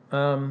got?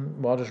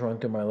 Well, I'll just run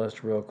through my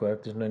list real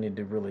quick. There's no need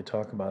to really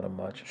talk about them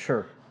much.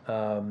 Sure.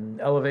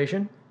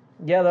 Elevation.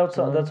 Yeah, that's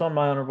on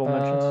my honorable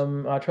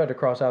mentions. I tried to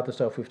cross out the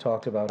stuff we've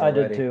talked about I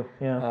already. did too,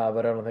 yeah.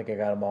 But I don't think I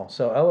got them all.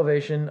 So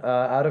Elevation,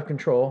 Out of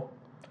Control.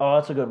 Oh,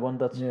 that's a good one.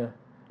 That's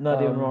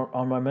not even Um,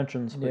 on my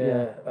mentions.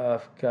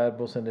 But God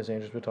will send his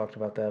angels. We talked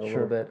about that a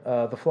Sure. little bit.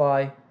 The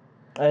Fly.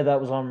 Hey, that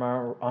was on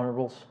my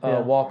honorables.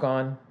 Walk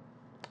On.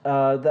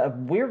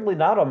 Weirdly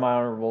not on my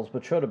honorables,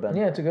 but should have been.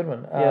 Yeah, it's a good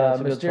one. Yeah, it's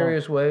a good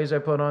Mysterious Ways I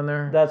put on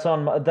there. That's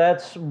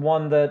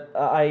one that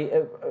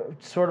I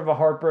sort of a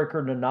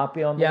heartbreaker to not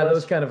be on the Yeah, list. that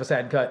was kind of a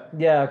sad cut.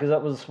 Yeah, because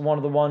that was one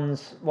of the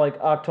ones, like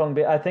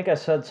Octung. I think I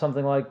said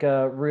something like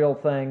Real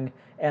Thing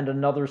and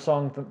another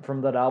song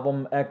from that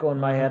album echo in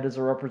my head as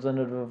a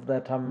representative of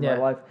that time in my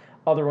life.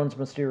 Other ones,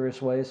 Mysterious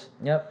Ways.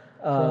 Yep.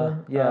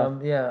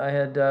 I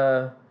had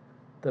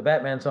the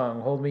Batman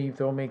song, Hold Me,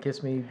 Throw Me,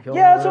 Kiss Me. Kill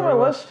Yeah, me, it's on my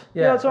whatever it was. list.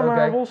 Yeah, it's on my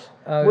honorables.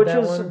 Which that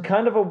is one-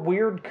 kind of a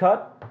weird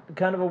cut,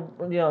 kind of a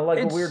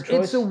a weird choice.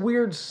 It's a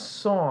weird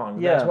song.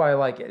 Yeah. That's why I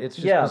like it. It's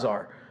just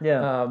bizarre.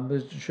 Yeah.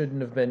 It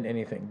shouldn't have been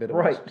anything, but it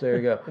Right. was. There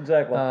you go.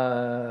 Exactly.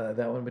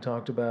 That one we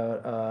talked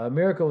about.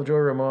 Miracle of Joy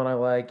Ramone I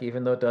like,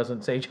 even though it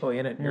doesn't say joy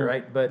in it. You're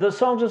right, but The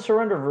Songs of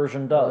Surrender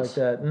version I like does.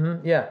 that.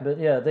 Yeah. But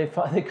yeah, they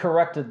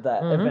corrected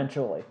that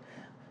eventually.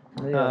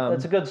 Yeah,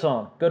 that's a good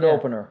song. Good yeah.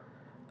 opener.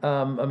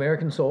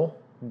 American Soul.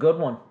 Good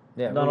one.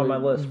 Yeah, Not on my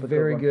list, but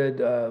very good.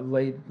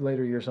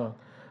 later year song.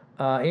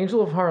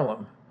 Angel of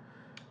Harlem,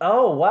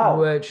 Oh wow.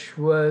 which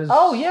was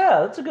Oh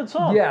yeah, that's a good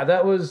song. yeah,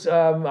 that was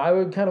I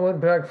would kind of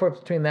went back and forth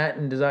between that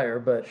and Desire,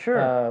 but Sure.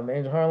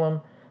 Angel of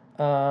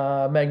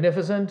Harlem,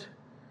 Magnificent,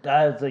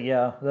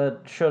 That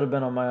should have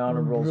been on my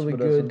honorables. really but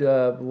good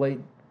isn't. late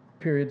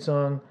period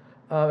song,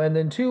 and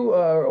then 2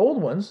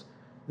 old ones,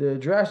 the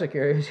Jurassic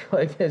era,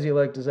 as you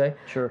like to say.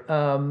 Sure.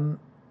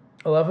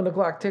 11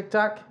 O'Clock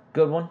TikTok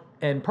Good one.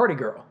 and Party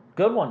Girl,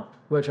 Good one.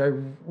 which I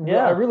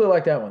Yeah. really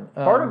like that one.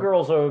 Party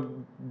Girls are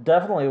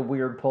definitely a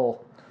weird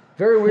pull.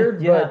 Very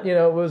weird, Yeah. but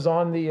it was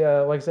on the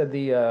like I said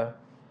the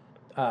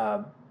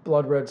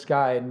Blood Red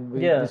Sky, and we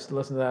used to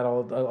listen to that a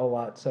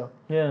lot. So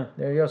Yeah.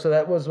 there you go. So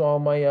that was all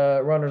my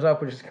runners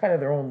up, which is kind of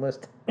their own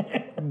list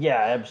Yeah,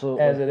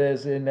 absolutely. as it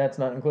is, and that's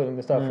not including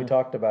the stuff we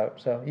talked about.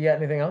 So you got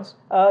anything else?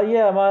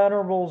 Yeah, my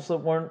honorables that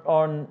weren't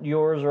on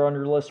yours or on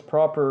your list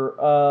proper.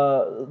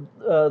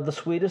 The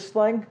Sweetest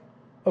Thing.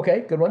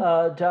 Okay, good one.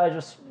 I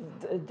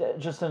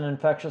just an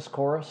infectious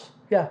chorus.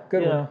 Yeah,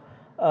 good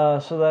one.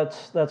 So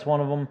that's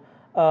one of them.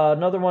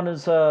 Another one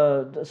is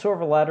sort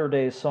of a latter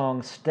day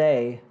song,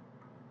 "Stay."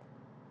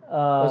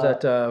 Was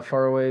that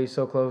Far Away,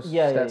 So Close?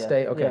 Yeah, That yeah,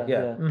 Stay? Okay,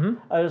 yeah. Mm-hmm.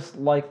 I just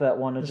like that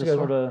one. It That's a just good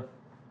sort of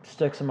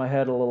sticks in my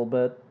head a little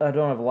bit. I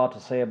don't have a lot to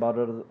say about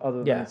it other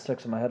than Yeah. it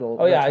sticks in my head a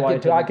little. Oh yeah,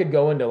 That's why I could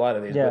go into a lot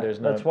of these, Yeah, but there's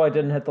no. that's why I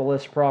didn't hit the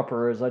list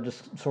proper. Is I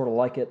just sort of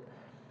like it.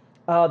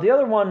 The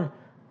other one,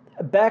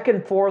 back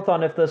and forth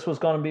on if this was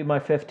going to be my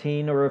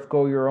 15 or if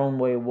Go Your Own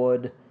Way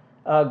would.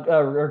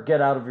 Or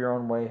Get Out of Your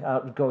Own Way.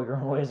 Go Your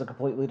Own Way is a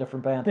completely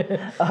different band.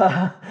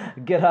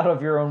 Get Out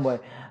of Your Own Way.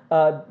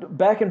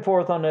 Back and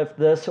forth on if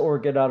this or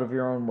Get Out of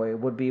Your Own Way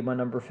would be my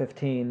number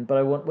 15, but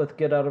I went with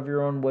Get Out of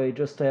Your Own Way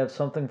just to have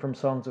something from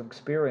Songs of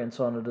Experience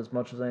on it as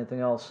much as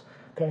anything else.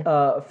 Okay.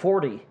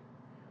 40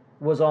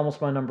 was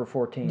almost my number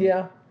 14.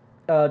 Yeah.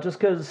 Just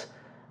because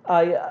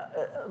the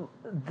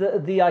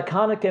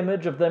iconic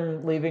image of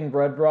them leaving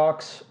Red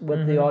Rocks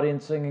with the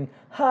audience singing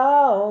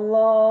 "How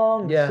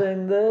long to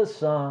sing this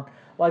song,"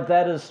 like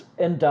that is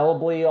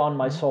indelibly on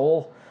my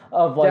soul.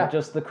 Of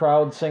just the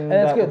crowd singing. And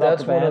that's that good. without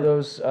That's the one of band.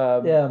 those.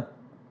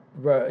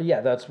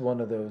 Yeah, that's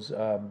one of those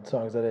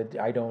songs that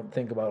I don't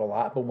think about a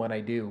lot, but when I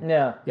do,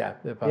 yeah,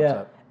 it pops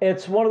up.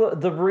 It's one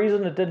of the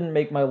reason it didn't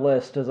make my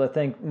list is I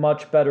think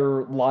much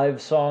better live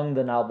song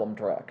than album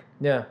track.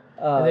 Yeah,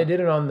 and they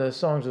did it on the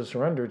Songs of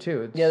Surrender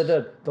too. It's they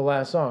did. The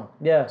last song.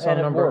 Yeah, song and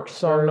it number works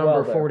song very number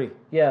well there. 40.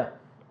 Yeah,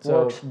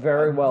 works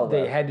very well.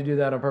 They there. had to do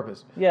that on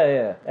purpose.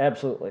 Yeah,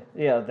 absolutely.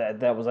 Yeah,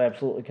 that was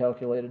absolutely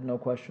calculated, no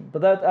question.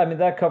 But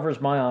that covers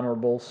my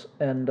honorables,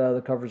 and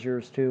that covers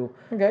yours too.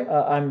 Okay.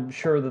 I'm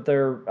sure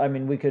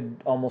that we could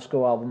almost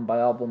go album by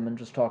album and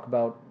just talk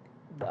about.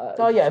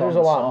 There's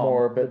a lot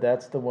more, but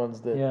that's the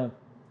ones that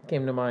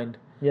came to mind.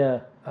 Yeah.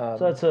 So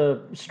that's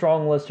a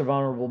strong list of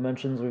honorable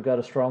mentions. We've got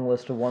a strong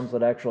list of ones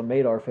that actually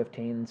made our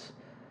 15s.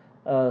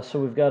 So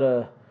we've got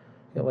to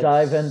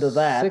dive into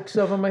that. 6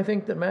 of them, I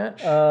think, that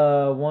match.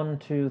 1,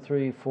 2,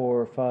 3,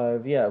 4,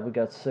 5. Yeah, we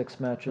got 6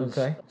 matches.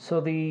 Okay.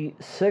 So the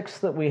 6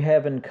 that we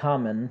have in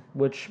common,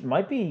 which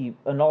might be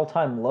an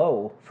all-time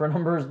low for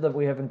numbers that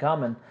we have in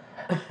common.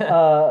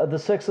 The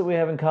 6 that we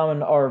have in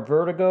common are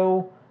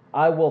Vertigo,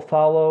 I Will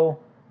Follow,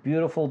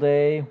 Beautiful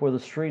Day, Where the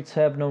Streets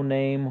Have No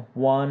Name,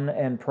 One,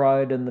 and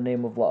Pride in the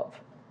Name of Love.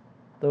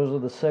 Those are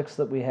the 6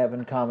 that we have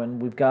in common.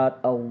 We've got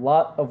a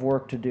lot of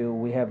work to do.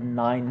 We have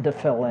 9 to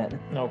fill in.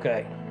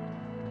 Okay.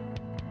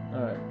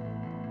 All right.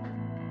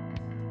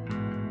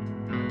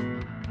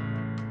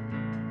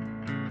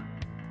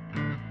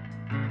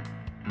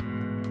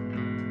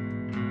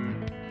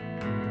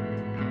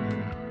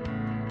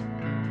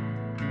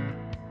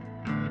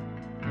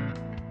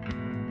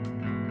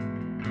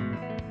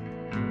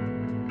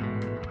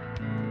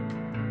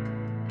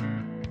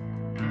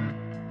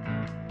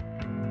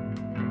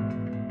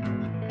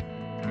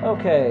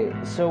 Okay,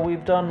 so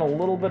we've done a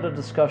little bit of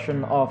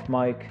discussion off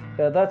mic.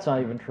 That's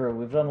not even true.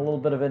 We've done a little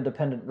bit of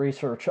independent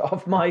research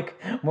off mic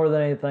more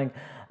than anything.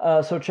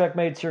 So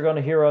checkmates, you're going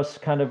to hear us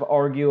kind of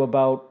argue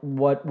about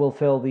what will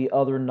fill the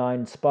other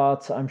 9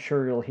 spots. I'm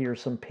sure you'll hear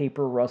some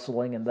paper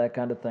rustling and that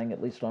kind of thing,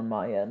 at least on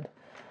my end.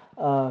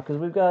 Because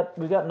we've got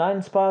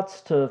 9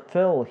 spots to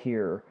fill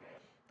here.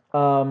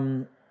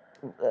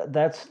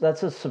 That's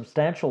a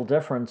substantial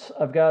difference.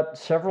 I've got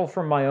several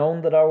from my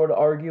own that I would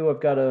argue.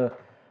 I've got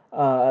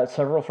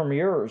several from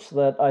yours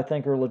that I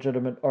think are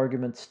legitimate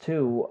arguments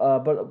too.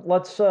 But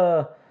let's.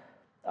 I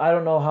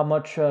don't know how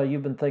much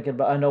you've been thinking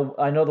about.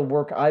 I know the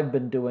work I've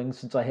been doing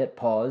since I hit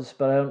pause,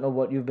 but I don't know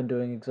what you've been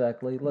doing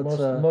exactly. Let's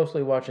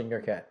mostly watching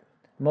your cat.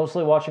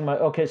 Mostly watching my.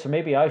 Okay, so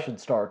maybe I should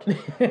start.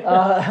 Maybe.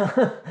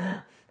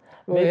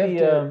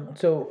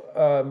 So,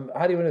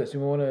 how do you want to do this? Do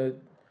we want to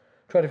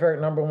try to figure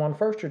out number 1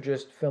 first, or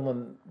just fill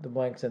in the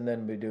blanks and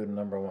then we do the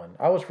number 1?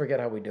 I always forget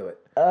how we do it.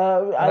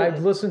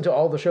 I've listened to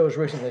all the shows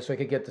recently so I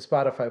could get the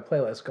Spotify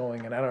playlist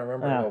going, and I don't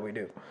remember what we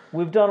do.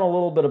 We've done a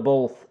little bit of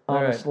both,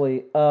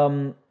 honestly.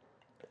 Right.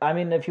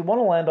 If you want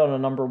to land on a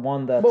number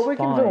 1, that's fine. Well, we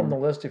can fill in the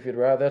list if you'd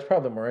rather. That's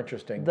probably more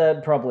interesting.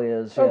 That probably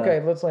is, yeah. Okay,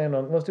 let's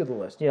do the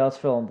list. Yeah, let's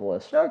fill in the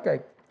list.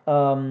 Okay.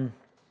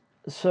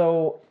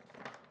 So,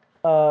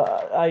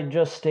 I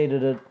just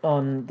stated it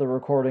on the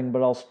recording,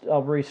 but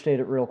I'll restate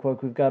it real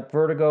quick. We've got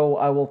Vertigo,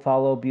 I Will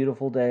Follow,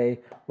 Beautiful Day,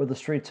 Where the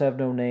Streets Have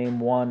No Name,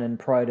 One, and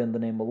Pride in the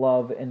Name of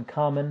Love in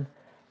common.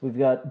 We've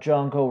got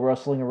Jonko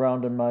wrestling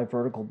around in my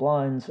vertical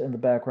blinds in the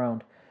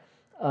background.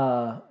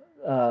 But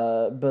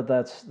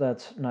that's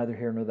neither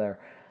here nor there.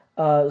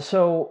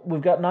 So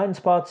we've got 9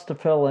 spots to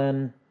fill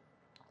in.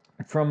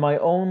 From my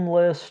own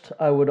list,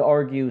 I would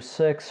argue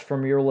 6.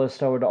 From your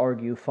list, I would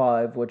argue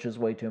 5, which is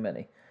way too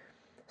many.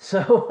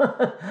 So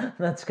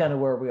that's kind of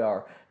where we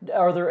are.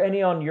 Are there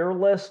any on your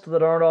list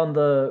that aren't on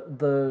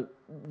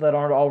that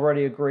aren't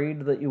already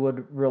agreed that you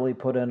would really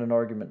put in an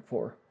argument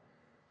for?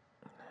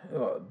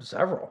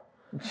 Several.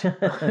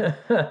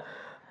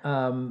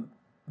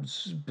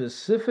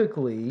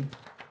 Specifically,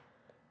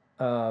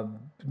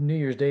 New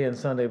Year's Day and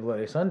Sunday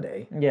Bloody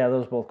Sunday. Yeah,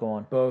 those both go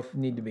on. Both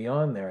need to be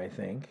on there, I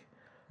think.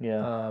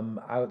 Yeah.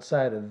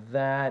 Outside of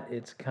that,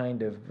 it's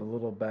kind of a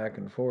little back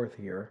and forth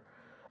here.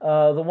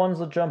 The ones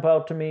that jump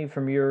out to me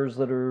from yours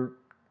that are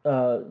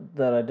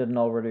that I didn't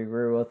already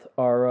agree with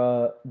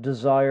are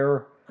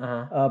Desire,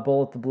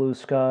 Bullet the Blue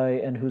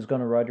Sky, and Who's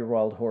Gonna Ride Your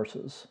Wild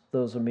Horses.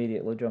 Those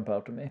immediately jump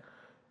out to me.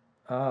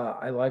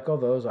 I like all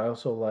those. I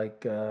also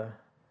like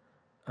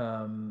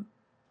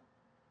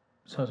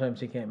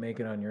Sometimes You Can't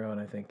Make It on Your Own,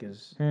 I think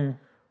is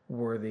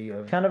worthy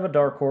of... Kind of a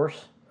dark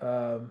horse.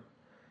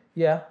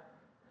 Yeah,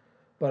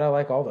 but I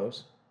like all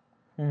those.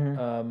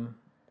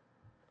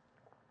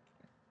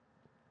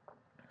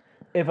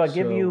 If I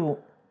give So-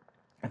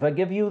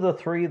 you the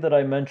 3 that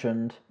I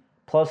mentioned,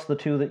 plus the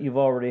 2 that you've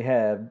already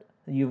had,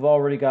 you've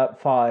already got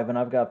 5, and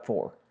I've got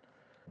 4.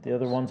 The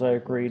other ones I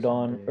agreed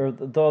on, or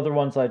the other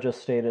ones I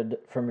just stated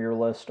from your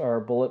list are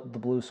Bullet the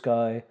Blue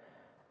Sky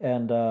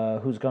and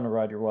Who's Gonna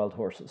Ride Your Wild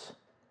Horses.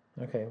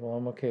 Okay, well,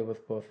 I'm okay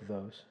with both of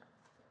those.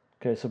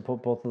 Okay, so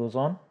put both of those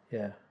on.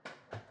 Yeah.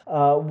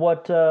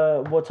 What's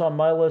on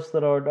my list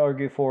that I would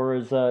argue for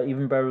is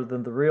even better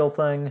than The Real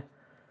Thing.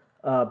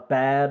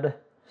 Bad,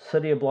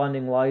 City of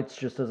Blinding Lights,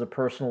 just as a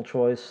personal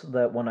choice,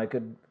 that one I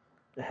could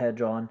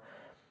hedge on.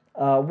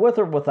 With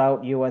or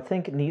Without You, I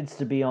think it needs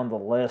to be on the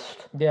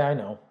list. Yeah, I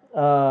know.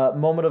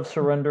 Moment of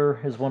Surrender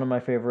is one of my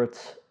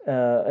favorites,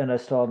 and I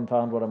still haven't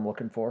found what I'm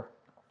looking for.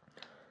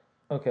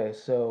 Okay,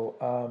 so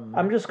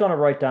I'm just going to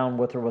write down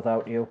With or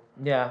Without You.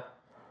 yeah,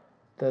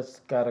 that's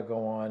got to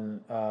go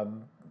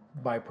on.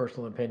 My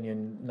personal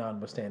opinion,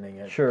 notwithstanding,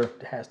 it Sure.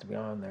 has to be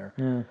on there.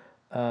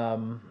 Yeah.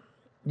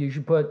 You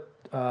should put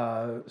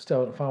still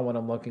haven't found what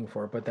I'm looking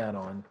for. Put that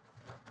on.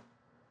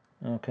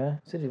 Okay.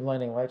 City of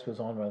Blinding Lights was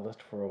on my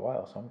list for a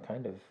while, so I'm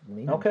kind of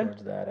leaning Okay.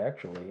 towards that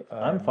actually.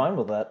 I'm fine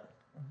with that.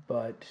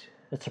 But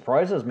It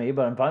surprises me,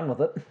 but I'm fine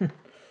with it.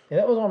 yeah,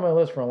 that was on my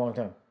list for a long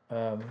time.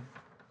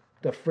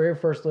 The very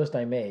first list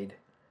I made,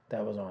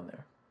 that was on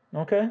there.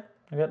 Okay.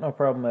 I got no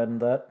problem adding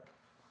that.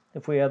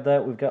 If we add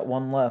that, we've got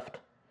one left.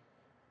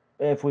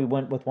 If we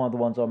went with one of the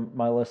ones on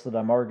my list that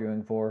I'm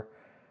arguing for,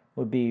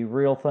 would be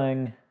Real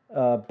Thing,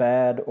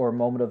 Bad, or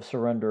Moment of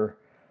Surrender.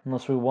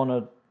 Unless we want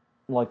to,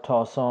 like,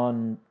 toss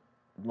on,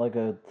 like,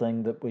 a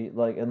thing that we,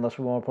 like, unless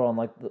we want to put on,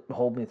 like, the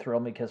Hold Me,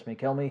 Thrill Me, Kiss Me,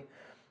 Kill Me,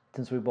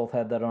 since we both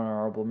had that on our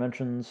honorable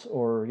mentions,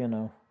 or,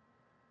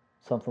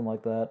 something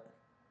like that.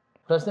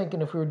 But I was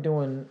thinking if we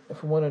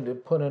wanted to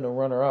put in a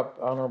runner-up,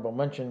 honorable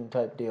mention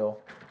type deal,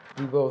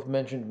 we both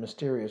mentioned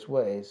Mysterious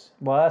Ways,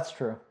 Well, that's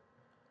true.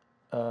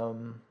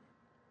 um,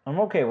 I'm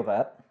okay with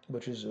that.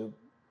 which is going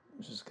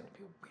to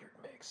be a weird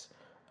mix.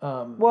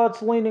 Well,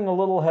 it's leaning a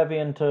little heavy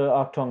into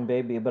Octung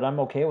Baby, but I'm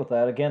okay with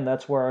that. Again,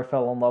 that's where I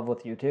fell in love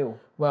with you, too.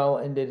 Well,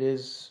 and it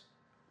is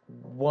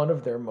one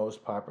of their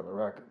most popular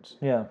records.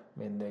 Yeah, I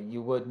mean,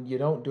 you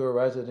don't do a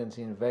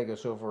residency in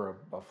Vegas over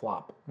a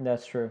flop.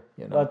 that's true.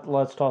 You know.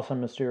 Let's toss in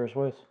Mysterious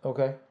Ways.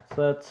 Okay.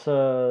 So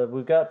that's,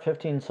 we've got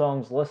 15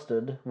 songs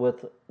listed,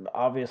 with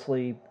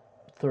obviously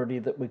 30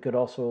 that we could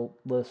also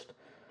list.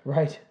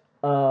 Right.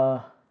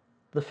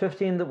 The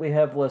 15 that we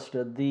have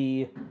listed,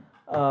 the,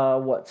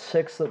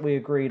 6 that we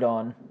agreed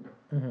on,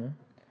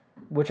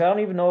 which I don't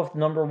even know if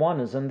number 1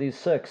 is in these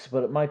 6,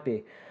 but it might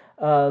be.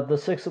 The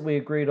 6 that we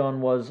agreed on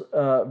was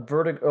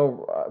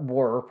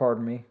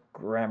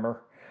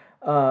grammar.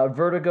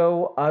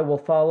 Vertigo, I Will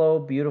Follow,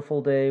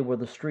 Beautiful Day, Where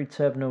the Streets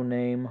Have No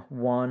Name,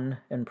 One,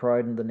 and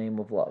Pride in the Name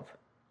of Love.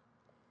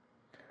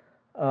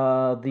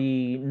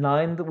 The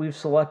 9 that we've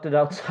selected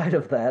outside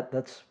of that,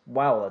 that's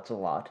a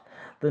lot.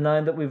 The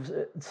 9 that we've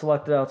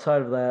selected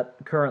outside of that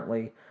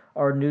currently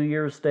are New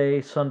Year's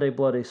Day, Sunday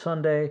Bloody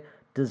Sunday,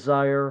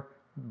 Desire,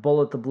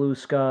 Bullet the Blue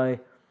Sky,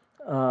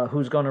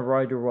 Who's Gonna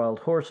Ride Your Wild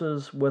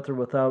Horses, With or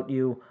Without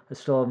You, I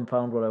Still Haven't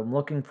Found What I'm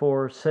Looking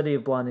For, City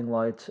of Blinding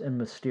Lights, and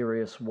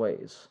Mysterious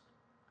Ways.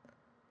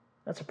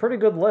 That's a pretty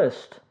good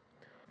list.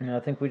 And I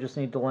think we just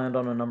need to land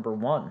on a number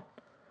 1,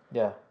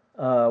 Yeah.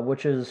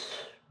 which is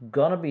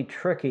gonna be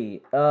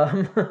tricky.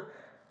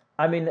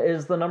 I mean,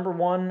 is the number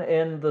 1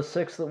 in the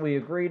 6 that we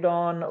agreed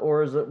on,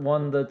 or is it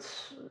one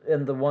that's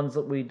in the ones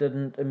that we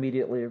didn't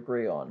immediately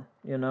agree on,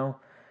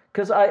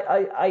 Because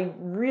I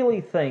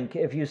really think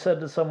if you said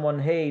to someone,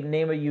 hey,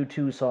 name a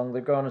U2 song,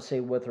 they're going to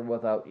say With or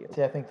Without You.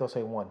 See, I think they'll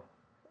say 1.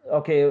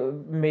 Okay,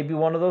 maybe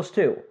one of those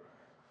 2.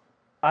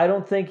 I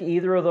don't think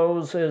either of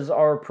those is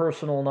our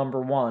personal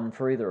number 1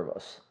 for either of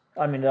us.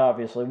 I mean, it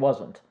obviously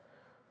wasn't.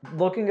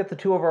 Looking at the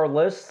 2 of our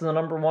lists, the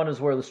number 1 is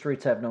Where the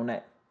Streets Have No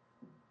Name.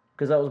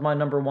 Because that was my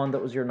number 1,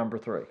 that was your number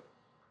 3.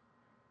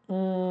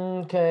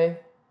 Okay.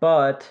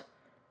 But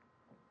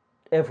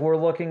if we're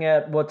looking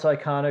at what's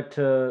iconic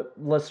to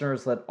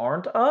listeners that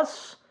aren't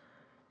us,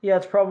 yeah,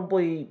 it's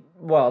probably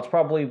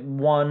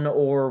 1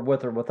 or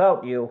With or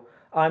Without You.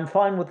 I'm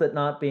fine with it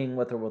not being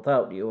With or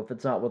Without You. If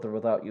it's not With or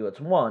Without You, it's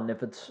 1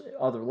 if it's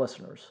other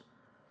listeners.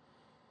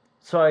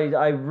 So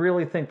I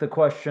really think the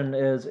question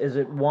is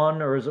it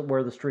 1 or is it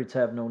Where the Streets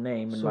Have No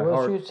Name? So Where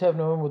the Streets Have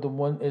No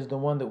Name is the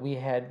one that we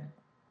had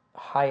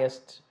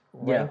highest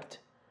ranked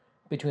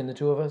between the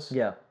 2 of us?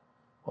 Yeah.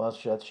 Well,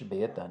 that should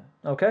be it then.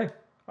 Okay.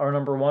 Our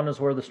number 1 is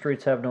Where the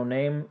Streets Have No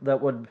Name.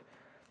 That would,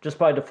 just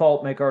by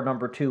default, make our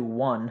number 2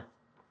 1,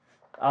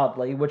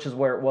 oddly, which is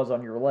where it was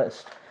on your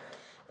list.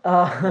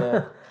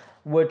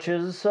 Which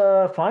is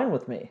fine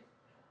with me.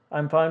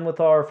 I'm fine with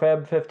our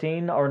Fab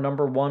 15, our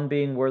number 1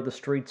 being Where the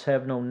Streets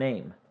Have No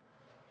Name.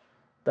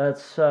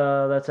 That's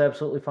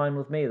absolutely fine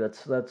with me.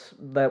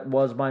 That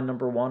was my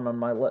number 1 on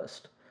my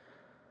list.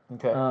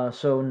 Okay.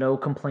 So no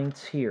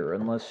complaints here,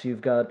 unless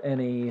you've got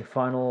any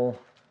final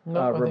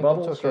I think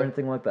rebuttals that's okay. or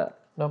anything like that.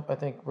 Nope, I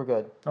think we're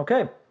good.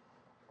 Okay.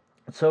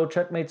 So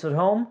checkmates at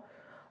home.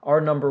 Our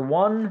number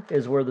 1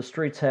 is Where the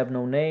Streets Have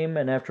No Name,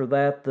 and after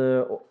that,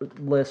 the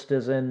list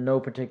is in no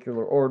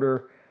particular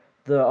order.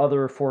 The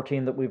other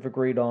 14 that we've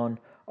agreed on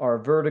are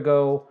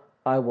Vertigo,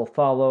 I Will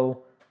Follow,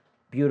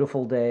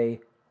 Beautiful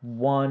Day,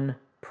 1,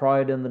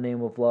 Pride in the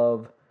Name of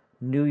Love,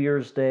 New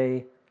Year's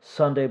Day,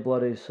 Sunday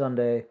Bloody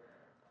Sunday,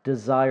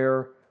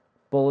 Desire,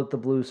 Bullet the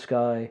Blue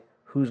Sky,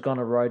 Who's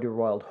Gonna Ride Your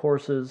Wild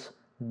Horses,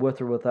 With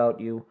or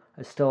Without You,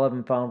 I Still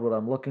Haven't Found What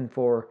I'm Looking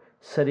For,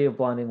 City of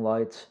Blinding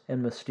Lights,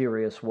 and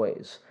Mysterious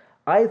Ways.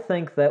 I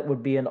think that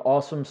would be an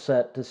awesome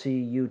set to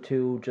see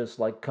U2 just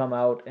like come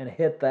out and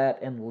hit that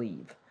and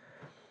leave.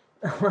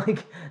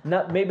 Like,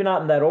 maybe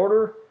not in that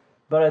order,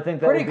 but I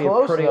think that would be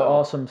a pretty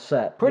awesome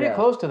set. Pretty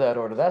close to that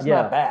order. That's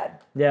not bad.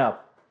 Yeah,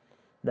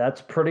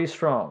 that's pretty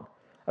strong.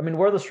 I mean,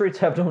 Where the Streets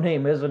Have No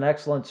Name is an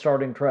excellent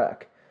starting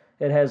track.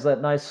 It has that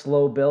nice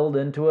slow build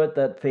into it,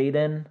 that fade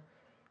in,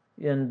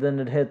 and then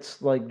it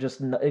hits like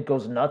it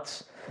goes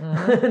nuts.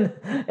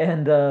 Mm-hmm.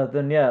 and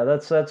then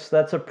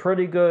that's a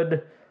pretty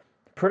good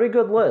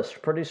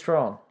list, pretty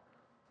strong.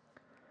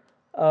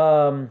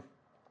 I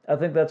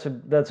think that's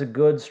a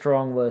good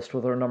strong list,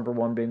 with our number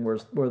 1 being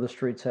Where the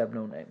Streets Have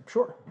No Name.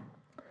 Sure.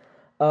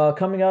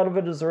 Coming out of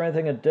it, is there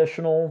anything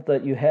additional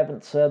that you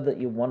haven't said that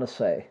you want to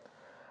say?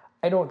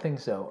 I don't think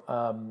so.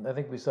 I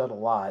think we said a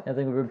lot. I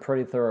think we've been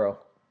pretty thorough.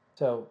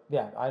 So,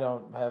 yeah, I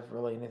don't have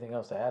really anything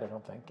else to add, I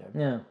don't think.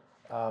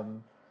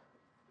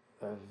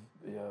 I've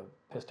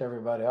pissed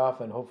everybody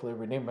off and hopefully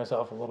redeemed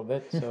myself a little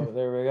bit, so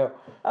there we go.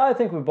 I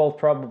think we've both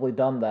probably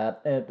done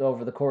that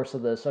over the course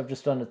of this. I've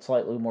just done it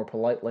slightly more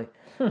politely.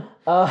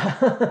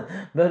 But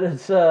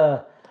it's...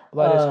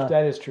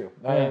 that is true.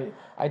 Yeah.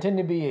 I tend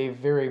to be a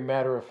very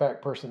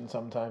matter-of-fact person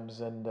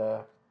sometimes, and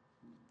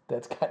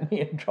that's gotten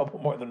me in trouble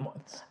more than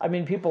once. I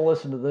mean, people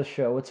listen to this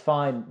show. It's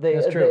fine.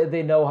 That's true.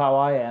 They know how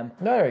I am.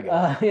 There you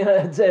go.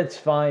 It's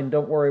fine.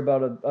 Don't worry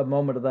about a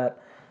moment of that.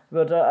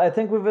 But I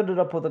think we've ended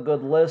up with a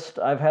good list.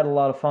 I've had a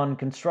lot of fun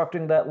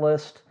constructing that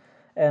list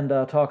and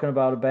talking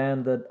about a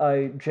band that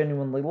I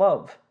genuinely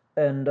love,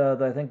 and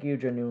that I think you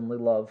genuinely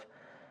love.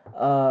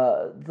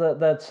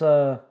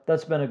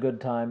 That's been a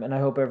good time, and I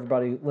hope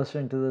everybody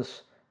listening to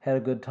this had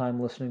a good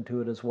time listening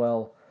to it as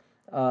well.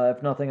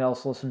 If nothing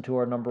else, listen to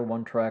our number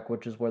 1 track,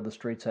 which is Where the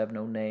Streets Have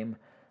No Name.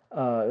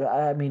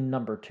 I mean,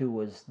 number 2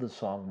 was the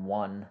song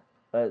 1.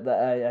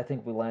 I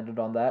think we landed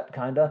on that,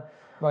 kind of.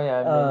 Well,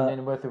 yeah,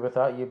 and With or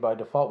Without You, by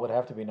default, would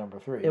have to be number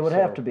 3. It would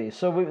have to be.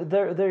 So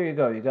there you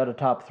go. You got a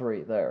top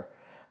 3 there.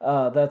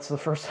 That's the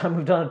first time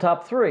we've done a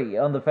top 3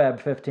 on the Fab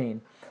 15.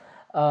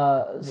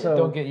 So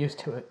don't get used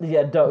to it.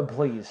 Yeah,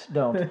 please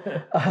don't.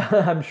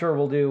 I'm sure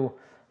we'll do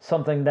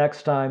something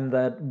next time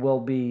that will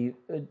be,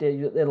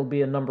 it'll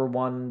be a number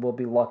 1. We'll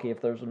be lucky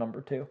if there's a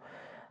number 2.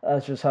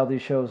 That's just how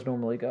these shows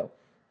normally go.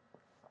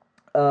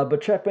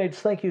 But Checkmates,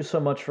 thank you so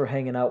much for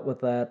hanging out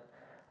with that.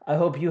 I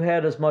hope you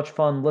had as much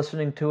fun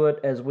listening to it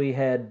as we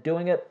had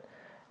doing it.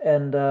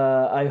 And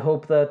I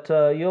hope that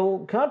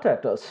you'll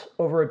contact us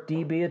over at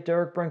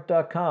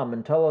db@derekbrink.com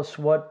and tell us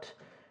what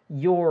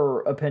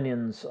your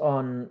opinions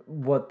on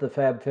what the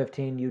Fab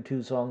 15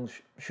 U2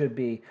 songs should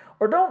be.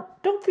 Or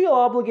don't feel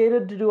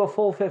obligated to do a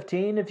full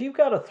 15. If you've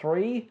got a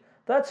 3,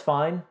 that's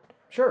fine.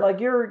 Sure. Like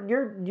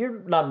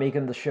you're not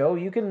making the show.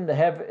 You can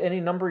have any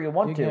number you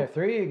want to. You can have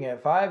 3, you can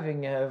have 5, you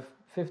can have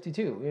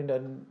 52,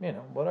 and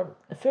whatever.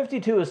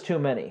 52 is too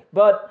many,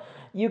 but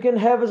you can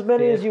have as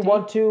many 50? as you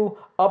want to,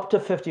 up to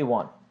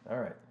 51. All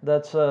right.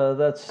 That's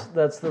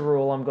the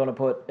rule I'm going to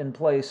put in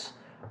place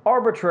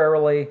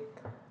arbitrarily,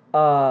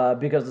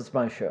 because it's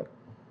my show.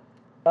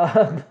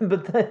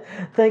 But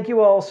thank you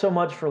all so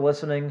much for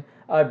listening.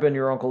 I've been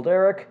your Uncle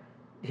Derek.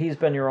 He's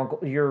been your uncle.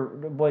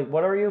 Wait,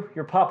 what are you?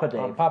 Your Papa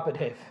Dave. Papa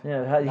Dave.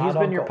 Yeah, he's Not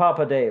been your uncle.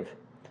 Papa Dave,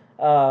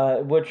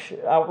 which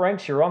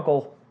outranks your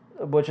uncle,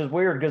 which is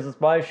weird because it's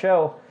my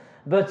show.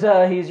 But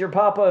he's your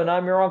Papa and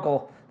I'm your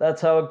uncle.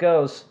 That's how it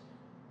goes.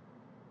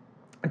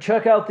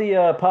 Check out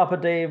the Papa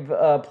Dave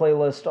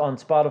playlist on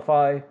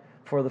Spotify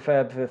for the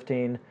Fab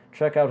 15.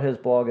 Check out his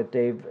blog at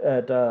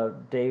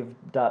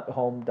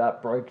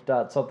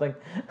dave.home.break.something.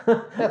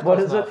 What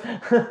is it?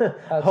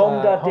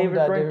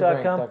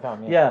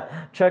 home.davidbrink.com. Yeah,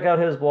 check out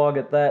his blog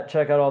at that.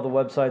 Check out all the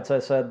websites I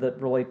said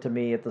that relate to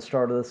me at the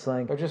start of this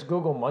thing. Or just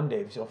Google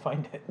Mondaves, you'll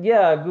find it.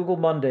 Yeah, Google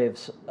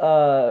Mondaves.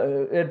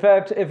 In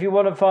fact, if you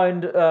want to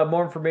find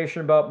more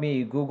information about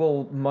me,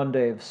 Google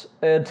Mondaves,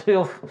 and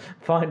you'll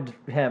find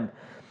him.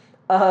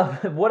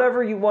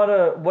 Whatever you want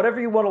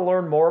to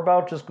learn more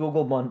about, just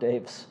Google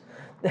Mondaves,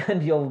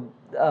 and you'll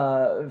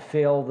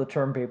fail the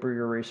term paper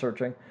you're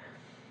researching.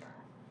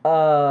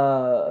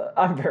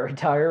 I'm very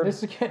tired.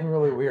 This is getting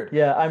really weird.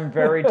 Yeah, I'm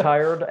very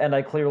tired, and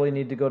I clearly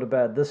need to go to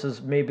bed. This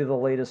is maybe the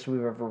latest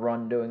we've ever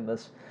run doing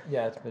this.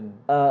 Yeah, it's been...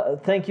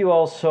 Thank you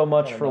all so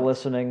much for nuts.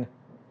 listening.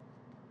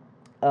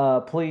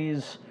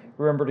 Please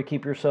remember to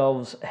keep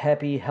yourselves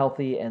happy,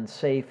 healthy, and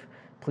safe.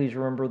 Please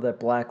remember that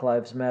Black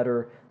Lives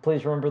Matter.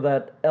 Please remember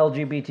that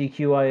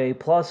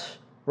LGBTQIA+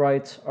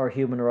 rights are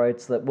human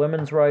rights, that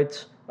women's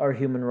rights are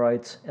human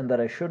rights, and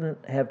that I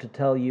shouldn't have to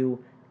tell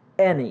you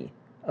any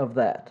of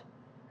that.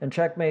 And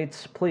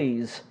checkmates,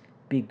 please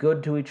Be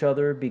good to each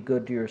other, be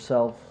good to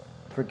yourself,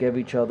 forgive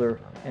each other,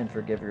 and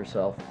forgive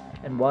yourself.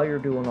 And while you're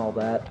doing all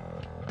that,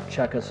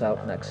 check us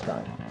out next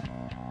time.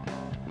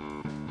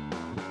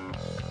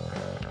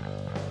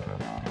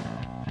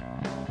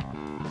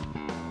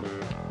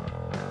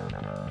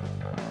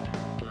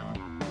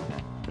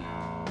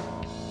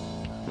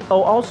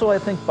 Oh, also, I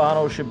think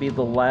Bono should be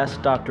the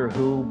last Doctor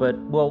Who, but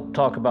we'll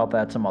talk about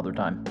that some other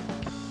time.